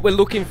said, what we're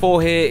looking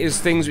for here is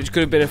things which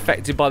could have been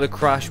affected by the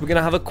crash. We're going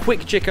to have a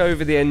quick check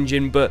over the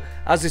engine, but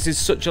as this is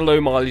such a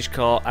low mileage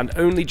car and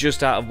only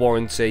just out of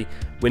warranty,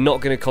 we're not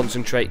going to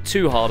concentrate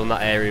too hard on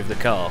that area of the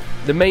car.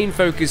 The main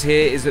focus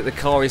here is that the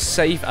car is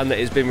safe and that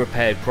it's been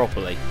repaired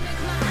properly.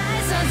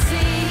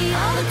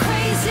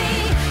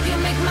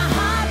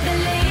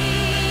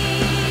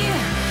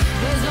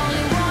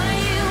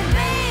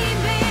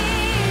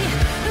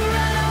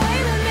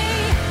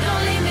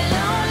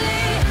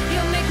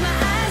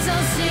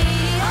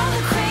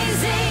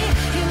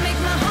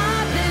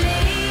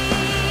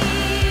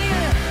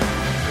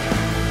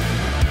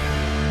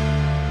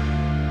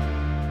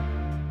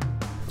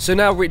 So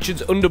now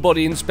Richard's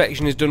underbody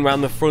inspection is done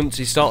around the front, so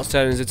he starts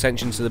turning his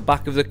attention to the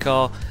back of the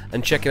car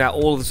and checking out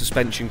all of the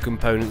suspension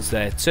components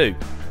there too.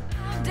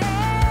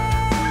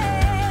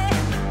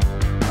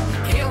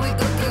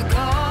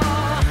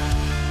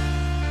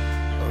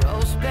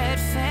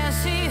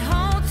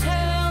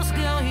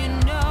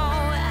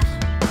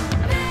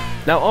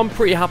 Now I'm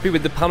pretty happy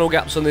with the panel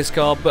gaps on this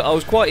car, but I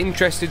was quite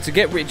interested to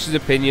get Richard's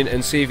opinion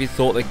and see if he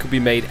thought they could be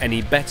made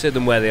any better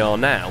than where they are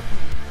now.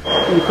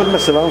 You couldn't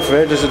mess around for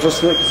ages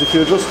adjusting it, because if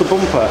you adjust the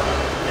bumper,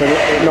 then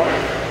it not,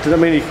 do you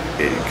know what I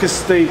mean?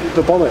 Because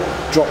the bonnet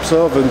drops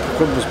over and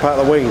becomes part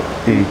of the wing,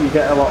 you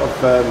get a lot of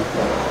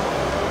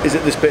is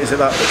it this bit, is it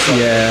that bit?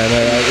 Yeah, no,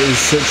 it was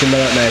such a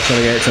nightmare trying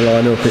to get it to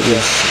line up. It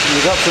was.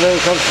 You've got to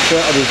really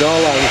concentrate on your door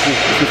line.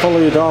 If you follow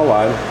your door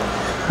line,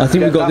 I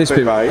think we got this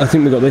bit right. I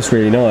think we got this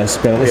really nice.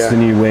 But this is the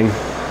new wing.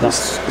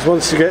 That's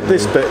once you get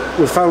this bit,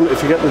 we found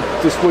if you get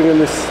this wing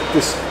and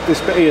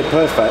this bit here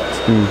perfect,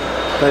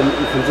 then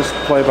you can just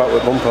play back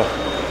with bumper.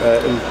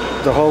 And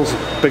the hole's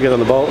bigger than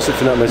the bolts, if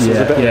you know what I mean.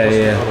 So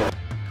Yeah.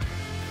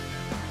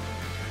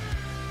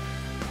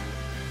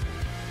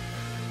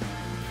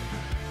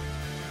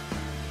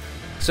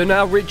 So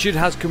now Richard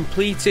has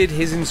completed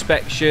his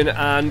inspection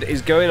and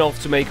is going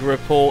off to make a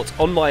report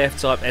on my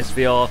F-Type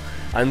SVR,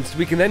 and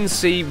we can then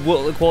see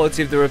what the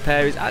quality of the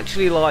repair is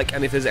actually like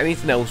and if there's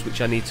anything else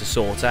which I need to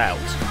sort out.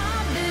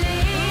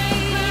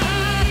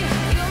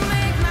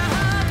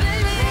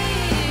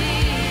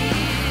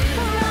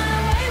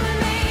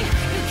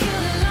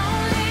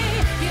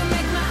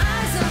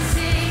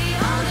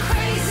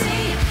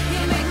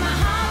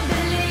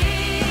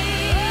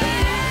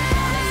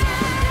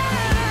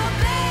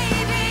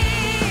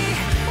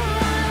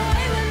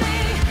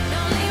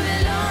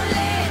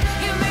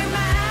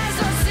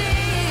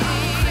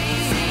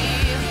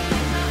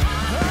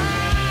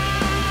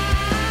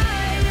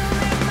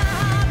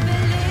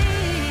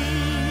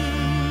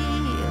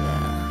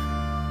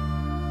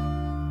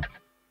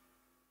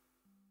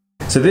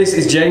 So this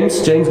is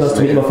James. James, nice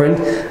to meet you, my friend.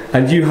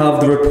 And you have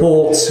the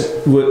report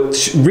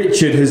which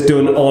Richard has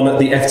done on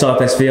the F-Type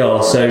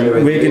SVR.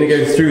 So we're going to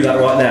go through that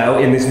right now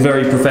in this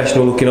very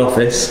professional looking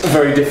office.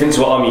 Very different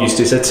to what I'm used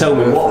to. So tell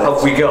me, what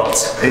have we got?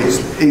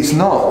 It's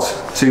not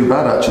too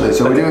bad actually.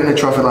 So we're doing a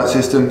traffic light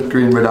system,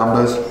 green, red,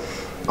 ambers.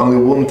 Only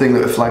one thing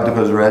that was flagged up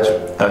as red.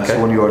 That's the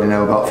one you already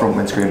know about, front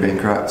windscreen being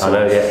cracked. So. I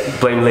know, yeah.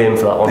 Blame Liam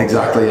for that one.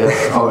 Exactly,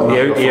 yeah. Oh,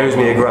 he owes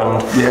me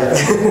 £1,000. Yeah,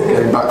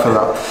 getting back for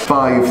that.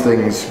 5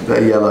 things that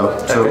are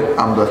yellow. So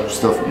amber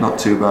stuff, not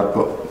too bad,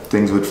 but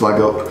things would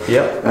flag up.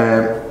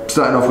 Yep.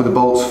 Starting off with the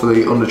bolts for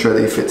the under tray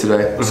that you fit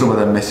today. Some of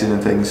them missing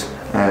and things.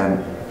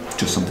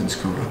 Just something to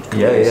cover up.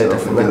 Yeah,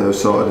 definitely. Get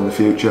those sorted in the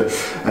future.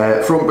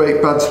 Front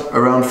brake pads,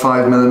 around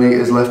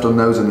 5mm left on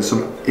those, and there's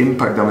some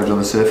impact damage on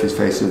the surface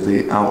face of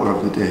the outer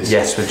of the disc.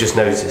 Yes, we've just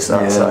noticed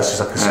that. So that's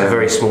just like a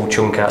very small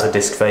chunk out of the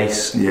disc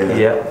face.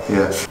 Yeah.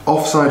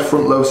 Offside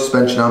front low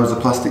suspension arms, the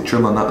plastic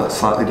trim on that's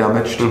slightly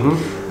damaged.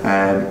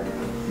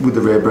 With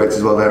the rear brakes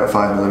as well, they're at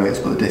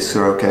 5mm, but the discs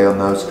are okay on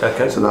those.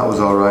 Okay. So that was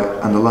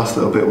alright. And the last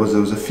little bit was there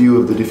was a few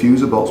of the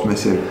diffuser bolts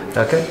missing.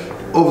 Okay.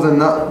 Other than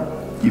that,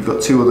 you've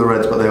got 2 other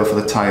reds, but they are for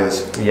the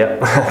tyres.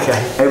 Yep,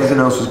 okay. Everything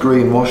else was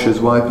green,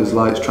 washers, wipers,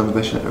 lights,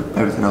 transmission,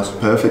 everything else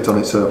was perfect on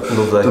it, so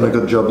lovely. Done a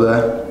good job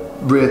there.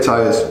 Rear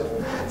tyres.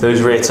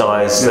 Those rear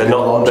tyres, they're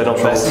not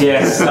best.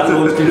 Yes, that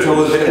launch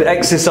control has been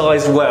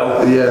exercised well.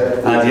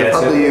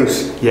 Had the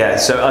use. Yeah,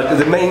 so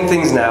the main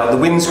things now, the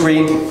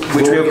windscreen,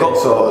 which we've got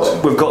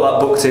that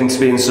booked in to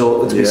be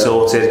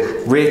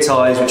sorted. Rear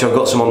tyres, which I've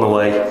got some on the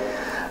way,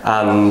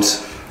 and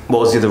what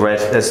was the other red?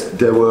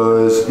 There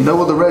was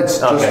no other reds,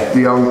 just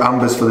the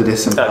ambers for the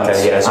disc and pads.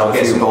 Okay, yeah, so I'll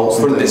get some bolts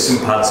for the disc and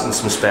pads and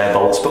some spare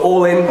bolts. But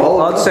all in,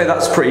 I'd say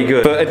that's pretty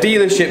good. But a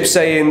dealership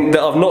saying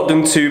that I've not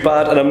done too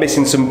bad and I'm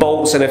missing some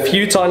bolts and a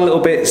few tiny little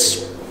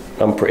bits,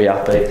 I'm pretty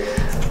happy.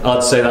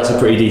 I'd say that's a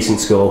pretty decent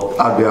score.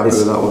 I'd be happy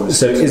with that one.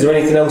 So is there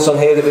anything else on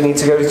here that we need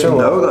to go through?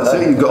 No, that's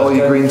it. You've got all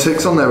your green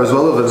ticks on there as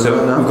well.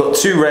 So we've got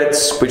 2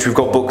 reds, which we've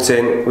got booked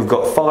in. We've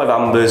got 5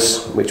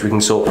 ambers, which we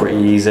can sort pretty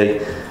easy.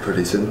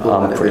 Pretty simple.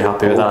 I'm pretty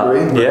happy with that.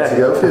 Green,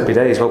 happy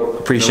days. Well,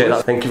 appreciate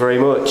that. Thank you very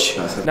much.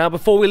 Now,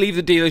 before we leave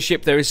the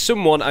dealership, there is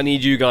someone I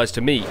need you guys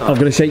to meet. I'm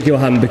going to shake your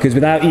hand because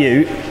without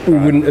you, we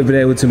wouldn't have been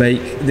able to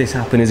make this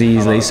happen as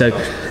easily. So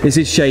this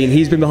is Shane.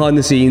 He's been behind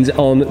the scenes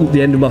on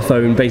the end of my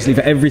phone, basically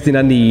for everything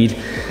I need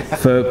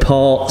for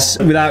parts.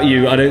 Without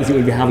you, I don't think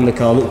we'd be having the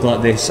car look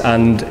like this,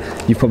 and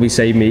you've probably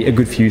saved me a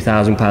good few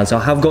 £1,000s. So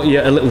I have got you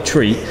a little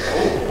treat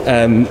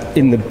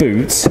in the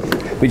boot,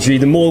 which you're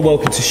either more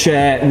welcome to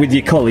share with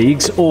your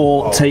colleagues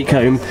or take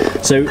home.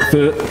 So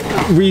for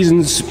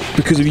reasons,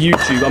 because of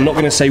YouTube, I'm not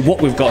going to say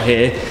what we've got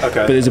here,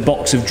 but there's a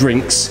box of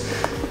drinks.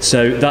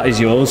 So that is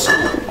yours,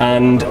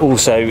 and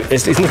also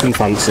it's nothing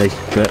fancy,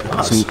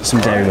 but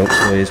some dairy milk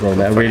for you as well,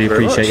 mate. I really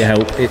appreciate your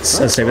help. It's,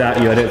 as I say,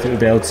 without you, I don't think we'd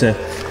be able to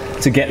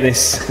get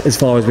this as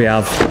far as we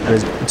have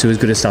and to as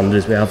good a standard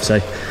as we have.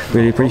 So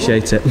really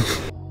appreciate it.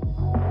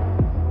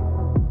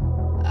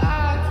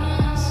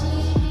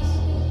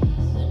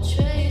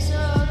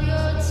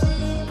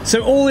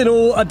 So all in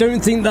all, I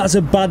don't think that's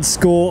a bad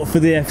score for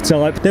the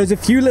F-Type. There's a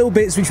few little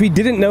bits which we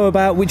didn't know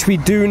about, which we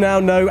do now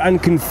know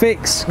and can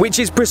fix, which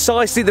is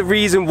precisely the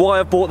reason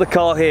why I bought the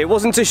car here. It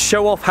wasn't to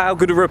show off how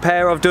good a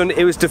repair I've done,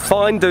 it was to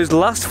find those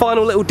last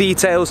final little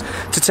details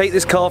to take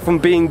this car from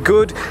being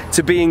good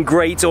to being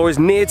great, or as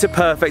near to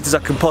perfect as I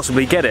can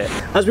possibly get it.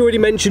 As we already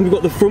mentioned, we've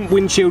got the front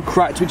windshield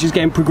cracked, which is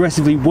getting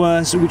progressively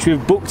worse, which we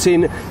have booked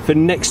in for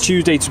next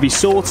Tuesday to be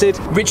sorted.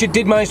 Richard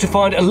did manage to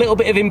find a little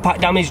bit of impact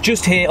damage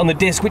just here on the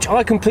disc, which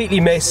I completely completely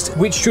missed,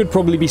 which should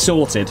probably be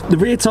sorted. The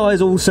rear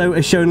tyres also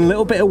are showing a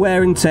little bit of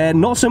wear and tear,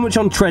 not so much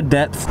on tread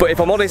depth, but if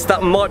I'm honest,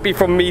 that might be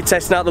from me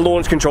testing out the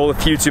launch control a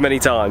few too many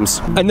times.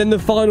 And then the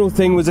final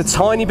thing was a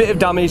tiny bit of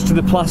damage to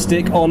the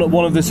plastic on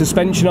one of the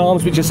suspension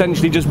arms, which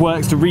essentially just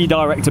works to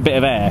redirect a bit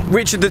of air.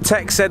 Richard the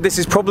tech said this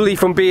is probably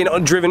from being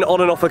driven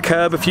on and off a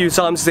curb a few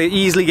times, so they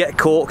easily get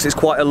caught because it's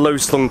quite a low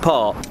slung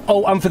part.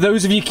 Oh, and for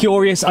those of you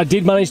curious, I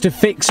did manage to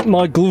fix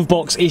my glove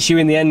box issue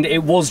in the end.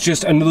 It was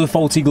just another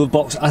faulty glove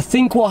box. I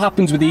think what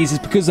happens with these is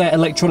because they're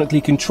electronically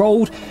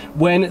controlled,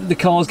 when the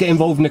cars get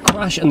involved in a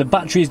crash and the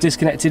battery is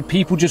disconnected,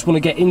 people just want to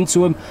get into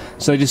them,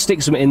 so they just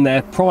stick some in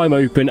there, pry them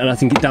open, and I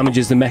think it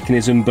damages the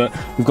mechanism. But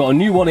we've got a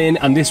new one in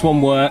and this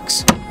one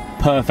works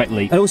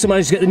perfectly. I also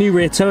managed to get the new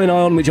rear towing eye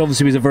on, which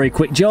obviously was a very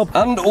quick job,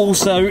 and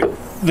also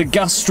the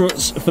gas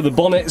struts for the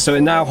bonnet, so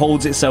it now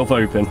holds itself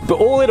open. But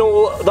all in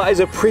all, that is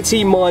a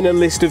pretty minor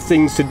list of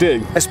things to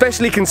do,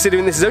 especially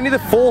considering this is only the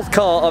 4th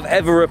car I've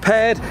ever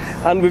repaired,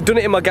 and we've done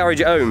it in my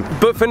garage at home.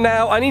 But for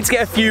now, I need to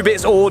get a few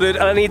bits ordered,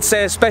 and I need to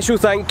say a special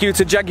thank you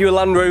to Jaguar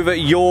Land Rover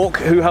York,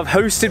 who have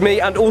hosted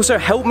me and also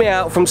helped me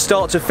out from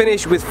start to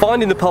finish with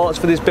finding the parts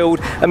for this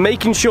build and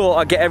making sure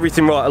I get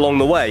everything right along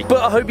the way.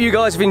 But I hope you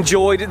guys have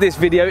enjoyed this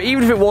video,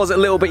 even if it was a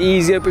little bit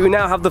easier. But we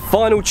now have the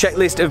final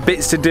checklist of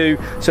bits to do,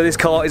 so this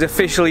car is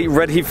officially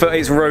ready for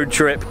its road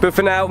trip. But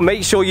for now,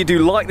 make sure you do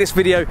like this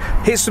video,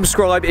 hit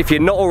subscribe if you're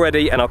not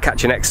already, and I'll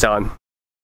catch you next time.